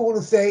time it's cool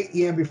to say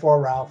Ian before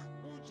Ralph.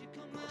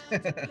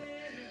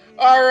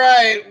 All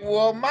right,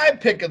 well, my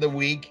pick of the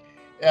week,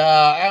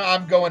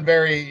 I'm going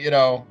very,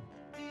 I'm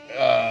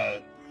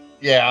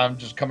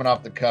just coming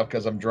off the cuff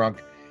because I'm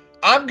drunk.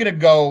 I'm going to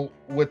go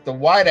with the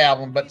White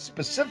Album, but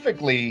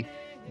specifically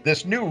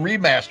this new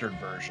remastered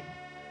version.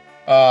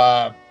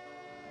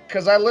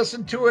 Because I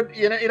listened to it,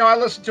 I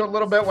listened to it a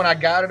little bit when I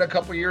got it a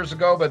couple years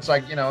ago, but it's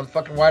like, the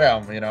fucking White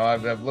Album,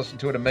 I've listened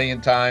to it a million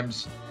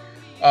times.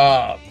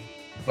 But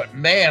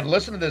man,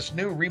 listen to this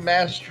new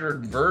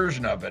remastered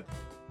version of it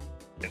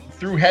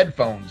through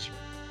headphones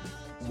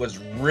was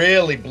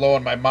really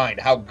blowing my mind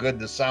how good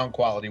the sound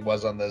quality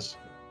was on this.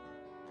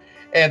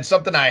 And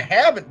something I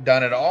haven't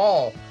done at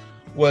all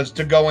was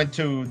to go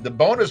into the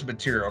bonus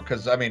material,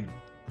 because,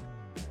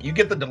 you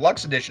get the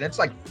deluxe edition, it's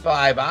like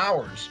 5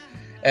 hours.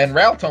 And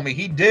Ralph told me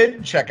he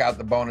did check out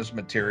the bonus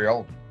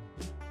material,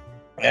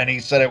 and he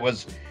said it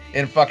was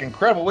fucking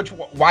incredible, which,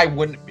 why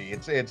wouldn't it be?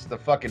 It's the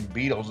fucking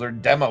Beatles. Their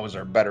demos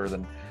are better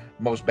than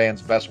most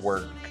bands' best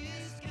work.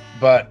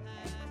 But,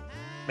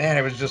 man,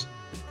 it was just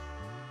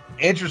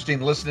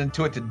interesting listening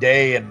to it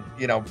today and,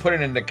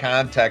 putting it into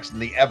context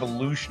and the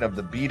evolution of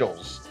the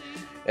Beatles.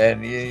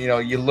 And,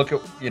 you look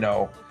at,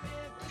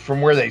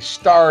 from where they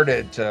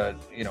started to,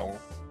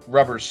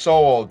 Rubber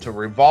Soul to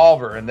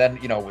Revolver, and then,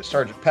 with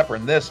Sgt. Pepper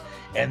and this,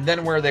 and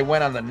then where they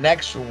went on the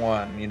next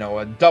one,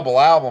 a double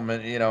album,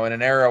 and, in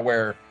an era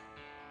where,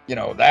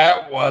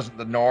 that wasn't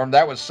the norm.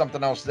 That was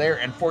something else there.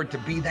 And for it to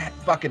be that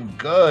fucking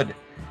good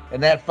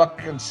and that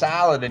fucking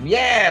solid, and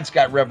yeah, it's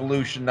got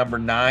Revolution number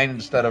 9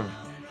 instead of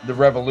the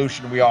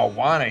Revolution we all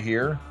want to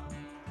hear.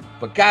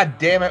 But god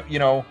damn it,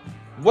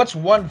 what's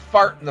one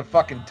fart in the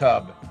fucking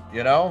tub?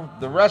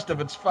 The rest of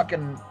it's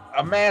fucking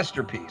a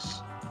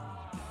masterpiece.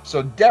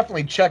 So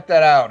definitely check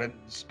that out, and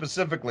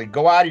specifically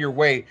go out of your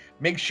way.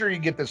 Make sure you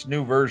get this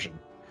new version,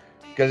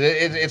 because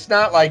it's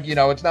not like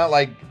it's not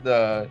like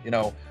the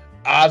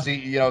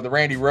Ozzy, the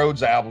Randy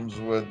Rhoads albums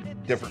with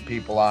different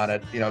people on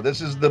it.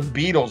 This is the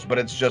Beatles, but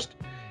it's just,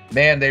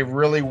 man, they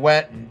really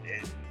went, and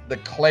the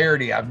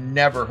clarity, I've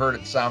never heard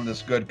it sound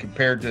this good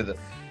compared to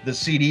the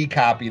CD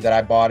copy that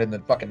I bought in the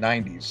fucking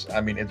 90s.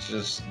 It's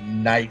just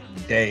night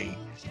and day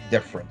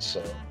difference.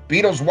 So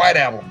Beatles White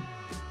Album,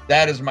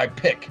 that is my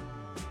pick.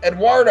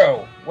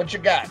 Eduardo, what you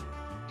got?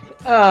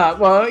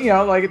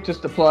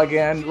 Just to plug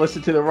in,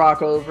 listen to the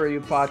Rock Over You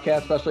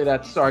podcast, especially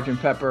that Sgt.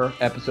 Pepper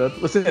episode.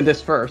 Listen to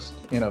this first,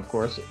 of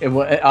course.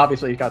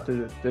 Obviously, you got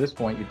to this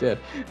point, you did.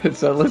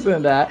 So listen to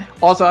that.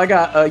 Also, I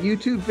got a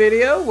YouTube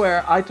video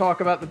where I talk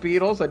about the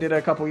Beatles. I did it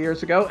a couple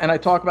years ago, and I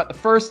talk about the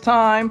first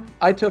time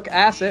I took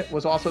acid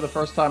was also the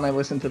first time I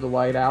listened to the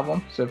White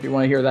Album. So if you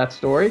want to hear that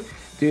story,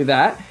 do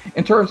that.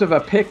 In terms of a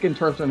pick, in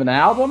terms of an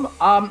album,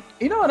 an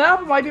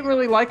album I didn't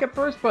really like at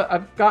first, but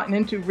I've gotten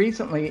into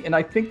recently, and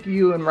I think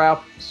you and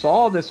Ralph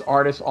saw this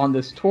artist on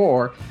this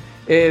tour,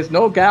 is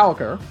Noel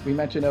Gallagher. We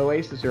mentioned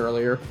Oasis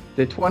earlier.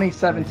 The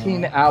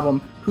 2017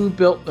 album, Who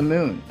Built the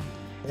Moon.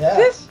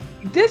 Yeah.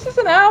 This is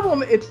an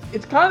album, it's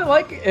kind of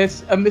like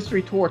it's a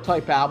mystery tour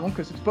type album,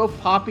 because it's both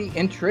poppy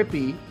and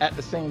trippy at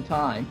the same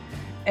time.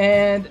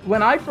 And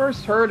when I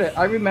first heard it,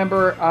 I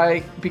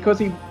remember because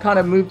he kind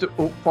of moved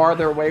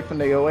farther away from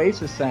the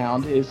Oasis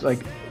sound,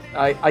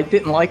 I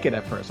didn't like it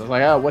at first. I was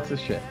like, oh, what's this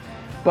shit?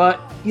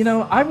 But,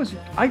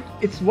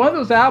 it's one of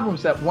those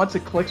albums that once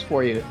it clicks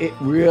for you, it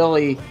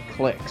really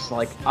clicks.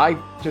 Like, I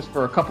just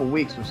for a couple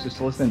weeks was just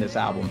listening to this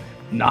album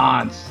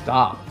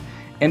nonstop.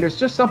 And there's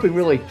just something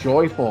really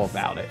joyful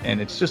about it.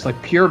 And it's just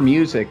like pure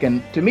music.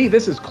 And to me,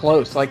 this is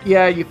close. Like,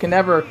 yeah, you can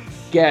never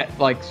get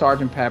like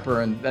Sgt.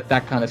 Pepper and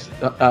that kind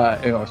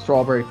of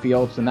Strawberry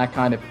Fields and that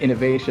kind of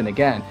innovation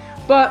again.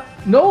 But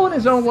Noel in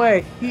his own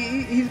way,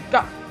 he's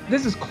got,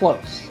 this is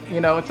close.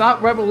 It's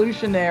not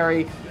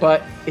revolutionary,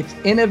 but it's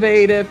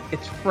innovative,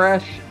 it's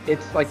fresh,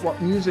 it's like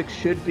what music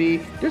should be.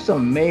 There's some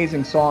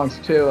amazing songs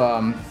too.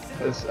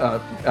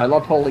 I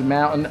love Holy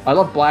Mountain. I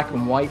love Black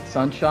and White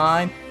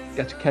Sunshine.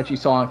 That's a catchy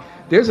song.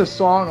 There's a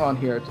song on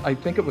here, I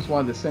think it was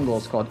one of the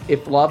singles, called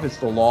If Love Is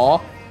the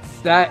Law.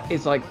 That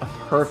is like a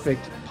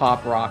perfect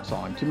pop rock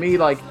song. To me,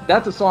 like,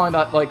 that's a song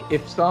that, like,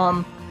 if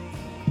some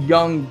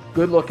young,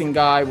 good-looking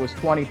guy was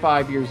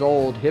 25 years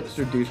old,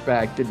 hipster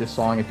douchebag, did this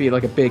song, it'd be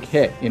like a big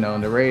hit,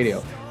 on the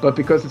radio. But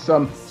because it's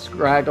some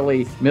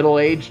scraggly,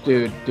 middle-aged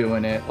dude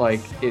doing it,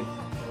 like,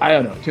 I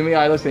don't know. To me,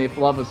 I listen to If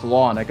Love Is the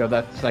Law, and I go,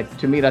 that's like,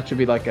 to me, that should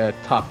be like a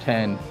top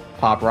 10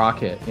 pop rock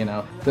hit, It's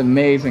an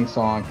amazing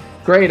song.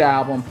 Great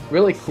album,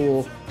 really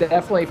cool.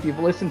 Definitely, if you've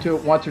listened to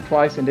it once or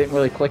twice and didn't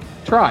really click,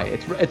 try.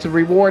 It's a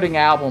rewarding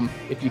album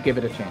if you give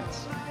it a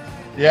chance.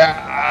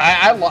 Yeah,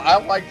 I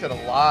liked it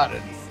a lot.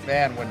 And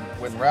man,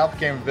 when Ralph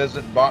came and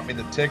visited and bought me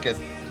the ticket,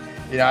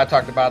 you know, I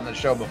talked about in the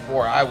show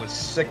before, I was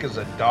sick as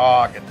a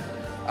dog, and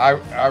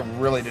I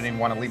really didn't even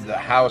want to leave the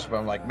house, but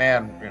I'm like,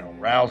 man, you know,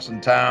 Ralph's in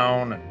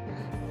town,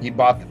 and he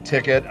bought the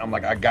ticket. I'm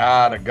like, I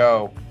gotta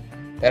go.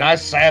 And I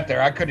sat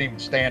there. I couldn't even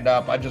stand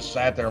up. I just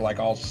sat there like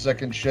all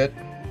sick and shit.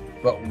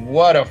 But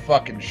what a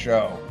fucking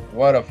show.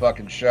 What a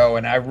fucking show.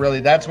 And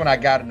that's when I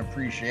got an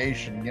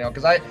appreciation, you know,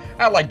 because I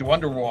liked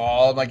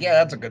Wonderwall. I'm like, yeah,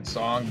 that's a good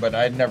song, but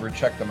I'd never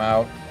checked them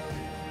out.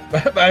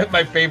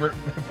 my favorite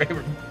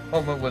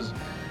moment was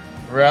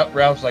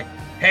Ralph's like,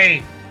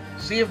 hey,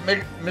 see if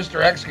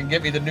Mr. X can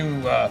get me the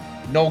new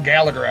Noel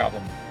Gallagher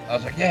album. I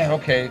was like, yeah,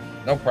 okay,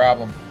 no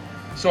problem.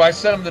 So I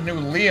sent him the new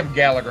Liam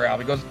Gallagher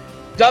album. He goes,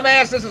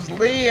 dumbass, this is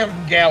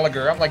Liam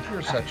Gallagher. I'm like,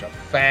 you're such a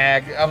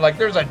fag. I'm like,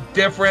 there's a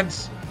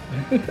difference.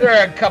 There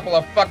are a couple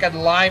of fucking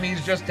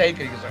limeys just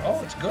taken. He goes,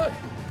 oh, it's good.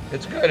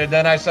 It's good. And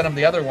then I sent him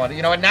the other one,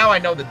 you know, and now I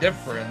know the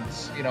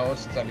difference, you know,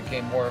 since I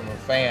became more of a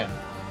fan.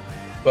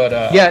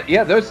 But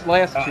yeah, those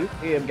last two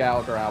Liam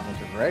Gallagher albums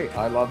are great.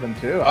 I love them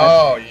too.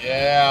 Oh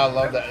yeah, I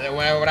love that.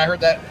 When I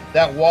heard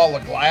that Wall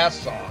of Glass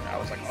song, I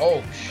was like,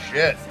 oh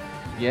shit.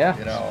 Yeah,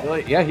 you know,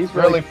 really, yeah, he's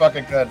really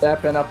fucking good.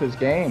 Stepping up his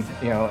game,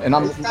 you know, and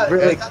I'm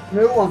really got a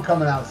new one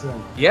coming out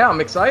soon. Yeah,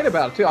 I'm excited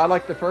about it too. I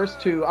like the first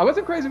two. I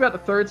wasn't crazy about the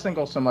third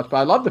single so much, but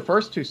I love the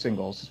first two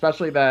singles,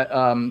 especially that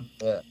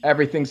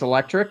Everything's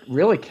Electric.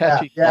 Really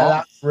catchy. Yeah,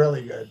 that's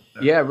really good.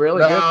 Yeah,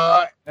 really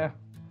good. Yeah.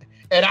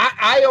 And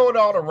I owe it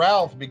all to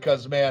Ralph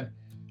because, man,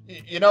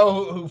 you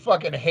know who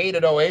fucking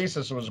hated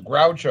Oasis was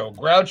Groucho.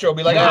 Groucho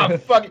be like, oh,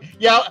 fuck.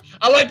 Yeah,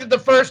 I liked it the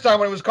first time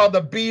when it was called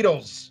the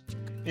Beatles.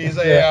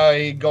 He's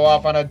he'd go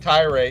off on a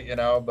tirade, you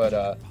know, but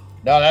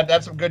no,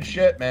 that's some good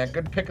shit, man.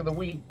 Good pick of the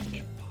week.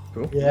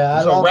 Cool.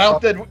 Yeah. So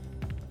Ralph did.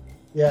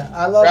 Yeah,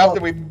 I love. Ralph,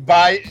 did we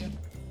buy?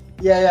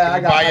 Yeah,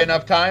 Did we buy you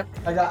enough time?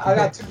 I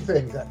got two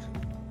things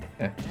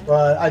actually.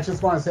 But I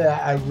just want to say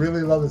I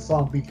really love the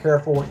song "Be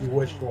Careful What You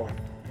Wish For."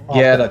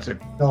 Yeah, that's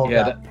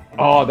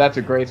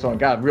a great song.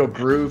 Got real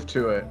groove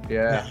to it.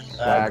 Yeah,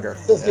 swagger.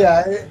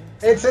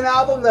 It's an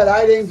album that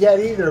I didn't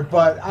get either,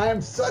 but I am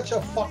such a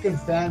fucking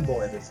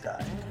fanboy of this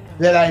guy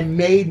that I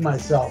made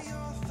myself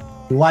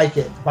like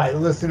it by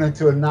listening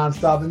to it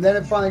nonstop, and then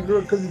it finally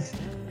grew because it's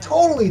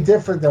totally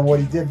different than what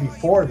he did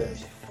before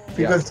this.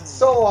 Because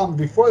so long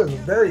before this was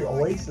very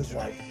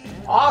Oasis-like,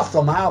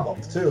 awesome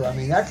albums too. I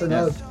mean, that's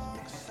another.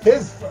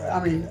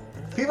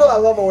 People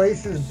that love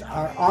Oasis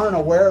aren't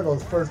aware of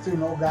those first two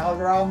Noel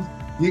Gallagher albums.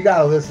 You got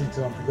to listen to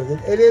them because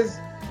it is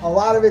a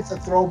lot of it's a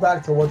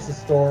throwback to What's the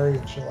Story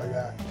and shit like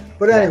that.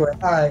 But anyway,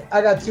 all right,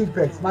 I got two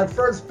picks. My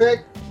first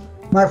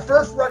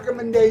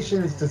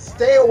recommendation is to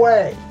stay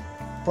away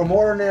from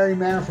Ordinary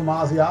Man from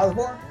Ozzy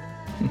Osbourne.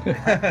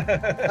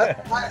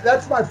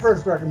 That's my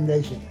first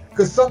recommendation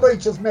because somebody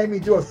just made me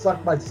do a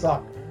suck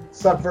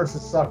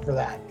versus suck for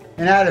that,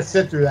 and I had to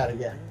sit through that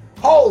again.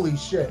 Holy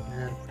shit,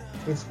 man!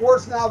 It's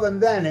worse now than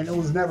then, and it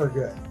was never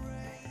good.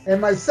 And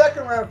my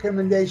second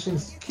recommendation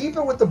is keep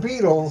it with the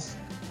Beatles.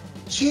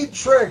 Cheap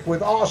Trick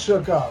with All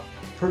Shook Up,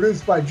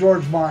 produced by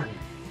George Martin.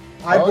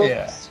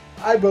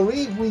 I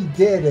believe we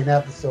did an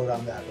episode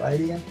on that, right,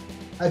 Ian?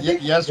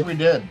 Yes, we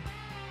did.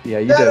 Yeah,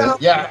 you did.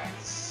 Yeah.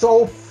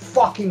 So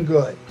fucking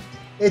good.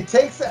 It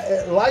takes,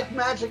 like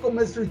Magical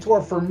Mystery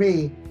Tour for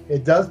me,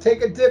 it does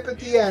take a dip at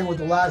the end with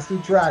the last two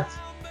tracks.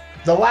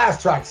 The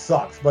last track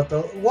sucks, but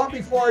the one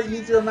before,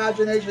 Use Your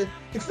Imagination,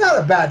 it's not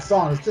a bad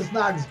song. It's just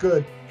not as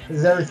good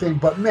as everything.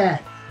 But man,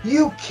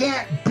 you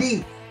can't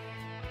beat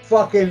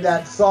fucking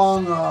that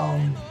song,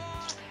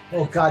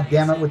 oh god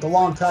damn it, with the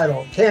long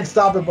title. Can't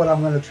Stop It, But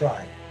I'm Gonna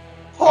Try.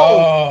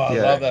 I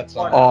love that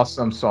song.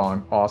 Awesome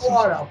song. Awesome.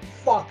 What a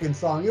fucking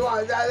song.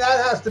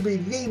 That has to be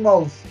the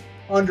most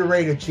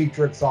underrated Cheap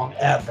Trick song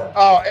ever.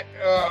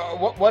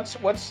 Oh, what's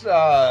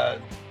the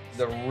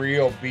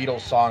real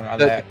Beatles song on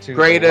that too?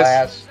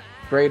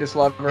 Greatest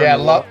Lover.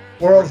 Yeah,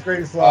 World's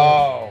Greatest Lover.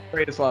 Oh,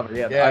 Greatest Lover.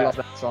 Yeah, I love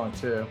that song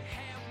too.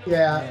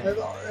 Yeah,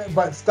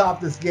 but Stop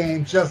This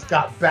Game just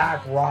got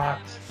back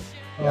rocked.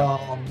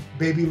 Yeah.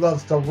 Baby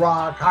Loves to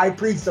Rock, High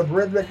Priest of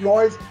Rhythmic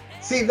Noise.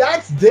 See,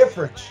 that's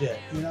different shit.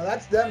 You know,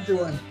 that's them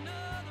doing,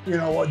 you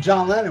know, what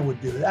John Lennon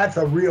would do. That's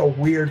a real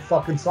weird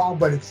fucking song,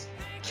 but it's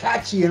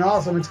catchy and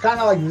awesome. It's kind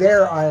of like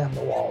their I Am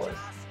the Walrus.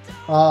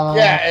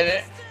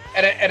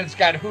 And it's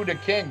got Who the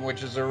King,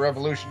 which is a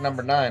Revolution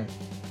number 9.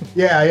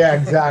 Yeah,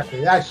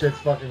 exactly. That shit's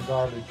fucking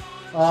garbage.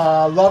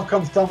 Love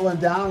Comes Tumbling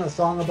Down, a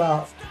song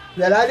about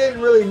that I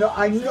didn't really know.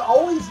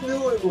 Always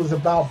knew it was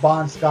about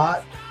Bon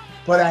Scott,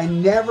 but I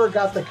never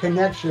got the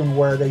connection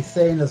where they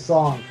say in the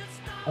song,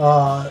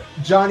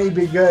 Johnny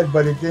Be Good,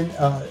 but it didn't.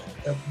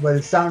 But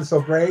it sounds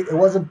so great. It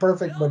wasn't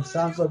perfect, but it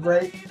sounds so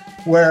great.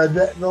 Where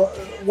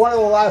one of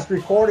the last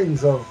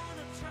recordings of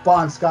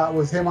Bon Scott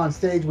was him on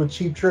stage with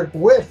Cheap Trick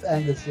with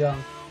Angus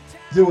Young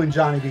doing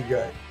Johnny Be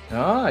Good.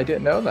 Oh, I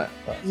didn't know that.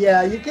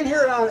 Yeah, you can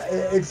hear it on.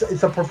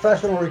 It's a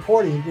professional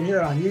recording. You can hear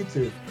it on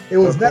YouTube. It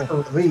was never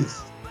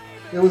released.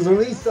 It was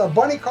released.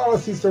 Bunny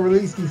Carlos used to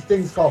release these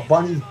things called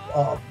Bunny's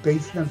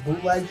Basement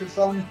Bootlegs or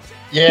something.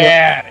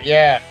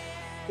 Yeah.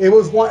 It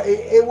was one.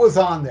 It was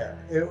on there.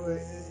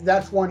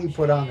 that's one he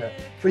put on there.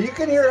 But you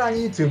can hear it on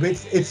YouTube.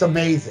 It's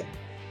amazing.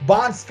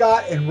 Bon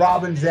Scott and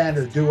Robin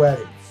Zander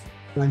duetting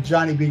on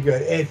Johnny Be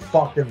Good. It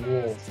fucking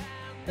rules.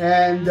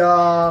 And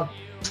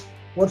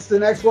what's the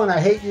next one? I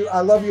Hate You,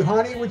 I Love You,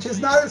 Honey, which is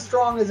not as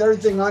strong as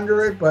everything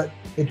under it, but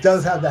it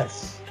does have that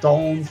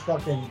Stones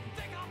fucking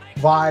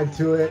vibe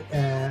to it.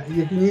 And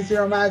you can use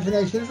your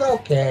imagination. It's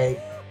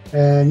okay.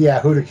 And yeah,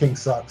 Who the King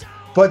sucks.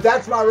 But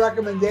that's my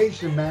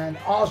recommendation, man.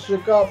 All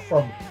Shook Up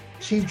from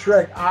Cheap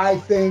Trick. I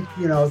think,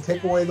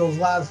 take away those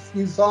last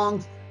few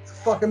songs. It's a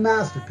fucking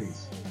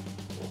masterpiece.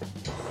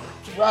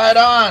 Right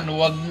on.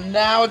 Well,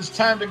 now it's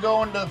time to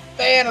go into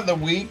Fan of the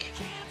Week.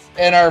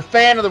 And our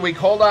Fan of the Week,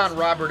 hold on,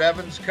 Robert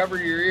Evans, cover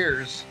your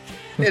ears,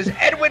 is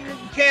Edwin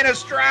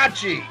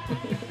Canistracci.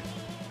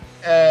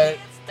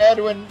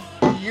 Edwin,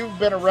 you've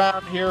been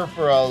around here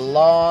for a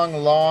long,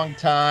 long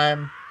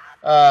time.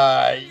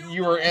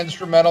 You were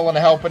instrumental in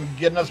helping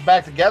getting us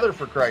back together,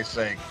 for Christ's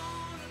sake.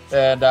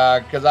 And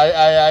because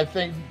I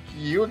think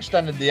you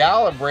extended the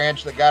olive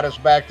branch that got us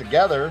back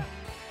together,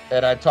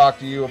 and I talked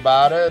to you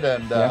about it,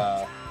 and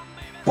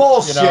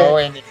bullshit.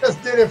 And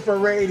just did it for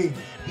ratings.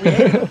 We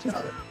hate each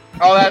other.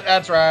 Oh,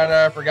 that's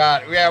right. I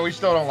forgot. Yeah, we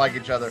still don't like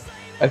each other.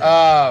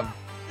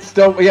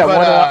 Still,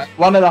 yeah.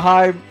 One of the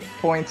high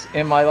points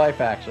in my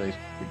life actually is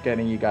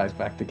getting you guys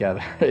back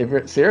together.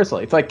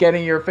 Seriously, it's like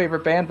getting your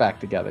favorite band back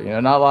together.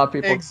 Not a lot of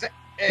people.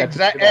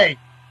 Exactly.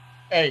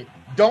 Hey,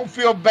 don't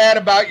feel bad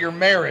about your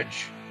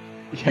marriage.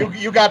 Yeah.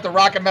 You got the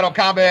Rock and Metal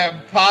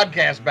Combat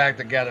podcast back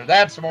together.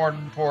 That's more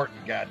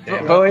important.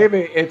 Goddamn. Believe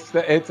me, it's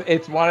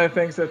one of the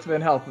things that's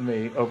been helping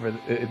me over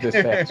this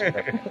past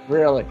year.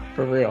 Really,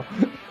 for real.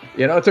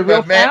 It's a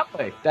real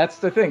family. That's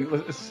the thing.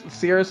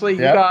 Seriously,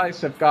 you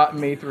guys have gotten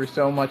me through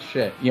so much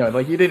shit.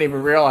 Like you didn't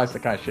even realize the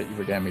kind of shit you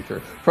were getting me through.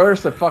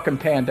 First, the fucking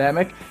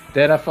pandemic,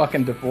 then a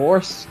fucking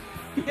divorce.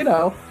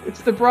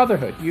 It's the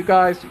brotherhood. You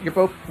guys, you're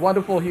both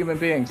wonderful human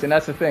beings, and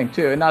that's the thing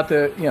too. And not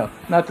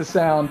to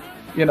sound,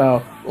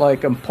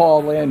 like I'm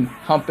Paul Lynde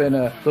humping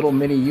a little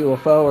mini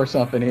UFO or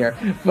something here,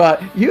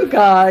 but you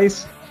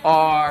guys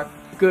are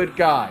good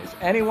guys.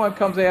 Anyone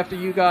comes after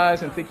you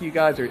guys and think you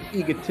guys are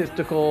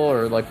egotistical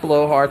or like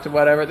blowhards or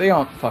whatever, they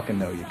don't fucking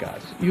know you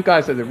guys. You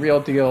guys are the real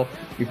deal.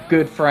 You're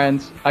good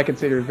friends. I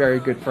consider you very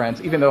good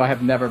friends, even though I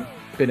have never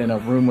been in a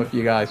room with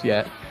you guys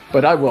yet,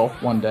 but I will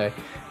one day.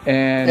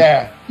 And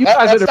you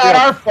guys that's not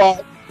our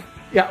fault.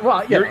 Yeah,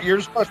 well, yeah.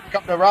 You're supposed to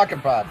come to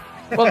Rockin' Pod.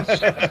 Well,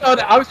 so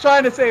I was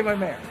trying to save my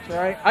marriage, all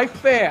right? I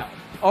failed.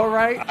 All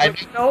right,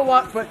 but you know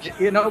what? But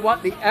you know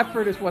what? The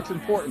effort is what's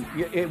important.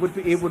 It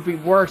would be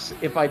worse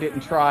if I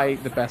didn't try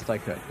the best I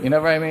could. You know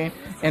what I mean?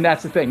 And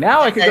that's the thing.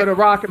 Now I can go to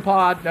Rockin'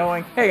 Pod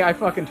knowing, hey, I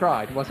fucking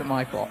tried. It wasn't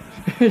my fault.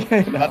 Let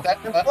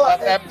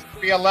that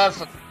be a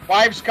lesson.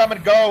 Wives come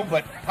and go,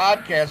 but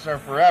podcasts are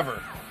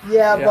forever.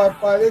 Yeah.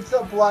 But it's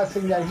a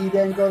blessing that he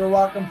didn't go to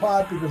Rockin'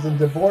 Pod, because in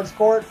divorce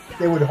court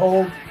they would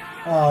hold,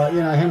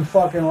 him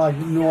fucking like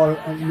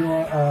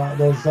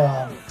those.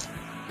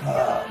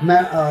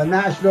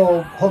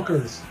 Nashville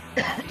hookers.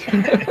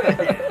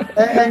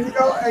 and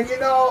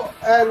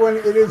Edwin,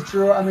 it is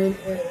true. I mean,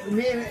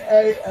 me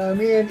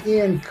and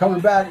Ian coming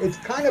back, it's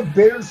kind of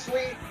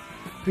bittersweet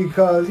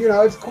because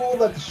it's cool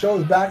that the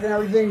show's back and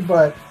everything,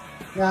 but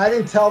I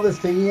didn't tell this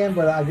to Ian,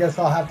 but I guess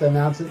I'll have to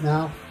announce it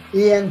now.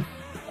 Ian,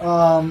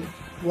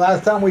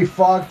 last time we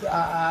fucked,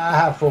 I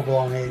have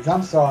full-blown AIDS.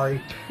 I'm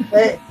sorry.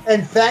 Hey,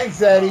 and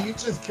thanks, Eddie. You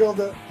just killed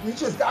it.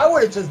 I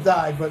would have just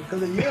died, but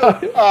because of you.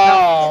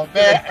 Oh,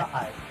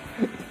 man.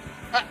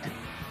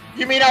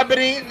 You mean I've been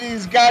eating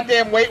these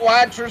goddamn Weight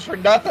Watchers for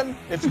nothing?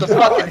 It's the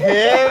fucking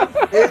him?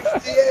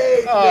 It's the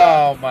AIDS.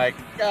 Oh, my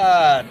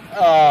God.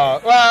 Oh,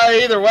 well,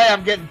 either way,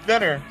 I'm getting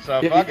thinner,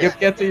 so fuck it. You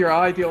get to your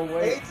ideal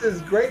weight. AIDS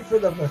is great for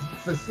the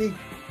physique.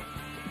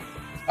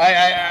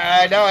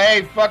 I know.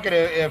 Hey, fuck it.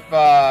 If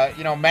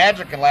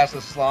magic can last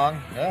this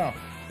long, yeah.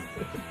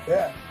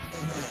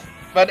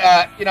 But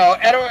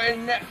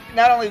Edwin,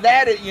 not only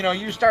that,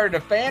 you started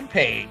a fan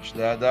page,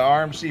 the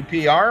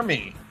RMCP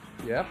Army.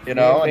 Yeah.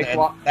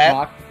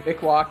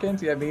 Vic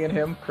Watkins. Yeah, me and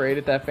him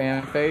created that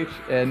fan page,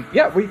 and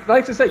we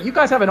like to say you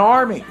guys have an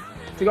army,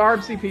 the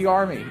RMCP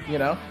Army.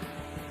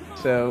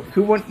 So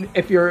who wouldn't?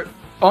 If you're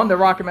on the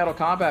Rock and Metal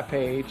Combat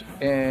page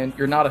and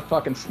you're not a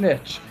fucking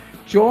snitch,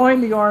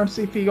 join the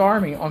RMCP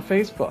Army on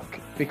Facebook,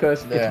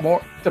 because it's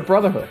a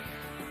brotherhood.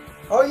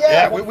 Oh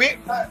yeah.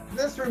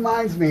 This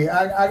reminds me,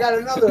 I got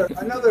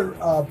another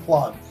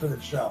plug for the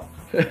show.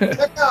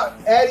 Check out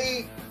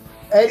Eddie's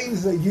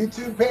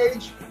YouTube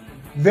page.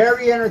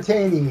 Very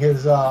entertaining,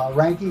 his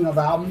ranking of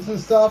albums and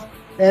stuff.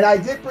 And I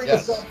did bring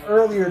this up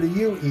earlier to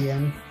you,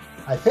 Ian,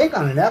 I think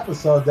on an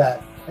episode,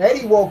 that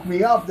Eddie woke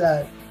me up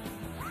that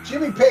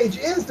Jimmy Page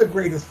is the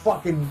greatest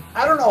fucking...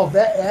 I don't know if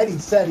Eddie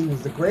said he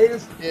was the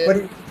greatest, but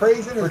he was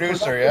praising his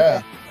producer,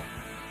 yeah.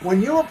 When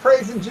you were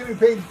praising Jimmy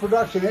Page's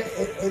production,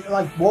 it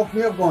like woke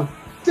me up going,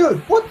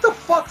 dude, what the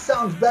fuck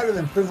sounds better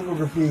than Physical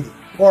Graffiti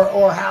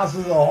or Houses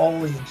of the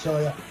Holy and shit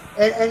like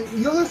that? And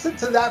you listen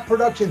to that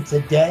production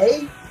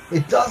today,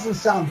 it doesn't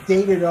sound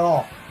dated at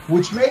all.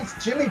 which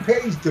makes Jimmy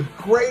Page the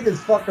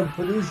greatest fucking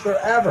producer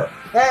ever.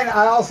 And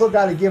I also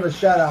got to give a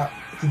shout out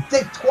to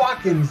Dick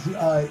Twatkin's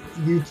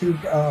YouTube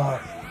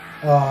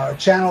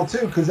channel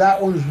too, because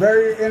that one's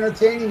very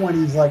entertaining when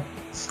he's like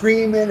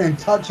screaming and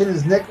touching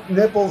his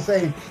nipples,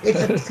 saying it's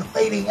an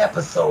exciting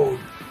episode,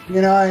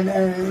 you know,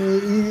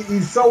 and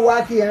he's so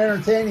wacky and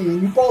entertaining.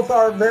 And you both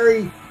are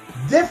very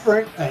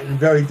different, and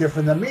very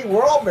different than me.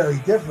 We're all very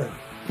different,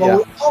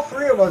 but all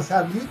three of us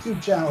have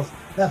YouTube channels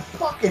that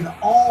fucking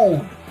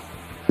own.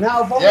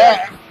 Now, if only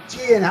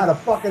Ian how to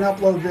fucking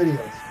upload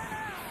videos.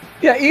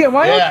 Yeah, Ian,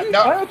 why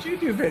don't you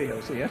do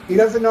videos, Ian? He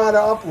doesn't know how to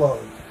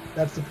upload.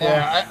 That's the problem.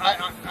 Yeah,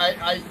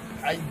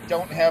 I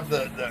don't have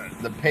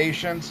the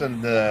patience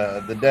and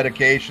the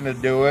dedication to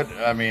do it.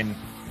 I mean,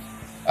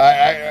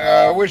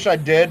 I wish I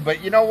did,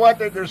 but you know what?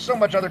 There's so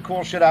much other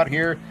cool shit out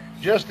here.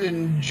 Just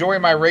enjoy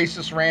my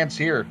racist rants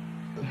here,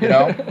 you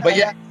know. But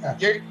yeah,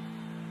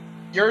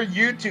 your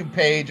YouTube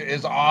page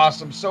is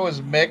awesome. So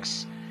is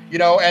Mix, you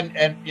know,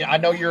 and I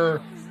know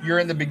you're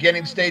in the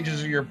beginning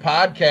stages of your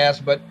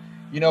podcast, but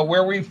you know,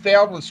 where we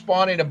failed with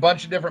spawning a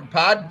bunch of different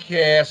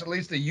podcasts, at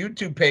least the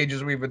YouTube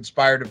pages we've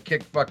inspired have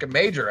kicked fucking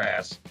major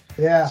ass.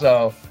 Yeah.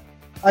 So,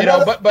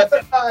 another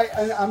guy,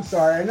 I'm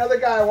sorry, another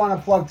guy I want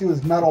to plug to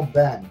is Metal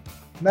Ben.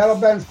 Metal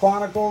Ben's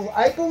Chronicles.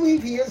 I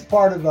believe he is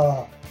part of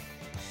the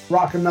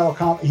Rock and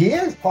Metal He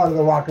is part of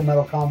the Rock and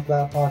Metal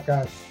Combat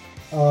podcast.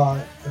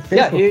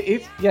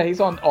 He's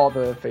on all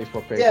the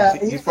Facebook pages. Yeah,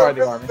 he's part of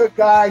the army. Good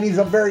guy, and he's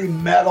a very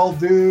metal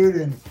dude,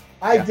 and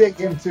I dig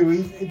him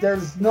too.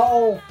 There's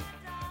no.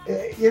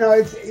 You know,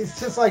 it's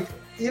just like,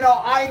 you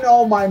know, I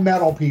know my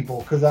metal people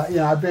because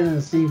I've been in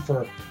the scene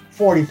for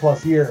 40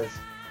 plus years.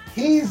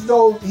 He's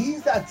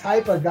that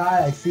type of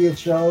guy I see at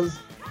shows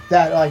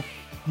that, like,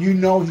 you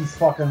know, he's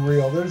fucking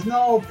real. There's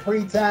no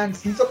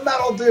pretense. He's a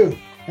metal dude.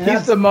 And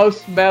he's the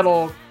most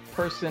metal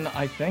person,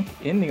 I think,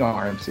 in the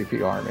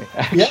RMCP army,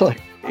 actually.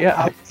 Yeah.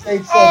 I would say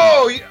so.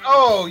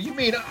 Oh, you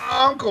mean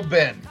Uncle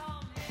Ben?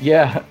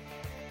 Yeah.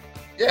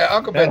 Yeah,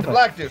 Uncle Ben, the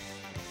black dude.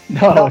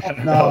 No.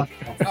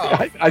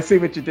 Oh. I see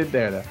what you did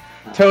there, though.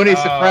 Tony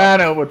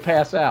Soprano would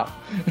pass out.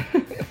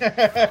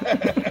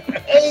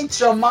 Ain't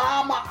your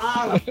mama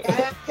on a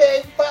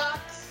pancake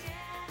box?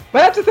 But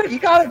that's the thing, you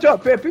gotta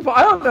jump, people.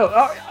 I don't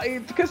know,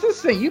 because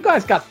this thing, you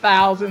guys got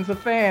thousands of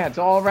fans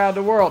all around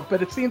the world,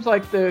 but it seems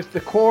like there's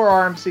the core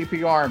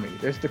RMCP army.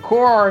 There's the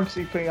core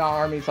RMCP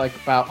army, it's like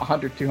about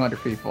 100,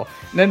 200 people,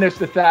 and then there's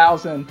the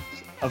thousands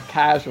of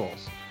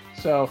casuals.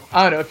 So,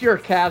 I don't know, if you're a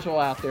casual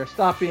out there,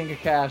 stop being a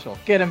casual.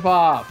 Get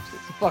involved.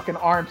 It's a fucking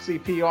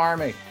RMCP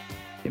army,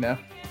 you know?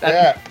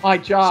 That's my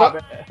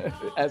job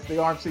as the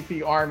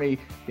RMCP army,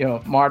 you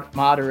know,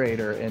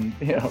 moderator and,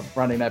 you know,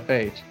 running that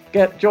page.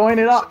 Join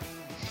it up.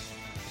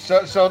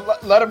 So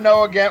let them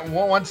know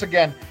once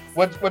again,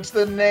 what's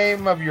the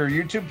name of your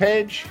YouTube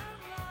page?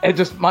 And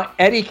just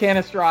Eddie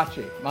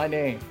Canistracci, my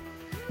name.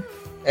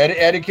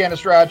 Eddie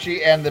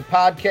Canistracci, and the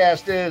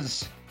podcast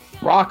is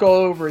Rock All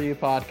Over You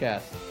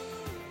Podcast.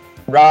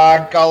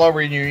 Rock All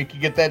Over You. You can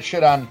get that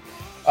shit on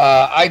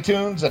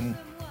iTunes and.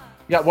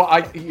 Yeah, well,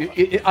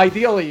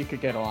 ideally you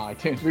could get on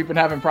iTunes. We've been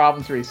having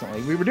problems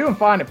recently. We were doing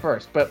fine at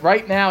first, but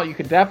right now you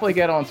could definitely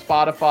get on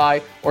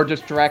Spotify or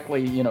just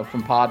directly, you know,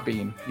 from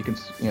Podbean. You can,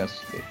 you know,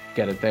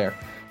 get it there.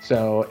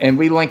 So, and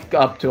we link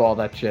up to all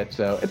that shit.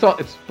 So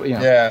it's you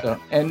know, so,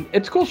 and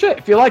it's cool shit.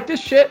 If you like this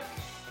shit,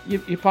 you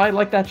probably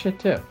like that shit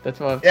too. That's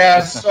what.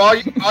 So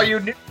all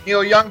you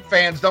Neil Young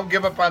fans, don't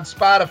give up on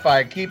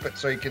Spotify. Keep it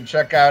so you can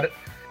check out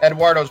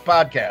Eduardo's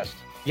podcast.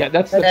 Yeah,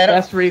 that's the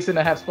best reason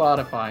to have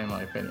Spotify, in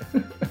my opinion.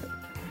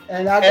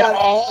 And I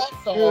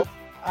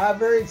have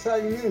very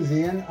exciting news,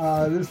 Ian.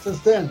 This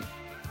just in.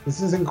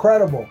 This is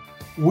incredible.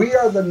 We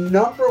are the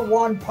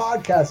 #1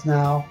 podcast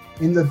now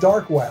in the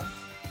dark web.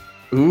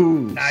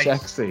 Ooh, nice.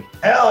 Sexy.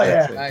 Hell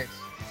yeah. Nice.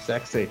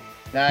 Sexy. You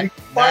can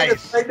find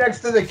it right next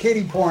to the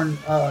kitty porn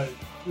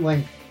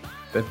link.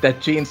 That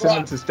Gene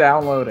Simmons is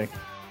downloading.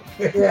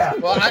 Yeah.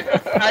 Well,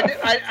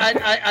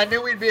 I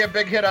knew we'd be a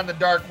big hit on the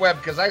dark web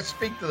because I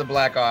speak to the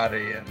black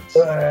audience.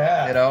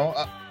 Yeah. You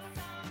know.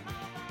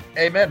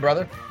 Amen,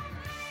 brother.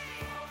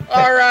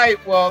 All right.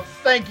 Well,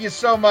 thank you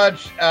so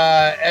much,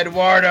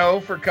 Eduardo,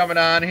 for coming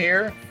on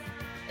here.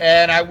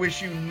 And I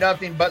wish you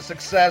nothing but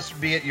success,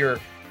 be it your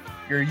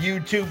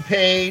YouTube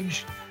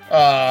page,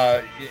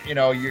 you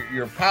know,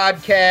 your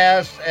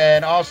podcast,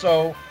 and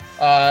also,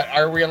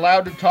 are we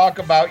allowed to talk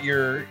about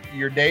your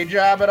day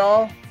job at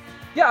all?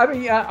 Yeah, I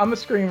mean, I'm a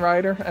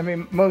screenwriter. I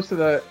mean, most of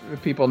the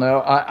people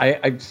know.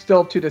 I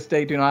still to this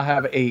day do not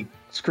have a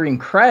screen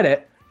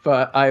credit,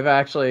 but I've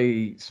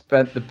actually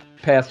spent the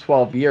past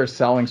 12 years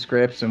selling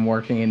scripts and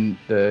working in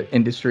the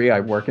industry. I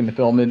work in the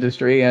film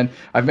industry, and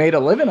I've made a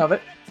living of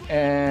it.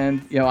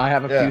 And you know, I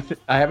have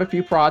a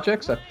few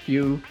projects, a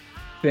few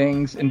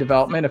things in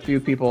development. A few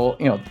people,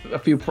 you know, a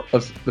few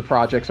of the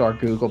projects are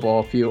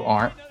Googleable, a few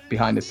aren't,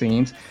 behind the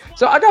scenes.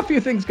 So I got a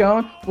few things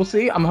going. We'll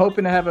see. I'm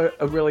hoping to have a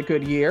really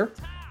good year.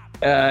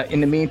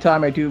 in the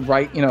meantime, I do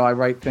write. I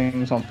write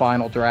things on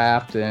Final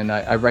Draft, and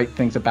I write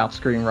things about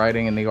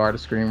screenwriting and the art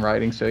of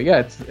screenwriting. So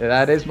yeah,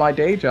 that is my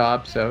day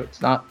job. So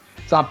it's not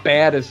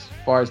bad as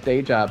far as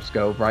day jobs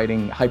go.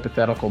 Writing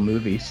hypothetical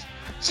movies.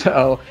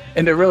 So,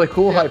 and they're really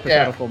cool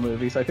hypothetical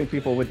movies. I think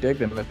people would dig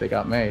them if they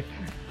got made.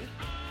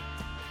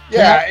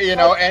 Yeah,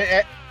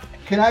 and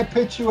can I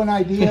pitch you an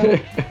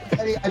idea?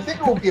 Eddie? I think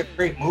it will be a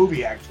great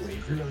movie, actually,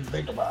 if you really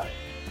think about it.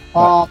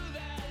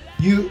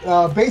 You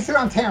base it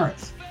on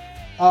Terrence,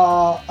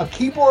 a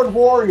keyboard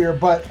warrior,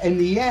 but in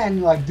the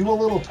end, like, do a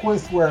little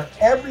twist where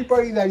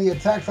everybody that he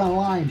attacks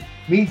online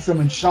meets him,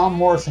 and Sean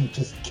Morrison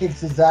just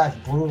kicks his ass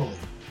brutally.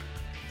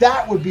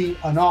 That would be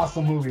an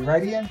awesome movie,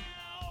 right, Ian?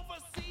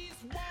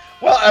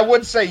 well, I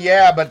would say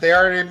yeah, but they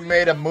already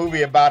made a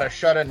movie about a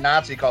shut-in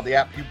Nazi called The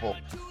App Pupil.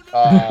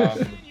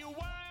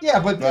 Yeah,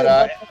 but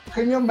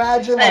can you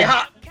imagine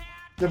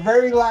the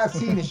very last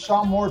scene is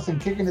Sean Morrison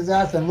kicking his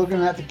ass and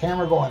looking at the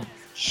camera going,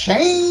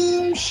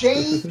 shame,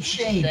 shame,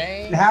 shame,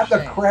 and have the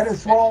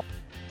credits roll?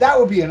 That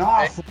would be an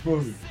awesome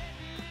movie.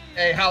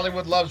 Hey,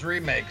 Hollywood loves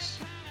remakes.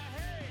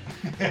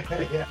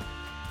 Yeah.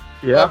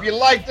 Well, if you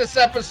like this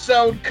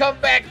episode, come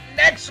back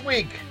next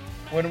week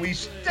when we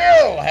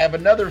still have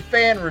another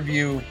fan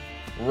review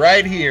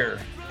right here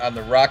on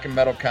the Rock and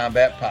Metal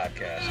Combat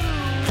Podcast.